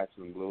program, Blacks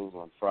and Blues,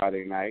 on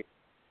Friday night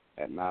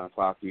at 9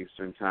 o'clock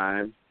Eastern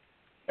Time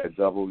at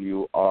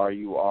WRUR.org.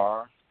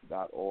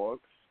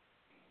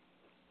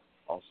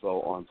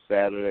 Also on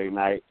Saturday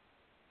night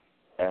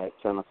at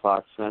 10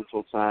 o'clock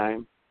Central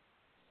Time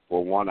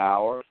for 1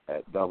 hour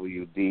at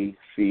WDCB.org.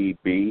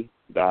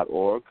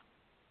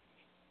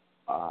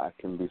 I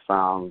can be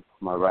found,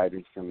 my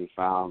writings can be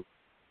found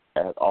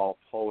at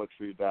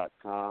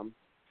allpoetry.com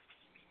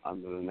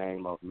under the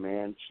name of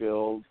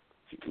Manchilled99.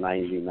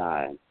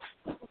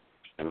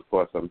 And, of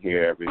course, I'm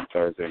here every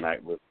Thursday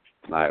night with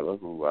Nyla,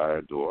 who I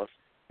adore,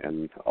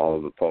 and all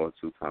of the poets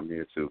who come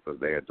here, too, because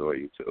they adore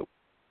you, too.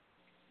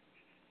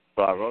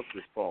 So I wrote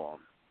this poem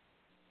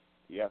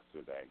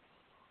yesterday.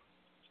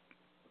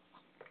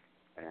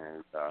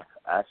 And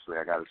actually,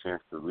 I got a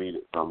chance to read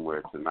it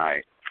somewhere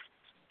tonight.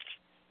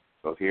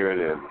 So here it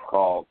is. It's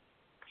called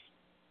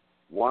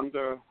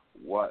Wonder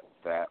What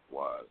That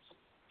Was.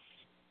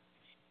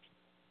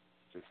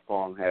 This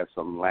poem has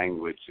some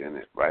language in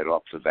it right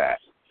off the bat.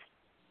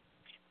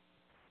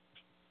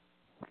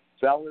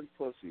 Selling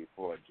pussy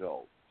for a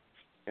joke.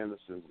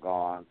 Innocence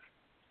gone.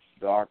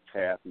 Dark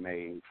path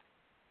made.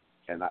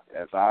 And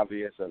as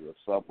obvious as a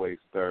subway's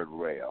third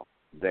rail.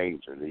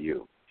 Danger to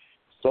you.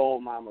 Soul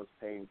mama's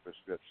paying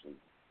prescription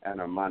and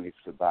her money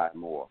to buy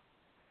more.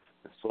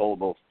 And sold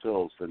those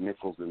pills for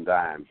nickels and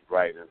dimes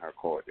right in her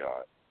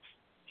courtyard.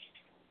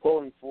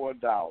 Pulling $4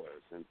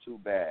 in 2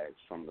 bags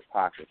from the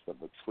pockets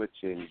of a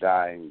twitching,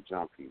 dying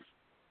junkie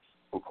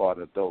who caught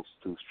a dose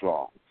too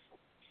strong.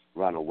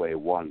 Run away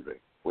wondering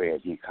where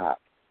he caught.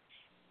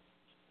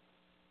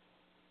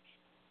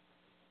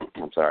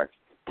 I'm sorry.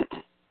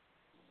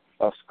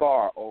 A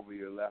scar over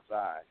your left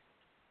eye,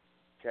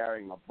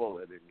 carrying a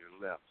bullet in your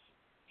lips.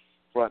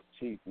 Front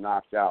teeth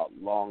knocked out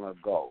long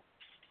ago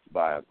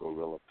by a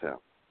gorilla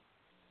pimp.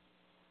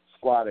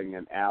 squatting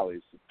in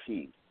alleys to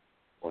pee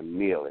or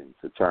kneeling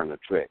to turn a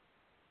trick,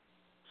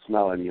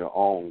 smelling your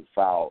own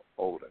foul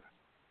odor,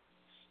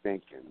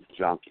 stinking,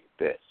 junky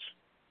bitch.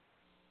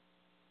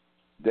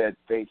 Dead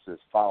faces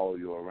follow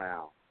you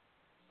around,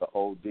 the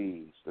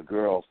ODs, the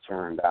girls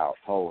turned out,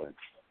 hoeing,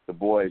 the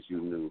boys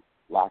you knew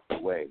locked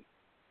away,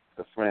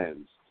 the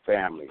friends,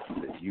 family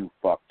that you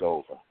fucked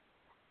over.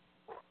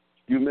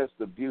 You missed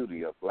the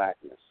beauty of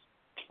blackness,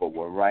 but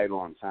were right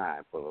on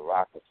time for the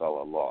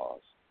Rockefeller laws,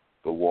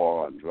 the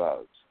war on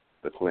drugs,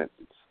 the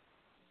Clintons.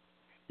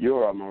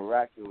 You're a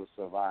miraculous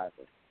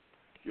survivor.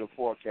 Your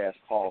forecast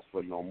calls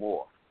for no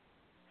more.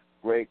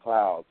 Gray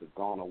clouds have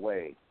gone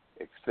away,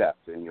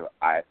 except in your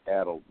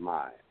addled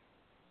mind.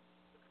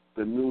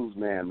 The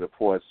newsman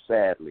reports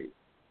sadly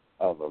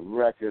of a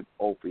record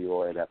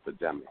opioid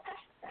epidemic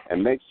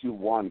and makes you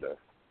wonder,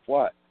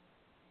 what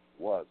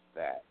was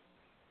that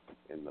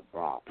in the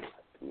Bronx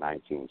in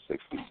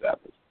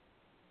 1967?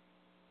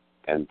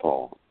 End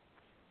poem.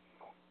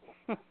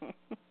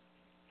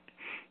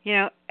 You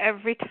know,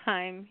 every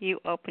time you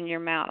open your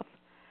mouth,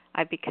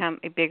 I become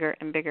a bigger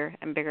and bigger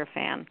and bigger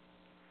fan.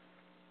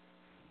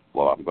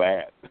 Well, I'm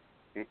glad.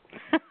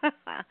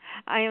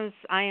 I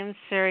am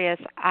serious.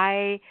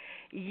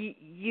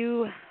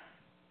 You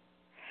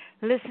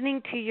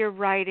listening to your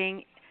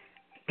writing,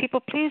 people,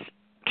 please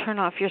turn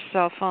off your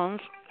cell phones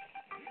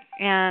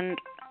and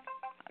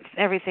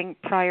everything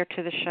prior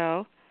to the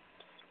show.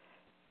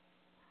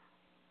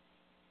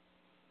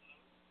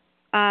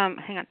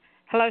 Hang on.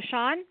 Hello,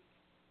 Sean?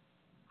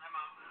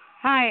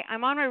 Hi,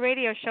 I'm on my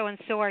radio show, and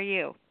so are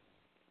you. Oh,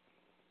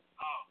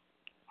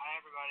 hi,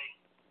 everybody.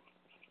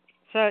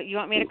 So you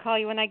want me to call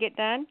you when I get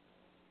done?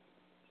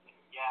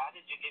 Yeah,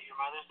 did you get your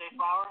Mother's Day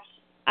flowers?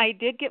 I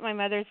did get my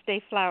Mother's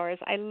Day flowers.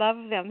 I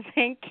love them.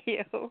 Thank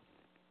you.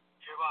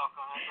 You're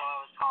welcome. That's all I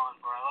was calling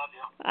for. I love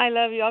you. I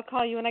love you. I'll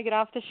call you when I get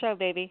off the show,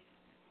 baby.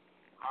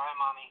 All right,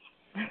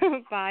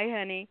 Mommy. Bye,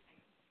 honey.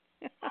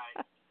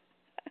 Bye.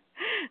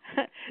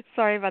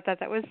 Sorry about that.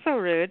 That was so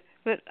rude,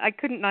 but I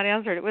couldn't not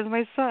answer it. It was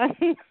my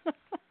son.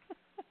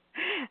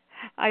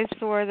 I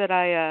swore that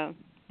I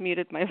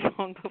muted my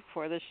phone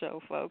before the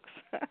show, folks.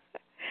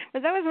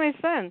 But that was my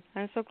son.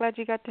 I'm so glad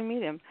you got to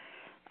meet him.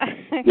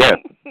 Yes.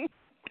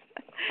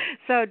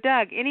 So,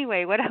 Doug,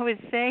 anyway, what I was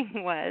saying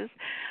was,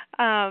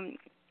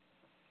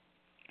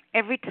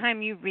 every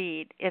time you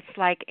read, it's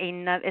like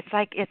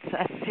it's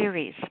a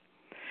series.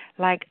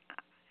 Like,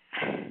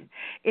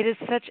 it is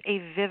such a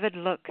vivid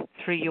look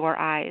through your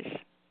eyes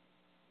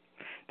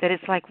that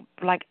it's like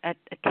a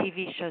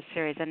TV show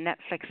series, a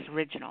Netflix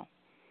original.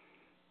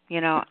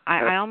 You know,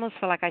 I almost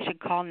feel like I should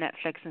call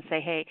Netflix and say,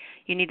 hey,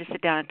 you need to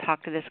sit down and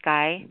talk to this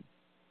guy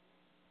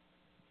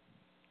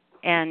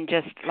and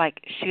just,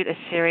 like, shoot a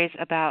series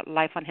about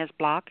life on his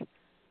block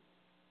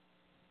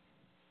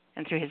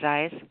and through his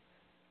eyes.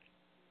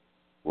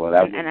 Well,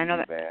 that and I know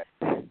wouldn't be bad.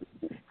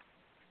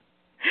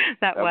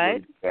 That what?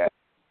 Wouldn't be bad.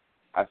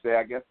 I say,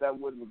 I guess that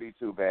wouldn't be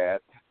too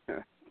bad.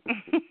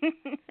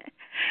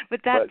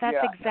 But that's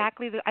yeah,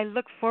 exactly I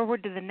look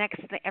forward to the next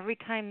thing every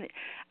time that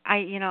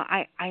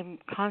I'm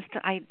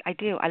constant. I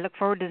do. I look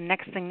forward to the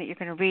next thing that you're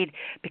going to read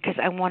because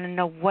I want to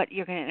know what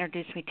you're going to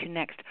introduce me to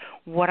next,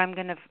 what I'm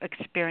going to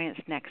experience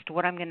next,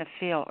 what I'm going to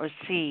feel or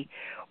see,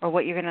 or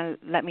what you're going to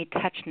let me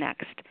touch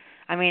next.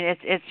 I mean,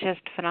 it's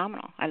just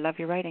phenomenal. I love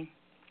your writing.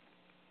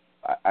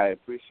 I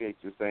appreciate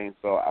you saying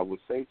so. I would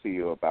say to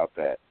you about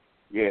that.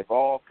 Yeah, it's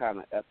all kind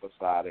of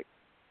episodic,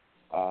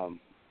 and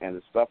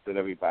the stuff that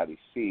everybody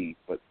sees,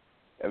 but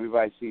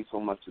everybody sees so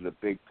much of the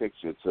big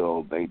picture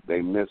till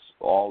they miss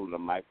all of the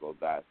micro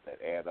dots that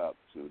add up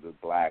to the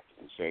black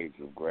and shades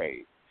of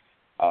gray.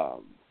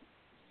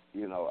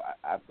 You know,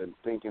 I've been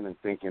thinking, and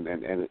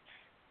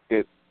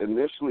it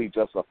initially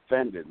just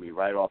offended me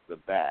right off the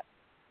bat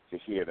to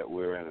hear that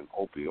we're in an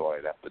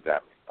opioid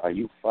epidemic. Are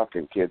you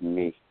fucking kidding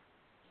me?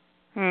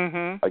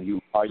 Mm-hmm.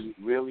 Are you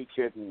really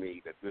kidding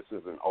me that this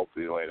is an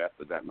opioid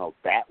epidemic? No,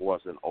 that was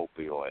an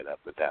opioid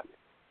epidemic.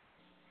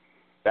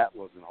 That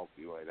was an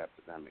opioid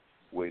epidemic.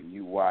 When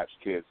you watch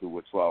kids who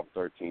were 12,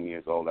 13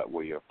 years old that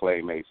were your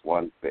playmates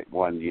one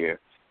year,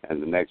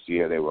 and the next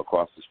year they were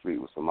across the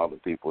street with some other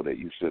people that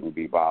you shouldn't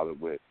be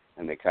bothered with,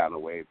 and they kind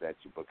of waved at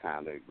you but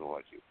kind of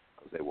ignored you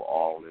because they were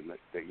all they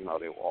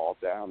were all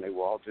down, they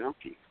were all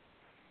junkies.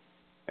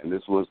 And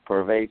this was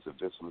pervasive.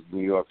 This was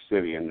New York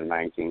City in the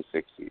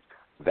 1960s.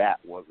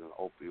 That was an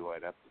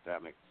opioid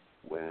epidemic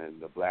when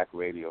the black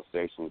radio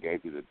station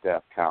gave you the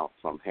death count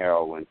from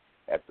heroin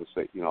at the,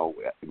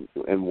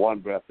 in one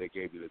breath they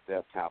gave you the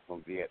death count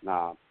from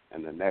Vietnam,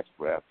 and the next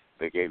breath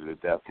they gave you the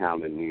death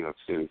count in New York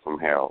City from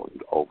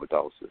heroin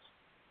overdoses.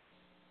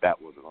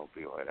 That was an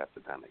opioid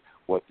epidemic.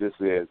 What this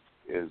is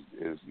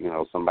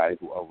somebody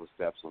who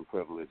overstepped some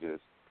privileges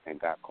and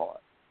got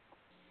caught.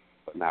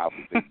 But now it's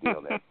a big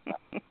deal that.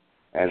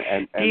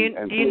 I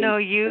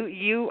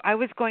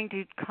was going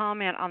to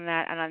comment on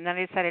that, and then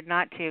I decided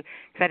not to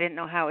because I didn't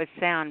know how it would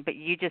sound, but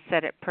you just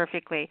said it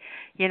perfectly.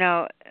 You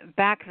know,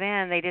 back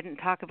then they didn't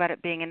talk about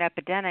it being an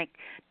epidemic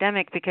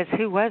because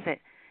who was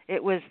it?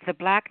 It was the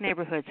black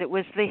neighborhoods. It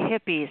was the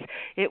hippies.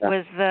 It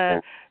was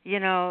the,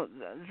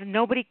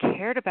 nobody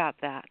cared about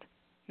that.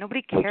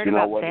 Nobody cared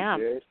about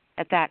them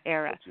at that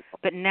era.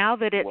 But now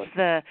that it's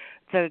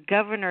the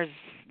governor's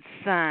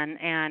son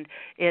and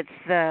it's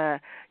the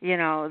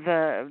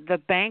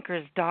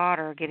banker's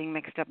daughter getting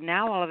mixed up,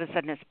 now all of a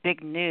sudden it's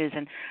big news,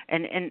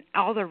 and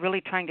all they're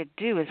really trying to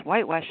do is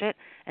whitewash it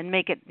and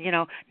make it,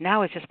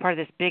 now it's just part of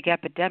this big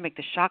epidemic.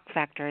 The shock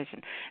factor is,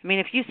 I mean,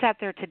 if you sat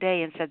there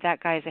today and said that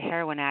guy is a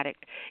heroin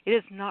addict, it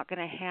is not going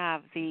to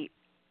have the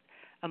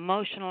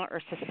emotional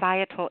or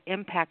societal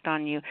impact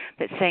on you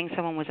that saying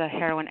someone was a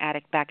heroin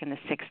addict back in the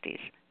 60s.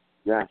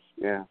 Yeah.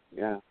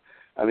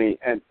 I mean,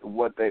 and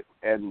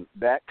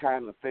that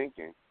kind of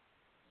thinking,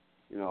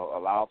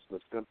 allows for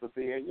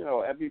sympathy. And,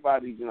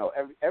 everybody,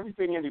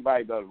 everything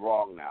anybody does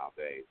wrong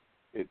nowadays,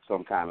 it's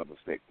some kind of a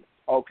sickness.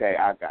 Okay,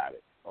 I got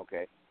it.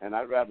 Okay. And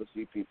I'd rather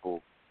see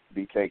people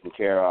be taken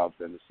care of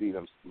than to see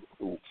them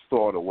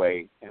stored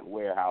away and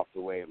warehoused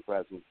away in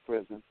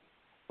prison.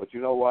 But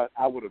you know what?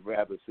 I would have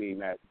rather seen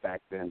that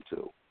back then,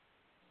 too.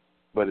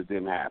 But it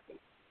didn't happen.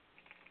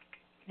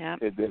 Yeah.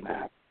 It didn't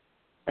happen.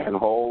 And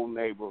whole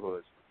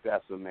neighborhoods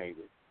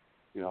decimated,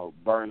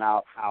 burn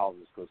out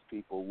houses because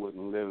people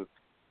wouldn't live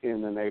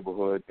in the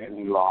neighborhood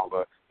any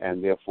longer,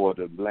 and therefore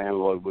the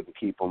landlord wouldn't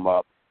keep them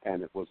up,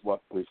 and it was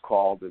what was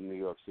called in New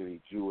York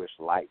City Jewish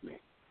lightning.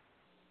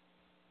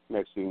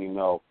 Next thing you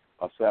know,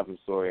 a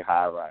 7-story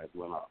high-rise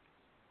went up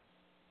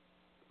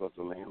because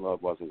the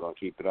landlord wasn't going to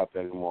keep it up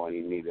anymore, and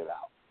he needed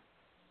out.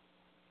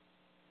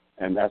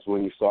 And that's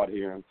when you start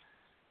hearing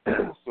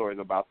stories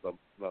about the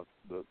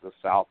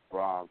South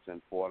Bronx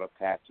and Fort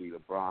Apache, the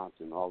Bronx,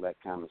 and all that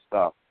kind of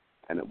stuff.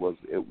 And it was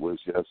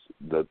just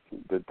the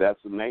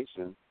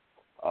decimation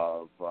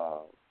of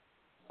the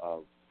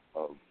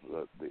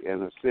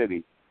inner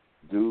city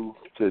due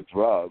to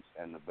drugs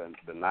and the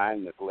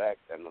benign neglect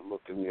and the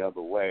looking the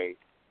other way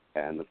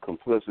and the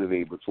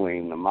complicity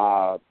between the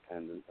mob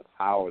and the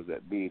powers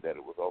that be, that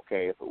it was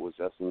okay if it was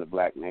just in the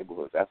black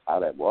neighborhoods. That's how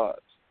that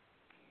was.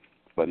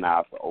 But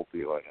now it's the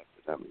opioid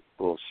epidemic.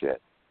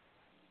 Bullshit.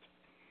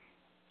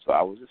 So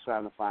I was just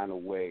trying to find a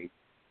way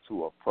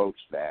to approach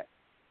that,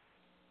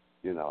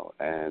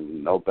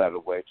 and no better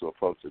way to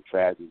approach the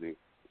tragedy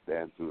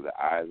than through the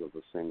eyes of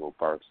a single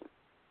person,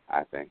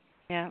 I think.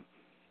 Yeah.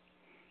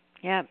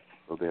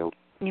 So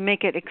you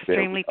make it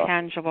extremely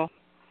tangible.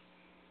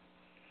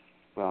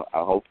 Well, I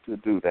hope to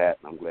do that.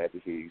 I'm glad to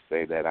hear you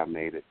say that I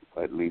made it,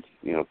 at least,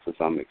 to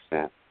some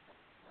extent.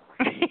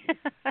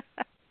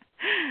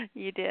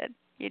 You did.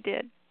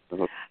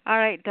 All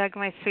right, Doug,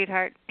 my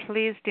sweetheart,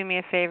 please do me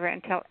a favor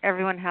and tell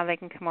everyone how they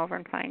can come over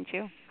and find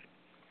you.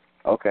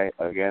 Okay.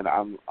 Again,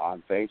 I'm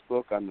on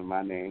Facebook under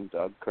my name,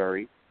 Doug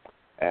Curry,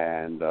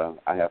 and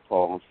I have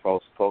poems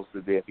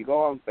posted there. If you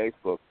go on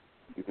Facebook,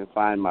 you can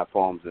find my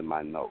poems in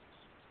my notes.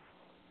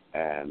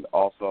 And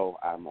also,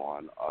 I'm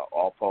on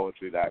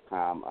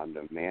allpoetry.com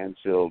under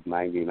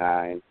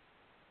Manchilled99,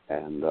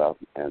 and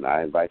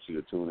I invite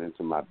you to tune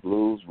into my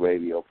blues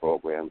radio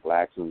program,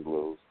 Blacks and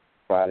Blues,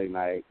 Friday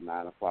night,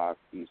 9 o'clock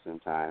Eastern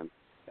Time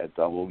at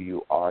WRUR.org.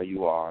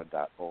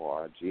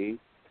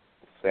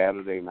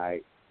 Saturday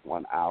night,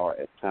 1 hour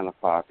at 10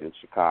 o'clock in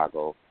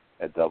Chicago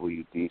at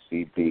WDCB.org.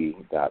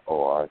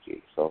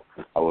 So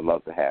I would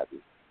love to have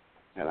you.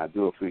 And I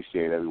do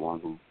appreciate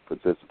everyone who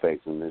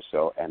participates in this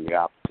show and the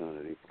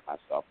opportunity for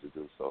myself to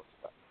do so.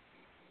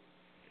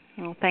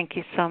 Well, thank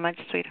you so much,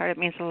 sweetheart. It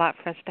means a lot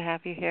for us to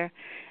have you here.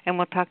 And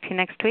we'll talk to you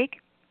next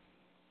week.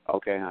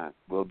 Okay, hon.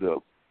 We'll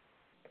do.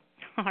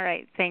 All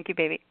right. Thank you,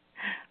 baby.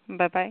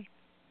 Bye-bye.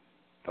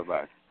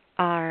 Bye-bye.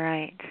 All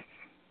right.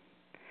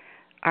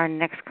 Our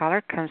next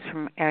caller comes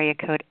from area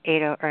code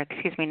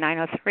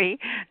 903.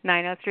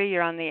 903,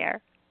 you're on the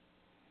air.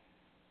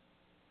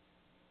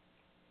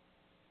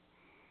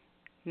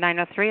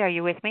 903, are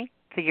you with me?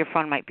 So your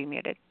phone might be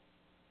muted.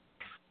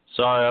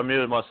 Sorry, I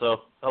muted myself.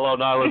 Hello,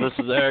 Nyla.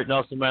 This is Eric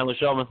Nelson, Manly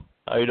Showman.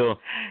 How you doing?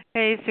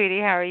 Hey, sweetie.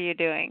 How are you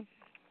doing?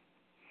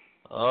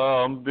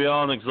 I'm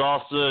beyond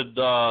exhausted,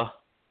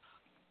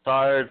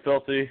 tired,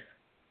 filthy.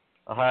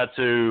 I had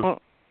to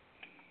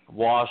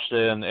wash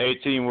an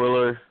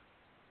 18-wheeler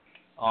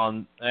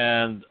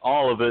and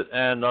all of it,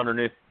 and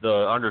underneath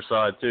the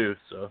underside too.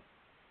 So.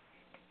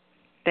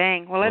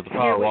 Dang. Well, let's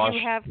hear what wash.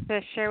 you have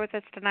to share with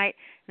us tonight,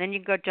 and then you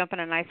can go jump in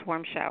a nice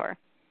warm shower.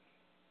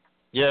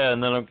 Yeah,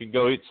 and then I could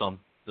go eat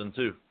something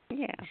too.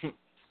 Yeah.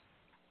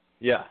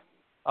 Yeah.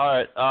 All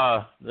right.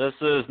 This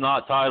is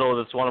not titled.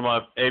 It's one of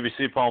my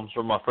ABC poems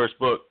from my first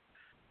book.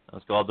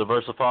 It's called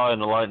Diversify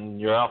and Enlighten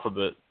Your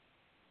Alphabet.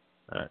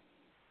 All right.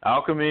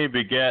 Alchemy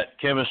begat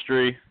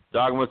chemistry.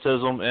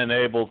 Dogmatism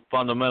enabled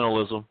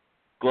fundamentalism.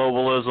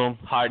 Globalism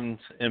heightened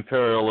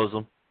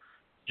imperialism.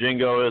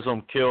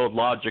 Jingoism killed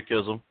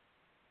logicism.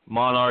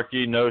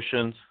 Monarchy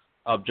notions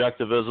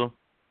objectivism.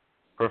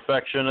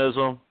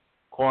 Perfectionism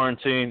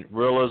quarantined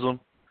realism.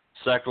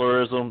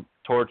 Secularism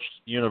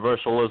torched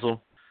universalism.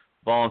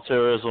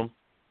 Voluntarism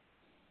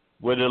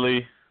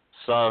wittily,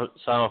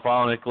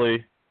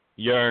 sonophonically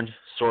yearned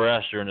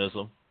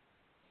Zoroastrianism.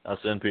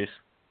 That's in peace.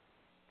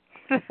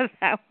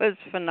 That was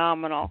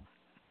phenomenal.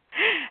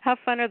 How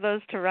fun are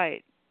those to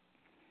write?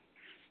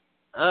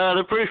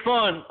 They're pretty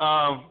fun.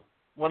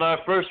 When I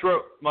first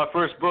wrote my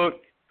first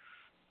book,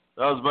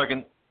 that was back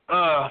in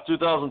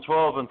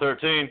 2012 and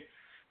 13,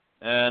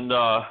 and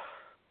I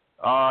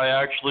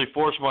actually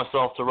forced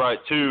myself to write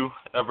 2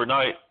 every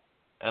night,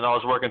 and I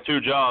was working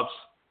 2 jobs.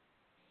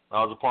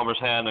 I was a plumber's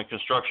hand and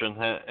construction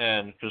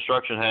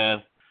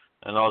hand,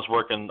 and I was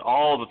working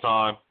all the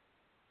time,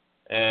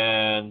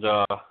 and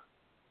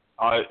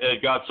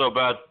it got so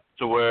bad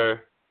to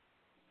where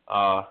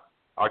I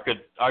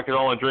could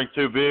only drink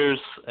 2 beers,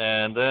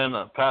 and then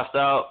I passed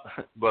out,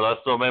 but I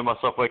still made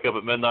myself wake up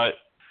at midnight.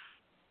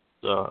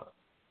 So,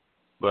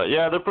 but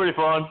yeah, they're pretty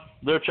fun.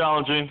 They're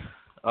challenging.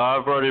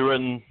 I've already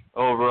written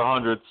over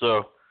 100,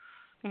 so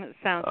it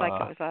sounds like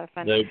it was a lot of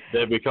fun.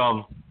 They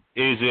become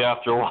easy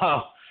after a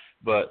while,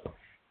 but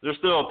they're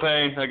still a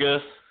pain, I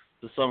guess,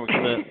 to some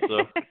extent.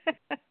 So.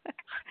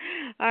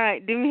 All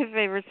right, do me a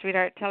favor,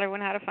 sweetheart. Tell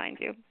everyone how to find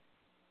you.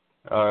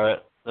 All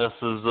right. This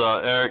is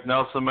Eric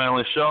Nelson,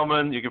 Manly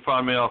Showman. You can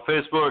find me on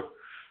Facebook,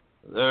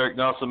 Eric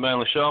Nelson,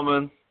 Manly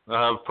Showman.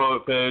 I have a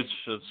poet page.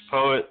 It's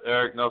Poet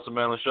Eric Nelson,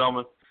 Manly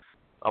Showman.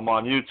 I'm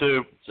on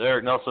YouTube. It's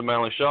Eric Nelson,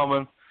 Manly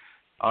Showman.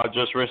 I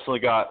just recently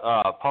got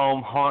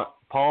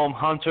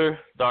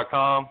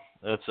poemhunter.com.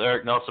 It's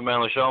Eric Nelson,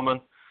 Manly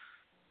Showman.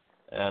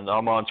 And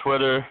I'm on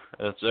Twitter.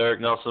 It's Eric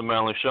Nelson,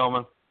 Manly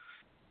Showman.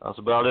 That's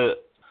about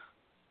it.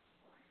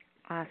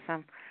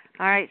 Awesome.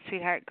 All right,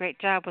 sweetheart. Great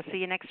job. We'll see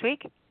you next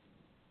week.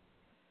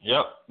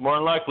 Yep, more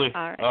than likely.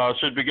 All right.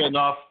 Should be getting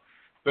off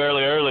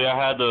fairly early. I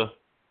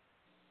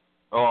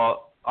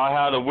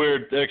had a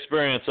weird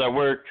experience at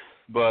work,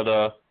 but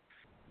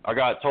I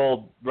got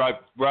told right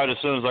as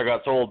soon as I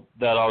got told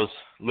that I was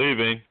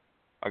leaving,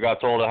 I got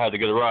told I had to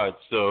get a ride.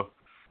 So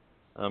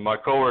my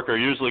coworker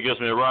usually gives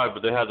me a ride,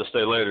 but they had to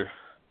stay later.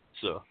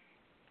 So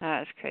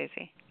that's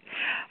crazy.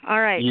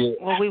 All right. Yeah.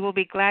 Well, we will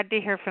be glad to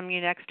hear from you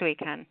next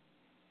week, hon.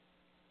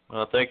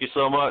 Thank you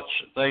so much.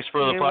 Thanks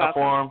for the You're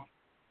platform. welcome.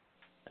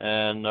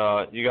 And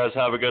you guys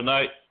have a good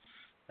night,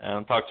 and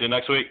I'll talk to you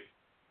next week.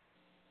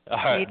 All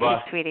right, you bye.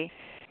 too, sweetie.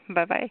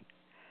 Bye-bye.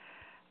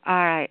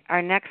 All right,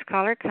 our next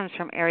caller comes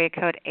from area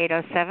code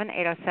 807.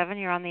 807,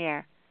 you're on the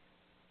air.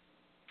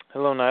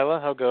 Hello, Nyla.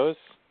 How goes?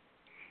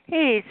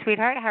 Hey,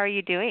 sweetheart. How are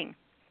you doing?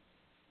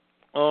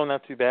 Oh,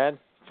 not too bad.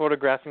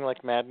 Photographing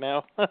like mad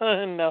now.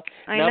 No,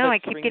 I know. I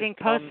keep getting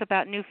posts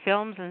about new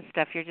films and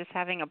stuff. You're just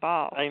having a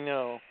ball. I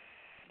know.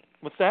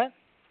 What's that?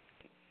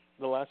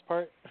 The last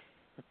part?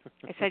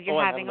 I said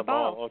you're having a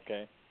ball.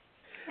 Okay.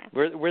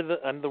 Yeah.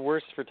 I'm the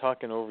worst for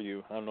talking over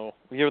you. I don't know.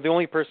 You're the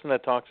only person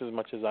that talks as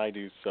much as I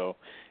do, so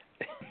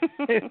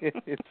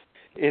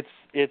it's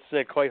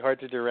quite hard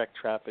to direct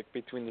traffic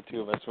between the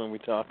two of us when we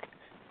talk.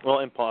 Well,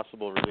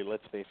 impossible, really.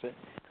 Let's face it.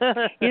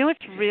 You know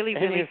what's really,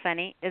 really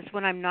funny is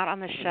when I'm not on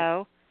the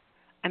show,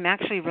 I'm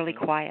actually really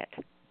quiet.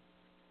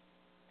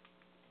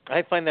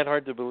 I find that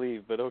hard to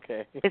believe, but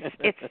okay.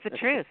 It's the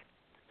truth.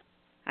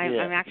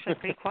 I'm actually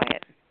pretty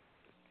quiet.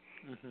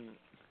 Mm-hmm.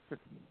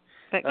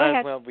 But go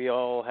ahead. Well, we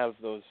all have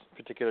those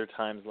particular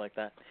times like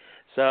that.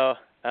 So,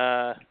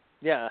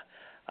 yeah,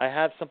 I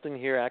have something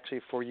here actually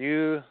for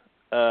you,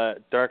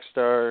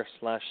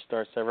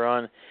 Darkstar/Star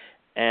Severon,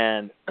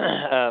 and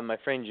my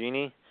friend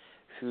Jeannie,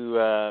 who,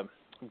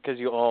 because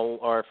you all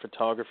are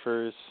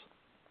photographers,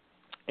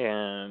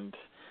 and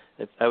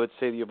I would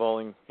say that you've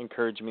all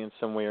encouraged me in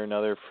some way or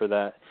another for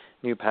that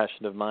new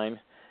passion of mine,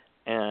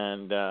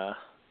 and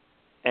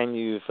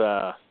you've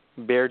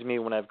bared me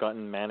when I've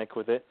gotten manic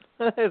with it,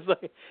 as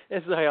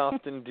I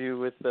often do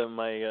with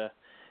my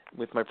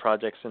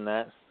projects and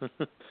that.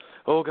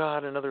 Oh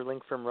God, another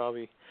link from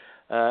Robbie.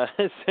 So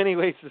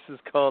anyways, this is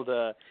called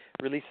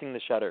Releasing the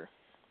Shutter,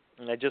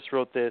 and I just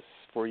wrote this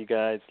for you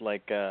guys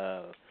like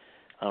I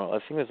don't know, I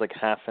think it was like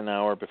half an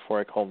hour before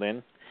I called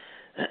in.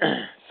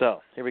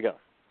 So here we go.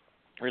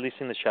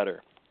 Releasing the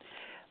shutter.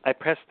 I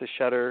press the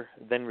shutter,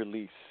 then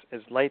release,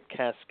 as light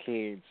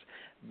cascades,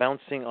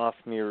 bouncing off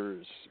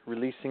mirrors,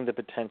 releasing the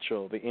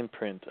potential, the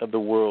imprint of the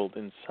world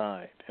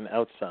inside and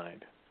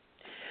outside.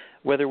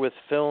 Whether with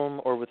film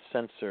or with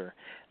sensor,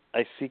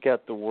 I seek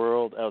out the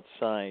world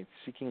outside,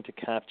 seeking to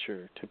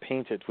capture, to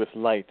paint it with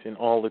light in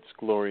all its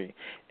glory,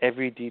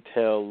 every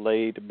detail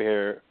laid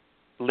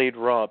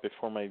raw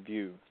before my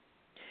view.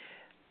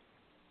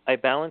 I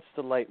balance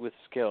the light with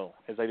skill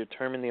as I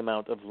determine the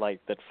amount of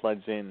light that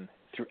floods in.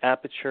 Through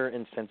aperture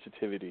and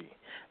sensitivity,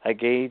 I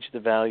gauge the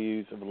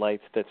values of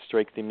light that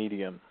strike the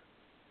medium,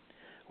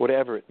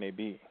 whatever it may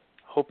be,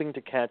 hoping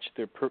to catch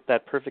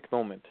that perfect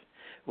moment,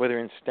 whether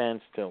in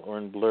standstill or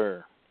in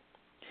blur.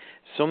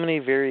 So many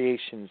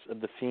variations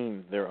of the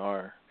theme there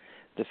are,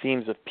 the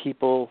themes of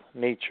people,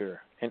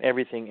 nature, and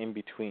everything in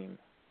between.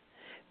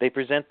 They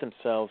present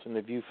themselves in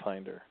the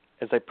viewfinder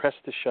as I press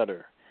the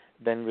shutter,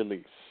 then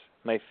release,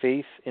 my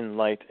faith in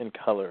light and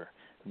color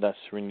thus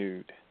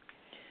renewed.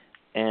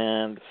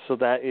 And so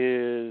that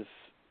is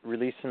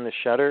Releasing the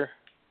Shutter.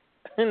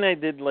 And I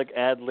did like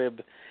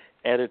ad-lib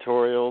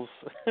editorials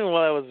while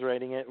I was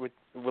writing it,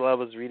 while I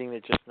was reading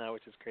it just now,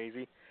 which is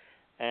crazy.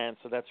 And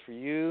so that's for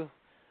you.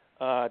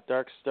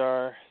 Dark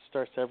Star,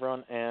 Star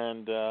Sevron,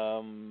 and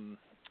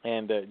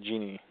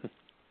Genie.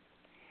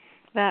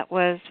 That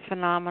was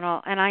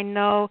phenomenal. And I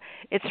know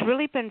it's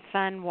really been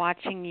fun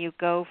watching you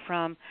go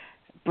from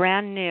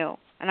brand new.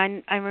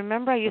 And I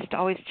remember I used to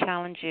always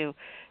challenge you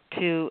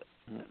to,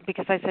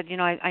 because I said,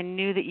 I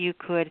knew that you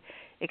could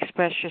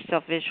express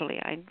yourself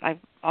visually. I've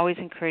always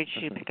encouraged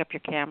you to pick up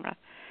your camera,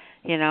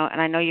 and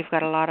I know you've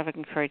got a lot of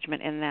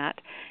encouragement in that.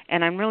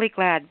 And I'm really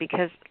glad,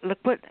 because look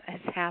what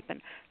has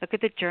happened. Look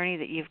at the journey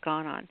that you've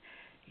gone on.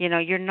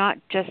 You're not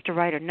just a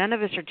writer. None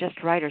of us are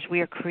just writers. We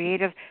are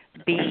creative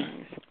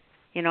beings.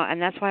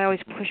 And that's why I always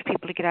push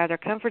people to get out of their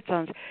comfort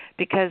zones,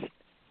 because,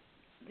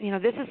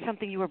 this is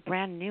something you were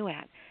brand new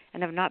at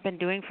and have not been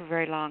doing for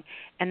very long.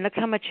 And look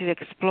how much you've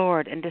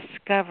explored and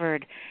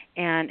discovered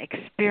and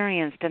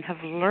experienced and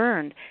have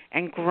learned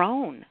and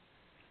grown,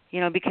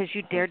 because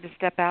you dared to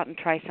step out and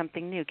try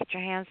something new, get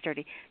your hands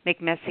dirty,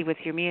 make messy with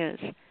your muse.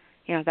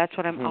 That's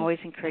what I'm always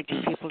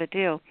encouraging people to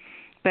do.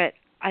 But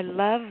I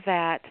love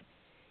that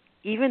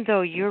even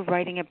though you're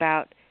writing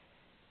about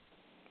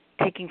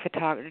being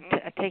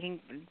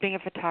a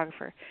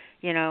photographer,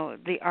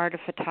 the art of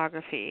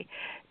photography,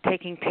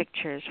 taking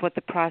pictures, what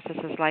the process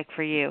is like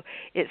for you,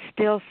 it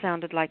still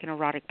sounded like an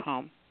erotic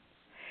poem.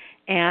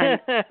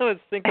 And I was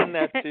thinking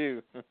that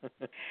too.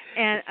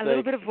 And a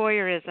little bit of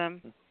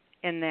voyeurism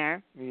in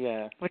there,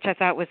 which I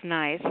thought was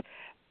nice.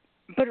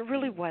 But it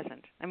really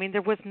wasn't. I mean,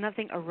 there was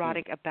nothing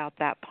erotic about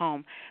that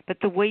poem. But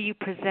the way you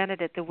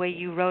presented it, the way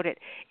you wrote it,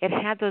 it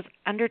had those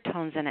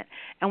undertones in it.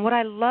 And what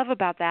I love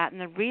about that, and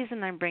the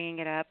reason I'm bringing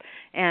it up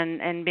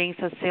and being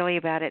so silly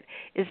about it,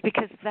 is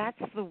because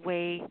that's the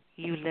way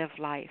you live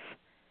life.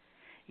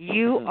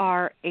 You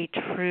are a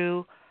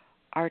true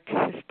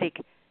artistic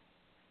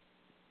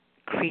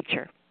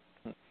creature.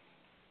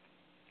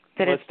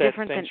 That is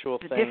different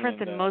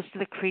than most of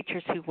the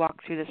creatures who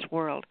walk through this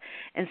world.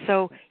 And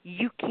so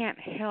you can't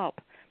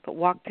help but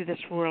walk through this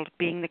world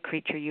being the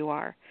creature you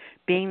are,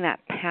 being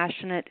that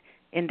passionate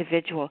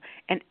individual.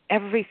 And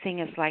everything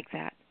is like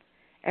that.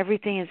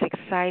 Everything is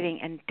exciting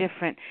and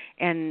different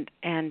and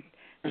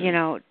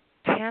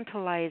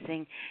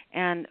tantalizing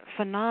and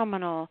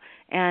phenomenal.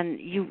 And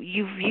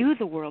you view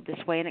the world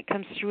this way, and it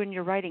comes through in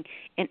your writing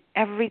in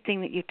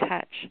everything that you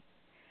touch.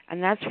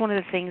 And that's one of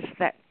the things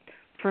that,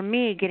 for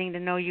me, getting to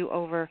know you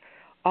over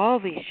all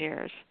these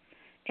years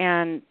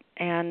and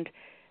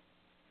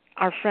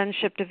our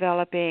friendship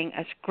developing,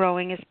 us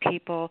growing as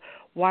people,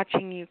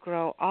 watching you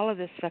grow, all of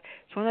this stuff,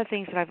 it's one of the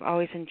things that I've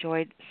always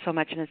enjoyed so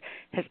much and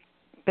has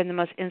been the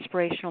most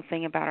inspirational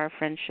thing about our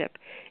friendship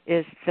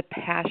is the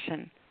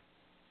passion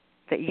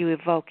that you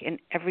evoke in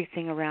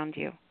everything around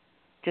you.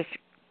 Just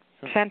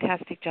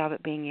fantastic job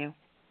at being you.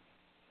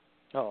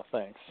 Oh,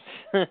 thanks.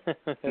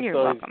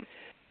 You're welcome.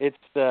 It's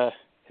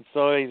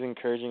always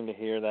encouraging to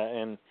hear that,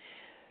 and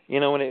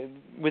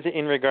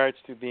in regards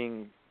to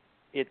being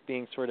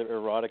sort of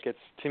erotic,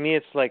 to me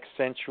it's like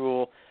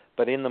sensual,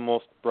 but in the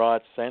most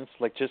broad sense,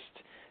 like just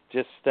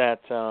that,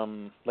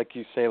 like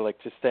you say,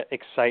 like just that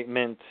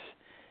excitement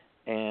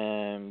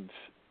and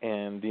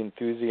the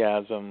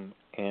enthusiasm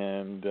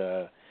and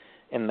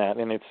that,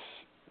 and it's,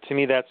 to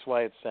me, that's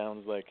why it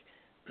sounds like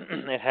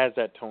it has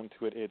that tone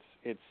to it.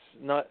 It's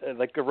not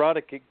like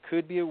erotic. It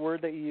could be a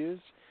word that you use.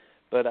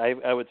 But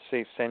I would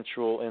say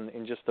sensual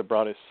in just the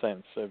broadest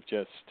sense of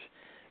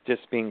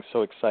just being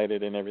so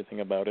excited and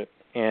everything about it.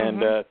 And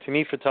to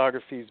me,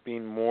 photography has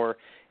been more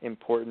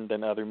important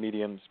than other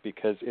mediums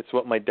because it's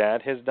what my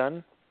dad has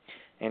done,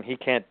 and he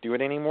can't do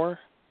it anymore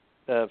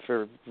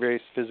for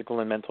various physical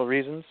and mental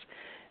reasons.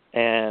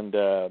 And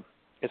so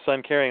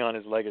I'm carrying on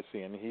his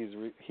legacy, and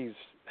he's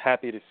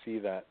happy to see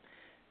that.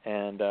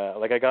 And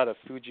I got a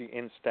Fuji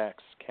Instax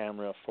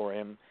camera for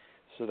him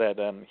so that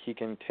he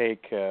can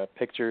take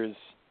pictures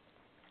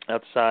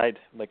outside.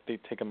 Like they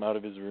take him out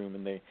of his room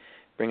and they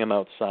bring him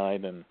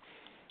outside. And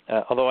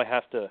although I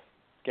have to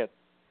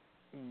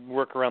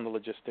work around the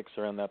logistics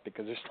around that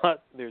because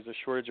there's a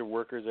shortage of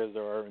workers as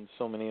there are in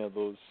so many of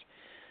those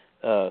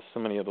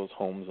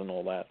homes and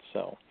all that.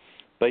 So,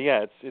 but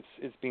yeah,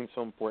 it's been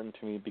so important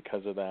to me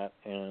because of that.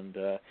 And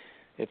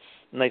it's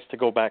nice to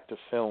go back to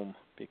film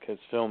because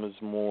film is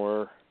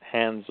more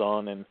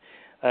hands-on, and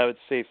I would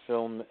say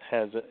film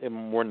has a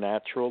more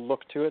natural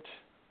look to it.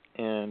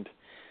 And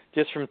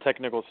just from a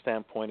technical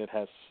standpoint,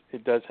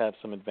 it does have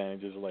some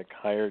advantages like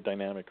higher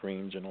dynamic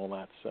range and all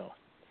that. So,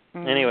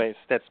 anyways,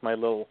 that's my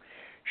little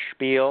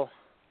spiel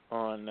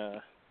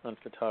on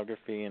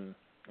photography and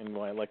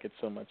why I like it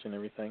so much and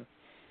everything.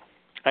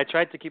 I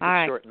tried to keep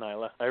it short,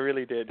 Nyla. I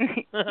really did.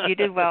 You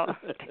did well.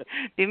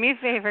 Do me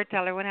a favor,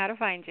 tell everyone how to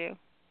find you.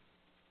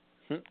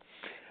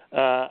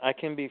 I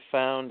can be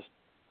found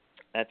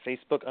at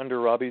Facebook under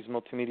Robbie's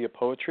Multimedia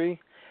Poetry,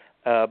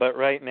 but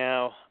right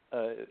now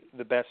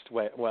the best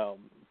way, well,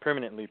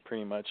 permanently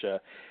pretty much,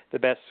 the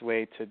best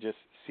way to just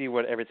see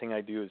what everything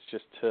I do is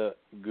just to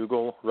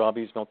Google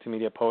Robbie's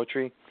Multimedia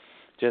Poetry,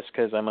 just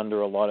because I'm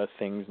under a lot of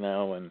things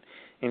now, and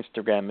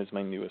Instagram is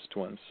my newest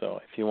one. So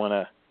if you want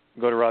to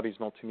go to Robbie's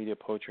Multimedia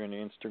Poetry on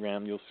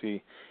Instagram, you'll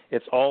see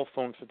it's all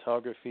phone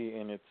photography,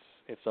 and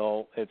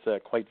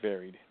it's quite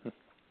varied.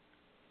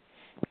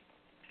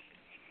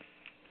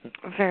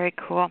 Very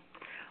cool.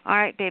 All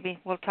right, baby.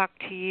 We'll talk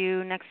to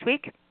you next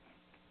week.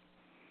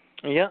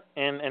 Yeah,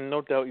 and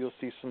no doubt you'll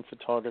see some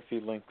photography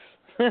links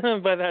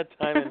by that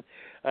time. And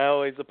I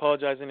always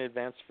apologize in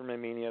advance for my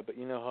mania, but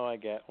you know how I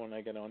get when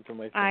I get onto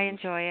my things. I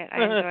enjoy it.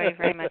 I enjoy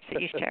very much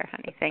that you share,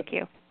 honey. Thank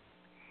you.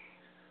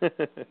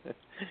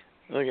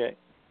 Okay.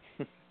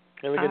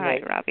 Have a good night. All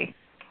right, Robbie.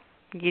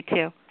 You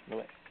too.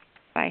 Bye.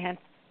 Bye, hon.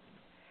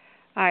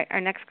 All right, our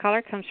next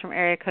caller comes from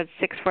area code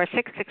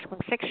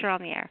 646-616. You're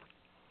on the air.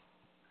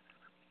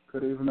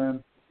 Good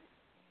evening.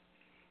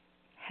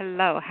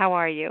 Hello. How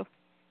are you?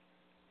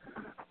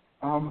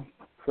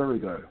 Very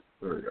good.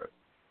 Very good.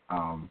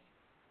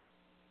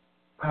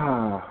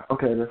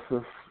 Okay,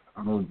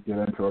 I'm going to get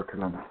into it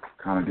because I'm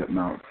kind of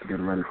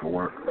getting ready for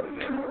work.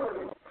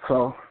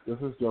 So, this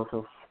is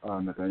Joseph.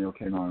 Nathaniel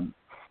came on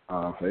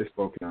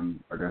Facebook, and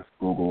I guess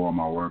Google or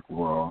my work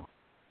will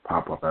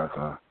pop up as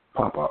a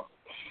pop-up.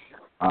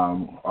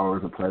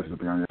 Always a pleasure to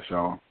be on your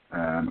show.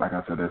 And like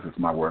I said, this is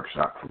my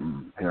workshop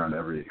from hearing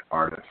every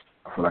artist.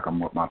 I feel like I'm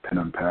with my pen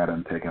and pad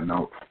and taking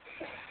notes.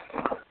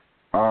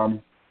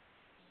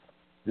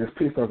 This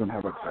piece doesn't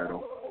have a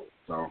title,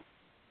 so.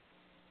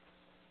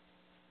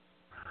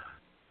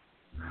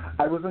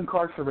 I was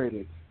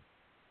incarcerated.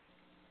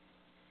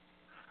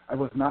 I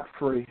was not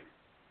free.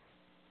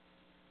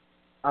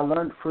 I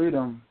learned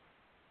freedom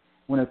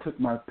when I took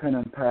my pen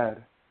and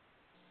pad.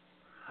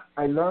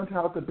 I learned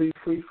how to be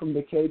free from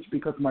the cage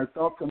because my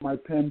thoughts and my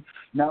pen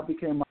now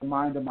became my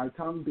mind and my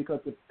tongue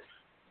because it's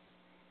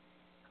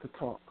to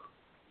talk.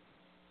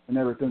 And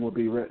everything will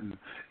be written.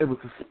 It was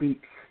to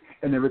speak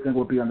and everything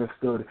will be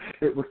understood.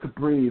 It was to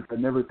breathe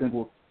and everything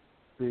will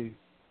be.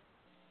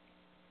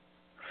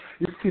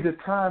 You see, the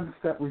times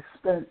that we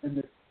spent and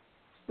the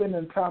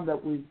spending time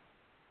that we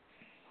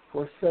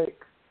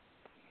forsake,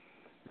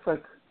 it's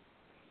like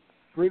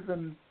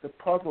breathing the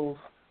puzzles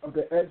of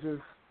the edges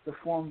to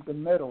form the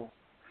middle.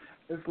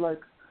 It's like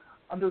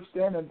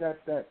understanding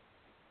that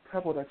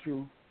pebble that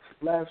you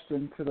splashed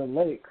into the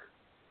lake.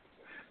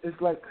 It's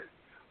like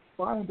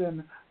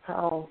finding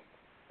how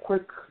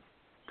quick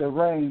the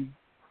rain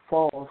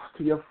falls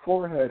to your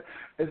forehead.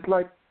 It's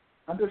like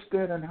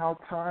understanding how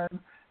time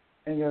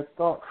and your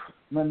thoughts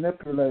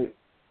manipulate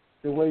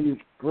the way you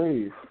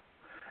breathe.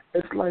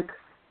 It's like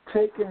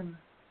taking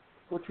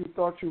what you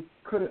thought you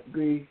couldn't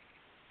be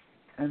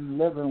and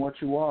living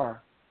what you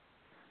are.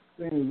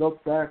 Then you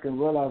look back and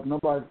realize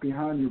nobody's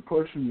behind you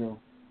pushing you.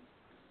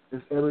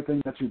 It's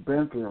everything that you've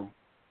been through.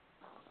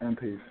 And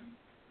peace.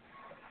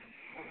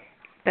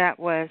 That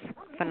was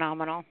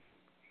phenomenal.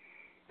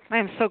 I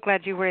am so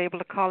glad you were able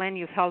to call in.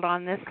 You've held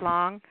on this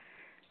long.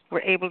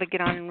 We're able to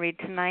get on and read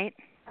tonight.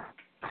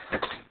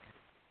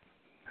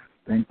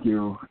 Thank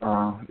you.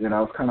 I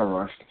was kind of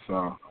rushed,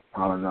 so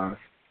apologize.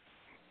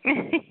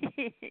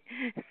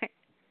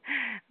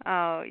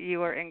 Oh, you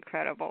were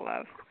incredible,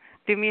 love.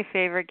 Do me a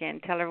favor again.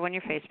 Tell everyone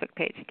your Facebook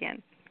page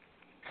again.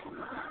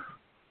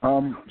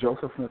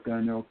 Joseph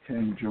Nathaniel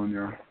King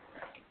Jr.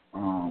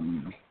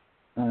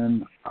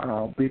 And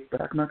I'll be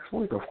back next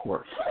week, of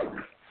course.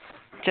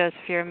 Joseph,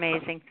 you're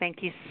amazing.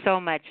 Thank you so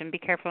much, and be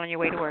careful on your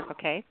way to work,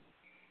 okay?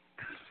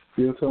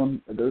 See you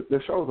soon.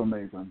 The show's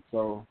amazing,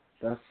 so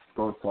that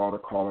goes to all the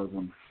callers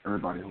and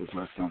everybody who's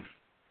listening.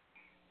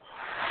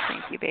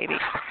 Thank you, baby.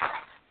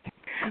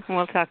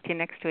 We'll talk to you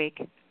next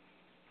week.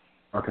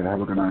 Okay,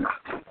 have a good night.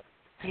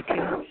 You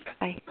too.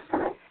 Bye.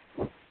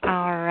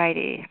 All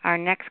righty. Our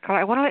next caller.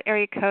 I want to let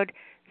area code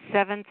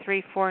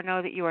 734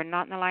 know that you are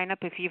not in the lineup.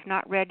 If you've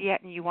not read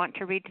yet and you want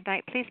to read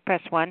tonight, please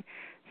press 1,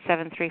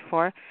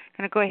 734. I'm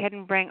going to go ahead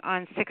and bring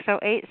on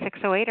 608.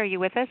 608, are you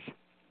with us?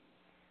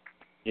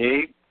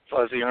 Hey,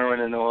 Fuzzy Herman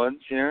in the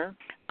Woods here.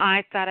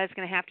 I thought I was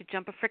going to have to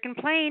jump a frickin'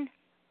 plane.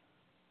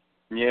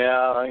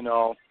 Yeah, I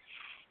know.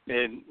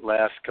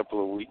 Last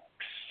couple of weeks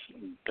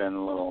been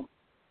a little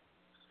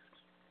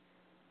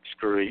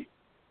screwy.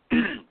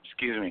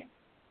 Excuse me.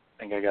 I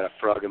think I got a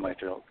frog in my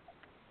throat.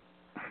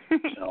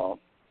 So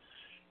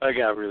I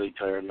got really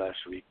tired last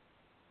week.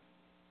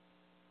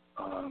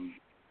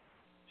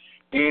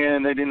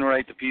 And I didn't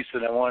write the piece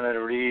that I wanted to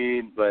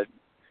read, but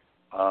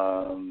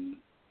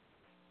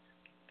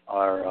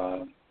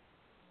our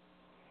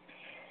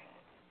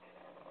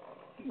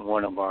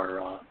one of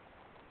our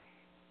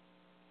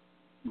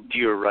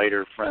dear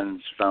writer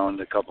friends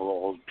found a couple of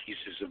old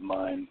pieces of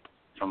mine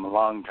from a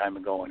long time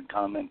ago and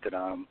commented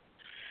on them.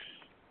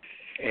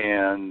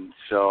 And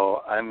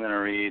so I'm going to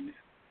read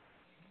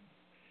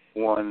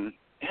one.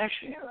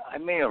 Actually, I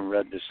may have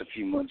read this a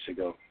few months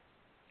ago,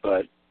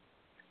 but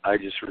I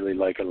just really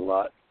like it a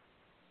lot.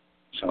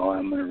 So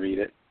I'm going to read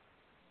it.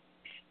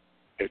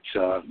 It's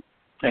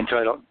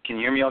entitled, can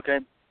you hear me okay?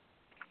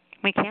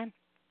 We can.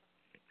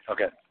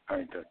 Okay. All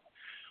right, good.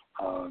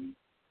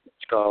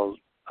 It's called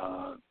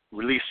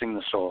Releasing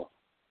the Soul.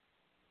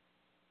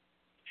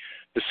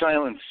 The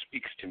silence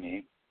speaks to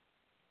me.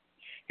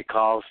 It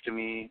calls to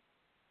me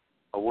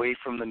away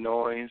from the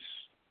noise,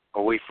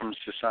 away from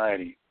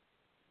society.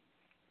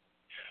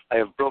 I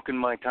have broken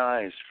my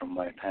ties from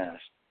my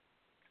past.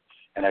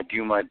 and I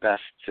do my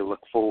best to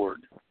look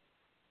forward.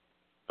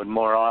 But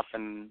more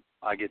often,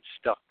 I get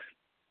stuck.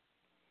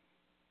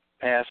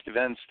 Past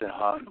events that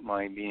haunt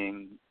my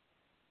being,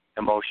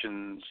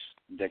 emotions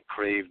that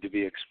crave to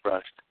be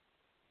expressed.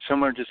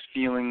 Some are just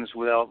feelings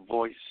without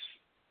voice,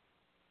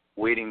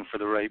 waiting for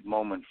the right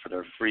moment for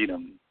their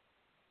freedom.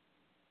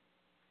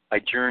 I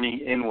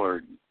journey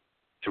inward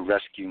to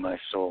rescue my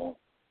soul.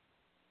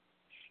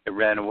 It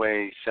ran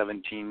away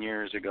 17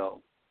 years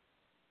ago.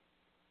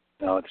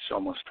 Now it's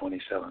almost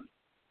 27.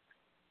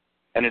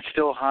 And it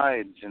still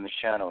hides in the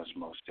shadows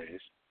most days.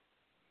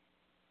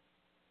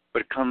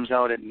 But it comes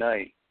out at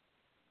night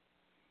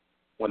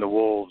when the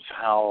wolves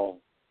howl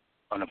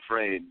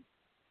unafraid,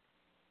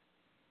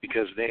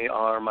 because they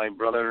are my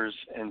brothers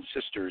and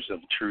sisters of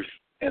truth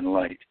and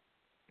light.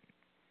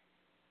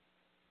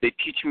 They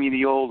teach me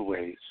the old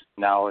ways,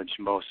 knowledge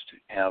most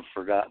have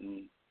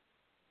forgotten,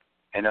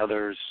 and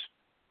others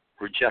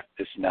reject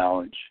this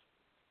knowledge.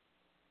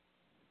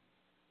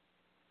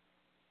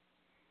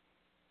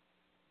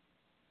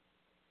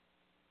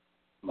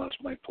 Lost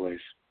my place.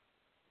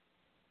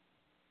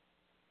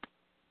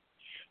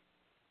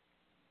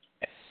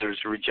 Others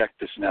reject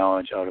this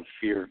knowledge out of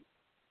fear.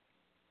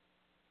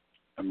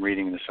 I'm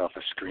reading this off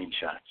of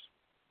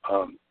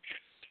screenshots.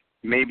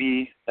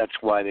 Maybe that's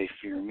why they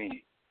fear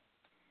me,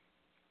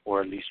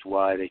 or at least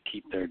why they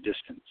keep their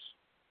distance.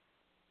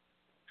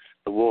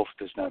 The wolf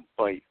does not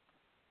bite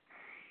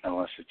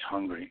unless it's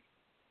hungry.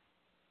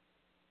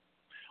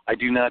 I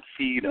do not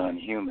feed on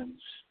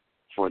humans,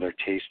 for their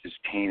taste is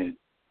tainted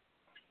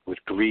with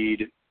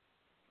greed,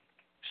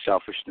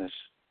 selfishness,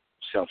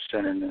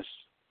 self-centeredness,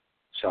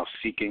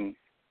 self-seeking,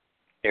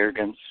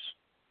 arrogance,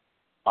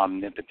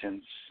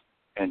 omnipotence,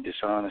 and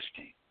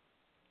dishonesty.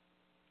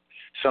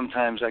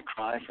 Sometimes I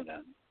cry for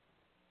them.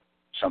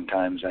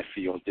 Sometimes I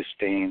feel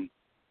disdain.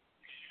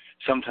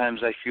 Sometimes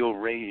I feel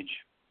rage.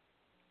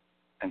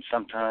 And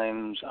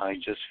sometimes I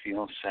just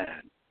feel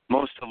sad.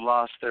 Most have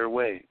lost their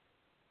way,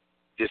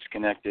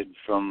 disconnected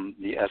from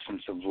the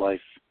essence of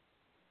life,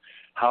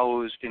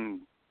 housed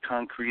in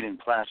concrete and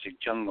plastic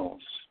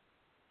jungles.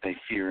 They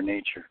fear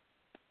nature.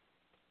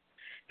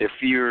 They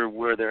fear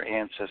where their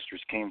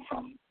ancestors came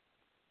from.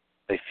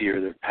 They fear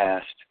their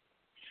past,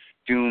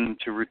 doomed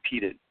to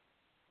repeat it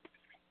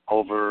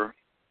over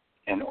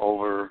and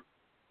over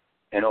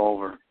and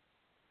over.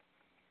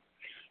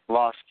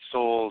 Lost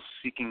souls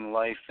seeking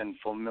life and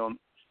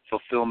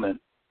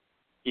fulfillment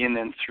in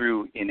and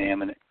through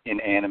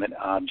inanimate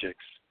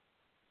objects.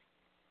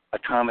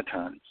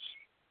 Automatons,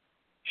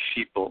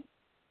 sheeple,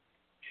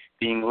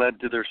 being led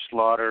to their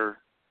slaughter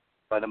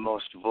by the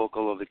most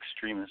vocal of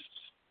extremists.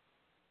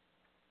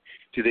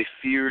 Do they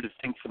fear to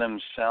think for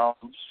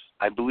themselves?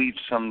 I believe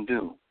some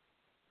do.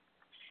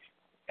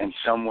 And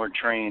some were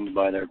trained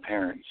by their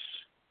parents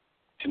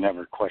to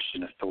never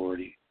question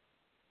authority.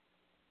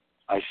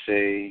 I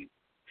say,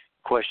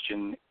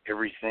 question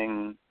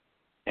everything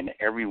and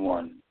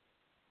everyone.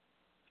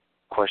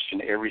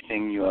 Question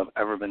everything you have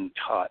ever been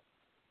taught,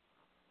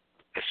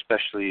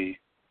 especially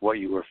what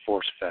you were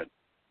force-fed.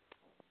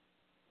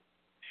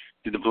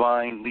 Do the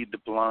blind lead the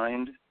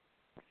blind?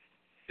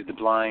 Do the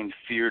blind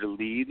fear to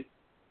lead?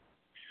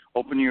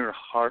 Open your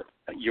heart,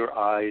 your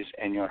eyes,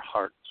 and your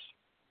hearts.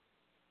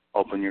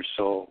 Open your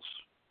souls.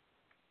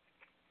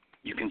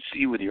 You can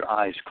see with your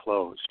eyes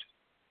closed.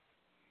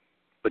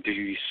 But do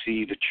you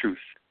see the truth?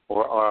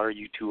 Or are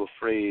you too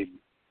afraid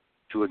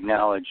to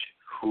acknowledge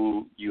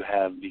who you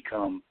have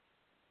become?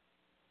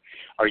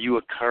 Are you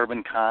a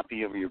carbon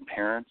copy of your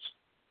parents?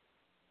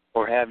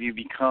 Or have you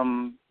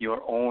become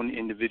your own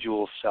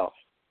individual self?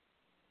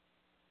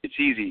 It's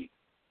easy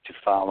to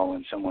follow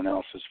in someone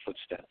else's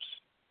footsteps.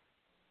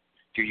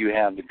 Do you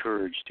have the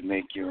courage to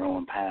make your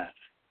own path?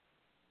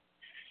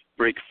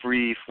 Break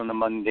free from the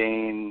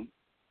mundane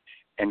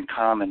and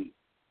common.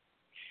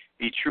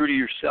 Be true to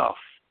yourself.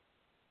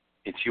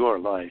 It's your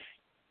life,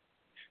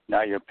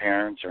 not your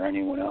parents or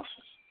anyone else's.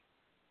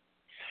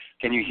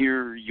 Can you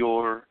hear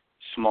your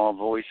small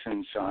voice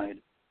inside?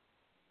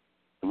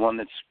 The one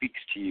that speaks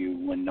to you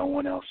when no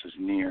one else is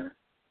near.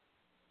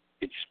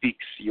 It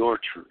speaks your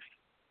truth.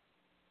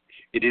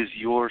 It is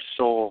your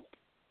soul,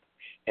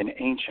 an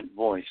ancient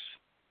voice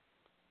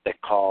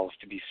that calls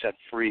to be set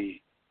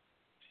free.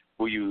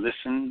 Will you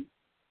listen,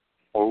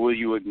 or will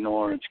you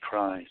ignore its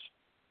cries?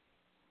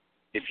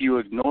 If you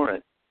ignore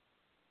it,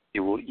 it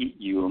will eat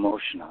you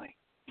emotionally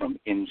from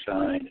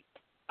inside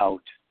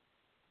out,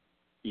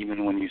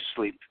 even when you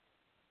sleep.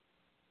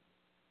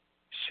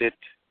 Sit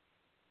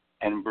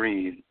and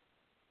breathe.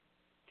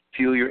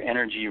 Feel your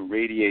energy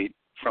radiate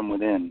from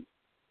within.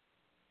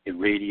 It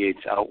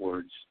radiates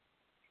outwards,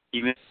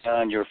 even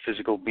beyond your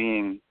physical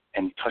being,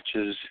 and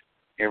touches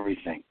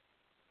everything.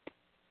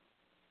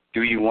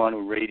 Do you want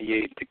to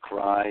radiate the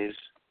cries,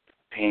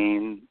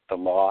 pain, the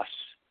loss,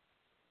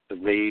 the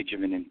rage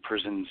of an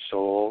imprisoned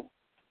soul?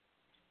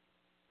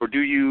 Or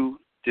do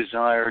you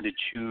desire to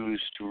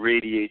choose to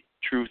radiate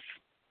truth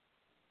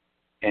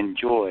and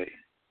joy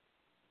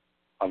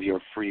of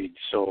your freed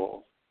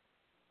soul?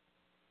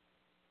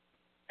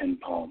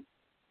 End poem.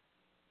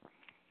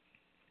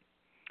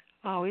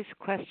 Always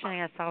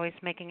questioning us, always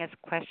making us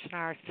question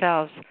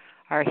ourselves,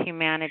 our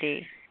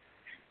humanity,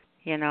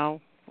 you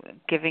know,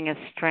 giving us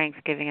strength,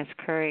 giving us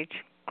courage.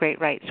 Great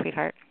write,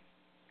 sweetheart.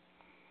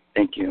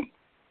 Thank you.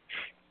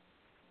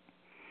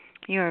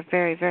 You are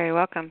very, very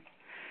welcome.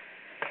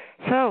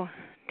 So,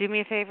 do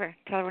me a favor.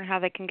 Tell everyone how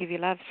they can give you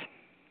loves.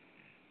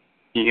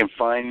 You can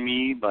find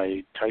me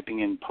by typing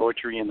in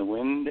Poetry in the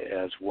Wind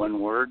as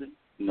one word,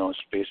 no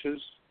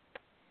spaces,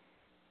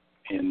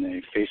 in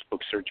the Facebook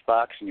search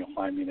box, and you'll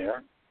find me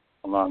there,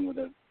 along with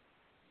a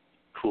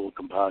cool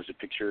composite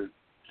picture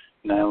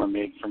Nyla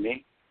made for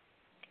me.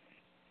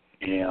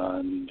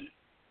 And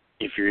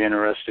if you're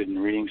interested in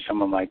reading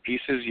some of my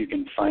pieces, you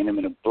can find them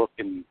in a book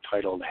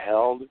entitled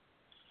Held,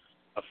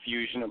 A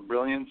Fusion of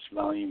Brilliance,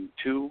 Volume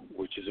 2,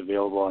 which is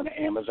available on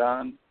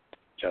Amazon.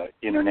 It's an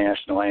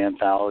international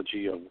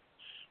anthology of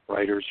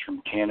writers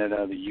from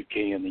Canada, the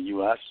UK, and the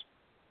US.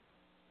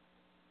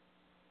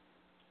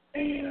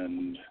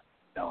 And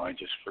now I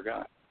just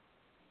forgot.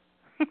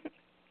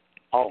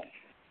 Oh,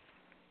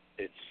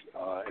 it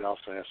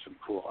also has some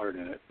cool art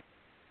in it.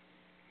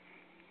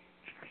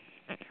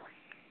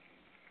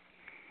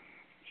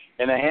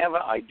 And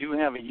I do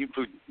have a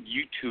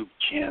YouTube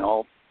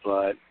channel,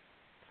 but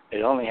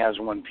it only has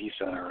one piece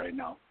on it right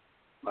now.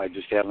 I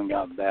just haven't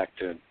gotten back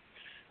to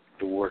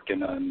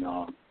working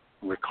on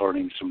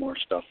recording some more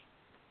stuff.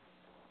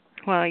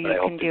 Well, you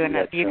can do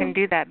enough. You can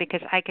do that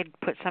because I could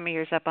put some of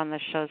yours up on the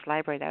show's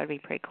library. That would be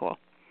pretty cool.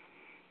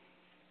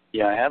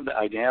 Yeah, I have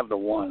the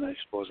one. I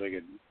suppose I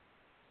could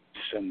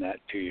send that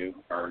to you,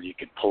 or you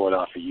could pull it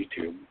off of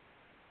YouTube.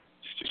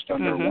 It's just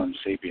under One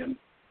Sapien.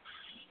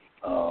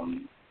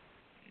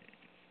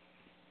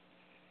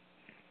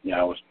 Yeah,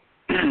 I was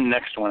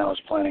next one I was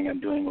planning on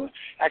doing was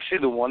actually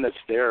the one that's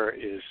there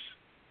is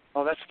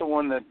that's the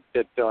one that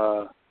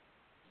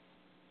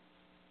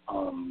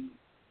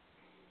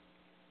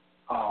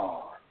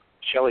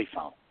Shelley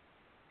found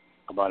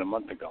about a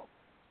month ago.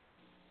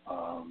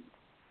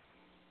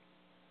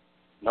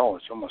 No,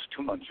 it's almost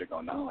 2 months ago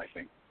now, I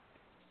think.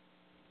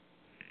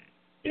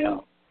 Yeah.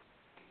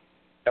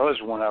 That was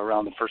one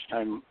of the first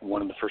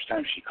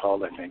times she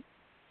called, I think.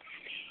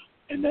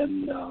 And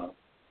then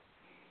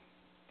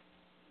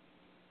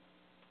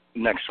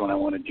next one I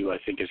want to do, I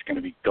think, is going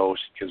to be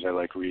Ghost, because I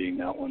like reading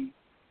that one,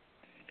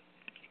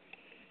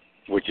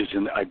 which is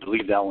I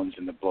believe that one's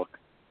in the book.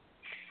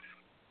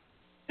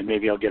 And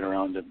maybe I'll get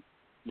around to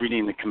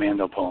reading the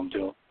Commando poem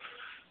too.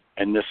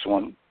 And this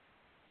one,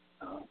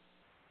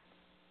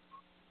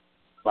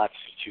 lots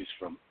to choose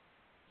from.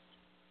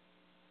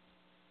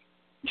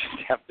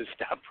 Just have to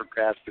stop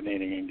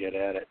procrastinating and get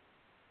at it.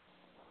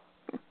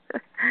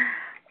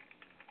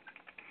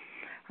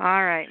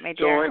 All right, my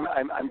dear. So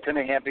I'm kind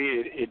of happy.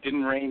 It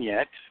didn't rain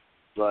yet,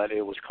 but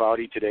it was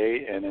cloudy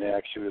today, and it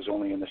actually was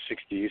only in the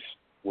 60s,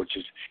 which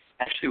is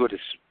actually what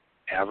its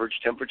average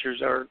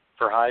temperatures are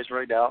for highs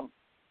right now.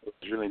 It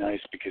was really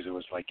nice because it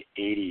was like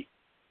 80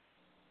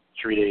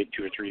 2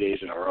 or 3 days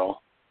in a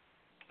row.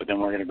 But then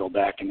we're going to go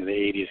back into the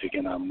 80s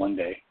again on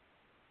Monday.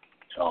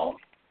 So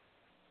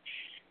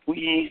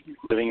we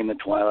living in the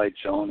twilight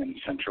zone in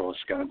central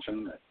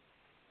Wisconsin.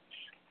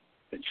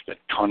 It's the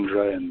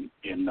tundra in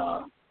it's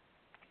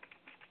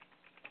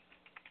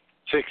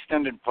an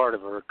extended part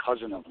of a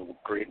cousin of the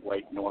Great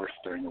White North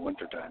during the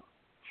wintertime.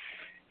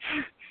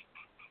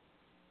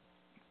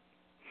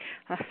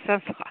 That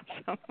sounds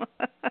awesome.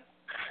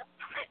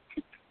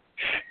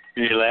 Are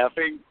you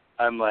laughing?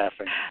 I'm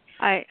laughing.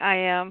 I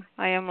am.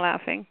 I am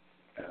laughing.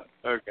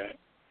 Yeah. Okay.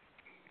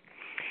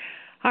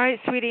 All right,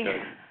 sweetie.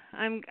 Good.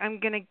 I'm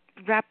going to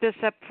wrap this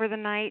up for the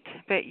night,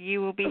 but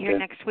you will be here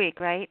next week,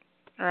 right?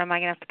 Or am I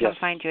going to have to come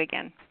find you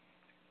again?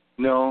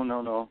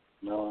 No.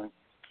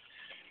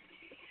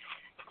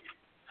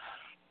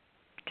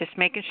 Just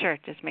making sure.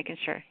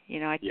 You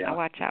know, I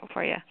watch out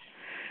for you.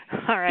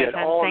 All right,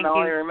 thank you.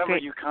 I remember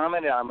you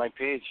commented on my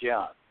page.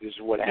 Yeah, this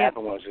is what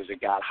happened is it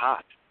got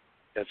hot.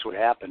 That's what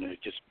happened. And it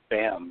just,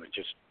 bam, it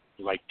just,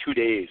 like 2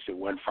 days, it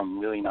went from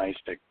really nice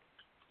to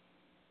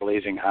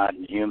blazing hot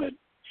and humid,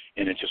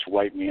 and it just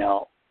wiped me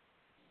out.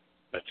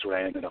 That's what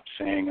I ended up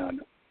saying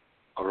on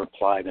a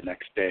reply the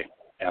next day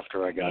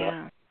after I got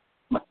up.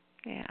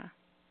 Yeah.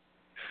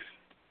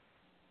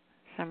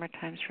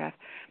 Summertime's rough.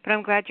 But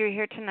I'm glad you're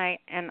here tonight,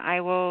 and I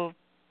will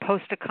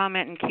post a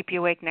comment and keep you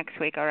awake next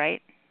week, all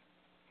right?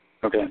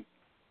 Okay.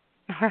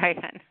 All right,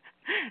 hon.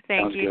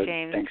 Thank Sounds you, good.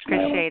 James. Thanks,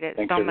 Appreciate it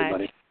Thanks, so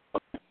everybody.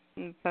 much.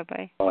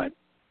 Bye-bye. Bye.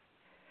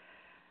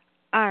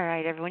 All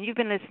right, everyone. You've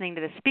been listening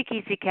to the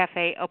SpeakEasy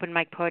Cafe Open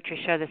Mic Poetry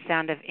Show, The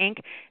Sound of Ink.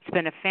 It's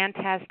been a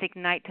fantastic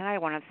night tonight. I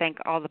want to thank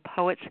all the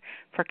poets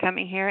for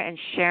coming here and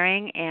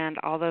sharing, and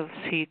all those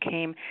who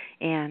came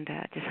and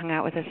just hung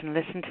out with us and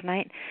listened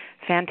tonight.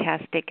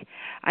 Fantastic.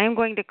 I am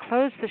going to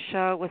close the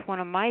show with one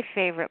of my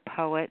favorite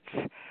poets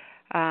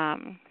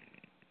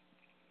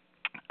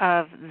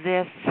of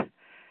this.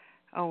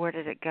 Oh, where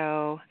did it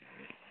go?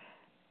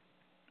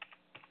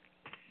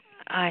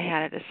 I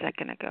had it a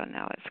second ago.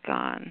 Now it's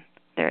gone.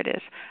 There it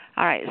is.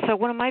 All right. So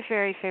one of my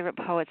very favorite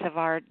poets of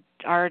our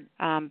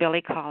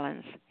Billy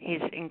Collins.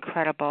 He's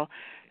incredible.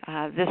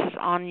 This is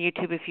on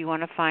YouTube if you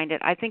want to find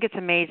it. I think it's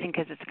amazing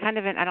because it's kind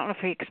of I don't know if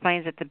he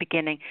explains at the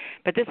beginning,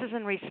 but this is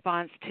in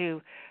response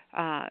to,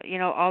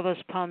 all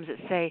those poems that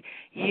say,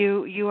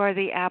 you are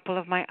the apple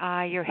of my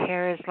eye, your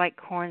hair is like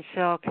corn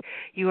silk,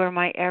 you are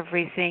my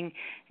everything,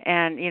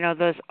 and,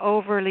 those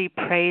overly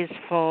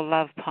praiseful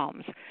love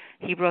poems.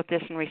 He wrote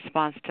this in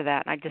response to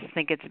that, and I just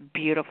think it's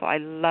beautiful. I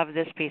love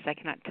this piece. I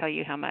cannot tell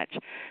you how much.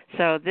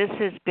 So this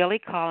is Billy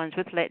Collins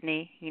with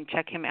Litany. You can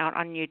check him out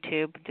on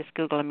YouTube. Just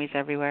Google him. He's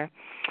everywhere.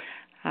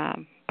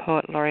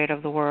 Poet laureate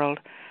of the world,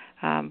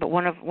 but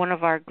one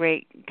of our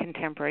great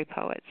contemporary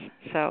poets.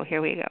 So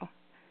here we go.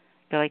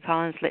 Billy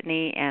Collins,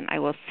 Litany, and I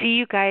will see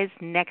you guys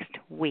next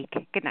week.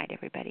 Good night,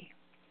 everybody.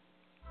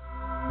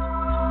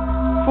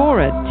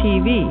 Forward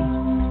TV.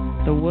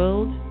 The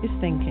world is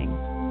thinking.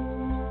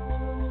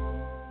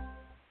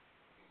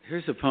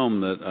 Here's a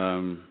poem that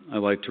I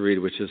like to read,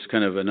 which is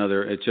kind of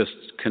another, it just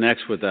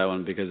connects with that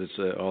one because it's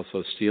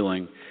also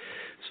stealing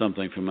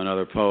something from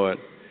another poet.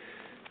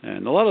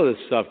 And a lot of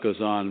this stuff goes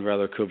on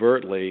rather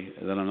covertly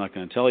that I'm not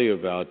going to tell you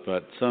about,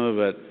 but some of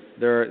it,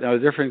 there are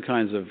different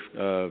kinds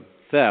of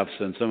thefts,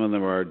 and some of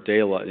them are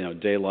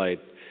daylight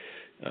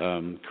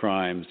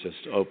crimes,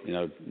 just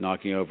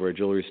knocking over a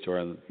jewelry store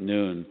at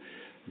noon.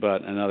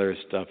 But another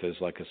stuff is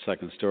like a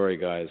second story,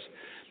 guys.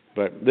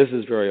 But this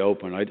is very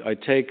open. I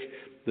take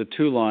the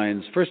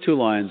first two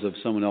lines of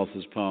someone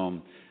else's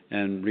poem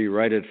and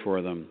rewrite it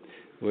for them,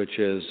 which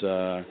is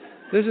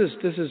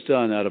this is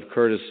done out of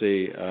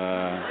courtesy.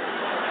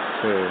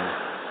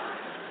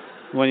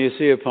 When you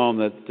see a poem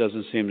that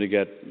doesn't seem to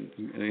get,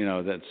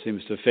 that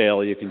seems to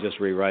fail, you can just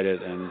rewrite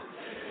it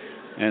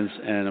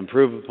and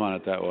improve upon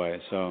it that way.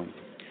 So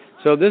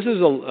this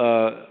is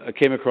I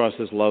came across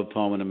this love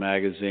poem in a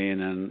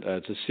magazine, and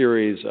it's a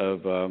series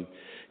of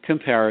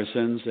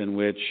comparisons in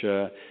which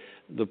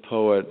the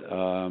poet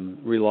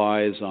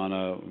relies on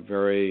a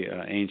very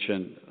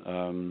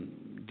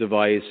ancient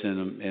device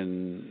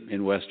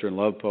in Western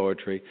love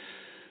poetry,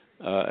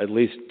 at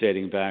least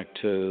dating back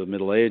to the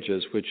Middle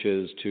Ages, which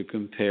is to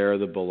compare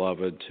the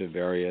beloved to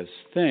various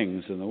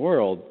things in the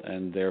world,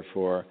 and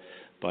therefore,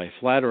 by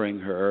flattering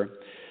her,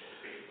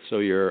 so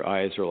your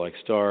eyes are like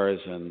stars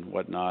and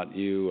whatnot,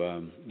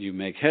 you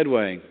make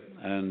headway.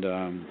 And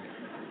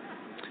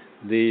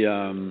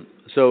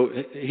so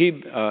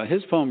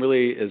his poem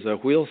really is a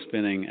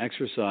wheel-spinning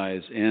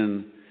exercise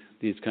in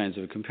these kinds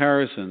of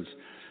comparisons,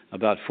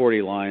 about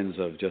 40 lines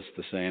of just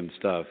the same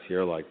stuff.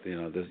 You're like,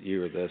 this,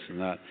 you are this and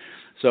that.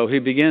 So he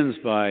begins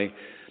by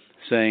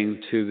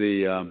saying to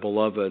the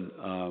beloved,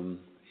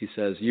 he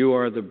says, "You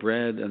are the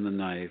bread and the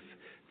knife,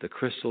 the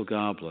crystal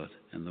goblet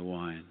and the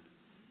wine."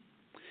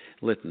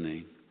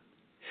 Litany.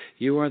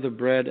 You are the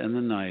bread and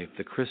the knife,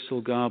 the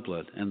crystal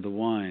goblet and the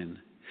wine.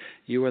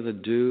 You are the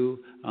dew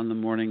on the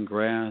morning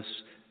grass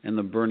and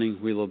the burning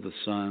wheel of the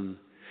sun.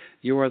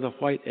 You are the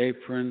white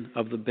apron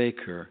of the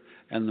baker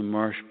and the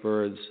marsh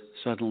birds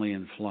suddenly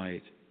in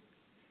flight.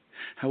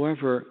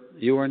 However,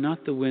 you are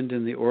not the wind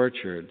in the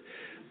orchard,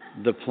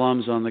 the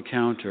plums on the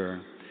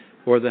counter,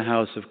 or the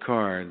house of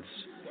cards.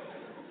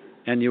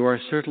 And you are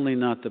certainly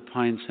not the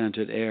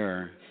pine-scented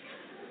air.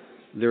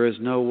 There is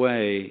no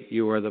way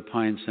you are the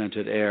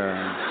pine-scented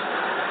air.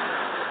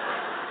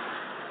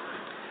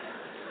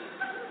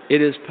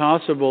 It is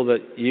possible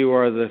that you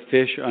are the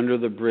fish under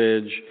the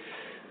bridge,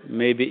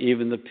 maybe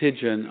even the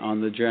pigeon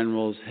on the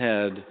general's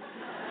head,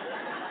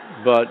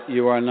 but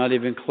you are not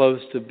even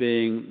close to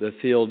being the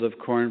field of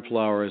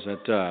cornflowers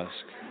at dusk.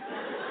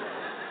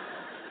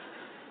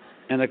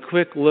 And a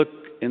quick look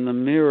in the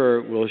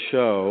mirror will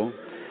show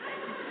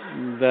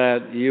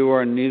that you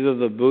are neither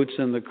the boots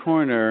in the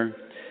corner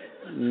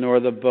nor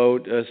the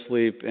boat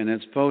asleep in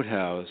its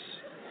boathouse.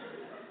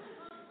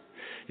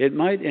 It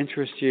might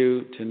interest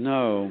you to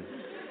know,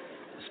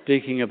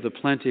 speaking of the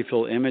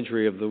plentiful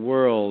imagery of the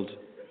world,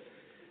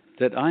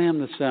 that I am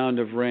the sound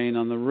of rain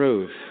on the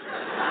roof.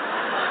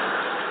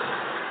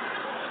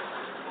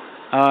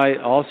 I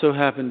also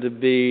happen to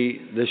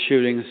be the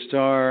shooting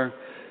star,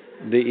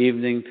 the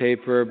evening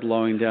paper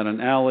blowing down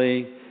an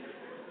alley,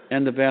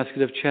 and the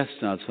basket of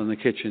chestnuts on the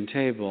kitchen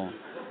table.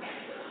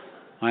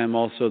 I am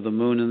also the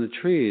moon in the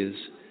trees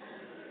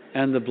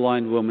and the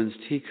blind woman's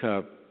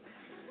teacup.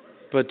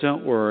 But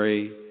don't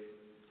worry,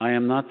 I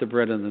am not the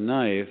bread and the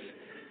knife.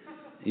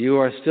 You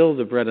are still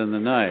the bread and the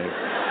knife.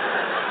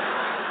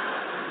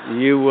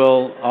 You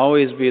will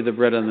always be the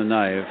bread and the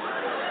knife,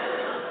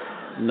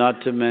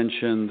 not to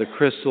mention the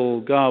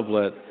crystal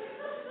goblet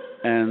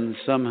and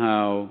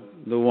somehow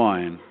the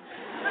wine.